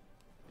just.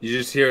 You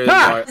just hear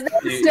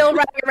Still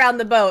running around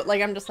the boat.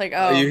 Like I'm just like,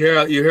 oh. you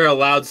hear a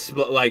loud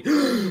like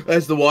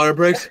as the water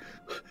breaks.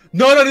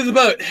 Not under the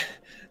boat.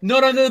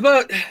 Not under the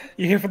boat.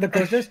 You hear from the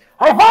coasters,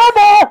 "I found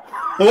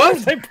her!"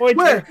 What? They point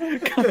Where? there,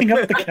 coming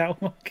up the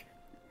catwalk.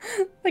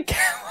 The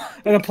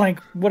Or the plank,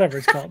 whatever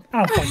it's called.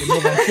 I don't fucking know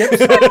that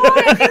shit.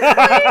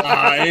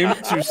 I'm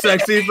too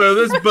sexy for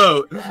this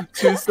boat.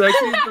 Too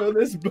sexy for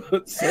this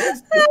boat. So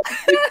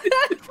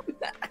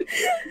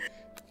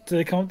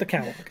they come up the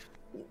catwalk.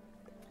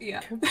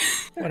 Yeah.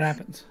 What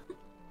happens?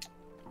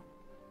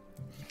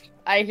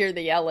 I hear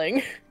the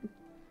yelling.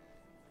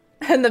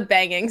 And the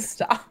banging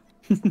stop.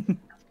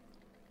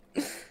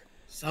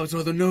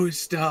 Salvatore, the noise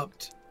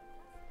stopped.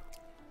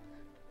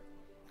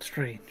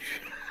 Strange.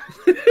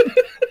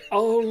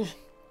 I'll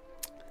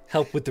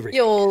help with the rigging.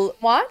 You'll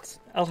what?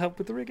 I'll help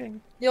with the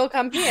rigging. You'll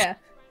come here.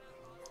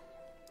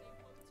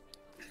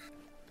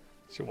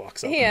 She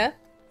walks up. Here.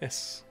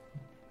 Yes.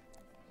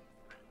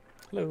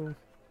 Hello.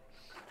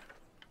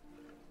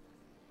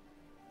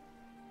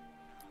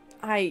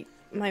 My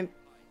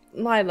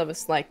Lila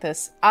was like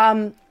this.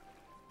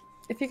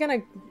 If you're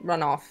gonna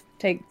run off,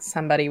 take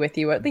somebody with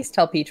you, or at least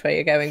tell Peach where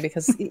you're going,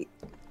 because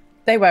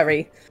they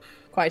worry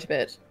quite a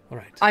bit. All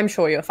right. I'm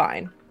sure you're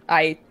fine.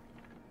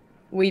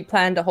 We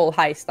planned a whole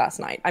heist last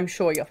night. I'm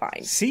sure you're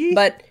fine. See?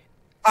 But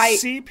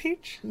See,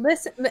 Peach?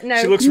 listen. No,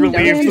 She looks no,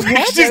 relieved. no,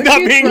 She's don't not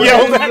you being throw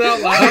yelled it. at.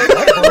 What?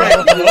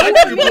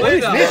 You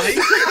played the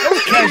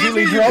heist?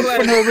 Casually drunk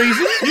for no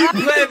reason. You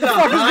played the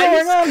What is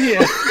going heist? on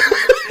here?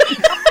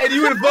 And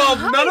you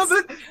involved none of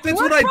it? That's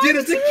what I did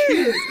as a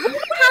kid.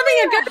 Having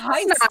a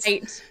girls'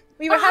 night.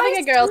 We were having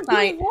a girls'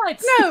 night.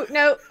 What?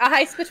 No, a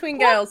heist between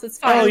girls. It's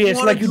fine. Oh yes,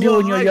 wanna like you do do a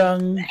when you're heist.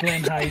 young,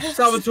 plan heist.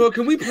 Salvatore,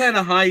 can we plan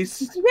a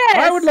heist? Yes.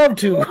 I would love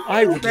to.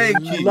 I would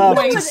Thank you. love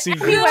Wait, to see you.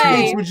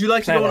 anyway. Peach, would you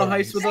like to go on a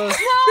heist with us?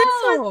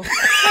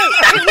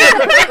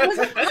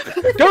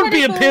 No! Don't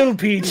be a pill,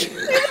 Peach.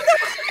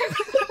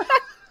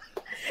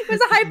 It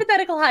was a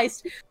hypothetical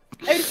heist.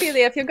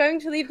 Ophelia, if you're going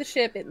to leave the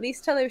ship, at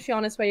least tell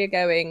Oceanus where you're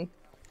going.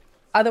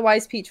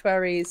 Otherwise, Peach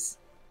worries,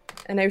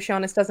 and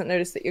Oceanus doesn't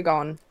notice that you're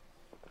gone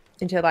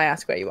until I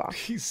ask where you are.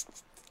 He's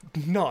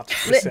not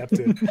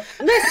receptive.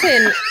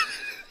 Listen,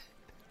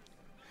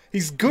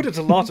 He's good at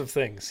a lot of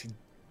things.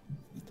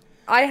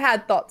 I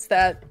had thoughts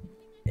that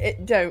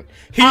it don't.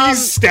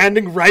 He's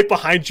standing right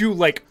behind you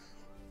like,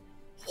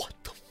 what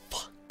the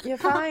fuck? You're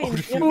fine.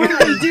 What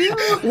You're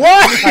fine.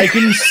 What? I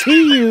can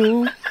see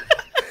you.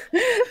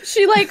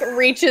 She like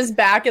reaches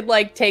back and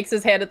like takes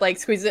his hand and like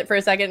squeezes it for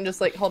a second and just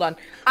like, hold on.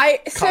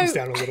 Calms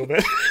down a little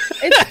bit.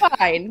 It's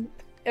fine.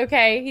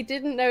 Okay, he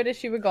didn't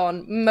notice you were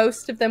gone.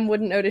 Most of them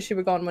wouldn't notice you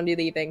were gone when you're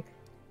leaving.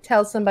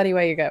 Tell somebody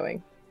where you're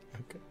going.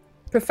 Okay.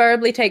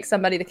 Preferably take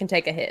somebody that can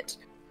take a hit.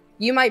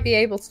 You might be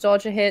able to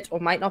dodge a hit or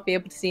might not be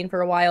able to see him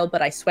for a while,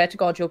 but I swear to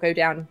God you'll go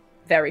down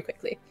very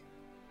quickly.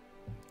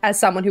 As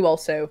someone who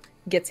also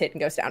gets hit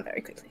and goes down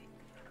very quickly.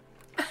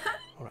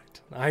 All right.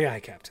 Aye, aye,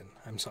 Captain.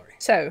 I'm sorry.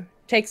 So,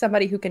 take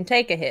somebody who can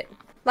take a hit,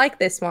 like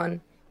this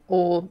one,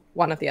 or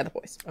one of the other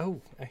boys.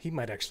 Oh, he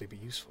might actually be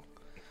useful.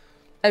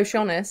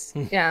 Oceanus,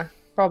 yeah,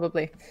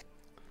 probably.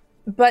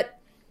 But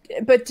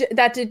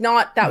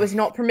that was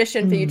not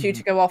permission for you two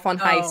to go off on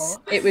heists.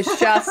 Oh. It was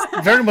just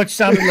Very much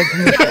sounded like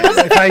me.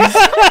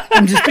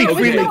 I'm just speak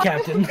freely,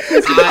 Captain.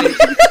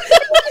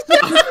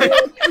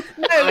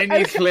 I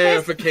need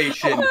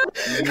clarification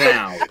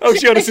now.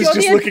 Oceanus is you're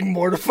just the- looking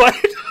mortified.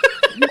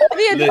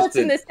 the adults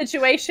Listen. in this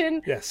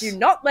situation. Yes. Do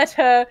not let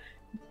her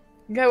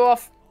go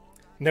off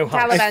No heist.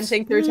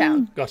 gallivanting through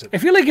town. Got it. I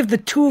feel like if the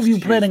two of you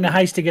planning a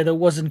heist together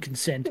wasn't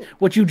consent,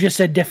 what you just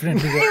said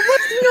definitely was. It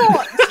was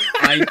not.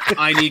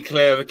 I need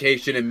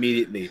clarification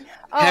immediately.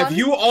 Have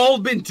you all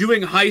been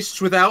doing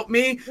heists without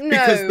me?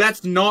 Because No.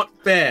 that's not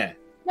fair.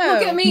 No.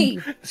 Look at me!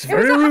 It's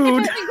very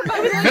rude.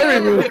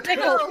 Very rude.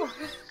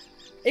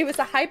 It was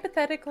a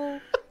hypothetical.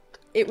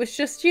 It was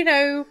just,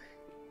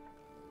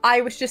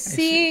 I was just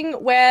seeing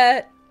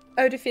where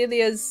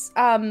Odophilia's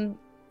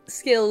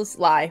skills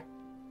lie.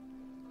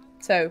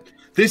 So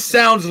This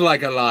sounds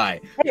like a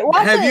lie. it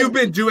wasn't. Have you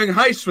been doing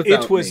heists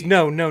without It was me?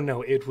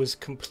 no. It was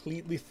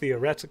completely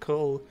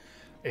theoretical.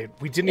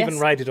 We didn't even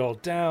Yes. write it all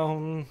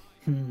down.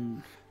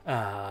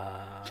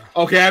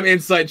 Okay, I'm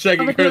insight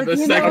checking her the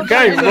second.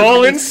 Okay,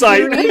 roll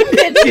insight.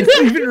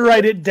 Didn't even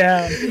write it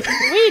down.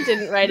 We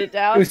didn't write it It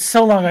down. was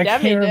so long I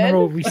Demi can't remember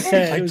did. what we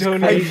said. I It was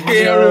don't I crazy.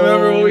 can't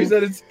remember what we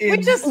said. It's We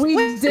just We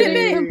would didn't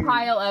it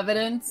compile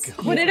evidence.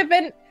 would it have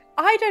been?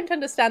 I don't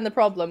understand the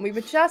problem. We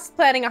were just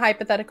planning a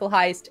hypothetical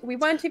heist. We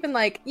weren't even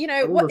like, you know,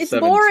 I rolled what? a It's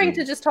 17. boring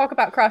to just talk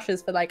about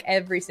crushes for like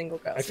every single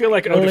girl. I feel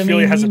like Well, I Odophilia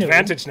mean, has you know.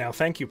 advantage now.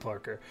 Thank you,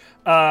 Parker.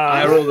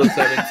 I rolled a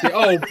 17.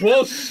 Oh,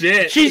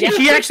 bullshit. She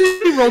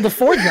actually rolled a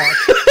 4,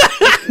 Josh.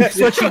 That's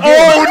what she did.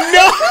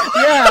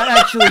 Oh Yeah,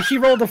 actually, she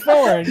rolled a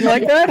 4. You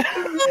like that?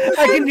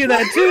 I can do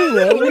that too.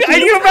 no! Are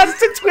you about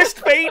to twist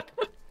fate?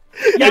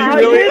 Yeah, you I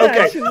really? did, Okay,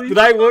 actually. then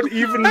I won't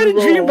even. I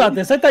didn't dream roll. about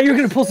this. I thought you were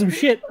gonna pull some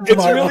shit. It's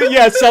tomorrow.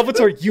 really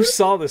Salvatore. You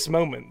saw this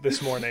moment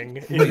this morning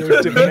in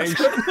your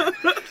divination,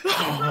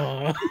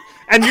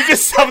 and you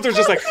just Salvatore's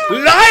just like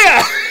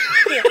liar.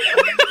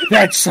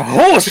 That's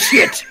horse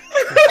shit.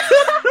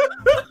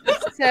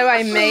 So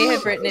I may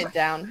have written it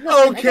down. Listen, a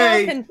girl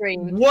Okay. can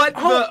dream. What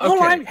the? All Okay.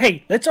 right.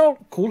 Hey, let's all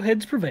cool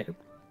heads prevail.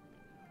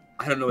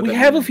 I don't know what We that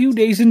have a means. few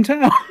days in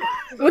town.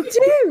 We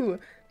do.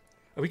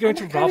 Are we going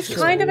to rob this?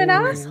 Kind of an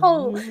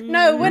asshole.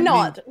 No, we're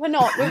not. We're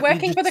not. We're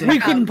working for the We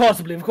crown. couldn't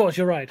possibly. Of course,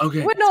 you're right.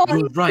 Okay. We're not.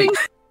 You're right.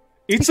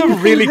 It's a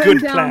really Run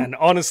good down. plan.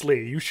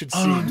 Honestly, you should see.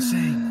 I'm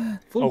saying.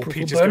 Foolproof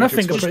Peach will is burn going our to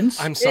explode.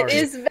 fingerprints. I'm sorry.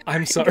 is very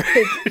I'm sorry.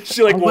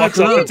 She like Oh, walks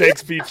my up God. and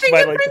takes Peach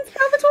by like. Fingerprints,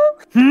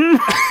 Salvatore?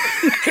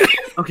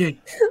 Okay,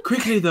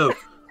 quickly though.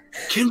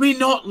 Can we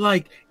not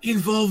like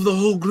involve the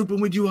whole group when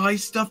we do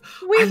heist stuff?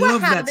 We I were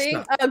love that having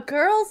stuff. a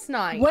girls'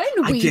 night. When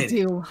I we get it.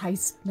 do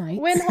heist night,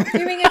 We're not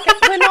doing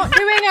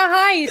a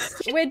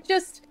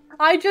heist.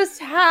 I just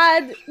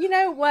had, you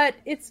know what?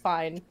 It's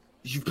fine.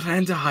 You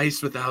planned a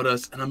heist without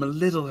us, and I'm a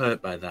little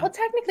hurt by that. Well,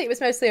 technically, it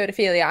was mostly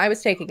Odophilia. I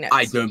was taking notes.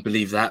 I don't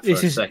believe that for It's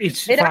a just, second.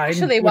 it's It fine.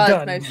 actually We're was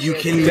done. mostly. You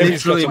can Debbie's got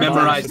literally some mind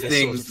memorize for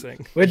this sort of things.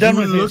 thing. We're done You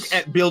with look this.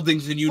 at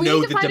buildings and you we know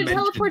need to the find a dimensions.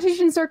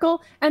 teleportation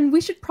circle, and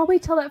we should probably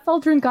tell that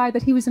Feldrin guy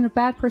that he was in a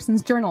bad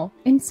person's journal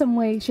in some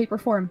way, shape, or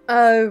form.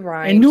 Oh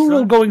right. A new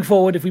rule going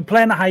forward: if we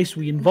plan a heist,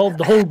 we involve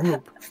the whole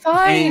group.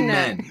 Fine.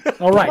 Amen.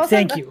 All right, Wasn't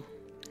thank that- you.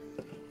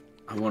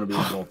 I want to be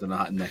involved in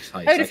the next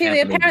heist. I can't Odophilia,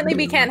 believe apparently we're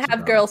we doing can't heist have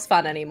now. girls'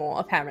 fun anymore.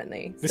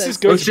 Apparently. This So- is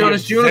going to be a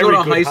Oceanus, do you want to very go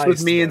on a good heist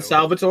with me and though.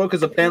 Salvatore?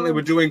 Because apparently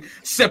we're doing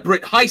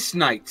separate heist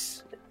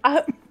nights.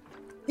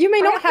 You may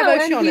not I have know,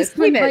 and Oceanus. he's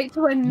to Leave it. invite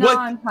to a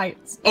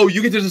non-heist. Oh,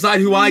 you get to decide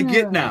who I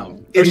get now.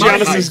 In my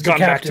Oceanus has heist. gone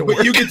back to Captain. work.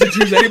 But you get to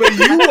choose anybody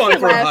you want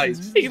for a Left.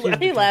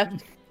 heist. He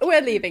left.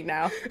 We're leaving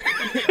now.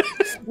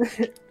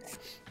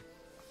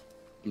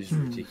 This is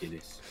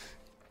ridiculous.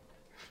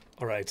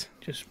 All right.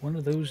 Just one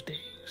of those days.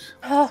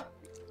 Oh,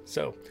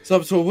 So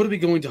Salvatore, what are we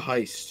going to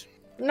heist?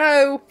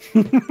 no.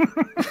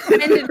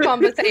 Ended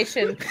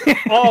conversation.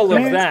 all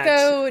of Let's that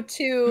go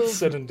to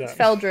said and done.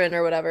 Feldrin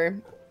or whatever.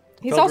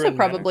 He's Feldrin also Manor.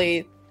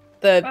 probably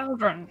the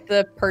Feldrin.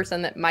 the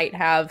person that might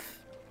have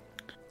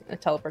a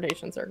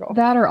teleportation circle.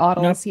 That or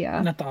Ottles, Not,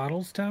 yeah. not the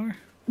Ottles Tower.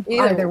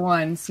 Either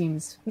one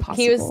seems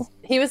possible.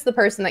 He was the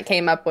person that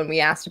came up when we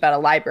asked about a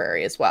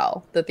library as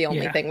well. That the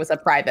only Yeah. thing was a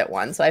private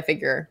one. So I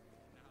figure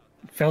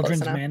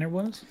Feldrin's enough. Manor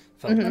was.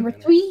 Number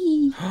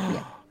 3.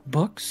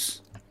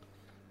 Books.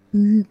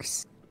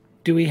 Books.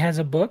 Dewey has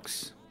a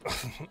books.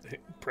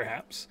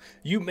 Perhaps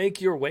you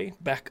make your way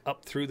back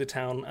up through the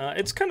town.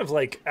 It's kind of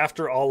like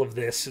after all of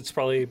this, it's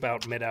probably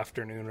about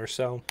mid-afternoon or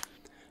so,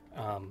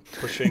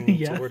 pushing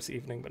Yeah. towards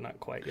evening, but not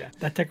quite. Yeah,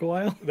 That took a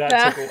while.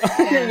 that took a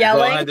while. you're Well, I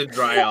yelling. had to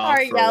dry off Are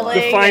for a while.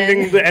 yelling. The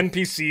finding and- the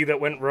NPC that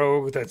went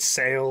rogue, that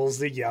sales,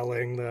 the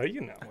yelling, the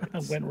I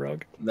went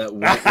rogue. That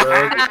went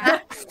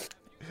rogue.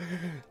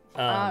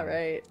 All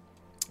right.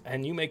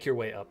 And you make your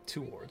way up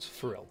towards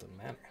Ferelden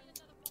Manor.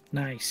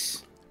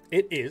 Nice.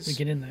 It We is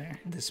get in there.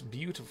 this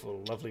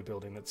beautiful, lovely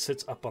building that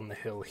sits up on the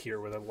hill here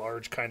with a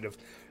large kind of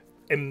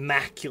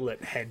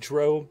immaculate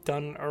hedgerow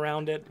done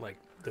around it, like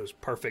those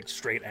perfect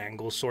straight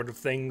angles sort of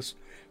things,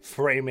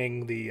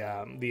 framing the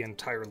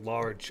entire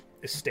large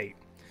estate,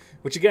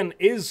 which again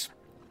is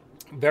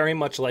very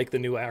much like the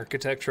new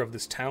architecture of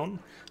this town.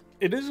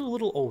 It is a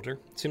little older.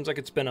 It seems like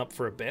it's been up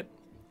for a bit.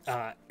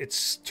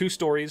 It's 2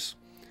 stories,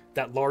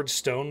 that large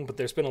stone, but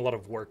there's been a lot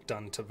of work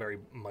done to very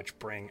much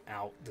bring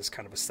out this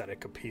kind of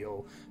aesthetic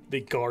appeal.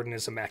 The garden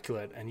is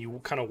immaculate, and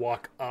you kind of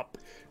walk up.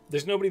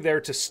 There's nobody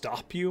there to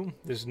stop you.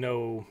 There's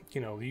no,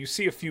 you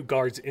see a few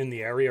guards in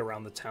the area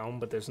around the town,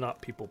 but there's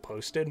not people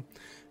posted.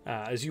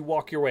 As you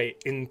walk your way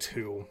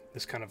into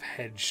this kind of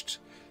hedged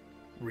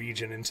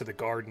region into the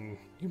garden,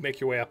 you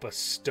make your way up a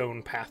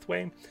stone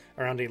pathway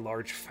around a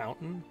large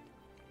fountain,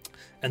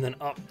 and then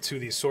up to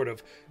these sort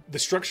of, the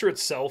structure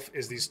itself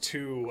is these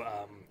 2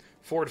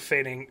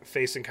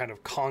 forward-facing kind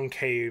of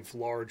concave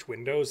large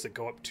windows that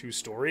go up 2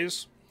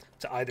 stories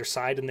to either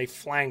side, and they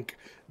flank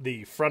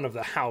the front of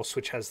the house,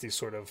 which has these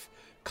sort of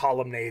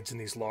colonnades and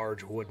these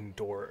large wooden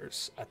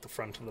doors at the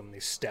front of them.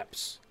 These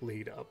steps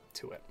lead up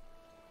to it.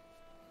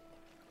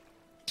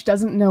 She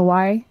doesn't know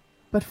why,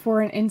 but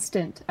for an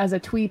instant, as a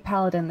Twee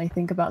paladin, they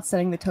think about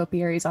setting the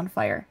topiaries on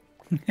fire.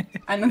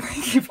 And then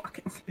they keep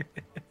walking.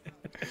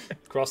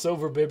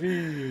 Crossover,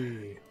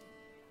 baby!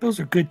 Those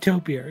are good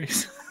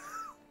topiaries.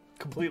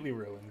 Completely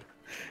ruined.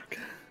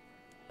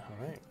 All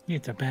right.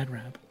 It's a bad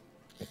rap.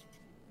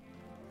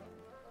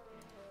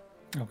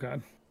 Oh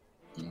god.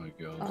 Oh my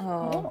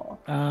god.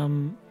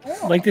 Oh.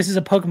 Like this is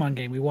a Pokemon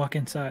game. We walk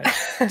inside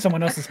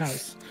someone else's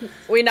house,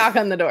 We knock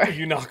on the door.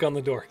 You knock on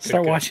the door. Good,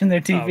 start good. watching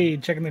their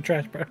TV, checking their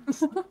trash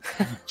barrels.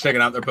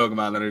 Checking out their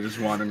Pokemon that are just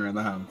wandering around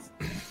the house.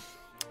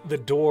 The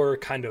door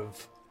kind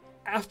of,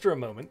 after a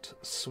moment,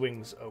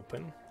 swings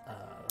open.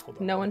 Hold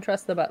on. No one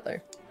trusts the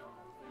butler.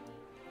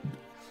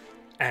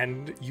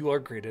 And you are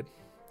greeted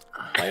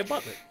by a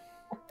butler.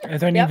 Are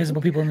there any Yep.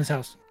 invisible people in this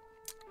house?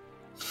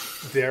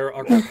 There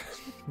are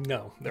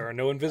there are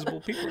no invisible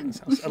people in this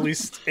house. At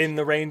least in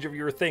the range of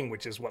your thing,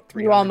 which is what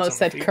 300 You almost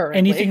said feet. currently.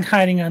 Anything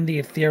hiding on the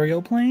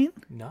ethereal plane?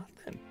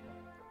 Nothing.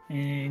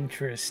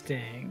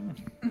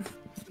 Interesting.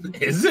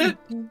 Is it?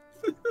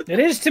 It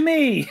is to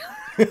me.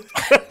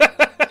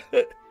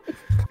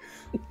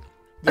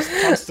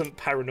 This constant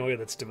paranoia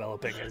that's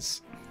developing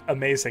is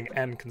amazing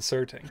and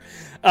concerning.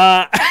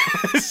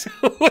 So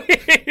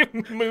we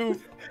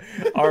move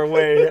our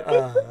way.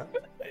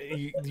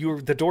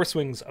 The door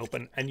swings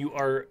open, and you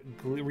are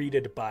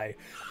greeted by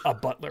a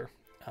butler.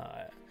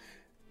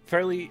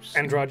 Fairly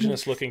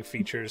androgynous-looking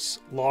features,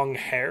 long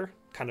hair,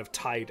 kind of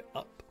tied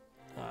up,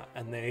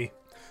 and they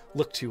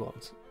look to you all.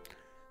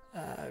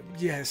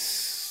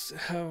 Yes,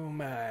 how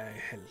may I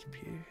help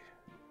you?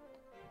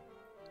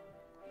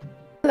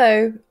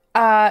 Hello.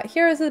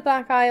 Heroes of the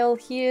Black Isle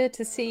here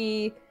to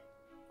see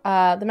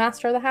the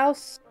master of the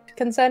house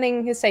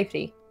concerning his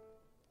safety.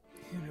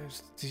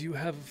 Yes, do you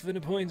have an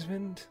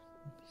appointment?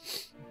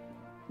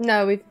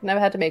 No, we've never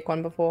had to make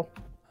one before.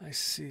 I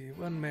see.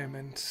 One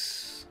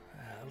moment.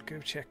 I'll go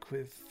check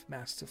with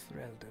Master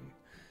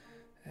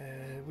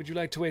Ferelden. Would you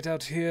like to wait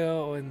out here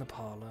or in the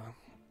parlor?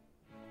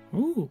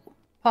 Ooh.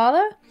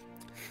 Parlor?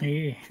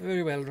 Yeah.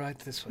 Very well, right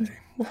this way.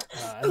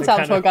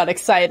 Salvatore got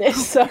excited,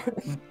 so...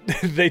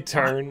 They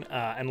turn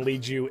and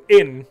lead you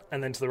in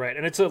and then to the right.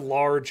 And it's a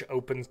large,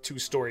 open,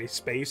 2-story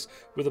space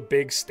with a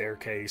big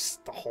staircase,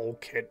 the whole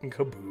kit and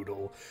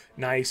caboodle.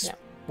 Nice, Yeah.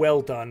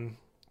 well done,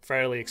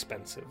 fairly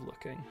expensive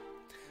looking.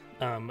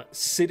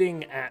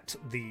 Sitting at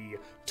the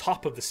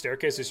top of the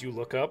staircase as you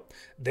look up,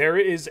 there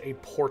is a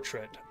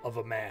portrait of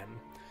a man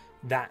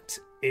that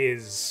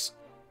is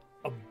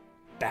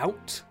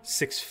about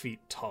 6 feet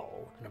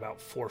tall and about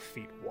 4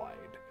 feet wide.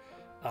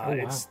 Wow.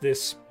 It's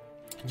this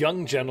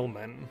young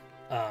gentleman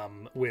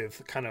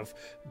with kind of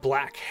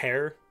black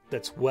hair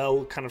that's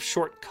well kind of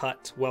short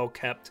cut, well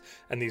kept,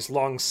 and these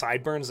long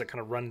sideburns that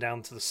kind of run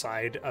down to the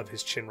side of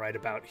his chin right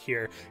about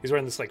here. He's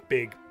wearing this like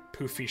big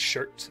poofy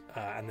shirt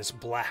and this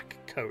black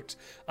coat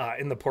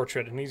in the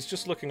portrait, and he's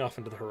just looking off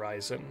into the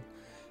horizon.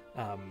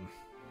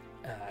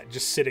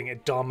 Just sitting,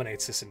 it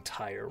dominates this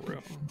entire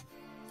room.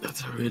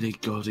 That's a really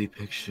gaudy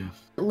picture.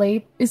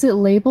 Is it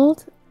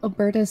labeled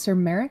Albertus or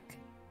Merrick?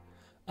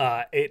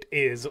 It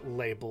is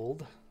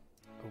labeled.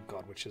 Oh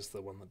God, which is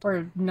the one that?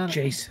 Or none of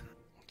them? Jason.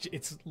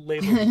 It's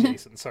labeled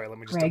Jason. Sorry, let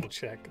me just Greg. double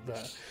check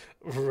the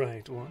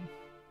right one.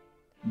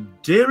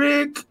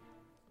 Derek!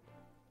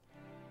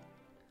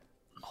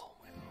 Oh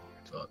my Lord.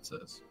 That's all it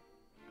says.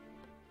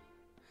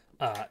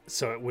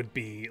 So it would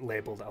be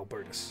labeled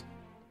Albertus.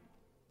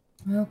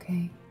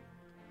 Okay.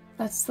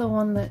 That's the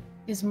one that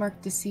is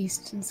marked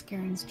deceased in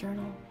Scaring's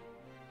journal.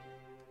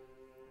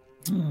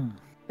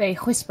 They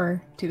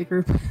whisper to the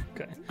group.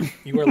 Okay.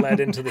 You are led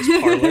into this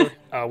parlor,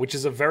 which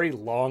is a very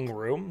long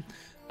room.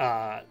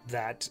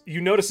 That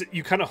you notice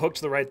you kind of hook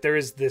to the right. There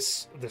is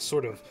this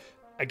sort of,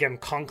 again,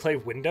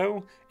 conclave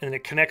window, and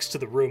it connects to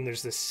the room.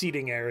 There's this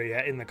seating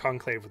area in the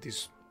conclave with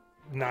these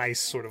nice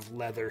sort of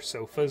leather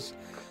sofas,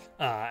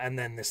 and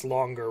then this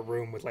longer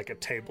room with like a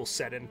table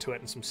set into it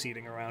and some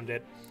seating around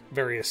it,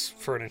 various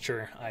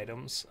furniture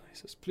items. He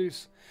says,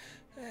 "Please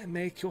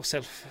make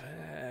yourself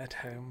at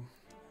home.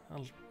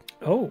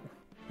 I'll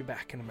be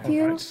back in a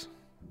You- minute."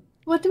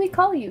 What do we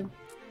call you?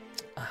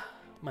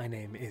 My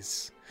name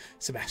is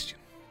Sebastian.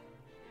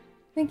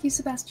 Thank you,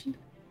 Sebastian.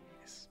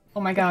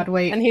 Oh my god,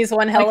 wait. And he's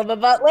one hell of a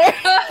butler.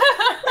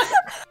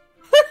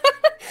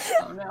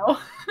 Oh no.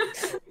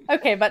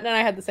 Okay, but then I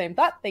had the same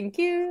thought. Thank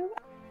you.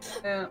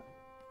 Yeah.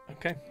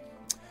 Okay.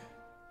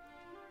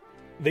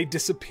 They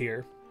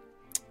disappear.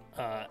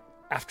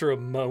 After a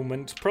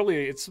moment,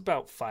 probably it's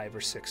about 5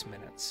 or 6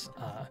 minutes,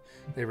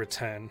 they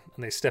return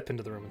and they step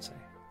into the room and say,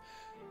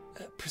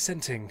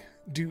 "Presenting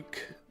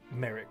Duke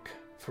Merrick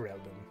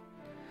Ferelden."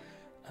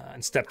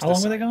 And step to How the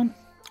long were side. they gone?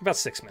 About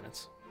 6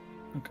 minutes.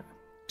 Okay.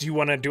 Do you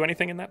want to do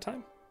anything in that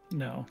time?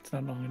 No, it's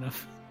not long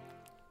enough.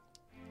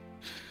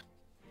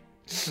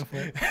 Go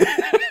for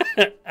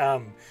it.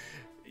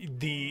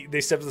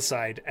 They step to the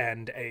side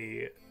and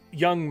a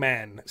young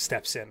man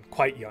steps in,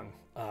 quite young,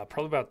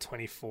 probably about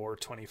 24,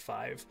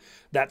 25.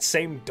 That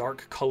same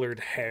dark colored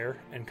hair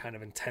and kind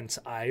of intense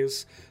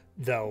eyes,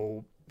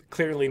 though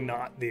clearly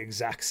not the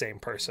exact same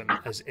person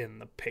as in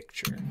the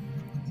picture.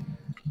 And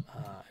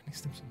he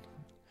steps in.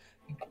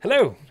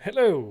 Hello.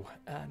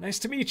 Nice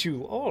to meet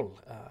you all.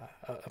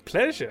 A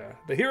pleasure.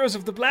 The heroes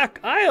of the Black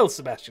Isle,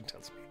 Sebastian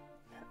tells me.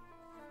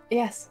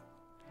 Yes.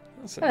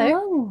 So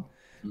Hello.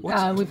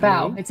 Oh. We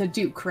bow. It's a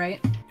duke, right?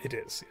 it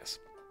is, yes.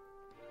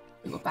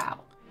 We bow.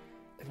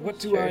 What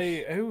do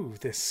I owe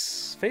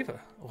this favor?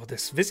 Or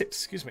this visit,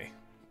 excuse me?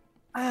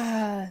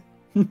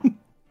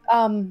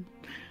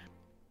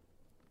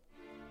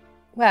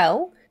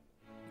 Well,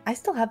 I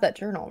still have that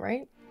journal,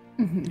 right?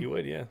 You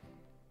would, yeah.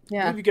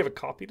 Yeah. Maybe give a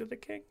copy to the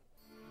king?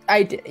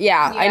 I did.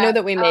 Yeah, I know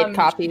that we made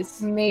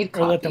copies. Made Or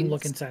copies. let them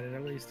look inside it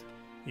at least.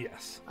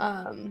 Yes.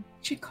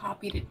 She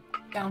copied it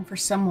down for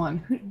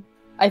someone.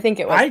 I think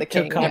it was I the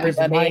took king, copies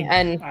of everybody, mine.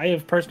 and I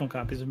have personal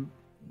copies of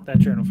that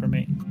journal for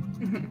me.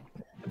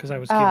 Because I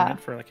was keeping it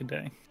for like a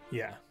day.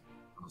 Yeah.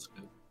 That's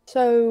good.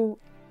 so.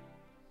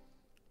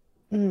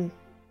 I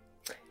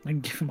can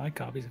give him my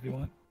copies if you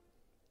want.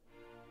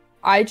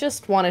 I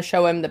just want to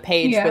show him the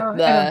page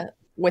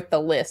with the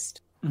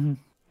list. Mhm.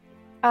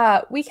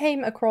 We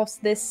came across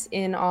this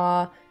in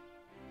our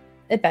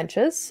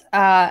adventures,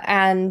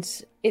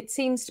 and it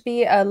seems to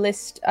be a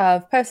list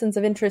of persons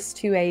of interest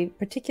to a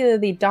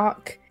particularly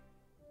dark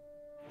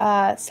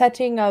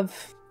setting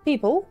of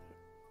people.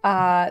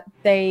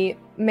 They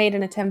made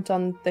an attempt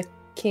on the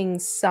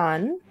king's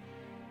son.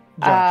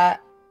 Josh,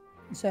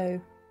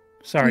 So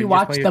sorry. We just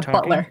watched while the you're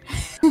talking, butler.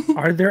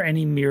 Are there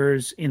any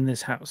mirrors in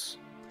this house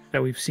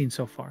that we've seen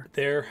so far?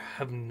 There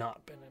have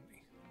not been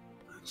any.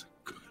 That's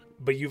good.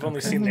 But you've only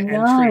Okay. seen the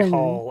None. entry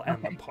hall and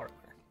Okay. the parlor.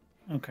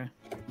 Okay.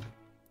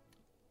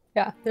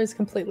 yeah, there's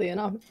completely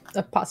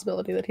a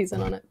possibility that he's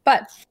in on it.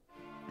 But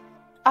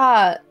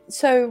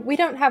so we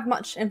don't have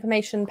much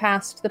information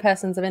past the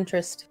persons of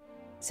interest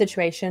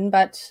situation,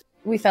 but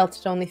we felt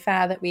it only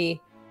fair that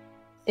we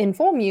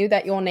inform you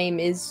that your name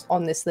is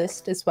on this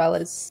list as well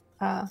as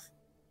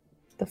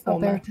the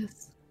former.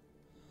 Albertus.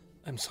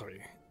 I'm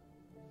sorry.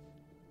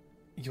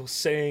 You're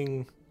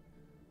saying...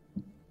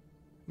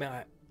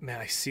 May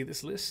I see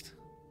this list?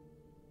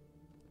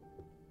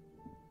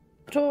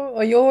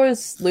 Or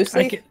yours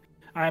loosely.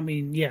 I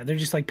mean, yeah, they're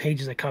just like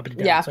pages I copied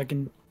down. Yeah. So I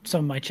can,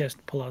 some of my chest,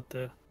 pull out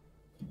the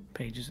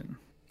pages and.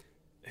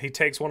 He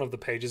takes one of the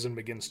pages and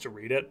begins to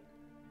read it.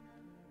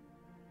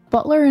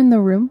 Butler in the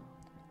room.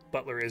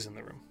 Butler is in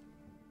the room.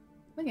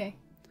 Okay.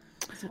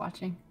 He's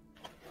watching.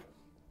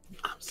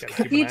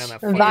 Gotta keep an eye on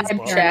that fucking Vibe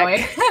butler.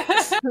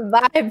 check.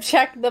 Vibe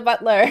check the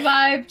butler.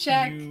 Vibe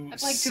check. You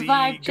I'd like see, to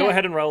vibe check. go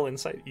ahead and roll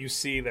insight. You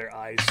see their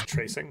eyes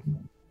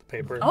tracing the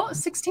paper. Oh,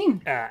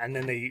 16. And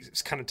then they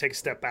kind of take a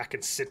step back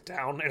and sit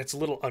down, and it's a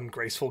little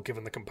ungraceful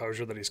given the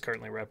composure that he's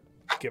currently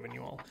giving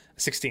you all.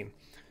 16.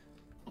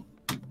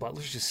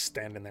 Butler's just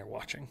standing there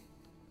watching.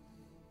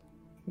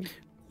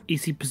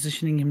 Is he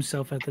positioning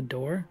himself at the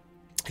door?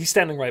 He's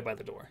standing right by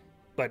the door,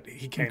 but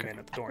he came Okay. in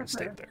at the door and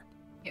stayed there.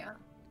 Yeah.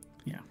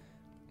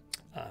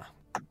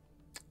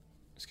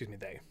 Excuse me,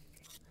 they.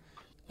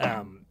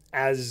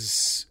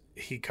 As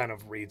he kind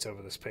of reads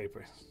over this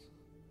paper.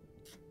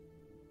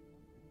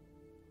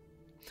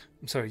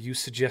 I'm sorry, you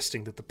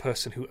suggesting that the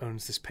person who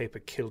owns this paper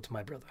killed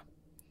my brother?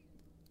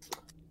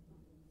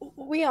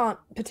 We aren't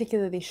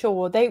particularly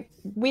sure.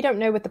 We don't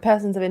know what the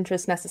persons of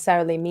interest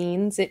necessarily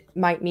means. It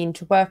might mean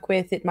to work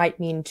with. It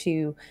might mean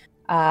to,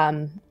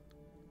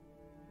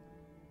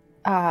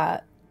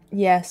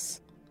 yes.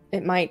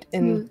 It might,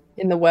 in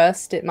the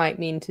worst, it might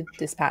mean to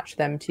dispatch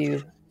them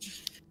to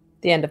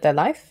the end of their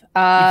life.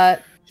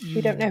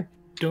 We don't know.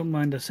 Don't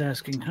mind us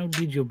asking, how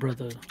did your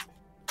brother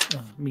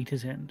meet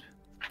his end?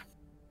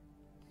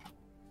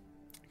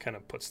 Kind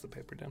of puts the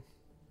paper down.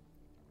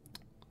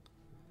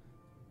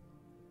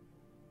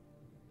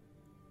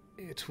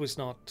 It was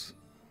not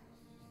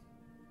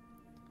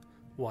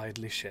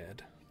widely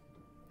shared.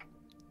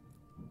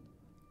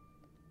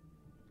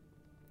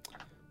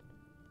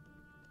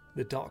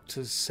 The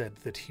doctors said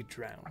that he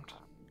drowned,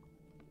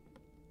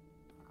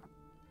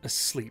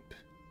 asleep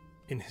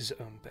in his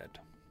own bed.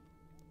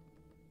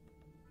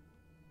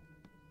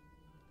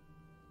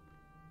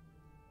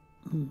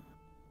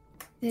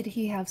 Did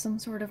he have some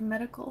sort of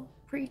medical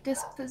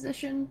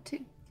predisposition to,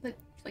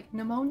 like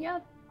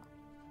pneumonia?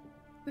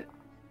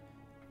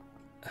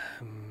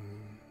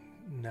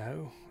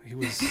 No, he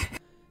was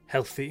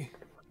healthy,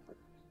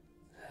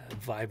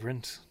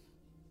 vibrant.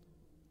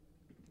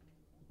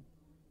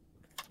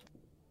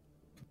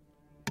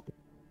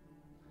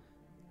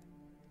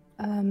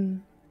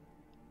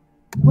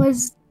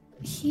 Was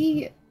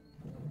he...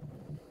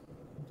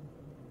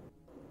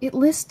 It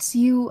lists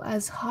you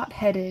as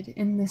hot-headed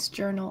in this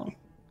journal.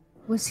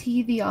 Was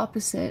he the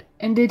opposite?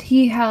 And did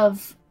he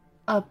have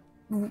a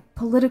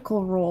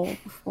political role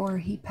before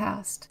he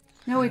passed?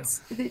 No,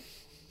 it's...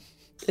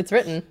 It's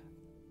written.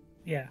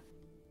 Yeah.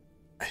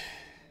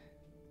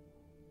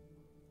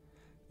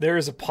 There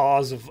is a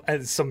pause of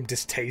some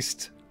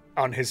distaste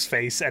on his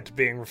face at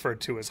being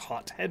referred to as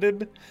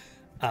hot-headed.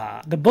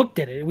 The book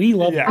did it. We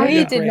love Yeah. it. We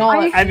Yeah. did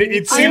not. And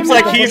it I seems am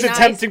like not he's nice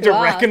attempting to to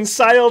us.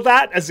 reconcile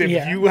that, as if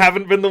Yeah. you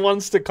haven't been the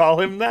ones to call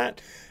him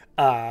that,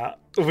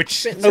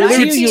 which But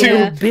alludes you to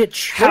Yeah. bitch.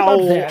 Shut up how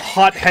there.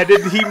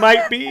 hot-headed he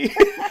might be.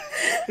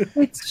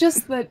 It's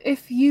just that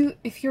if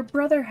your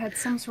brother had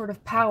some sort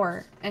of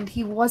power and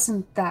he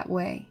wasn't that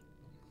way,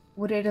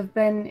 would it have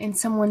been in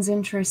someone's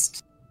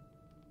interest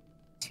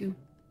to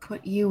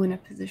put you in a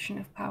position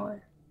of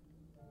power.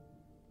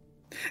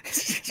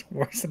 It's just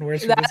worse and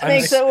worse. That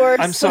makes it worse.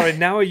 I'm sorry,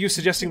 now are you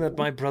suggesting that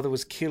my brother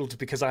was killed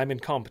because I'm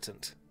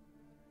incompetent?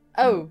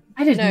 Oh,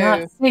 I did no.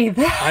 not say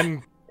that.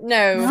 I'm...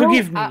 No.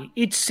 Forgive me.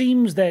 It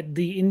seems that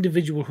the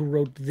individual who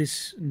wrote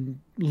this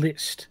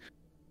list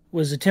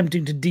was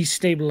attempting to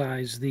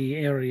destabilize the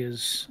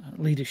area's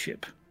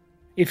leadership.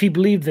 If he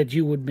believed that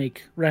you would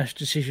make rash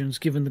decisions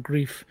given the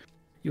grief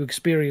you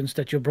experienced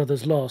at your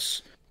brother's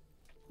loss,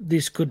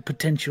 this could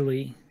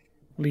potentially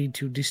lead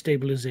to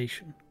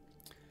destabilization.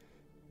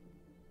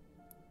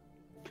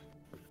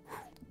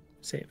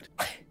 Saved.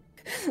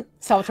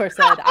 Salvatore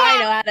said, I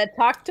know how to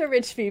talk to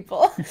rich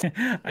people.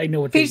 I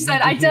know what Peach they said, need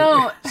to I hear.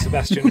 don't.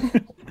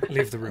 Sebastian,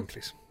 leave the room,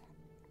 please.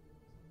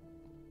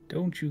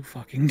 Don't you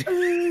fucking...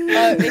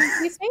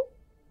 Excuse me?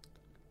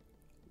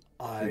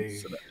 I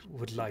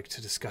would like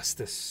to discuss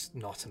this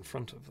not in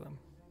front of them.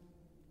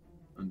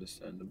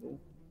 Understandable.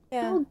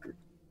 Yeah.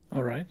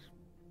 All right.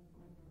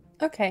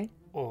 Okay.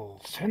 Oh,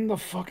 Send the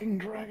fucking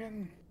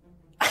dragon.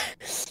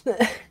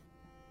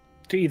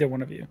 To either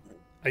one of you.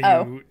 are you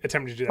Oh.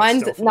 attempting to do that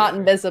Mine's stealthily? not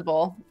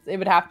invisible. It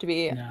would have to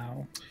be.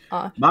 No.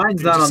 Mine's You're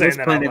not just on saying this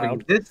that plane out of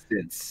loud.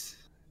 existence.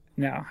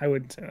 No, I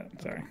wouldn't say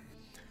that. Sorry.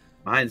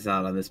 Mine's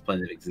not on this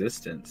plane of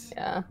existence.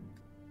 Yeah.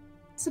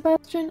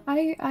 Sebastian,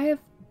 I have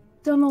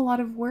done a lot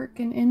of work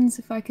in inns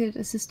if I could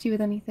assist you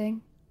with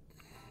anything.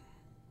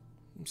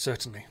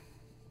 Certainly.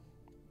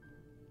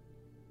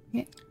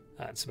 Yeah.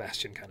 And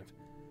Sebastian kind of...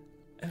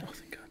 Oh,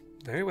 thank God.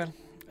 Very well.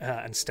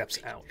 And steps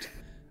out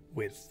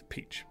with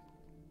Peach.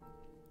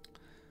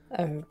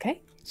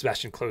 Okay.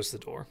 Sebastian closed the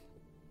door.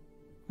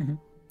 Mhm.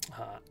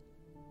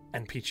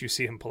 And Peach, you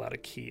see him pull out a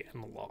key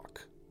and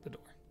lock the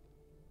door.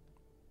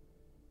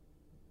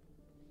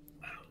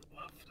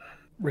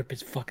 Rip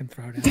his fucking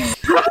throat out. Do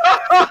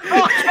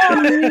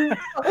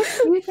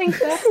you think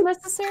that's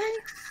necessary?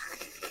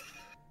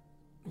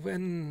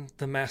 When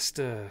the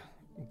master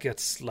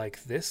gets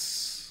like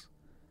this,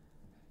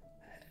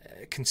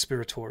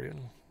 conspiratorial,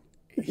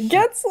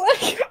 Gets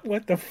like.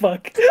 What the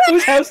fuck?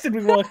 Whose house did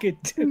we walk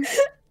into?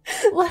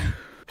 Oh,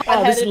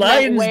 this Headed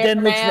lion's like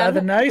den looks man.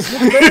 rather nice.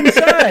 Let's go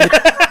inside.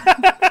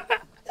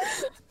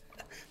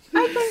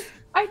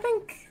 I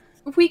think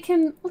we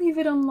can leave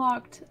it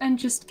unlocked and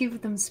just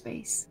give them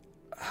space.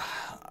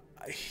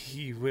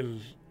 he will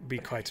be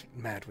quite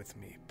mad with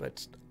me,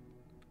 but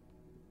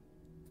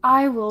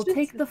I will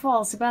take the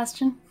fall,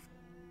 Sebastian.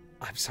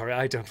 I'm sorry,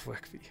 I don't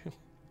work for you.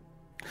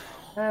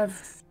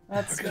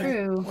 That's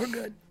true. We're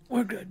good.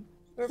 We're good.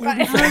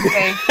 Right.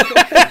 Okay.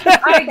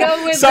 I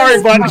go with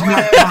Sorry, this bud.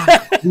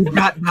 part. You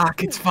got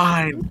knock, it's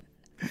fine.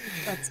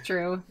 That's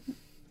true.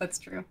 That's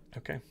true.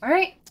 Okay. All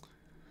right.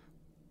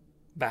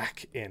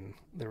 Back in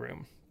the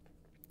room.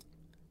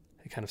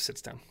 He kind of sits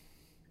down.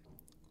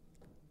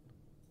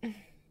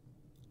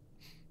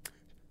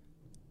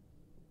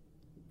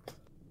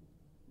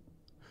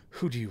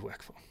 Who do you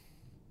work for?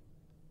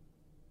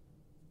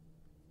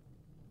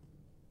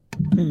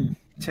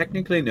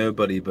 Technically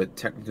nobody, but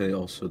technically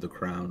also the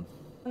crown.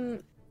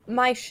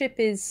 My ship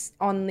is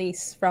on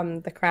lease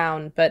from the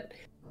crown, but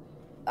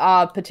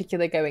our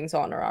particular goings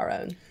on are our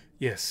own.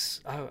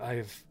 Yes,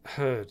 I've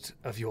heard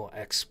of your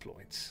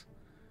exploits.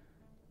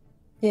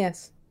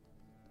 Yes.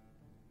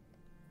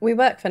 We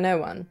work for no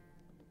one.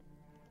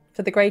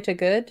 For the greater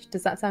good?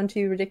 Does that sound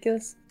too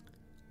ridiculous?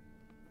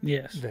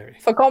 Yes. Very.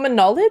 For common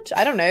knowledge?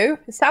 I don't know.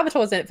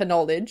 Salvatore's in it for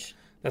knowledge.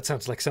 That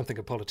sounds like something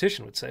a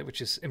politician would say,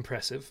 which is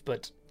impressive,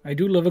 but I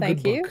do love a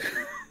Thank good you.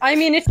 book. I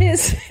mean, it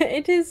is.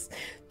 It is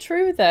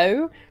true,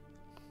 though.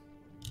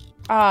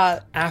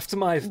 after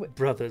my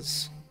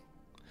brother's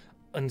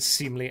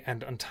unseemly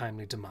and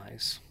untimely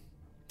demise,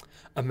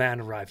 a man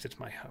arrived at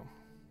my home.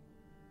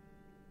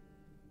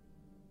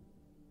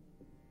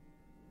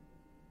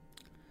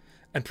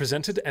 And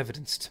presented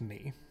evidence to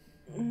me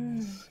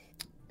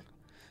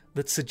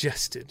that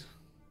suggested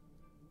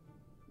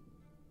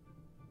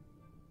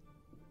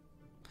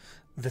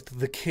that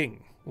the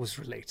king was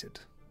related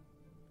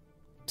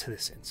to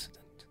this incident.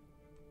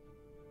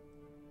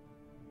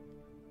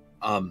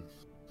 I'm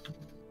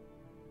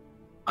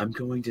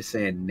going to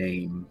say a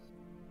name.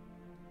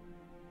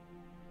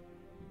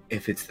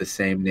 If it's the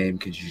same name,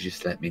 could you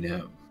just let me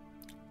know?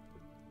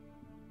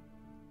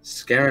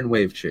 Scaran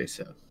Wave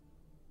Chaser.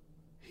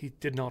 He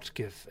did not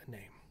give a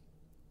name.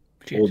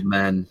 Shit. Old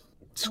man,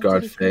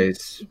 scarred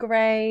face.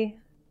 Grey,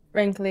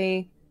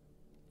 wrinkly,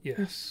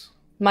 Yes.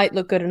 might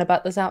look good in a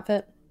butler's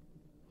outfit.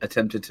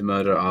 Attempted to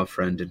murder our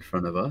friend in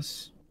front of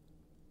us.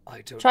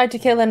 I don't Tried to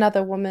kill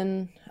another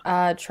woman.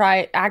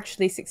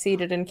 Actually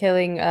succeeded in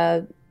killing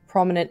a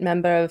prominent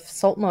member of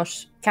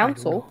Saltmarsh I don't know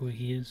Council. who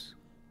he is.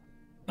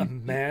 A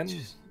man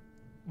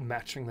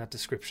matching that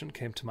description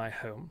came to my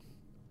home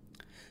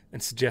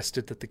and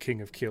suggested that the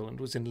King of Kieland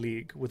was in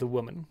league with a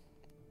woman.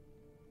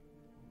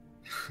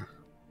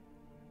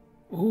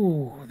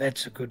 Ooh,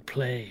 that's a good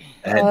play.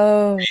 And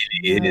Oh,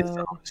 it is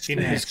no. In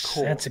his That's,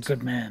 court. that's a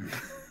good man.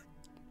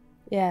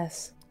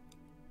 Yes.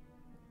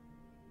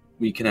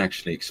 we can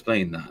actually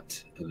explain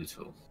that a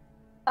little.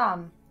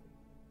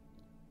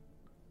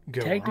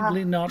 Go on.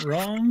 Technically not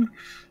wrong.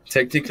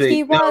 Technically,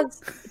 He no.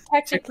 was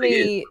Technically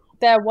technically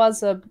there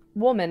was a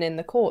woman in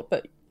the court,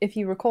 but if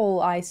you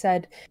recall, I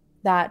said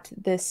that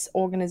this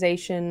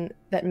organization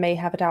that may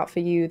have it out for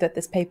you that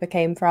this paper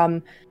came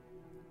from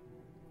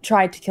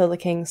tried to kill the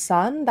king's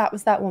son. That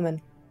was that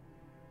woman.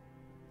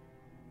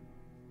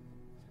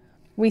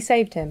 We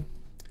saved him.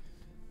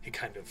 He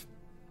kind of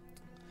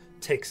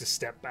takes a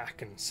step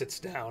back and sits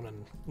down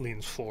and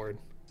leans forward.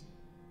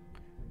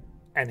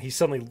 And he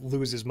suddenly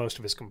loses most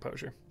of his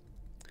composure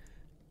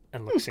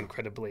and looks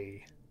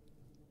incredibly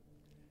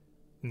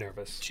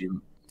nervous.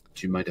 Do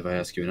you mind if I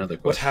ask you another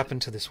What question?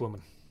 happened to this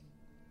woman?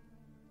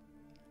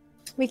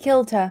 We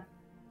killed her.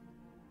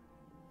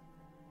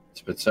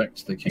 To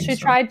protect the king's She son?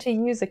 tried to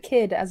use a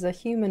kid as a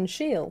human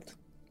shield.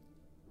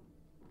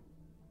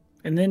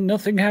 And then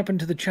nothing happened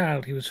to the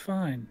child. He was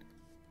fine.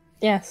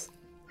 Yes.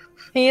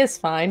 He is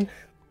fine.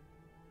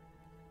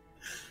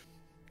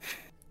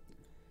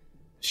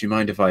 Do you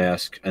mind if I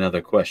ask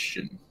another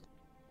question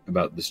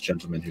about this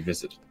gentleman who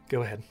visited?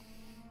 Go ahead.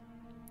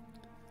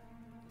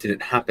 Did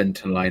it happen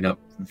to line up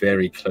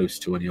very close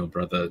to when your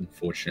brother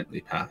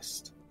unfortunately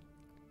passed?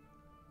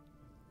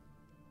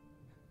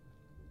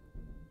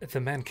 The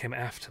man came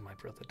after my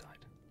brother died.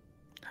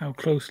 How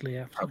closely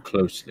after? How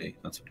closely?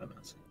 That's what I'm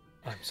asking.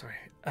 I'm sorry.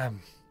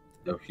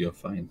 No, you're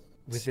fine.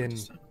 Within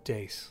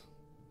days,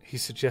 he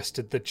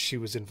suggested that she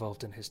was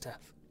involved in his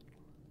death.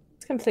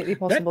 It's completely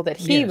possible that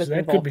he yes, was that could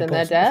involved be in their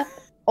possible.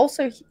 death.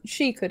 Also,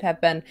 she could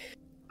have been.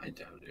 I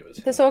doubt it was.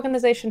 This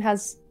organization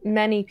has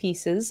many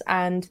pieces,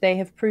 and they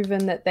have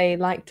proven that they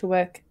like to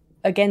work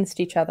against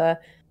each other,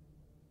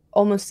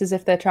 almost as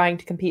if they're trying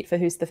to compete for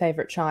who's the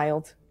favorite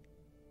child.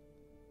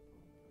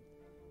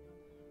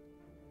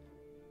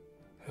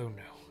 Oh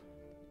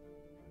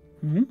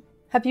no. Hmm?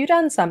 Have you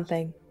done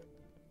something?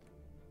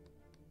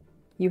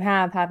 You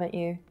have, haven't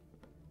you?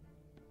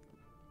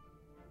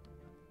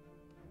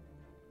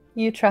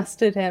 You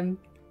trusted him.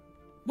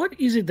 What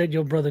is it that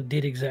your brother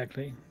did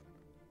exactly?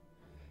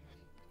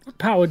 What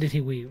power did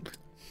he wield?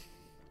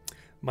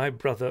 My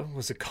brother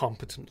was a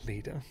competent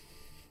leader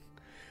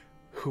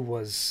who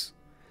was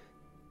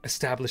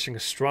establishing a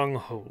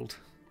stronghold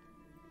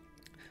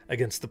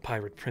against the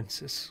pirate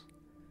princes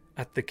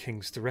at the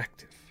king's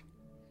directive.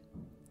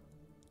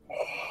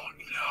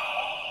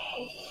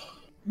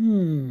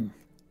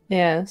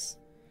 Yes.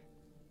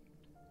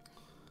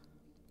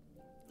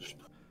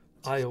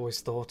 I always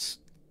thought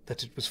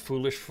that it was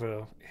foolish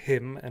for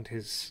him and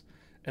his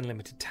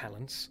unlimited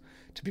talents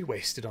to be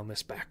wasted on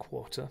this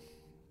backwater.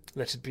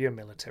 Let it be a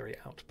military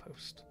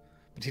outpost.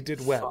 But he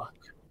did well.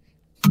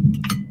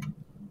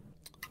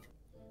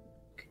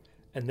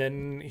 And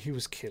then he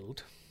was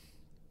killed.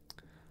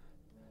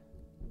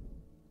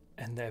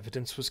 And the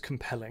evidence was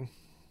compelling.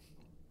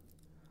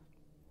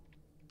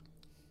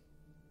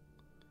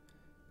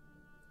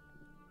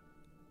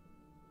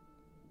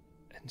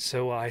 And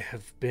so I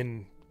have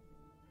been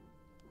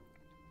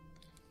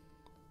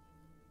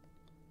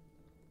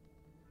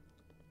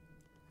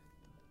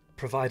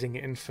providing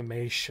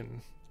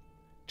information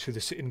to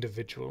this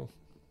individual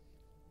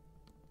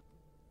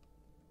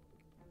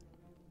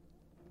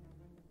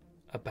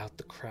about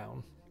the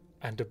crown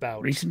and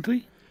about...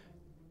 Recently?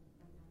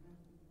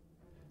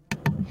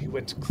 He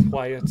went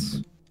quiet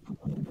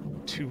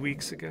 2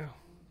 weeks ago.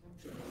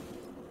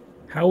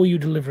 How are you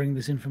delivering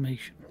this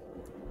information?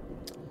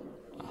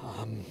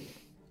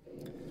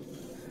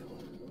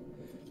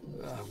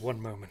 One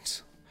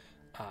moment.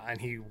 And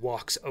he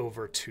walks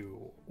over to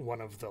one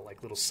of the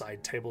little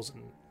side tables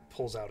and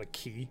pulls out a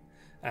key.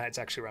 It's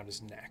actually around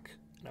his neck,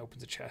 and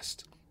opens a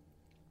chest.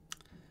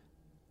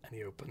 And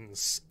he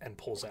opens and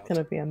pulls out It's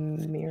gonna be a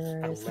mirror.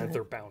 a isn't it?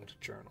 leather-bound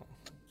journal.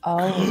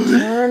 Oh,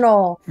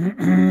 journal.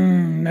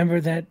 Remember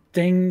that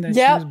thing that she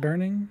Yep. was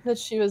burning? That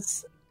she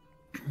was.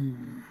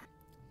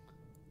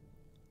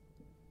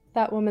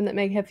 That woman that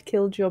may have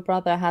killed your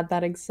brother had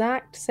that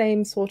exact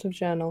same sort of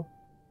journal.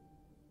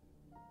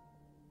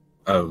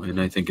 Oh, and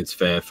I think it's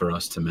fair for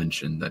us to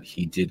mention that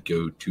he did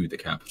go to the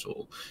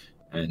capital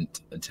and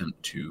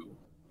attempt to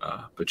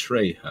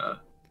betray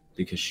her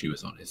because she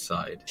was on his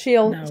side. He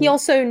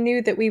also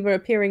knew that we were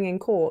appearing in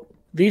court.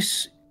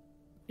 This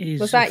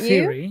is Was a that you?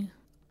 theory.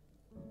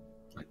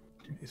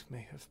 It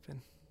may have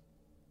been.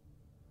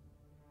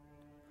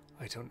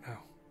 I don't know.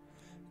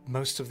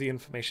 Most of the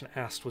information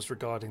asked was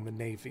regarding the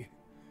Navy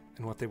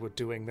and what they were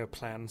doing, their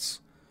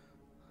plans.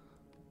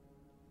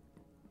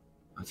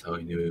 That's how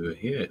he knew we were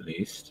here, at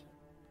least.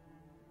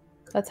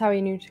 That's how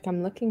he knew to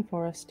come looking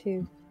for us,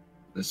 too.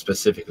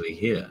 Specifically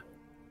here.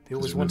 They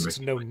always Remember- wanted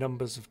to know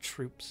numbers of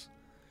troops.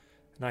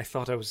 And I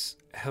thought I was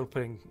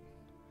helping.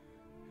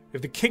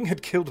 If the king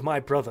had killed my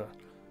brother,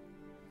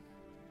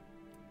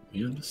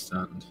 We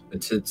understand.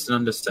 It's an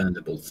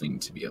understandable thing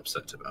to be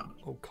upset about.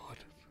 oh God.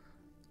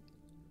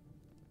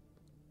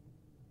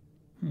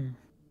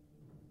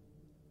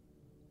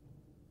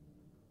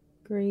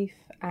 Grief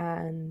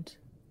and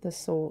the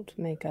sort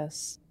make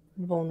us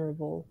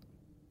vulnerable.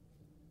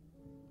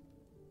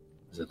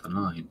 Was that the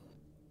line?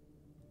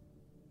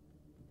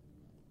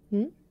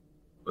 Hmm?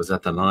 Was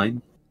that the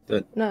line?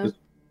 That No. was-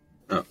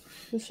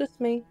 It's just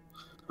me.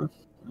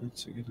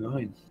 That's a good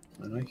line.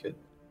 I like it.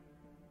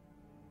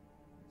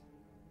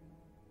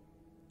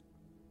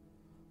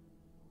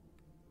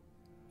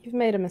 You've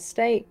made a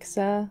mistake,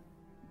 sir.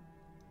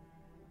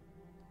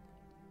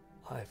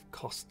 I've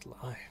cost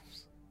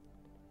lives.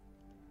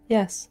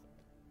 Yes.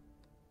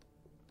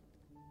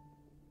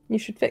 You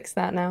should fix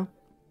that now.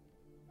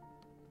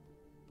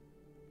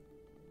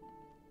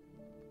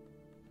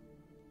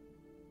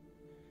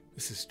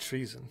 This is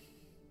treason.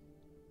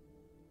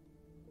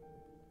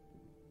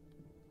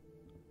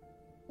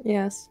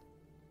 Yes.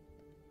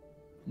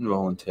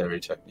 Involuntary,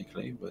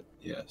 technically, but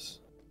yes.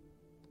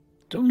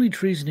 It's only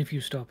treason if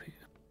you stop here.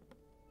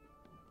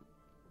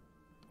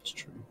 It's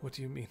true. What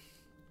do you mean?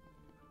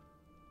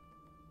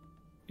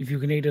 If you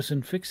can aid us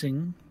in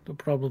fixing the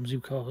problems you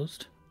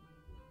caused,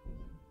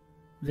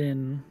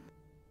 then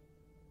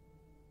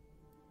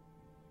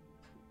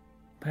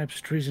perhaps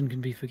treason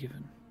can be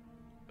forgiven.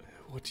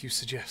 What do you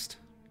suggest?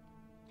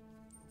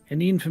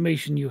 Any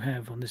information you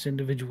have on this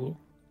individual,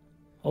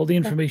 all the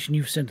information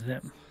you've sent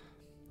them.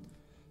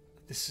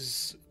 This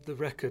is the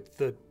record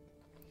that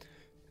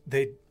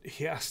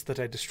he asked that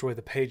I destroy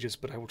the pages,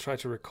 but I will try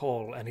to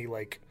recall, and he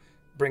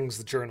brings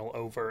the journal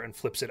over and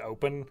flips it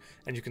open,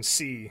 and you can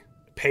see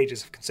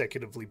pages have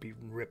consecutively been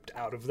ripped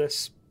out of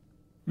this.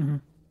 Mm-hmm.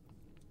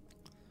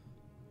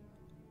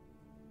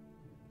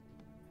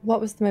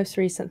 What was the most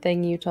recent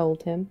thing you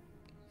told him?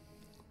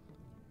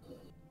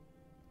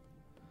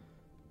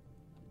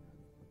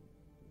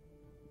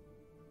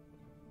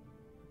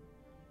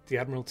 The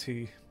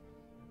Admiralty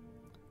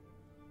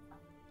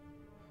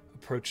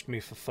approached me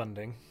for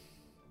funding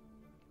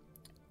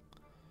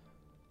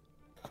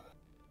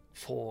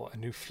for a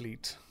new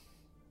fleet,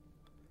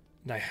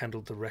 and I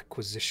handled the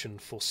requisition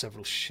for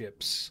several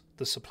ships,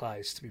 the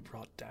supplies to be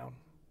brought down.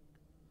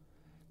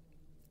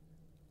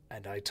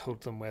 And I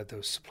told them where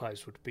those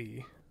supplies would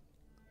be.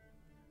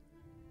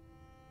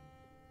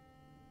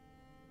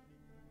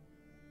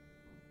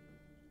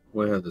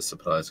 Where are the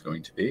supplies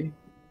going to be?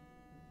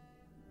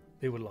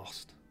 They were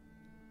lost.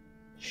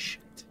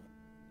 Shit.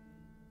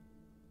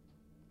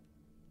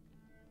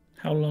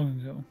 How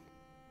long ago?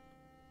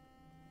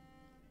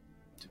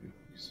 2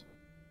 weeks.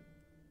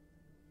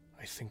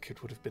 I think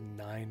it would have been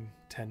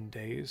 9-10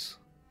 days.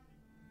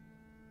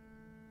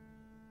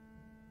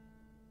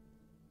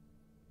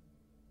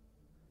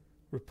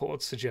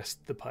 Reports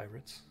suggest the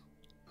pirates.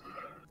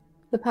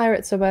 The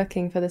pirates are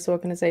working for this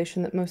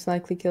organization that most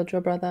likely killed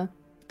your brother.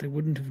 They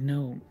wouldn't have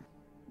known.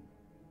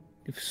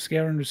 If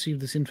Scarron received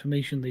this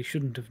information, they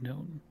shouldn't have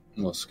known.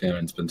 Well,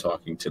 Scarron's been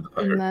talking to the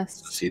pirate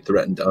Unless- princess. He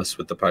threatened us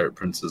with the pirate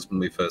princess when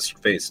we first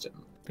faced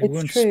him. They It's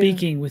weren't true.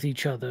 speaking with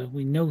each other.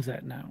 We know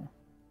that now.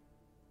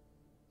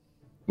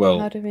 Well,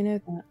 How do we know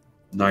that?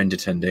 9 to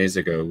 10 days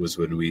ago was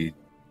when we...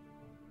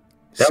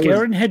 That was-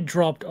 Scarron had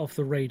dropped off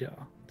the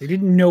radar. They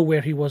didn't know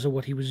where he was or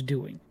what he was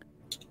doing.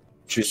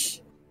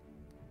 Just,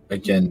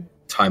 again,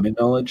 timing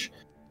knowledge.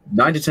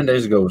 9 to 10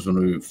 days ago was when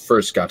we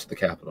first got to the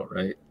capital,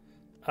 right?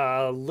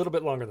 A little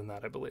bit longer than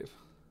that, I believe.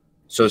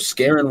 So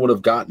Scarron would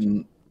have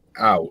gotten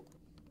out.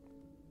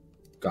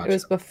 Gotcha. It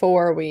was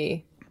before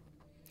we...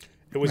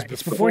 It was Right,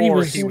 it's before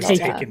before he was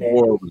taken. taken in.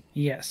 Before we-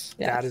 Yes.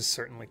 Yes. That is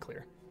certainly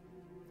clear.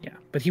 Yeah.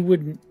 But he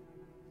wouldn't...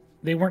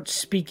 They weren't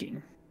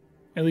speaking.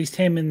 At least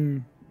him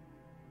and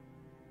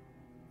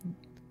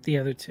the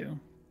other two.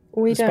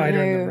 We the don't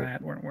spider and the know.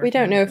 rat weren't working. We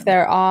don't know with if them.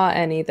 there are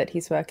any that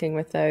he's working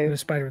with, though, The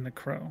spider and the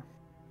crow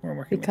weren't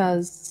working with them.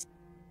 because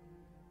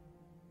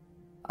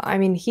I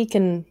mean, he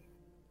can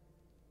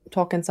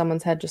talk in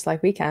someone's head just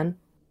like we can.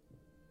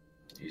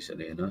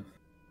 Easily enough.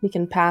 He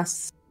can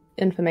pass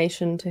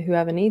information to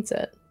whoever needs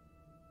it.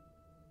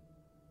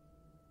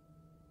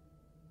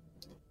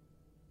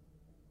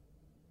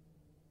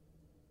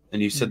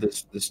 And you said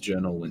this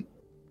journal went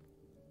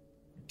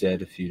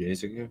dead a few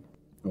days ago?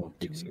 Oh,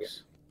 2 weeks ago.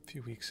 weeks. A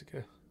few weeks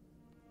ago.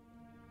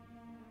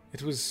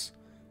 It was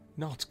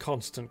not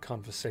constant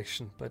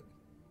conversation, but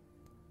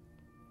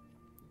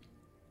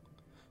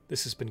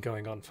this has been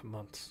going on for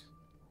months.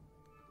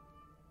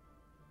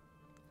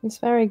 He's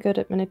very good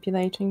at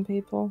manipulating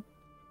people.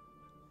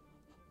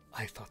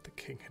 I thought the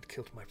king had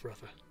killed my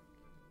brother.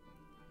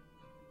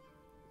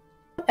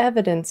 What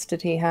evidence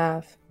did he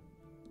have?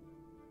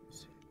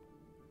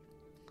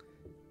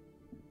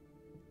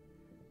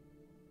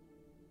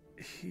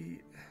 He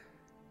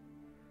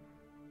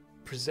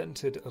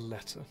presented a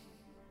letter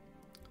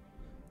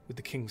with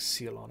the king's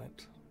seal on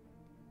it,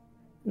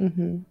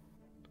 Mm-hmm.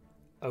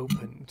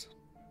 opened,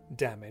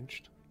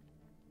 damaged.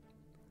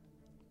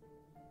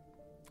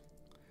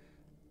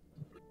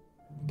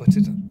 But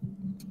it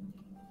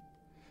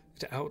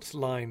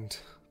outlined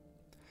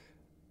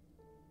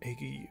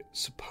a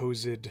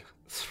supposed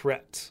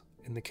threat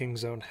in the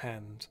king's own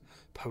hand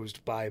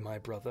posed by my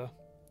brother.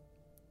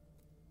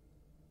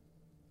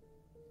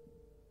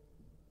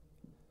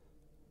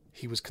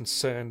 He was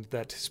concerned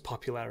that his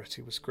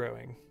popularity was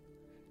growing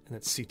and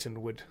that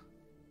Seaton would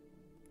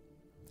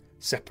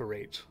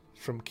separate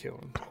from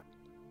Kiln.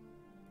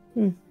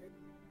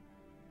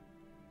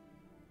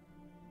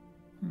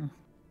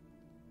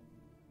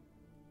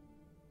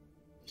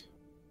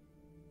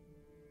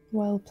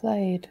 Well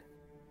played.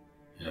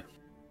 Yeah.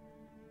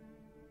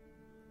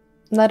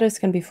 Letters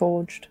can be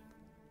forged.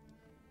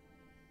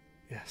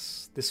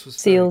 Yes, this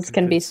was very Seals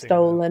can be convincing, though.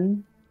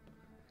 stolen.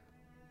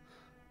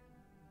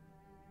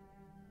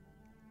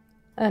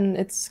 And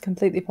it's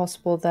completely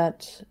possible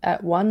that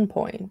at one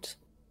point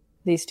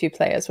these two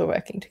players were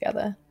working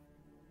together.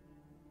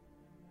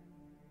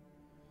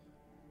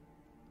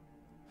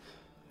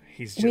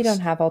 He's just We don't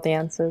have all the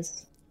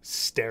answers.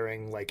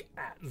 staring like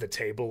at the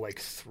table, like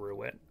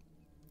through it.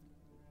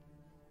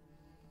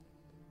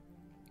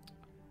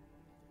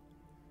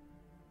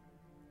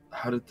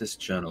 How did this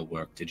journal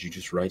work? Did you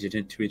just write it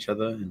into each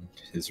other and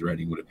his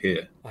writing would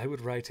appear? I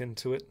would write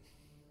into it.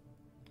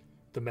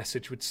 The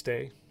message would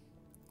stay.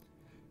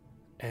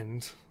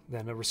 And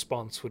then a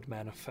response would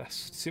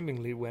manifest,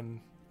 seemingly when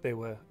they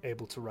were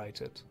able to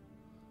write it.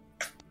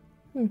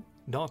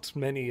 Not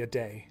many a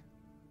day.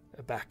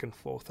 Back and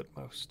forth at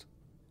most.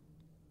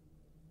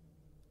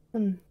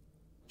 Do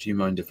you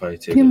mind if I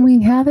take Can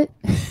we have it?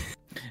 Yeah,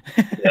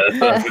 that's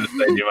what I was going to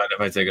say. Do you mind if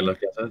I take a look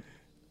at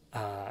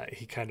it?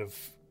 He kind of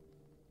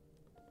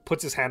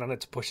puts his hand on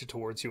it to push it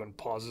towards you and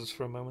pauses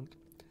for a moment.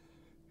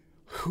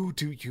 Who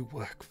do you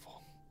work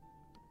for?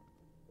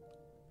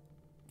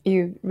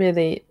 You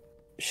really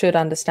should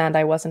understand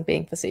I wasn't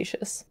being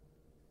facetious.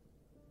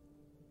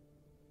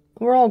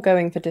 We're all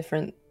going for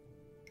different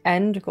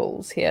end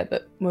goals here,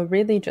 but we're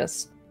really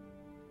just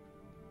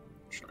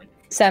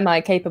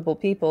semi-capable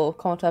people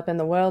caught up in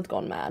the world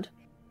gone mad.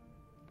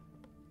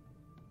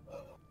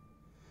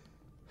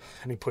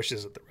 And he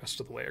pushes it the rest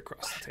of the way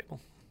across the table.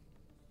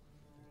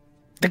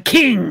 The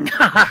king!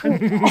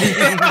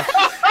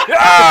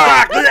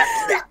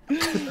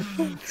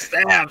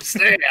 Stab!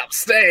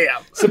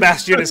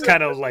 Sebastian is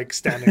kind of like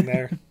standing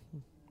there.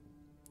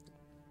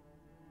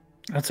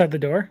 Outside the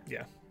door?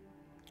 Yeah.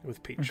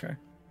 With Peach. Okay.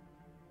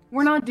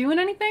 We're not doing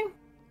anything?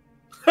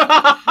 Okay,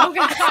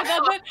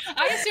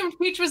 I assumed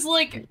Peach was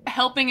like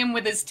helping him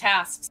with his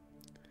tasks.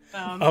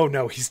 Oh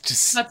no, he's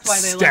just That's why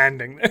they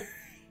standing there.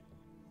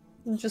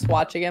 Just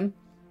watching him.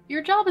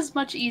 Your job is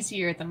much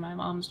easier than my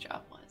mom's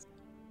job was.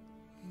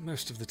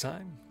 Most of the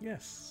time,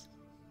 yes.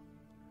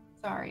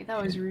 Sorry,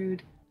 that was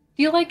rude.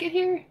 Do you like it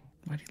here?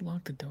 Why did he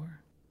lock the door?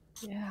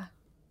 Yeah.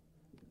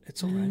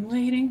 It's all I'm right.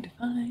 waiting to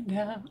find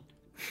out.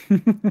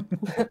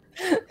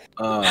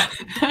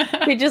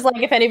 He just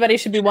like, if anybody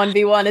should be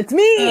 1v1, it's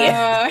me!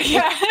 Yeah.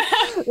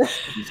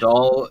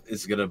 Doll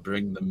is going to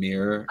bring the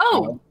mirror.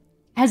 Oh,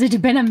 has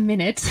it been a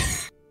minute?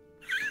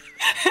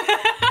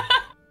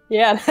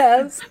 Yeah, it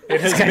has.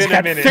 It has This guy's been a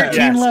got minute. 13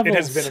 Yes, it levels.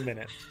 has been a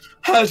minute.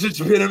 Has it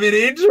been a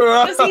minute?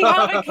 Does he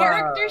have a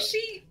character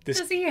sheet? This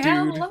Does he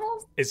have dude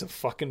levels? is a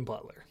fucking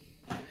butler.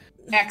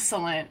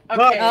 Excellent.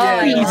 Oh, Okay.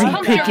 yeah. Easy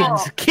Comfortable.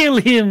 pickings. Kill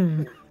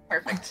him.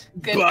 Perfect.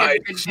 Good, By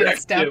good step.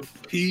 Detective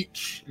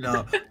Peach.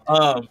 No.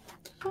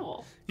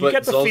 Cool. You But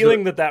get the it's also-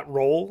 feeling that that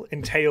role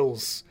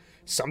entails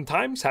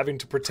sometimes having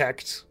to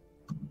protect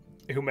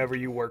whomever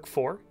you work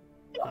for,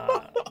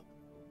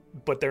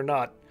 but they're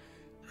not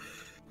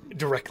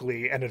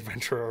directly an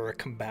adventurer or a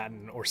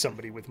combatant or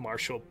somebody with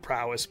martial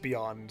prowess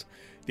beyond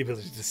the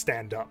ability to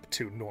stand up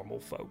to normal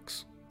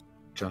folks.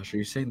 Josh, are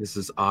you saying this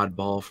is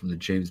Oddball from the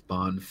James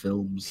Bond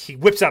films? He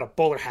whips out a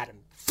bowler hat and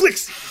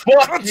flicks.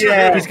 Fuck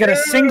yeah! He's got a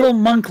single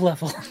monk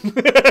level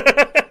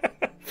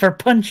for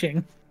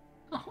punching.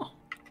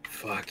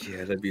 Fuck yeah,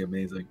 that'd be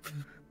amazing.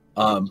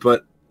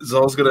 But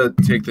Zol's gonna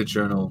take the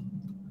journal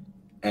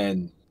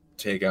and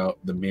take out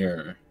the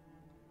mirror,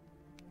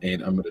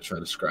 and I'm gonna try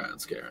to scry on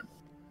Scarin.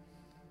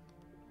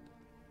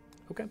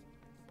 Okay.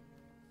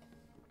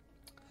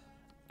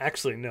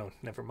 Actually, no,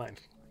 never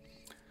mind.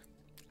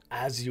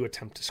 As you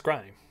attempt to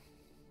scry,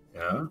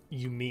 Yeah.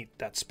 you meet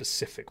that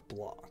specific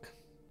block.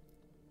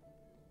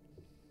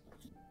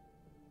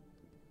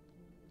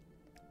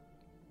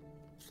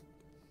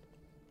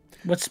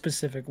 What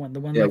specific one? The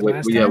one Yeah, like wait,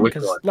 last yeah, time? which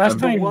Because one? last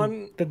The time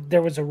one-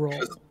 there was a roll.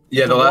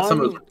 Yeah, the The last time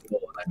it was one- cool,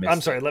 and I missed.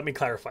 I'm sorry, let me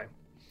clarify.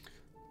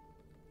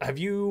 Have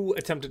you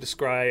attempted to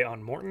scry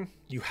on Morton?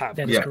 You have.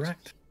 That is Yes.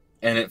 correct.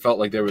 And it felt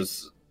like there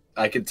was.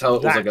 I could tell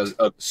it was That like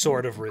a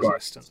sort of guard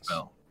resistance.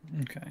 spell.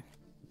 Okay.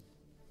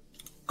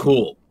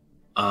 Cool.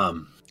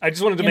 I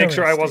just wanted to make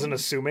sure I wasn't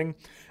Interesting. assuming.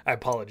 I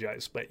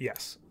apologize, but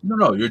yes.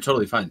 No, you're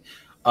totally fine.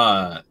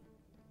 And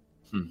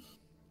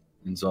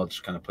Zol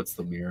just kind of puts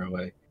the mirror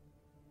away.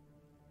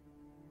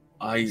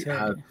 I So-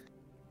 have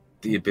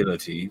the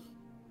ability,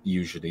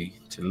 usually,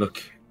 to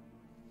look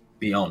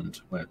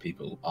beyond where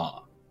people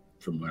are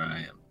from where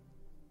I am.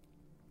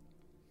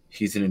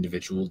 He's an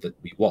individual that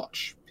we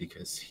watch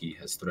because he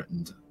has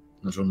threatened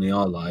not only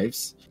our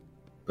lives,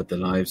 but the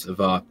lives of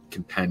our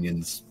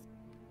companions,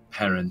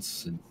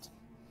 parents, and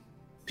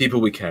people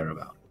we care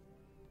about.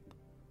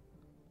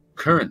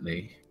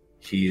 Currently,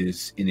 he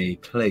is in a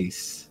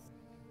place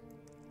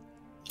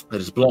that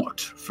is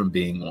blocked from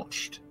being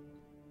watched.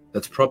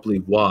 That's probably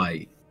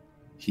why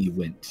he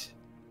went.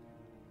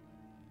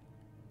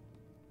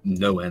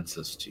 No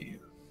answers to you.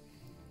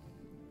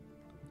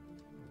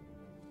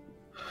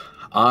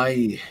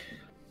 I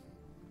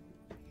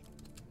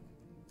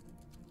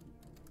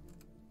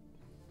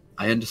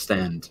I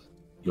understand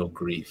your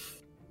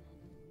grief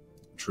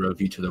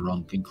drove you to the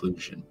wrong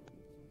conclusion.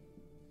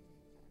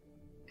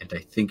 And I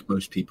think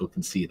most people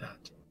can see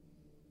that.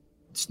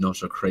 It's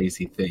not a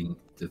crazy thing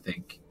to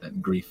think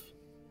that grief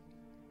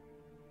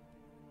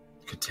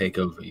could take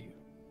over you.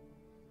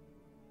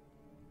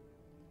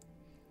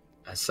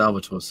 As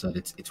Salvatore said,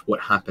 it's what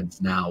happens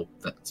now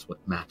that's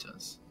what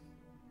matters.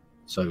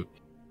 So,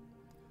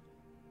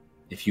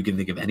 if you can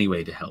think of any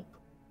way to help,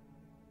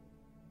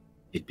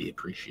 it'd be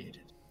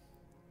appreciated.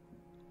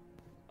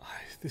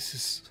 This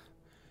is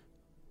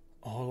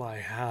all I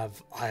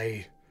have.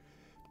 I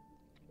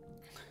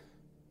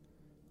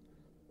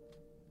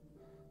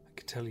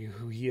can tell you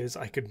who he is.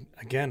 I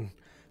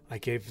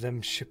gave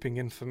them shipping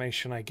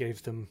information. I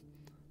gave them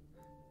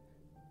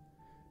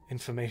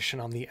information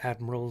on the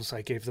admirals.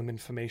 I gave them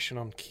information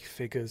on key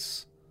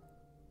figures,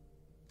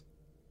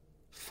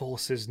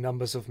 forces,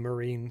 numbers of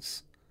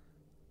Marines.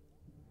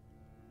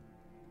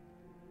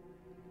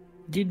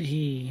 Did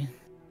he?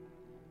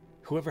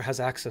 Whoever has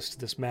access to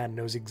this man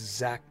knows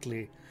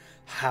exactly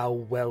how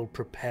well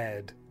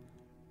prepared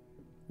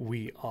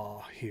we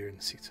are here in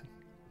Seaton.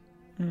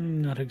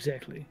 Not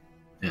exactly.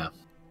 Yeah.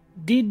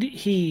 Did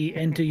he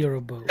enter your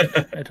abode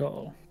at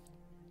all?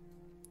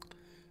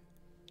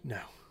 No.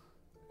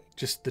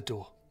 Just the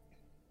door.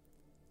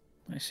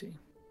 I see.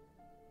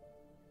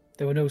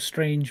 There were no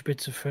strange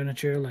bits of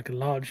furniture like a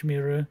large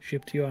mirror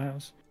shipped to your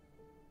house?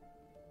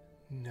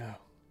 No.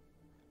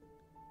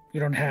 You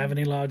don't have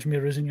any large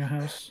mirrors in your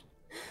house?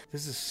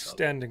 There's a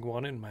standing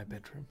one in my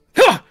bedroom.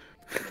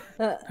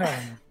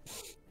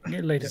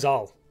 Later.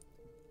 Zal,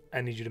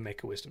 I need you to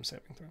make a wisdom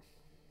saving throw.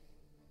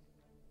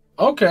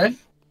 Okay.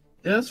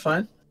 Yeah, that's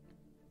fine.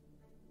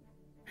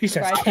 He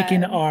starts Try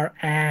kicking that. our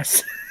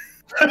ass.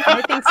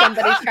 I think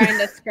somebody's trying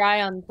to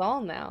scry on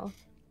Zal now.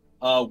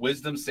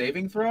 Wisdom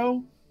saving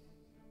throw?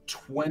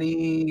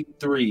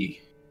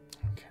 23.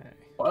 Okay.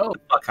 Oh,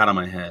 fuck out of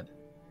my head.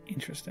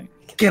 Interesting.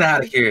 Get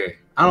out of here.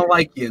 I don't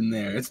like you in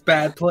there. It's a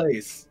bad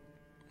place.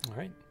 All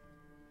right.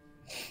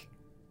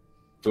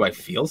 Do I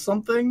feel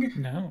something?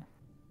 No.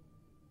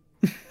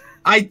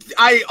 I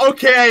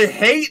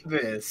hate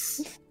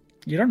this.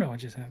 You don't know what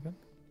just happened.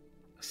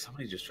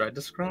 Somebody just tried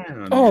to scry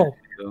on Oh.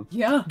 me.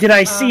 Yeah. Did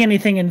I see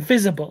anything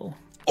invisible?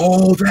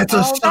 Oh, that's a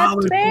Oh,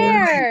 solid that's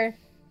point. fair.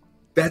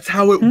 That's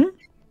how it.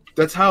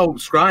 That's how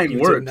scrying You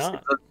did works.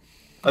 not.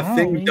 A Oh,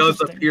 thing does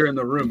interesting. appear in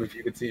the room if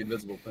you could see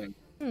invisible thing.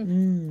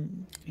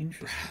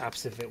 Interesting.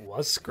 Perhaps if it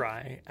was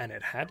scry and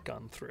it had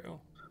gone through.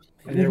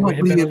 And there would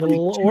have been a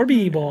little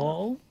Orby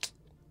ball.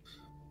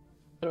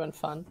 Would have been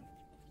fun.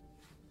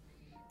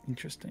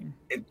 Interesting.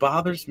 It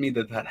bothers me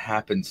that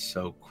happened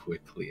so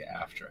quickly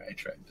after I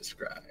tried to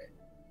scry.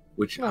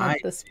 Which Well, I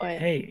at this point.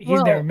 Hey, he's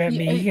Well, never met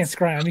me. He it's- can't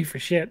scry on me for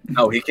shit.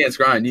 no, he can't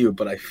scry on you,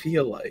 but I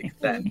feel like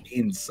that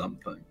means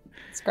something.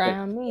 Scry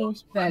on me.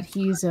 That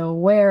he's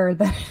aware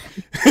that.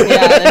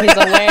 Yeah, that he's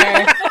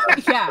aware.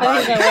 Yeah.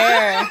 That he's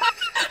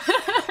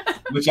aware.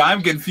 Which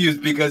I'm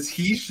confused because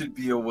he should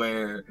be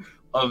aware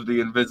of the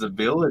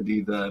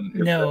invisibility then.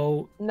 if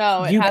No,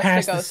 No, it you has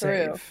passed to go the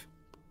through. save.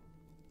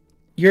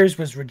 Yours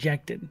was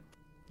rejected.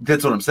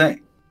 That's what I'm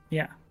saying.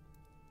 Yeah.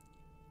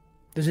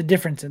 There's a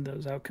difference in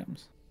those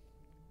outcomes.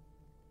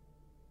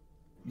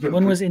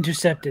 One was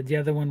intercepted, the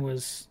other one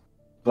was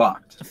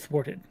blocked.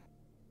 thwarted.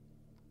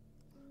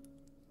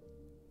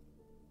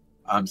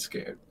 I'm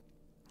scared.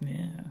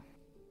 Yeah.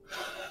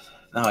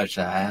 Now I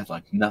should have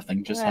like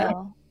nothing just happened.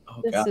 Well,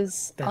 Oh this god.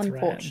 is That's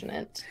rad.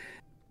 unfortunate.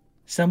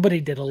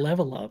 Somebody did a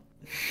level up.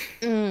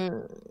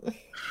 Mm.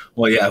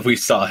 Well, yeah, we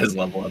saw his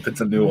level up.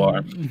 It's a new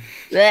arm.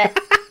 Blech.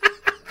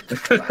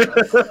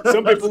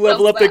 Some people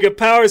level up, they get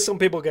powers. Some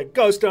people get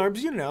ghost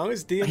arms. You know,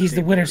 it's D&D. He's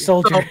the winter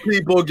Some soldier.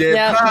 people get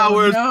Yeah.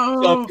 powers.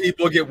 No. Some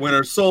people get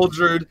winter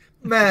soldiered.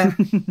 Man.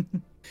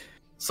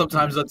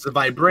 Sometimes it's a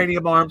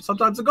vibranium arm.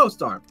 Sometimes a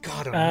ghost arm.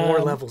 God, on more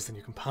Um, levels than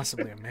you can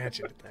possibly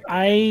imagine. That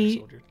guy I-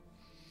 soldier.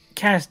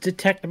 Cast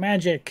Detect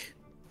Magic.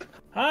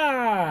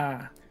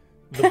 Ah!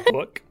 The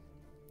book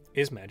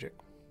is magic.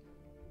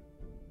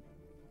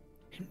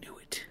 I knew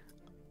it.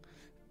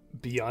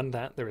 Beyond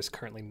that, there is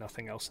currently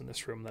nothing else in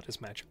this room that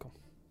is magical.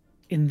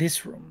 In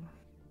this room.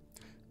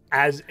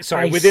 Within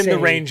the say,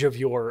 range of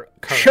your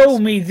current Show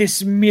me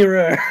this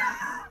mirror.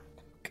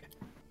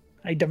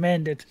 I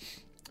demand it.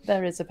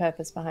 There is a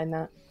purpose behind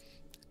that.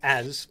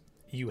 As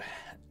you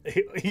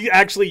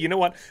actually, you know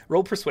what?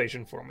 Roll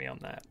persuasion for me on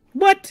that.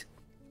 What?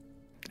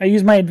 I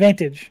use my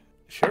advantage.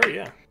 Sure,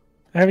 yeah.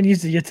 I haven't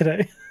used it yet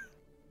today.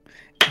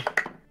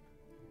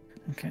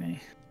 Okay.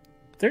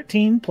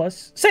 13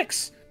 plus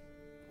 6.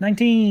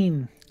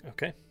 19.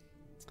 Okay.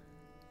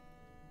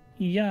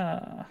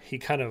 Yeah. He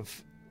kind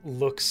of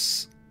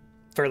looks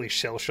fairly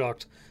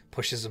shell-shocked,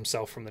 pushes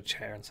himself from the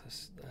chair and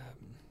says,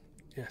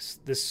 yes,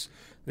 this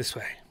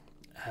way.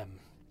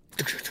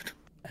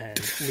 And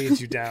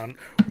leads you down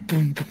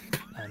and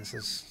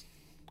says,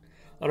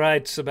 all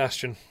right,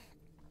 Sebastian.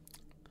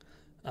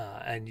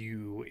 And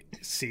you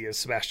see as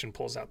Sebastian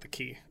pulls out the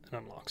key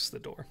and unlocks the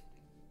door.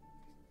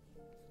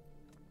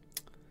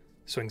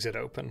 Swings it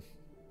open.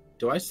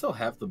 Do I still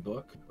have the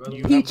book?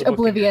 You have Peach the book in your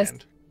oblivious.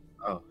 hand.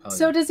 Oh, hell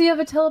So yeah. does he have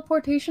a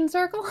teleportation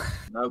circle?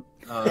 Nope.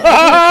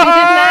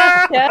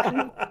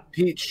 Yeah.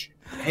 Peach.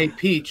 Hey,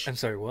 Peach. I'm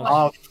sorry, what?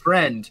 Our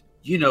friend,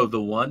 you know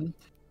the one,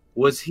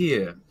 was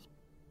here.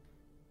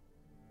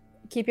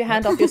 Keep your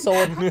hand off your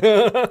sword.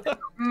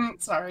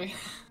 Sorry.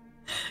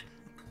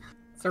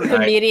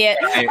 Immediate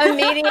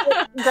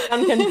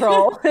ground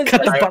control.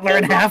 Cut the butler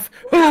in half.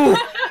 Ooh.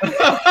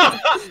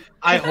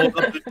 I hold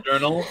up the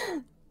journal.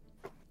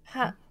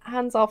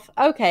 Hands off.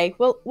 Okay,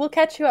 we'll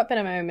catch you up in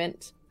a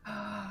moment.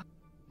 I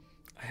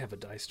have a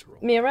dice to roll.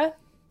 Mira,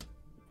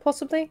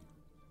 possibly.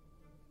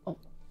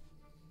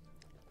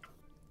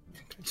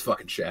 It's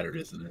fucking shattered,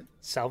 isn't it?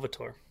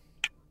 Salvatore.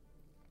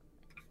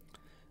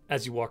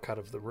 As you walk out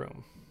of the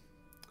room,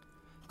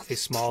 a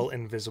small,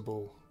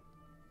 invisible,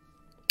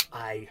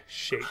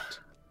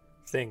 eye-shaped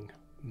thing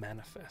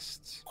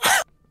manifests.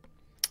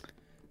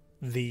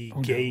 The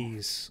no.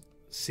 gaze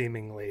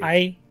seemingly...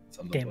 It's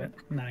on the Damn book.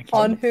 it. No, I can't.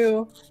 On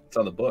who? It's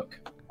on the book.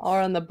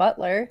 Or on the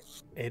butler?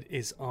 It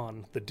is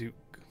on the Duke.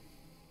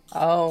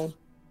 Oh.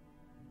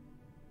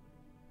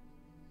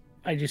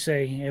 I just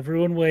say,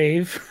 everyone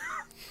wave.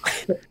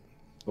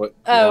 What?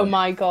 Oh why?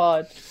 my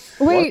god.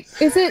 Wait,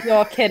 is it?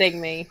 You're kidding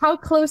me. How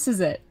close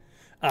is it?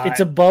 It's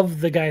above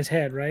the guy's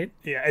head, right?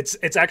 Yeah,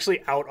 it's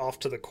actually out off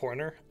to the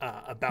corner,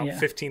 about Yeah.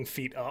 15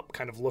 feet up,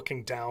 kind of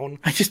looking down.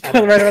 I just put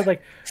it right around,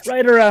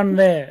 right around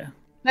there.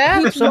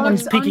 Yeah.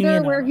 Someone's Looks peeking under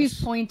in where on he's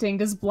us. pointing.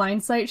 Does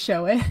blind sight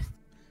show it?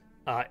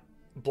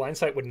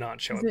 Blindsight would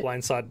not show Is it. it-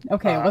 Blindsight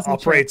Okay, I wasn't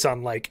operates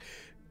on like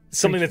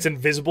something that's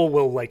invisible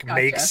will like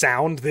make Gotcha.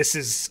 sound. This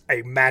is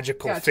a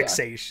magical Gotcha.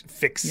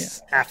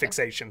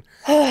 affixation.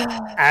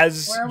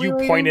 As Where are we you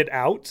leaving? pointed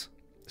out,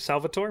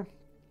 Salvatore,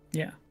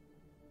 Yeah.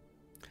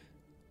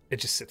 it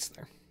just sits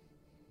there.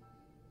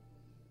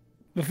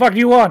 The fuck do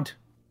you want?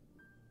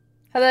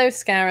 Hello,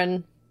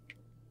 Scarin.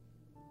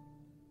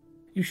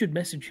 You should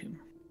message him.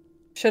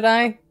 Should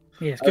I?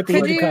 Yes, get the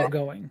Could you- intercom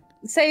going.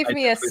 Save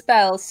me a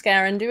spell,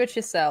 Scarin. Do it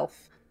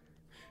yourself.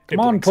 It Come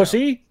on, blinks out.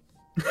 pussy.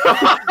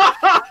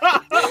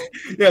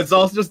 Yeah, it's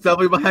also just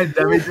Demi behind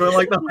Demi doing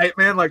like the hype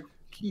man, like.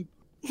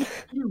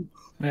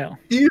 Well,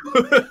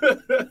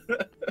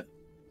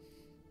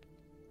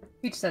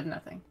 Peach said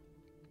nothing.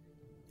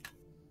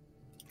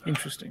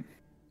 interesting.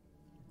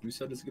 Who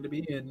said it's gonna be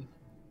in?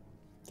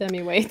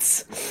 Demi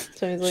waits.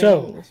 Demi's like,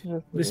 So,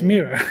 this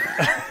mirror,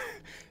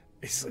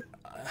 He's like,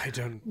 I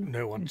don't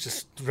know one.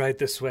 Just right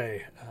this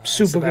way.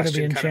 super gonna be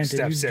Sebastian kind of enchanted.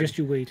 You, steps in. just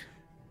you wait.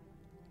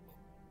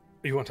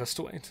 You want us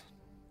to wait?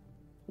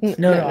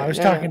 No, I was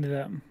talking to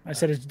them. I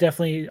said it's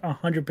definitely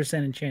 100%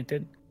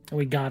 enchanted, and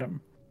we got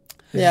him.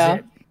 This is Yeah.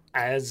 it.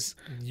 As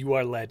you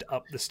are led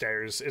up the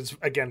stairs, it's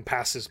again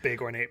past this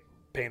big ornate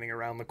painting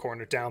around the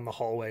corner, down the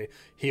hallway.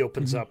 He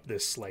opens up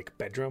this like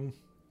bedroom,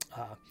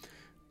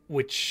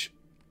 which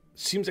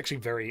seems actually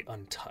very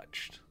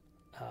untouched.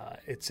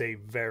 It's a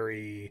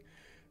very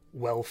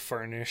well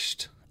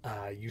furnished.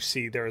 You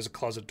see there is a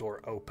closet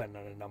door open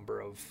and a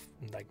number of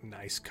like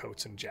nice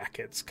coats and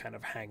jackets kind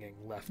of hanging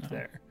left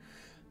there.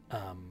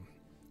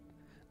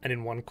 And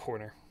in one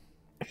corner,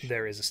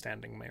 there is a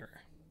standing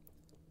mirror.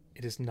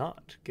 It is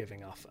not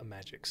giving off a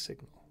magic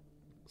signal,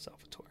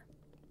 Salvatore.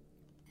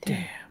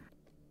 Damn.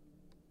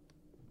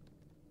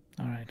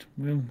 All right.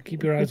 Well,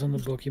 keep your eyes on the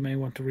book. You may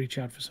want to reach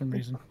out for some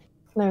reason.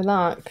 No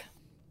luck.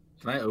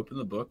 Can I open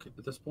the book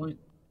at this point?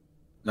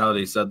 Now that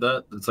he said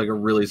that, it's like a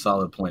really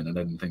solid point. I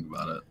didn't think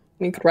about it.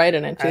 You could write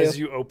in it too. As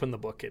you open the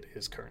book, it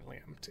is currently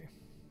empty.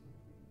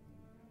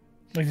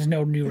 Like there's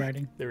no new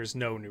writing. There is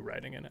no new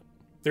writing in it.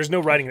 There's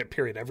no writing in it,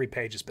 period. Every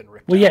page has been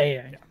ripped Well, out.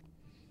 yeah.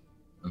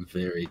 I'm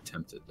very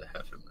tempted to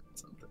have him write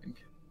something.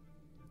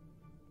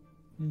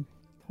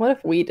 What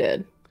if we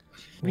did?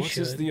 We What is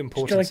should. the Just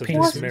importance like of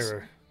this penises.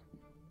 mirror?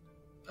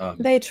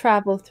 They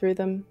travel through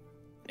them.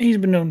 He's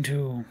been known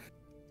to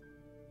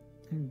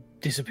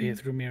disappear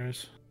through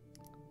mirrors.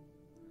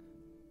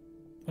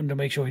 Wanted to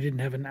make sure he didn't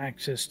have an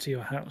access to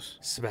your house.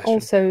 Sebastian.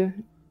 Also,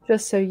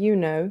 just so you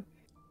know,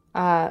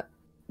 that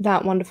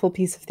wonderful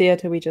piece of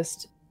theater we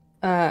just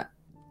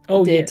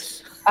Oh, did.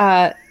 yes.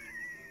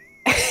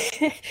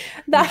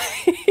 that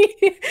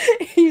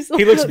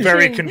he looks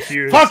very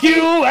confused. Fuck you!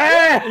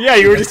 Ah! Yeah,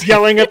 you were just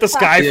yelling at the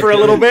sky for a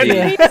little bit.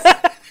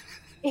 Yeah.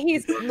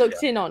 He's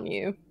looked in on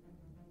you,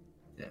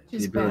 Yeah, the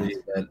Just ability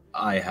that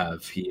I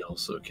have, he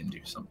also can do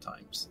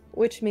sometimes.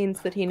 which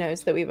means that he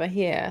knows that we were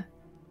here.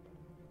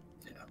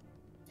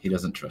 He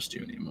doesn't trust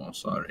you anymore.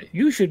 Sorry.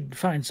 You should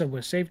find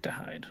somewhere safe to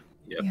hide.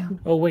 Yep. Yeah.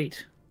 Oh,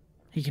 wait.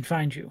 He can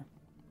find you.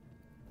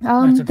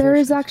 That's There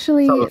is unfortunate.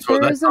 actually So there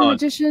that's is a odd.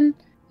 magician,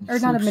 or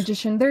not a Oops.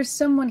 magician. There's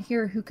someone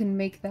here who can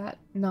make that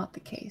not the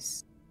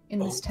case in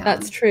this town.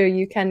 That's true.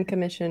 You can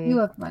commission You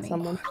have money.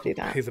 someone to do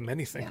that. Pay them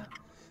anything. Yeah.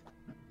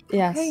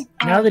 Yes. Hey,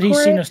 Now that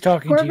he's seen us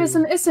talking to Corvus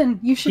and you, Issen,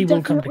 you should he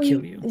will come to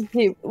definitely.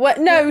 kill you. What?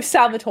 No,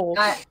 Salvatore.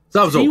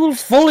 Salvatore. He will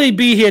fully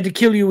be here to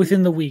kill you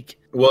within the week.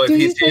 Well, if Do you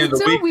he's here in the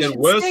think so? week, We then should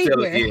we're stay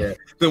still here. here.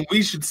 Then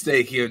we should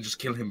stay here and just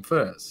kill him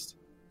first.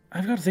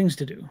 I've got things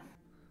to do.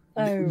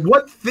 Oh.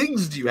 What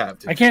things do you have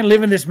to I can't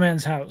live in this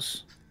man's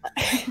house.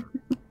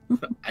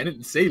 I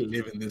didn't say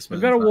live in this.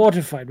 We've got a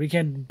water fight. We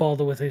can't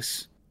bother with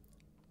this.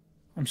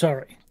 I'm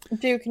sorry.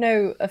 Duke,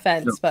 no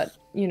offense, but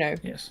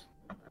Yes.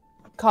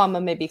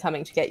 karma may be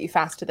coming to get you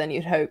faster than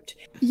you'd hoped.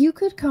 You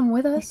could come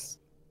with us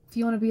if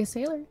you want to be a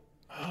sailor.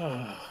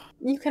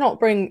 You cannot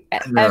bring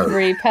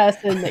every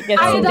person that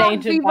gets I don't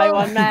endangered by people.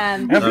 one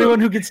man. Everyone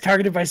who gets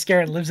targeted by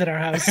Scarron lives at our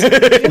house.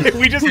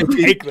 We just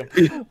take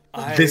them.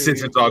 This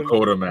isn't our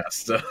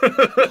quartermaster.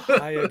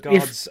 Higher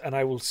gods, and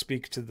I will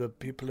speak to the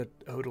people at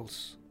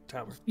Odal's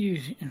tower.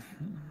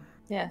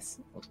 Yes.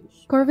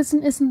 Corvus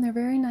isn't they're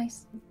very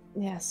nice.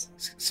 Yes.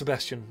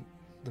 Sebastian,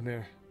 the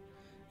mirror.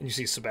 And you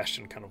see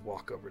Sebastian kind of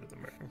walk over to the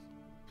mirror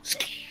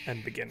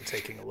and begin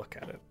taking a look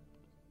at it.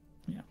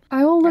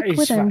 I will look He's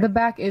with him. fine. The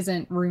back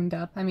isn't roomed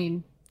up. I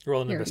mean,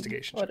 Roll an Here.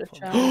 investigation. What a check for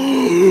child.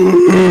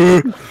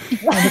 me.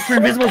 Look for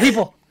invisible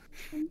people.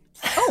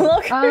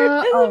 Look.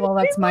 oh well,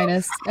 that's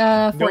minus.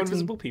 No 14.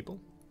 invisible people.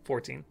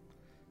 14.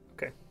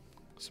 Okay.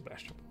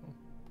 Sebastian.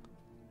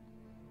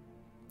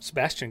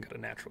 Sebastian got a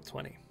natural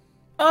 20.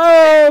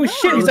 Oh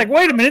shit! He's like,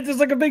 wait a minute. There's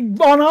like a big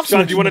on-off. Sean,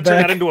 switch do you want to in the turn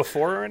back. that into a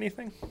 4 or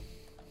anything?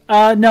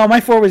 No, my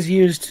 4 was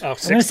used. Oh, I'm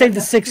 6. gonna save the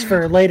 6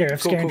 for later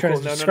if Cool, Scarron cool, tries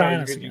cool. to No, scry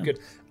you're us good, you're again.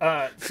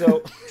 good.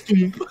 So,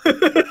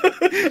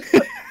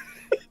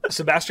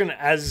 Sebastian,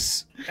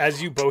 as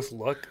you both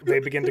look, they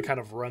begin to kind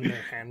of run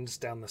their hands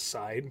down the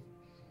side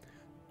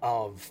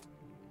of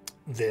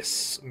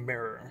this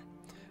mirror.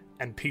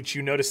 And Peach,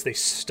 you notice they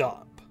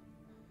stop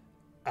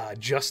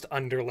just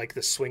under like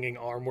the swinging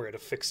arm where it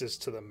affixes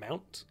to the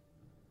mount.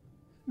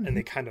 And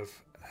they kind of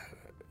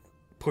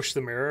push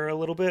the mirror a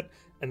little bit,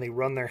 and they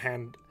run their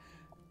hand.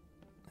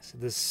 So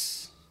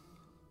this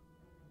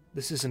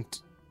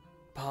isn't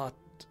part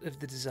of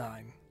the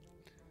design.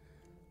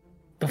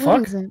 The What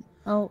fuck? is it?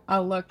 Oh,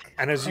 I'll look.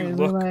 And as you Are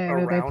look they- are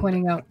they around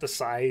pointing out? at the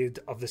side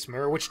of this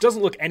mirror, which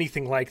doesn't look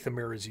anything like the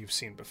mirrors you've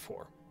seen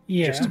before,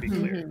 Yeah, just to be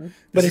clear.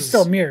 but This it's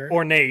still is mirror.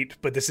 ornate,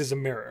 but this is a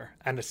mirror,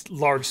 and a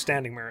large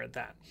standing mirror at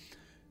that.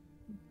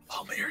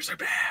 All mirrors are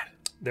bad.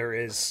 There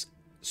is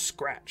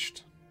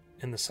scratched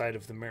in the side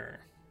of the mirror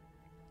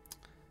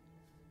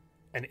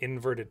an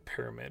inverted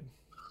pyramid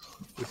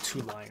with 2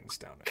 lines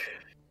down it.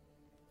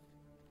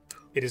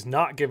 It is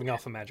not giving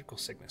off a magical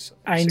signature.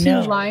 I Two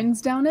know.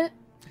 lines down it.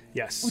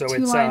 Yes, With so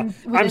 2 it's. lines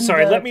I'm within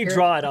sorry. the Let me pyramid.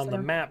 draw it on the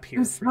Sorry. map here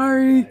I'm for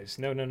sorry. you guys.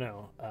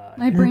 No.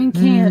 My brain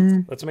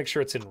can't. Let's make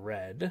sure it's in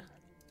red.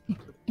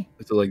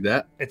 Is it like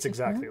that? It's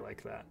exactly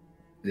like that.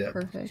 Yeah.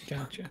 Perfect.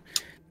 Gotcha.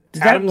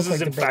 Does that Adam's look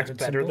is like in the fact Brotherhood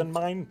better symbol? than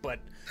mine, but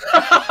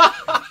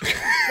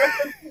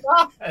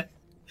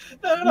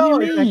What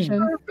do you mean? Section.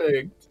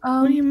 Perfect.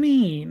 What do you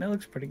mean? That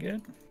looks pretty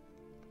good.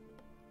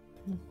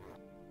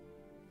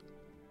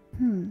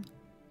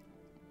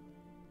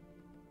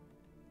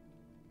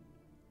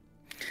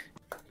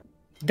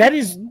 That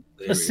is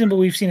There a symbol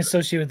we've seen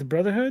associated with the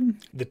Brotherhood.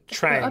 the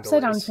triangle.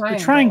 upside down is- triangle.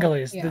 The triangle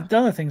is. Yeah. The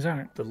other things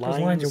aren't. The Those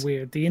lines lines- are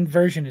weird. The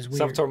inversion is weird.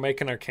 Salvatore,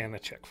 make an Arcana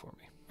check for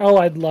me. Oh,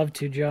 I'd love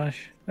to,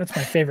 Josh. That's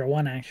my favorite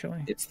one,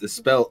 actually. It's the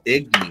spell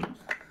Igni.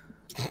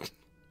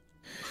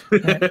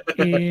 That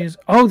is.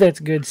 Oh, that's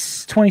good.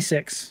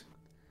 26.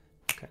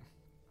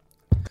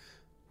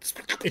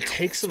 It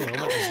takes a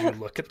moment as you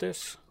look at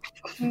this,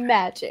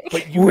 Magic.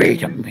 but you,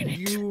 Wait a minute.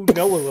 you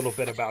know a little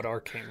bit about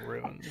arcane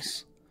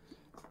runes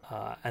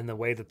and the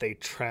way that they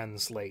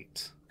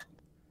translate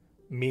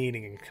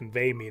meaning and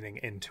convey meaning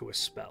into a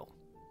spell.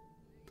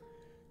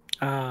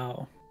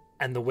 Oh.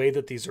 And the way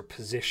that these are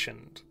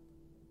positioned,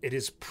 it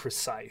is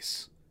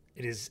precise,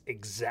 it is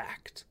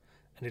exact,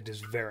 and it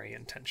is very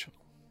intentional.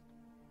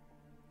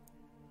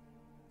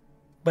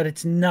 But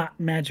it's not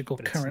magical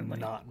But currently. it's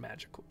not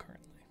magical currently.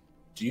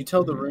 Do you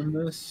tell the room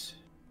this?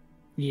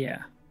 Yeah.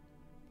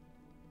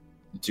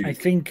 Do I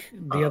think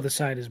the other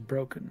side is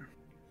broken.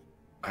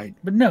 I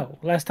But no,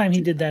 last time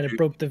he did that, it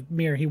broke the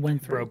mirror he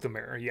went through. Broke the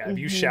mirror. Yeah, if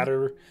you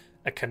shatter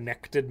a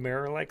connected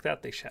mirror like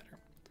that, they shatter.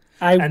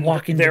 I And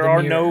walk into there the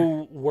are mirror.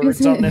 no words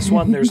Is on it- this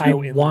one. There's I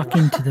no in walk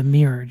into the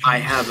mirror. I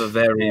Josh. have a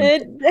very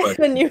important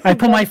When you I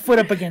put my foot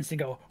up against it and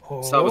go,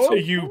 oh. Salvatore.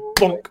 You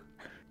bonk.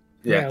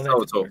 Yeah, that's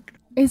Salvatore. work.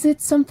 Is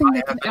it something I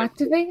that can have an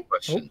activate?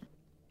 question.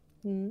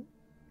 Hmm?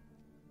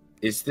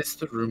 Is this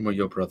the room where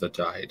your brother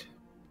died?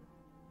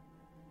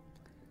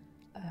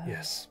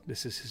 Yes,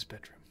 this is his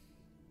bedroom.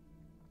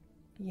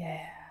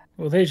 Yeah.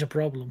 Well, there's a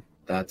problem.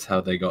 That's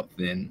how they got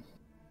thin.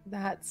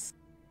 That's.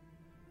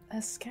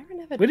 Has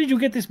Scarron ever. Where did you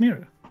get this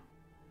mirror?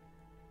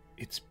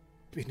 It's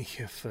been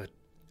here for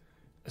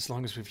as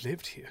long as we've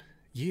lived here.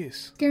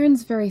 Years.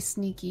 Garen's very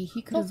sneaky. He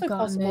It's could have also gotten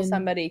possible in.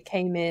 somebody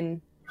came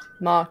in,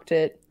 marked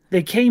it.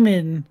 They came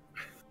in,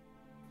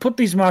 put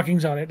these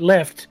markings on it,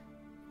 left,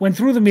 went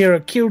through the mirror,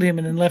 killed him,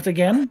 and then left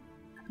again?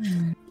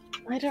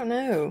 I don't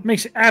know.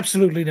 Makes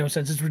absolutely no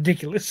sense. It's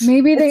ridiculous.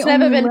 Maybe they It's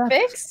never only been left.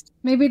 fixed.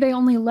 Maybe they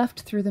only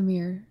left through the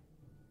mirror.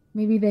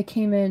 Maybe they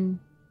came in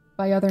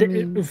by other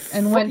means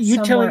and went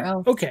you somewhere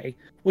else. Okay,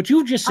 what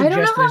you just I don't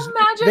know suggested how is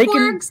magic they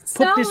can works,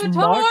 put this mark.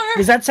 Salvatore!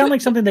 Does that sound like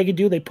something they could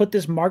do? They put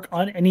this mark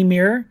on any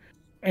mirror,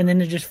 and then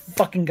they're just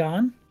fucking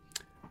gone?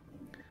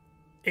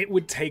 It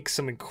would take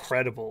some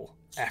incredible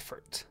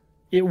effort.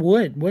 It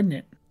would, wouldn't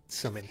it?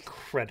 some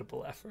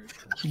incredible effort.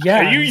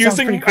 Yeah. Are you it sounds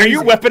pretty are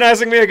you crazy.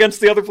 weaponizing me against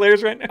the other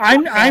players right now?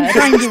 I'm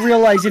trying to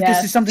realize if this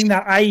Yes. is something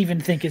that I even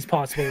think is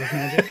possible with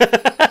magic.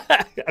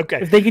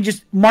 Okay. If they could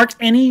just mark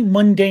any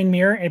mundane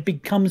mirror, it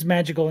becomes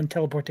magical in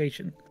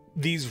teleportation.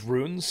 These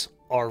runes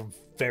are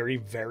very,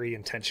 very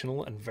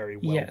intentional and very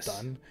well Yes.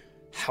 done.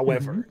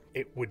 However,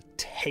 it would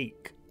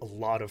take a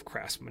lot of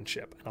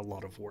craftsmanship and a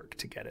lot of work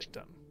to get it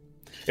done.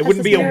 It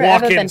wouldn't the be a mirror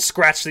ever walk in, been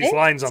scratch these fixed?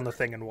 lines on the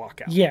thing and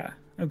walk out. Yeah.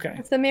 Okay.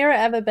 Has the mirror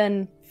ever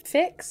been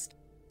fixed?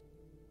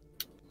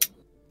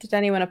 Did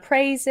anyone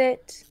appraise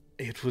it?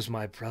 It was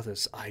my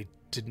brother's. I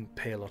didn't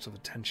pay a lot of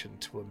attention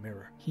to a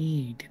mirror.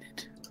 He did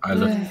it. I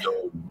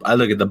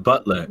look at the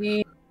butler.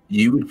 You-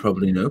 You would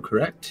probably know,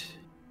 correct?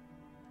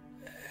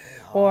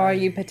 Or are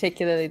you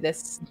particularly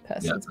this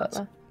person's that's-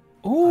 butler?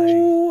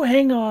 Oh,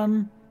 hang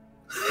on.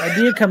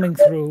 Idea coming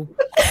through.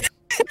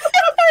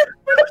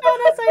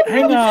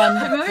 Hang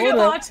on. Hold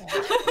up.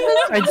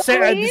 I'd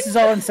say this is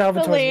all in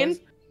Salvatore's Celine. voice.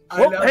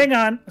 Oh, hang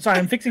on. Sorry,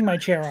 I'm fixing my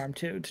chair arm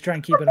too to try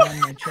and keep it on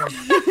my chair.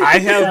 I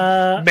have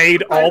Uh,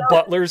 made all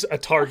butlers a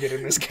target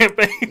in this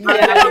campaign.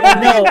 Yeah,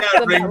 No.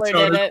 the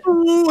butler did it.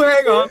 Ooh,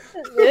 hang on.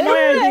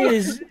 My idea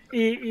is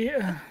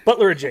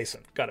Butler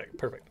adjacent. Got it.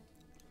 Perfect.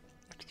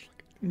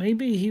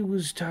 maybe he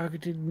was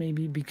targeted.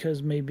 Maybe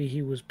because maybe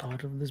he was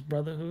part of this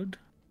brotherhood.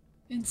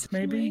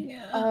 Maybe.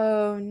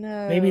 Oh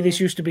no. Maybe this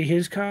used to be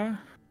his car.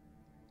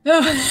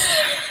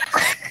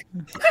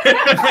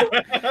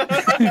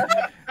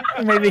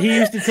 Maybe he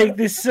used to take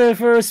this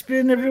for a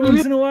spin every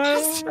once in a while.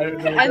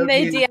 And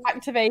they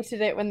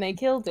deactivated it when they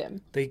killed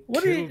him. They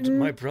What do killed you-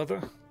 my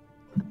brother.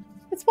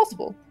 It's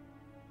possible.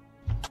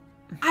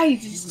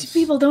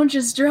 People don't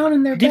just drown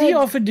in their Did beds. he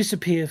often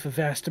disappear for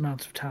vast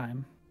amounts of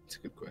time? That's a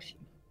good question.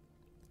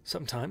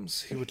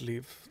 Sometimes he would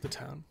leave the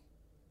town.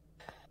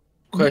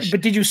 Question.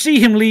 But did you see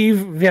him leave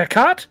via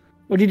cart?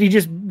 Or did he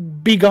just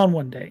be gone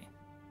one day?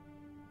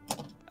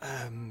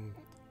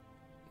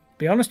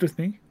 Be honest with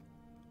me.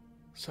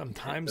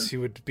 Sometimes he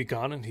would be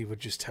gone and he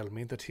would just tell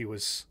me that he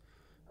was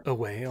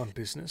away on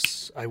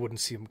business. I wouldn't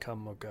see him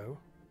come or go.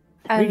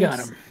 And, We got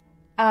him.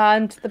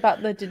 And the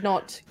butler did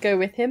not go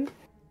with him.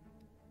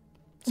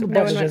 So No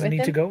Butler one went doesn't with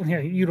need to him? go. Yeah,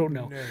 you don't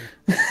know.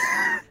 No.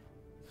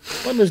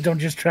 Butlers don't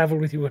just travel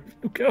with you wherever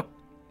you go.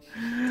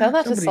 Tell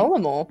that to Somebody-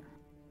 Solomon.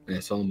 Yeah,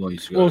 Solomon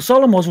used to go. Well,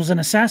 Solomos was an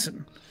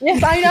assassin,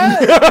 Yes, I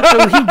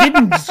know. so he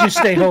didn't just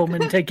stay home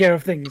and take care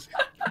of things.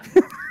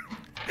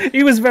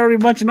 He was very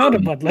much not a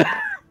butler.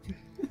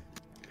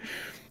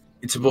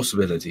 It's a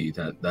possibility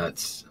that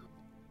that's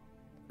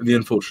the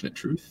unfortunate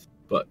truth,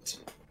 but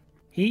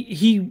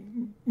He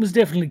was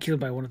definitely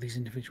killed by one of these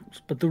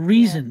individuals, but the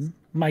reason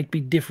might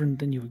be different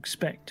than you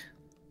expect.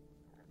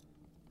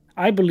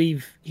 I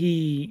believe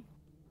he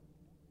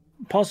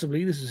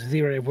possibly, this is a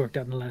theory I've worked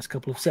out in the last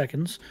couple of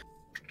seconds,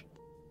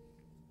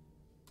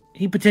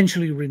 he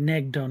potentially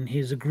reneged on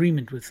his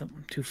agreement with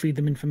them to feed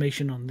them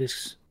information on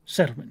this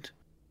settlement.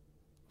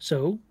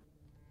 So,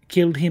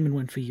 killed him and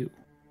went for you.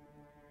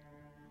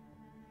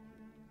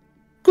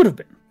 Could have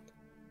been.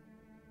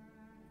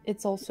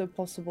 It's also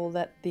possible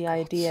that the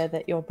idea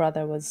that your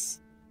brother was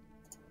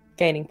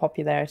gaining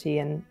popularity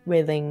and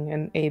willing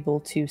and able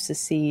to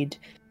secede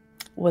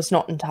was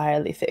not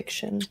entirely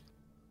fiction,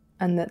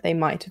 and that they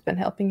might have been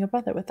helping your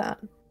brother with that.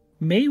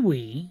 May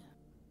we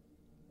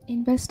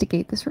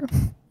Investigate this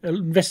room.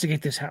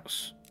 investigate this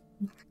house?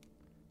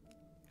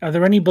 Are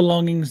there any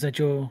belongings that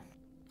your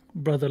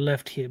brother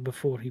left here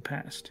before he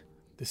passed?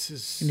 This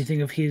is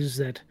Anything of his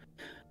that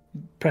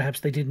perhaps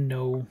they didn't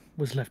know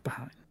was left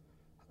behind?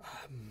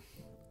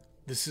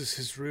 this is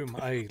his room.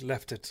 I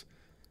left it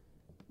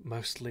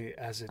mostly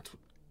as it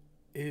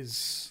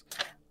is.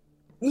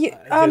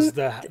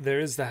 There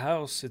is the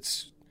house.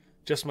 It's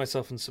just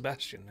myself and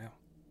Sebastian now.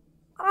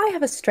 I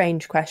have a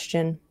strange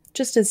question,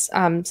 just as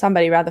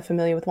somebody rather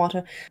familiar with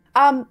water.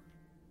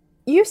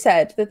 You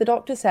said that the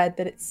doctor said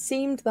that it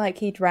seemed like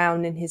he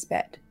drowned in his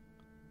bed.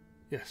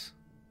 Yes.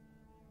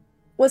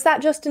 Was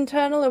that just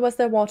internal, or was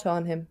there water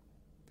on him?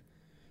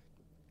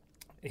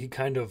 He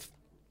kind of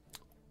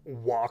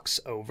walks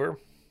over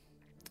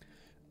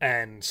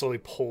and slowly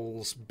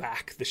pulls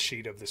back the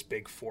sheet of this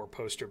big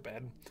 4-poster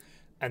bed,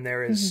 and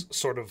there is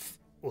sort of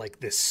like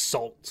this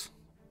salt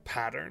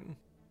pattern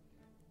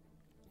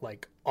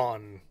like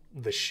on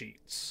the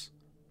sheets.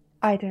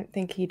 I don't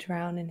think he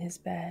drowned in his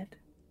bed.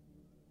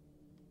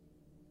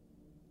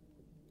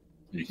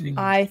 what do you think?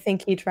 I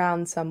think he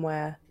drowned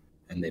somewhere,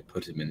 And they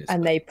put him in his.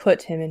 and bed. they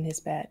put him in his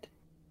bed.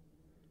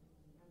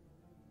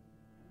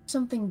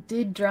 Something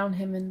did drown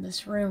him in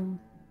this room.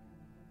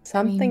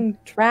 Something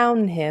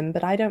drowned him,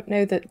 but I don't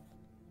know that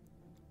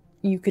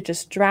you could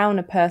just drown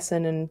a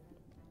person and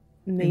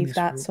leave this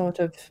that room. sort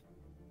of.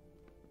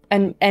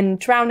 And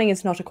drowning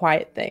is not a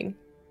quiet thing.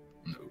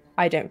 No,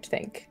 I don't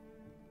think.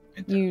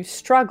 it- You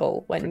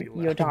struggle when Pretty you're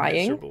loud and dying.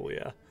 miserable,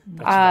 yeah.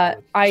 That's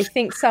valid. I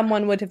think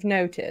someone would have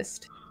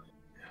noticed.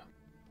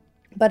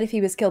 But if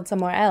he was killed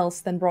somewhere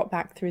else, then brought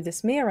back through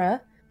this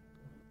mirror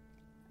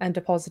and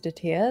deposited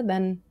here,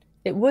 then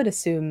it would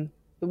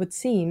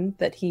seem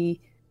that he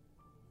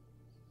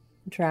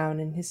drowned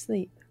in his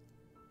sleep.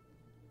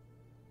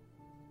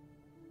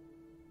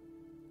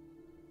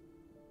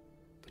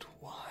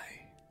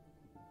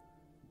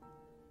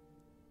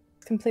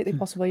 completely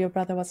possible your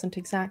brother wasn't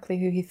exactly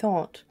who he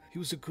thought. He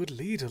was a good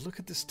leader. Look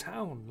at this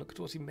town. Look at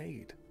what he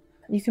made.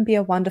 You can be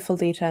a wonderful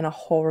leader and a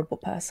horrible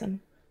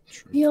person.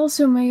 He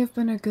also may have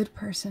been a good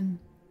person.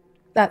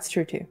 That's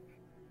true too.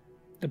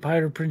 The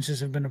pirate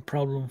princes have been a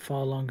problem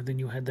far longer than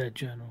you had that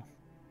journal.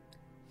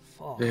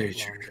 Far Very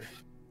true. longer.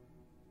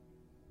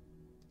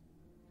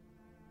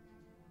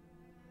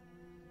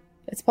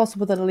 It's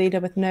possible that a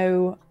leader with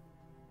no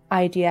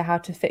idea how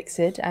to fix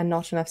it and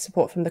not enough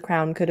support from the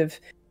crown could have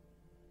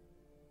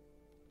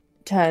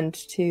turned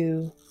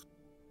to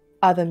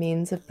other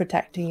means of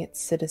protecting its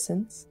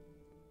citizens.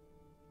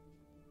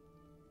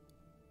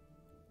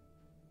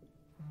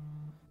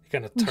 He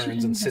kind of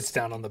turns and sits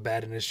down on the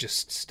bed and is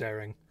just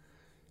staring.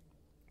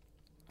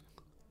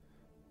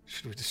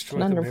 Should we destroy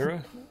the Conundrum.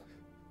 mirror?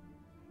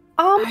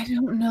 I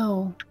don't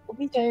know.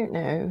 We don't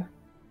know.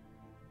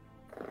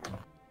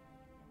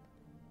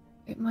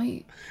 It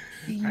might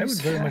be I would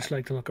very useful. much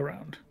like to look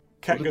around.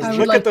 Cat goes, I would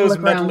look like at to those look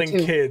around, meddling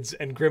too. kids.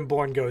 And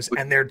Grimborn goes,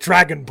 and they're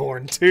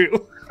Dragonborn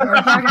too. Or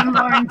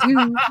Dragonborn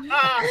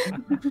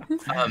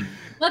too.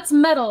 Let's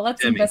meddle.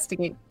 Let's Demi.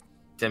 investigate.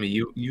 Demi,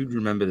 you'd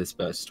remember this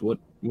best. What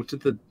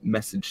did the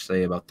message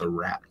say about the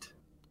rat?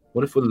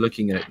 What if we're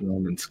looking at it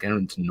wrong and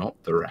Scaren's not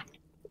the rat?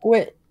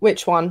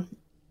 Which one?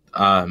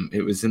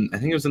 It was in. I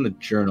think it was in the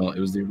journal. It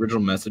was the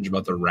original message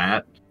about the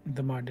rat.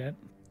 The Mardet.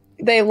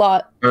 They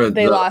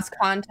The- lost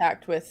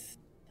contact with.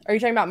 Are you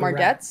talking about The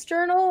rat. Mardet's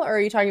journal, or are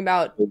you talking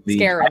about I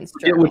Scaren's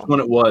forget journal? which one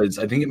it was.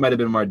 I think it might have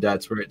been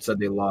Mardet's where it said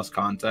they lost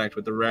contact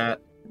with the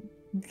rat.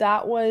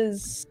 That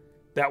was.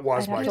 That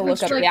was I'd my have to It look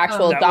was up like, the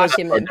actual that was-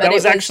 document. That but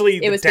was it actually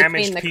it the was between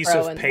damaged the piece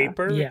crow of and the-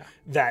 paper Yeah.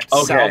 that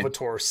Okay.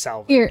 Salvatore Here,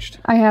 salvaged.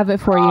 I have it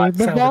for you.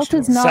 The salvage vault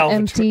is door. not Salvatore,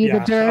 empty.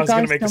 yeah. The I was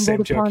going Durgar to make the same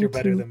stumbled joke. upon You're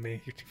better two. than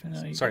me.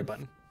 No, you Sorry, don't.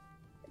 Button.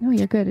 No,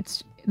 you're good.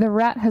 It's the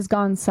rat has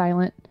gone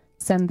silent.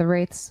 Send the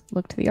wraiths.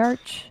 Look to the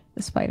arch.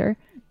 The spider.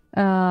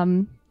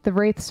 The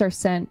wraiths are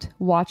sent.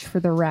 Watch for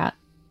the rat.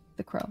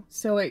 The crow.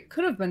 So it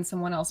could have been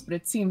someone else, but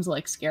it seems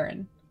like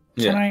Scaren.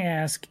 Can Yeah. I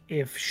ask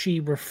if she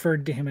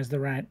referred to him as the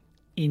rat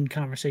in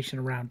conversation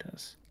around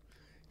us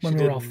when She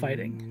we were all did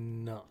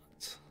fighting? Not.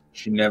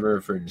 She never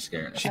referred to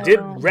Scaren. She I did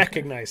don't-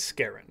 recognize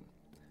Scaren.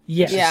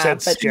 Yes. Yeah, said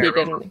but she Scared.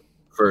 didn't.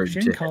 Referred She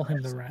didn't to call him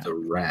as the rat. The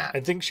rat. I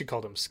think she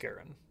called him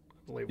Scaren.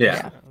 I believe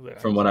Yeah,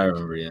 was, From what I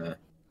remember, yeah.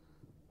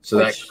 So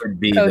Which that could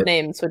be Code that.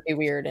 names would be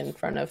weird in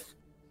front of.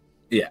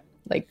 Yeah.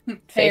 Like Hey,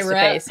 face to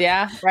rat. face,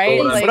 yeah, right.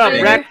 What Like, What up,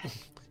 saying rat?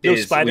 Yo,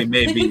 is spider.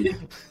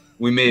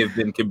 we may have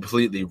been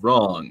completely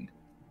wrong,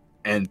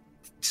 and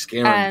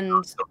Scaren And-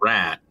 was the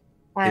rat.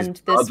 His and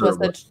this brother was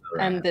was the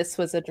rat. and this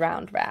was a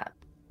drowned rat.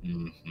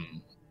 hmm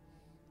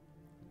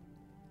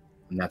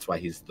And that's why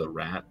he's the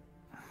rat.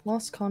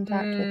 Lost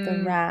contact with the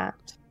Mm.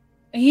 rat.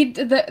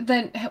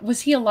 Then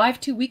was he alive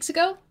 2 weeks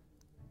ago?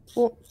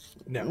 Well,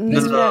 No. No.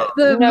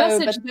 The No,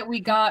 message but- that we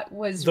got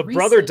was The recent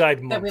brother died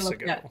that we months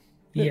looked ago. at.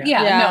 Yeah.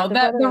 Yeah, Yeah, no, the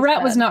that brother the was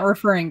rat was dead. not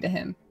referring to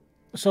him.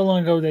 So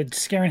long ago that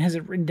Scarin has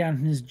it written down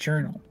in his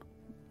journal.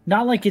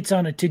 Not like it's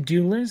on a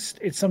to-do list.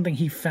 It's something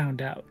he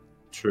found out.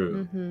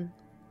 True. hmm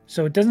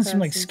So it doesn't seem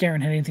like Person.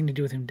 Scarin had anything to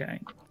do with him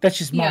dying. That's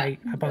just my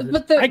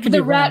hypothesis. But I could the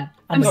be rat. wrong.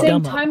 I'm a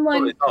saying dumbo.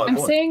 timeline. Oh, it I'm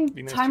would. saying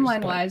Be nice to timeline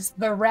explain. wise,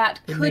 the rat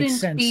It makes couldn't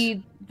sense.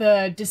 be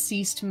the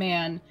deceased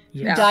man who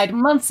Yeah. died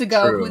months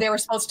ago, True. who they were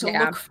supposed to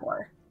Yeah. look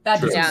for. That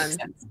True. doesn't Yeah. make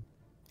sense.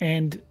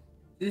 And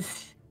Ugh.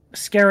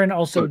 Scarin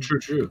also, So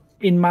true.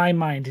 in my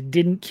mind,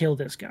 didn't kill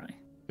this guy.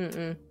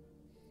 Mm-mm.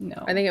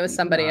 No, I think it was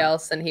somebody not.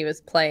 else, and he was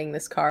playing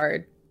this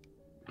card.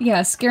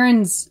 Yeah,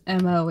 Scaren's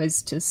MO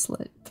is to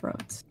slit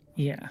throats.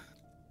 Yeah.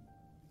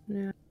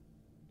 Yeah,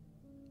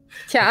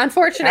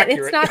 unfortunate. Accurate.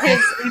 It's not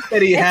his.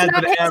 That he It's had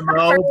not an his MO.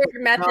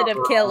 preferred method of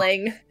Not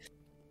killing.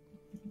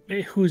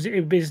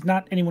 It is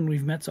not anyone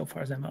we've met so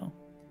far as MO.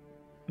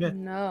 Yeah.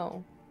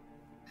 No,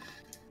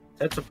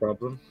 That's a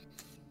problem.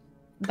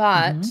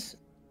 but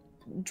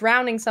Mm-hmm.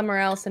 drowning somewhere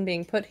else and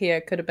being put here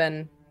could have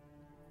been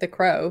the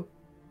crow,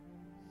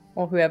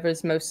 or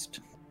whoever's most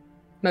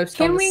on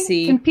Can the we?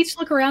 sea. Can Peach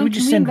look around? We Can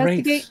just we send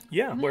investigate? wraiths.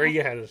 Yeah, where are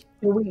you headed?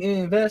 Can we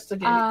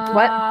investigate?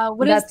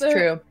 What is That's the-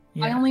 true.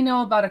 Yeah. I only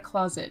know about a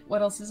closet.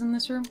 What else is in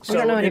this room? We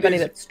don't know it anybody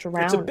is- that's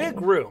drowning. It's a big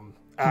room.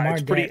 It's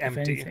Mardet, pretty if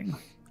empty. anything.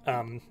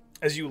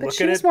 As you But look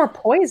she at was it, more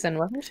poison,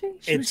 wasn't she?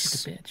 She was it's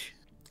just a bitch.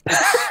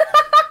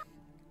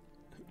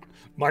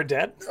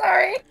 Mardet.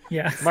 Sorry.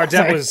 Yeah. Mardet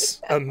Sorry.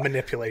 was a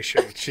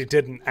manipulation. She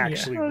didn't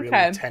actually Okay.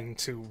 really tend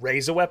to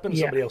raise a weapon.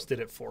 Yeah. Somebody else did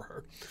it for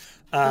her.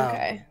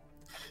 Okay.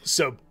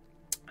 So,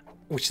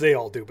 which they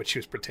all do, but she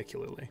was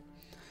particularly.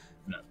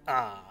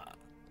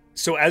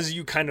 So as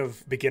you kind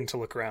of begin to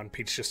look around,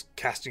 Pete's just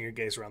casting your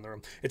gaze around the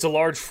room. It's a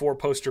large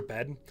 4-poster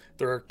bed.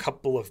 There are a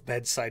couple of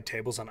bedside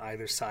tables on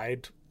either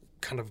side,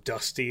 kind of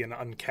dusty and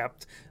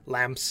unkept.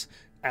 Lamps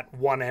at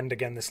one end.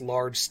 Again, this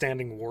large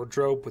standing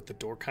wardrobe with the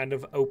door kind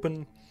of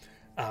open.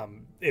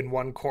 In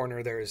one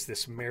corner, there is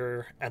this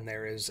mirror, and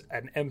there is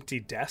an empty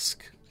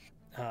desk.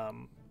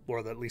 Or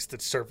at least the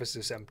surface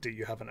is empty.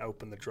 You haven't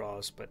opened the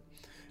drawers, but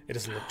it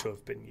doesn't look to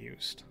have been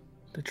used.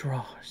 The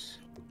drawers.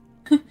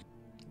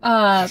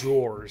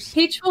 Drawers.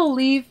 Peach will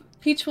leave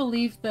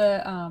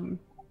the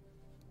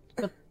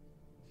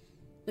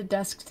the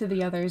desk to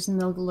the others,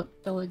 and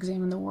they'll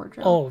examine the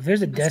wardrobe. Oh,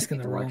 there's a desk in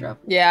the Investigate room.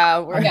 Yeah,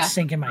 we're I'm Yeah.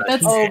 sinking my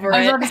That's teeth. over I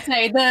was it. about to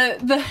say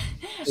the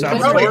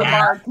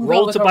Salvatore,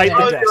 roll to bite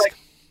the desk.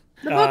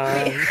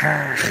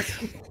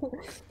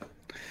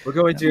 We're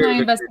going to Can I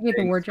investigate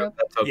the wardrobe?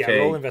 That's okay.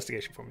 Yeah, roll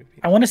investigation for me. Pete.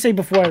 I want to say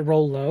before I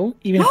roll low,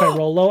 even if I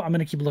roll low, I'm going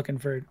to keep looking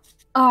for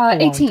a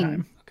long 18.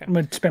 time. I'm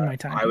going to spend my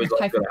time. I was High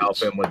like going to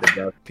help him with the desk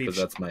Peach. because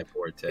that's my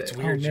forte. It's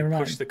weird. never You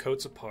push mind. the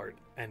coats apart,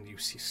 and you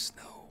see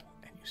snow,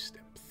 and you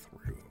step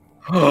through.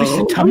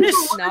 Mr. Tumnus?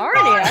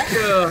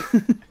 Narnia.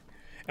 Yeah.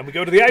 And we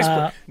go to the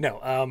iceberg. No,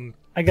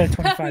 I got a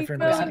 25 for Happy birthday.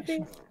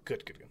 investigation.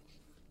 good.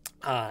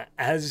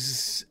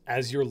 As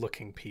you're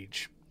looking,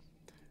 Peach,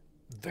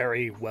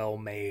 very well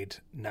made,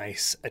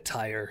 nice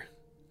attire.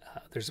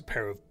 There's a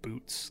pair of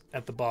boots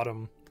at the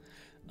bottom,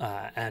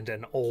 and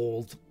an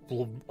old,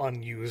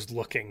 unused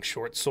looking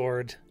short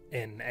sword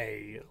in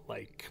a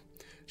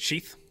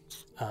sheath,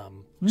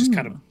 just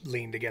kind of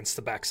leaned against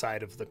the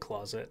backside of the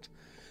closet.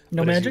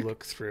 No But as magic? you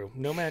look through,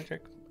 no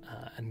magic,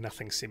 and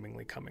nothing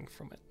seemingly coming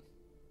from it.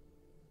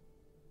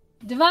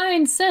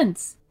 Divine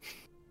sense.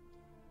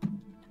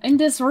 In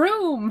this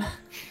room.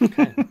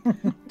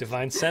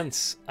 Divine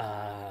sense,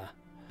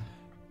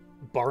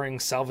 barring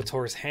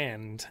Salvatore's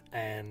hand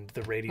and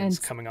the radiance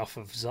And- coming off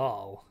of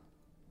Zal.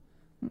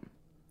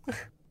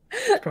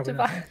 Probably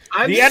not.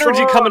 I'm The energy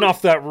sorry. coming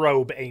off that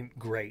robe ain't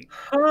great.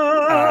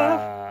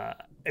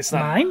 It's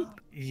not. Mine?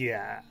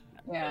 Yeah,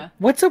 Yeah.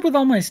 What's up with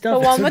all my The stuff?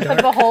 It's one so with the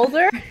dark.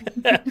 beholder?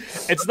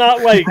 it's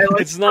not like I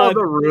like it's how not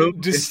the room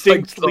is,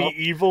 distinctly like,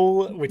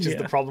 evil, which is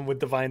the Yeah. problem with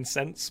divine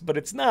sense. But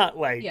it's not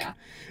like Yeah.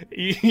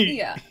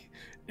 yeah.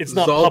 It's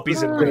not Zoltan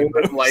puppies and golden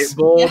rainbows. light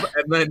bulb, Yeah.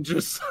 and then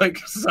just like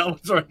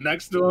Salvatore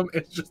next to him,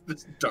 it's just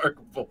this dark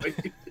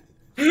void.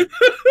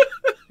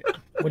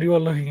 What are you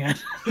all looking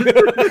at?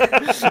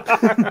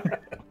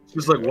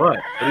 Just like what?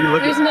 What are you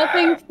looking There's at?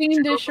 nothing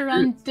fiendish or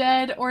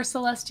undead or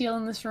celestial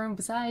in this room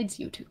besides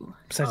you two.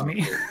 Besides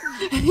me.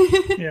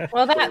 Yeah.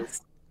 Well,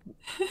 that's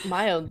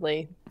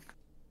mildly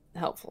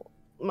helpful.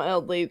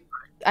 Mildly,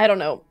 I don't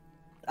know.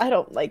 I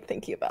don't like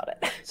thinking about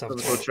it. So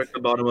check the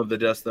bottom of the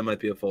desk. There might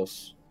be a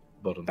false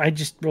bottom. I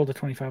just rolled a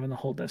 25 on the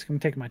whole desk. I'm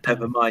taking my time.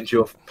 Never mind,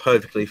 you're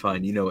perfectly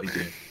fine. You know what you're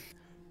doing.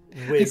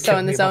 He's so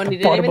in the zone, he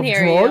didn't Bottom even of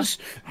hear you. drawers?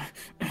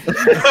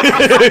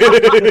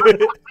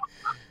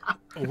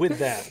 With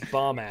that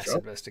bomb ass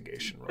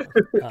investigation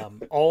roll,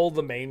 all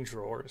the main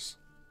drawers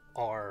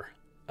are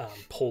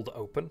pulled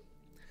open,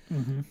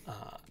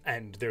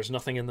 and there's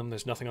nothing in them.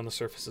 There's nothing on the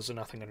surfaces and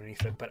nothing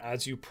underneath it. But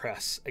as you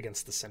press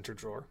against the center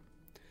drawer,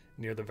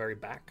 near the very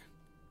back,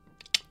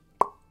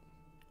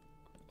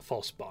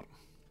 false bottom.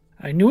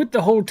 I knew it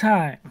the whole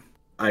time.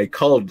 I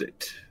called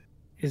it.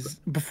 Is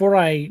before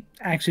I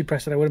actually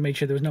pressed it, I would have made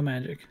sure there was no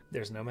magic.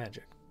 There's no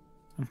magic.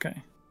 Okay.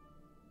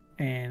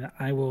 And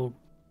I will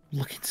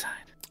look inside.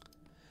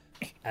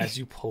 As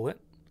you pull it,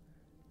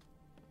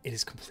 it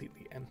is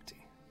completely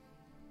empty.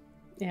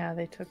 Yeah,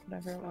 they took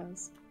whatever it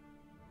was.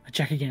 I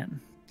check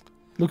again.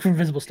 Look for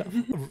invisible stuff.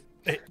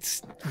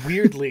 It's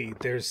weirdly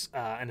there's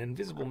an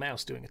invisible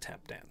mouse doing a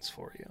tap dance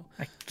for you.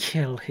 I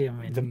kill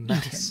him and The eat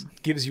mouse him.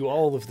 gives you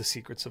all of the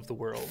secrets of the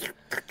world,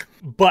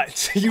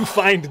 but you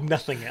find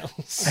nothing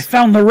else. I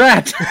found the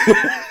rat.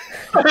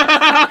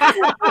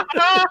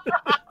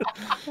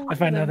 I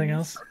find nothing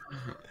else.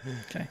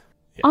 Okay.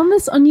 On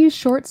this unused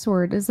short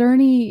sword, is there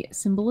any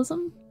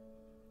symbolism?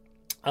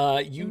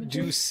 You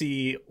do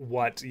see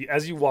what,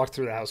 as you walk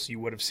through the house, you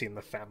would have seen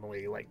the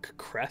family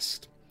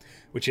crest,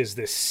 which is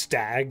this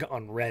stag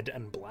on red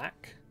and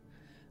black,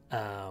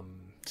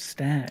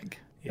 Stag.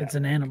 Yeah. It's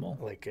an animal.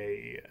 like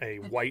a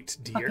white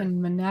deer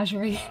Fucking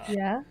menagerie.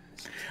 Yeah.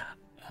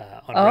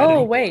 on Oh, red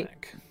and wait.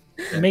 black.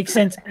 It makes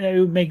sense. It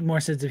would make more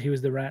sense if he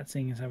was the rat,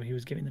 seeing as how he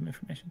was giving them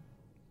information.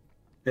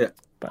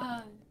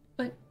 But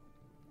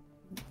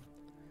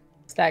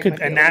Stag Could- might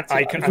be And a that little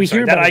too icon, If we I'm sorry,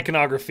 hear that about it-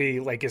 iconography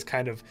is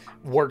kind of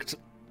worked,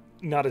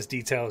 not as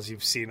detailed as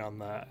you've seen on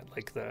the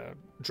the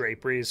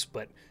draperies,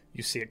 but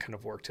you see it kind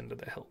of worked into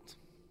the hilt.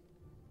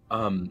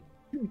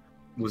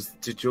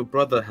 Did your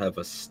brother have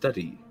a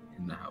study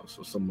in the house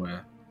or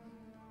somewhere?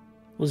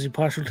 Was he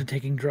partial to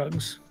taking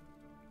drugs?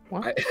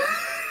 I,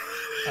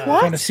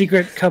 Found a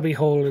secret cubby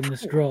hole in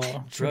this drawer,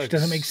 Drugs. which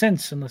doesn't make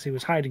sense unless he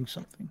was hiding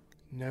something.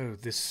 No,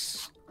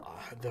 this,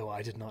 though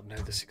I did not know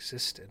this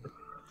existed.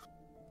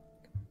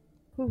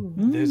 Ooh.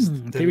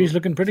 Theory's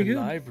looking pretty the good.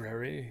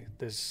 Library.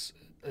 There's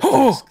a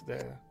Oh! desk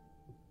there.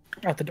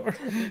 Out the door.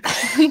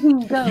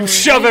 You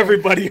shove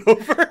everybody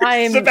over.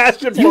 I'm-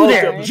 Sebastian You falls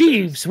there, over.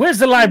 Jeeves? Where's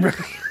the library?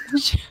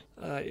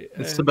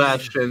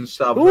 Sebastian,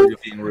 Salvatore, you're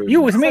being rude.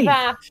 You with me?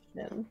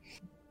 Sebastian.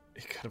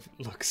 He kind of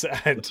looks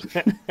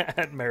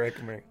at Merrick.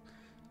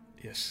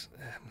 Yes.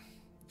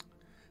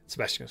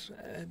 Sebastian goes,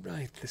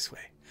 right this way.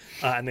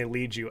 And they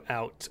lead you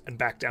out and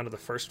back down to the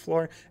first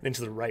floor and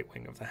into the right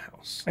wing of the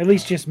house. At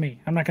least just me.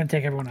 I'm not going to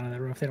take everyone out of the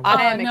room if they don't want.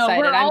 I am no, excited.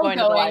 we're I'm all going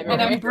to the library.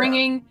 and I'm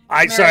bringing.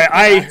 I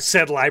Merrick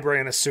said library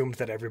and assumed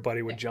that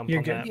everybody would jump You're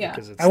on good. that Yeah.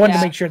 because it's I wanted Yeah.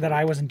 to make sure that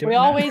I wasn't doing We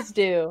that. always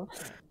do.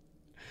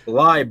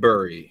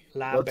 Library.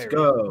 Let's Library.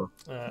 go.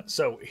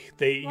 So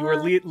you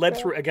were led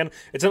through again.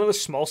 It's another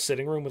small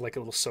sitting room with like a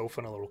little sofa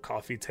and a little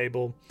coffee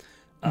table.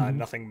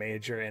 Nothing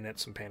major in it,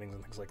 some paintings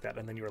and things like that.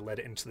 And then you were led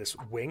into this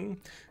wing,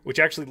 which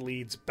actually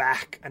leads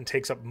back and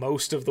takes up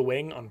most of the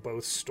wing on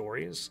both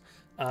stories.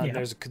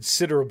 There's a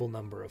considerable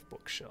number of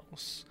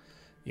bookshelves.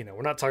 You know,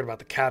 we're not talking about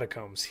the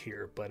catacombs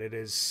here, but it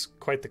is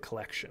quite the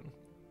collection.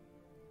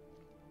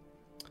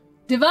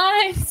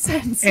 Divine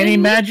sense. Any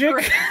magic?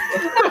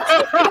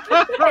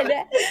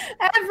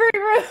 Every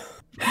room.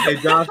 Hey,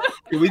 Josh,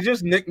 can we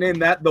just nickname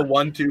that the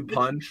 1-2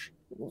 punch?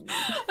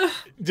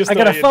 Just I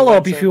got a the follow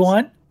up divine if you sense.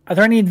 want. Are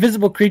there any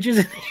invisible creatures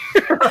in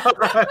here?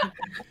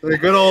 The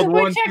good old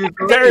We're 1-2 checking-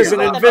 punch. There is an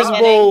Yeah.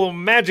 invisible,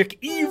 magic,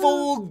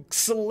 evil,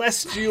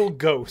 celestial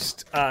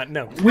ghost.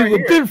 No. We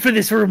were built for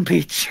this room,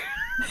 Peach.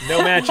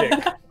 No magic.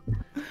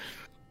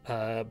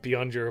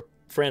 Beyond your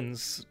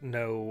friends,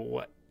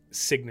 no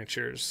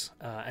signatures,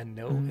 and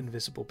no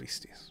invisible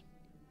beasties.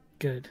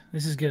 Good.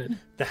 This is good.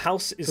 The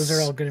house is. Those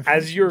are all good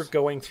As you're informations.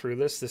 going through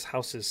this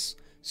house is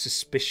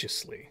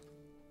suspiciously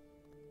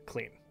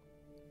clean,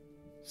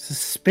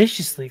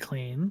 Suspiciously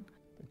clean.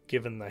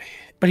 given the.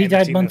 But he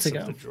died months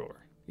emptiness of ago. The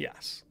drawer.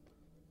 Yes.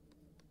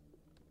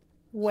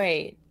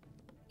 Wait.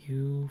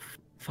 You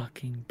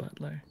fucking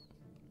butler.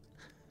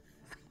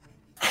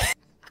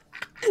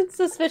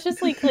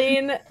 Suspiciously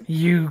clean.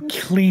 You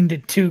cleaned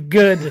it too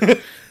good.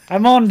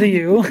 I'm on to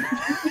you.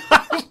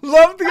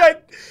 Love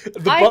the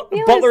I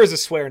feel butler is a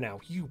swear now.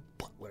 You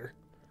butler.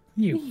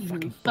 You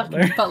fucking butler.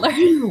 Fucking butler. I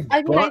mean,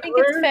 I think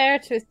Butler? it's fair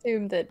to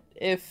assume that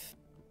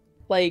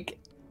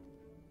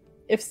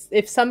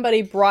if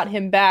somebody brought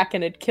him back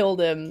and had killed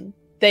him,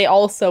 they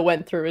also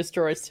went through his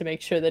drawers to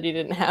make sure that he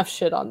didn't have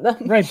shit on them.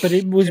 Right, but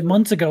it was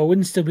months ago. It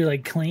wouldn't still be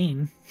like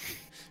clean.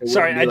 It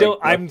Sorry, wouldn't be I don't.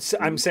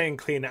 like I'm saying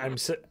clean.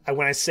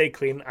 When I say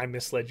clean, I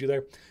misled you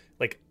there.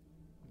 Like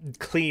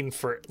clean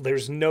for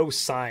there's no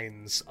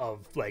signs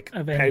of like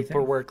Of anything.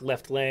 paperwork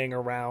left laying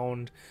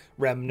around,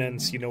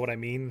 remnants. You know what I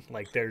mean?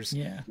 Like there's.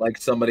 Yeah. like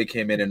somebody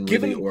came in and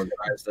really Given-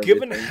 organized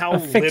Given everything. how A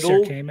fixer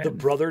little came the in.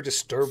 brother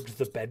disturbed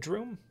the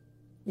bedroom,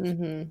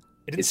 Mm-hmm. it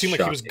didn't It's seem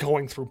like he was shocking.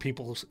 going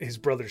through his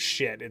brother's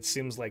shit. It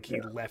seems like he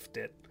left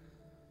it.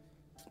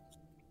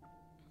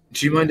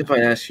 Do you mind if I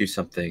ask you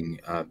something?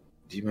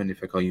 Do you mind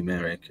if I call you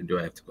Merrick, and do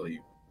I have to call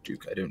you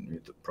Duke? I don't know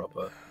the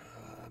proper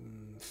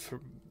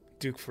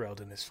Duke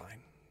Ferelden is fine.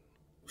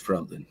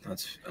 Ferelden.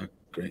 That's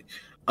great.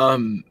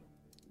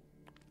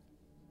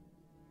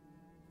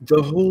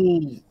 The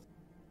whole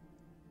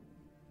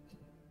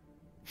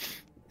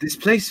this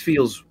place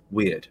feels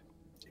weird.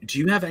 Do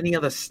you have any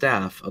other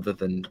staff other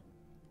than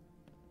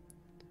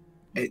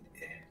it?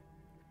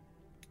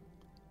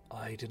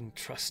 I didn't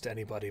trust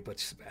anybody but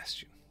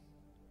Sebastian.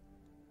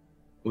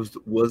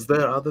 Was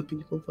there other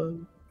people though?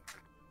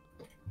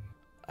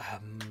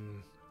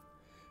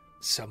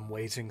 Some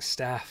waiting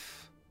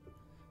staff.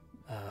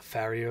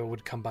 Farrier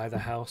would come by the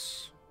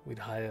house. We'd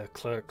hire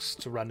clerks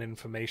to run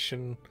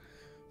information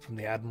from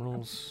the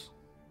admirals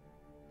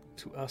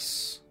to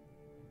us.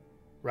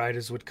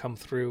 Riders would come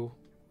through.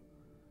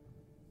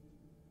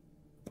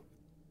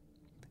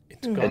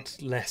 It got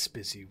less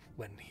busy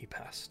when he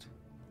passed.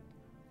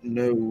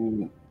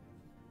 No.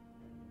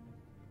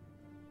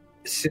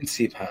 Since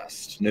he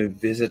passed, no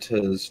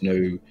visitors,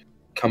 no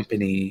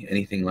company,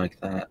 anything like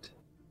that.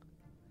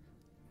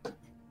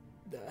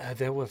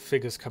 There were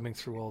figures coming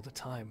through all the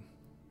time.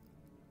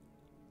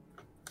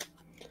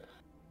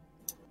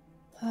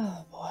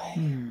 Oh boy.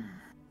 Hmm.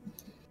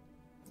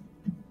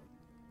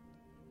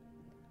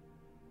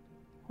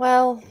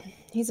 Well,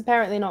 he's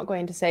apparently not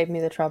going to save me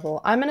the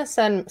trouble. I'm gonna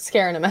send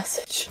Scarin a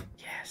message.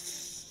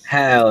 Yes.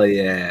 Hell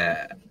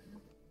yeah.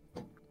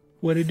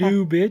 What to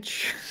do,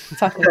 bitch?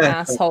 Fucking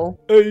asshole.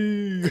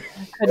 Hey!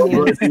 Couldn't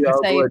even Bloody hell,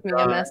 save would me a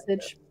die.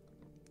 message.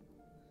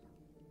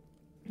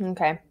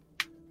 Okay.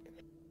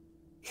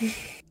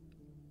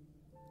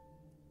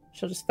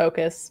 She'll just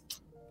focus.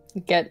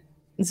 Get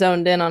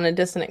zoned in on a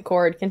dissonant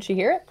chord. Can she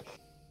hear it?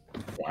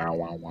 Wow,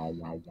 wow, wow,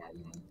 wow, wow,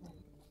 wow.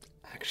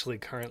 Actually,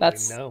 currently,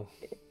 That's- no.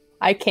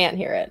 I can't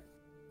hear it.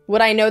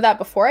 Would I know that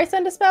before I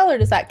send a spell, or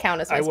does that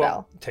count as my I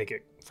spell? won't take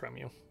it from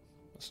you.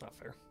 That's not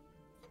fair.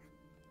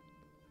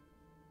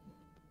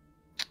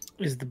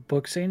 Does the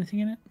book say anything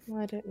in it?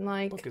 I don't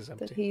like Book is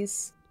that empty.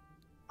 he's.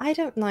 I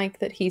don't like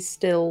that he's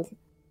still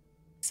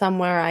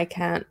somewhere I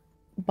can't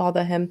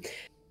bother him.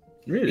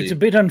 Really? It's a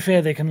bit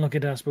unfair they can look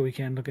at us, but we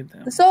can't look at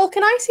them. Soul,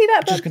 can I see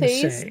that I'm just book, gonna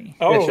please? say.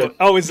 Oh, sure.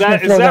 oh, is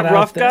that Just gonna throw that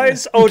rough, out there,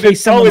 guys? in Oh, case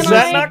is someone's that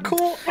listening. not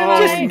cool? Can Oh,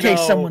 Just in case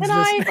no. someone's Can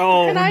I- listening.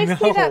 Oh, Can I no.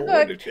 see that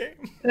book? What a shame.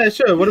 Yeah,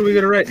 sure. What are we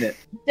gonna write in it?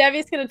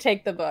 Debbie's gonna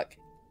take the book.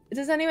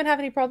 Does anyone have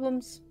any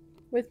problems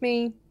with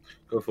me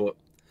Go for it.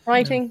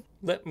 writing?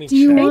 Let me Do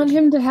you check want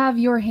him to have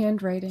your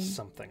handwriting?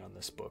 something on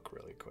this book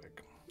really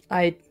quick.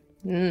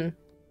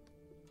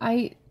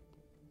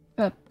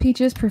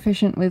 Peach is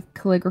proficient with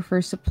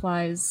calligrapher's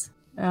supplies.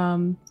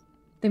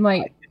 They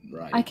might.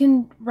 Right. I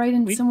can write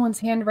in We- someone's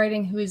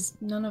handwriting who is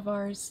none of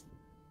ours.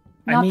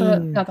 I Not the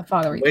mean- not the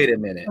father. Wait a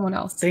minute. Someone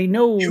else. They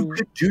know. You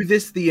could do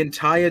this the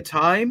entire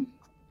time?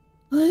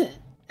 What?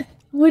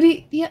 Would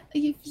he? Yeah.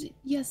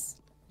 Yes.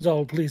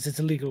 Zol, please, it's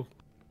illegal.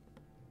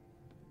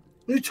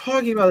 What are you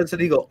talking about? It's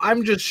illegal.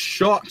 I'm just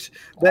shocked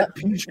that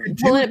Petrie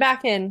Pulling it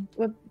back in.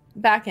 We're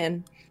back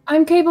in.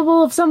 I'm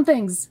capable of some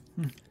things.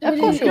 Of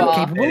course you You're are.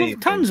 capable Anything. of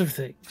tons of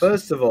things.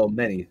 First of all,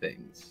 many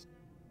things.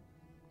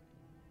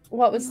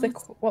 What was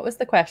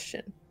the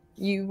question?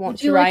 You want Would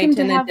to you like him write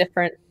to in have- a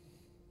different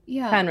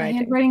Yeah. Handwriting.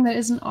 Handwriting that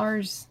isn't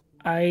ours.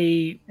 I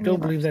Any don't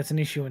of believe ours. that's an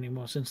issue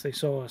anymore since they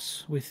saw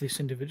us with this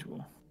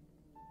individual.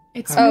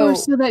 It's Oh. more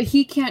so that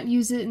he can't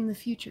use it in the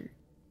future.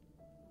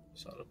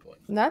 Solid point.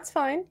 That's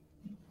fine.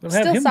 We'll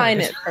have Still him sign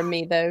write it from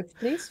me though,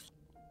 please.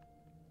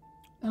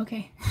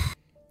 Okay.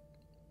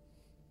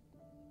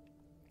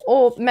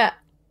 Or Matt.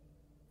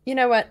 You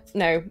know what?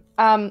 No.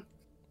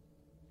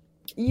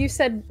 You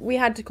said we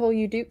had to call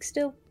you Duke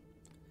still?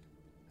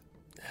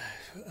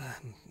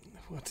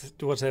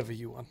 Whatever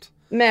you want.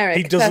 Merrick.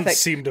 He doesn't perfect.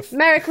 seem to.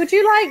 Merrick, would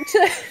you like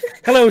to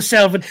Hello,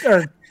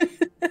 Salvatore.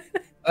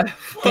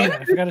 Damn,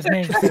 I forgot his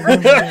name.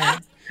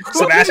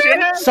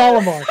 Sebastian?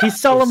 Solomor. He's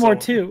Solomor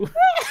too.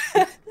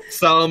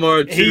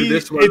 Salamar 2,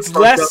 this one. It's fucked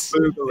less. up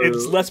Boogaloo.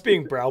 It's less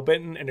being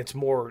browbitten, and it's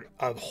more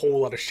a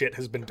whole lot of shit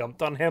has been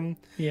dumped on him,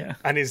 Yeah.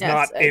 and he's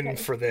Yes, not in okay.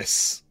 for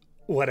this.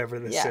 Whatever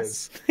this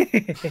Yes. is.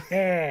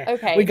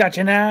 Okay. We got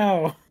you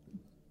now.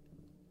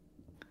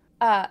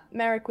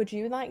 Merrick, would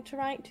you like to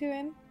write to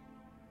him?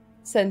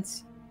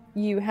 Since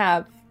he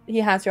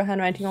has your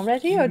handwriting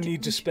already, You or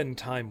need to spend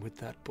time with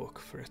that book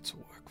for it to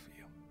work for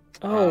you.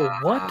 Oh,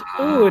 what?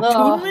 Oh,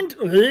 attunement?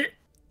 Ugh.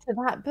 to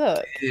that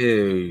book?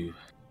 Ew.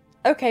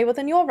 Okay, well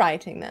then you're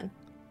writing then,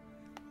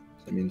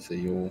 That means that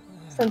you're.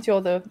 since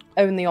you're the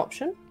only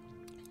option.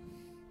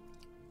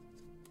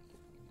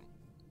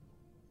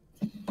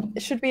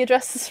 Should we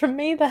address this from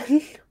me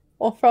then,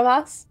 or from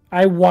us?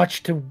 I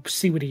watch to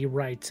see what he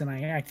writes, and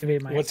I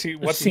activate my. What's he's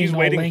seeing all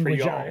waiting for language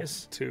y'all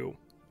eyes. to.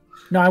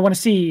 No, I want to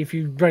see if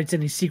he writes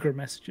any secret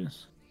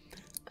messages.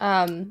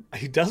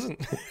 He doesn't.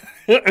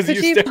 As Could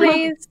you stare-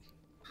 please?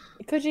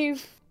 Could you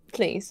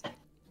please?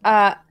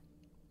 Hello,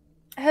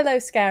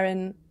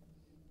 Scarin.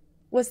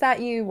 Was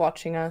that you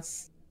watching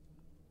us?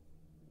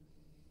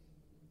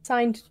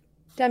 Signed,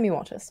 Demi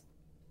Waters.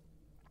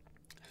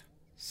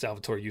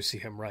 Salvatore, you see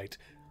him right.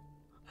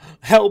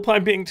 Help!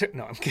 I'm being.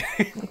 No, I'm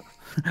kidding.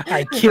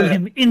 I kill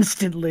him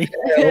instantly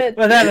Good.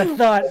 without a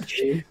thought.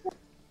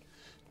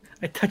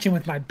 I touch him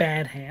with my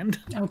bad hand.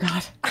 Oh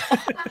God.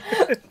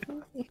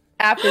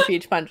 After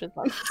Peach punches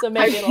them, so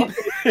maybe it'll.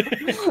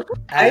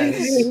 I As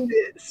hate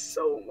it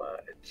so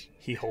much.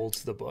 he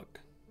holds the book,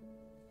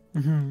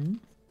 Mm-hmm.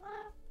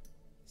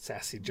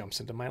 Sassy jumps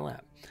into my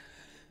lap.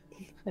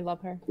 I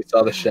love her. We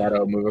saw the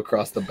shadow move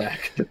across the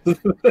back.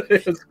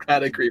 It was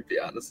kind of creepy,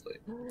 honestly.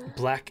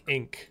 Black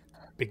ink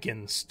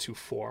begins to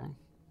form,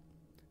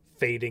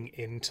 fading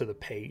into the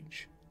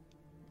page.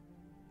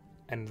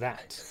 And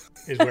that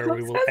is where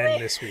we will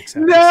end this week's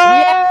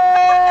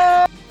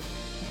episode.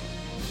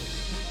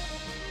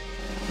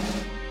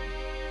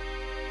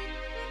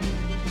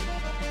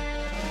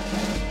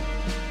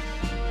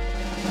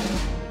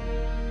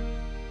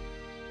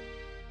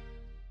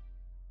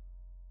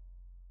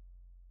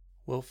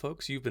 Well,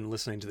 folks, you've been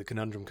listening to the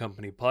Conundrum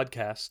Company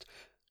podcast.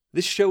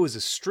 This show is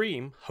a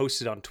stream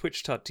hosted on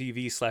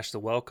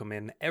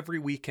twitch.tv/thewelcomein every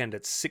weekend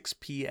at 6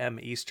 p.m.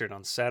 Eastern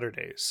on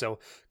Saturdays, so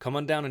come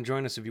on down and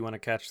join us if you want to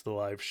catch the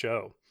live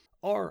show.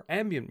 Our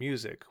ambient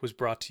music was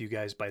brought to you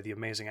guys by the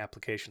amazing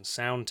application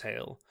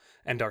Soundtail,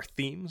 and our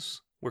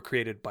themes were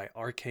created by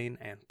Arcane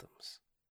Anthems.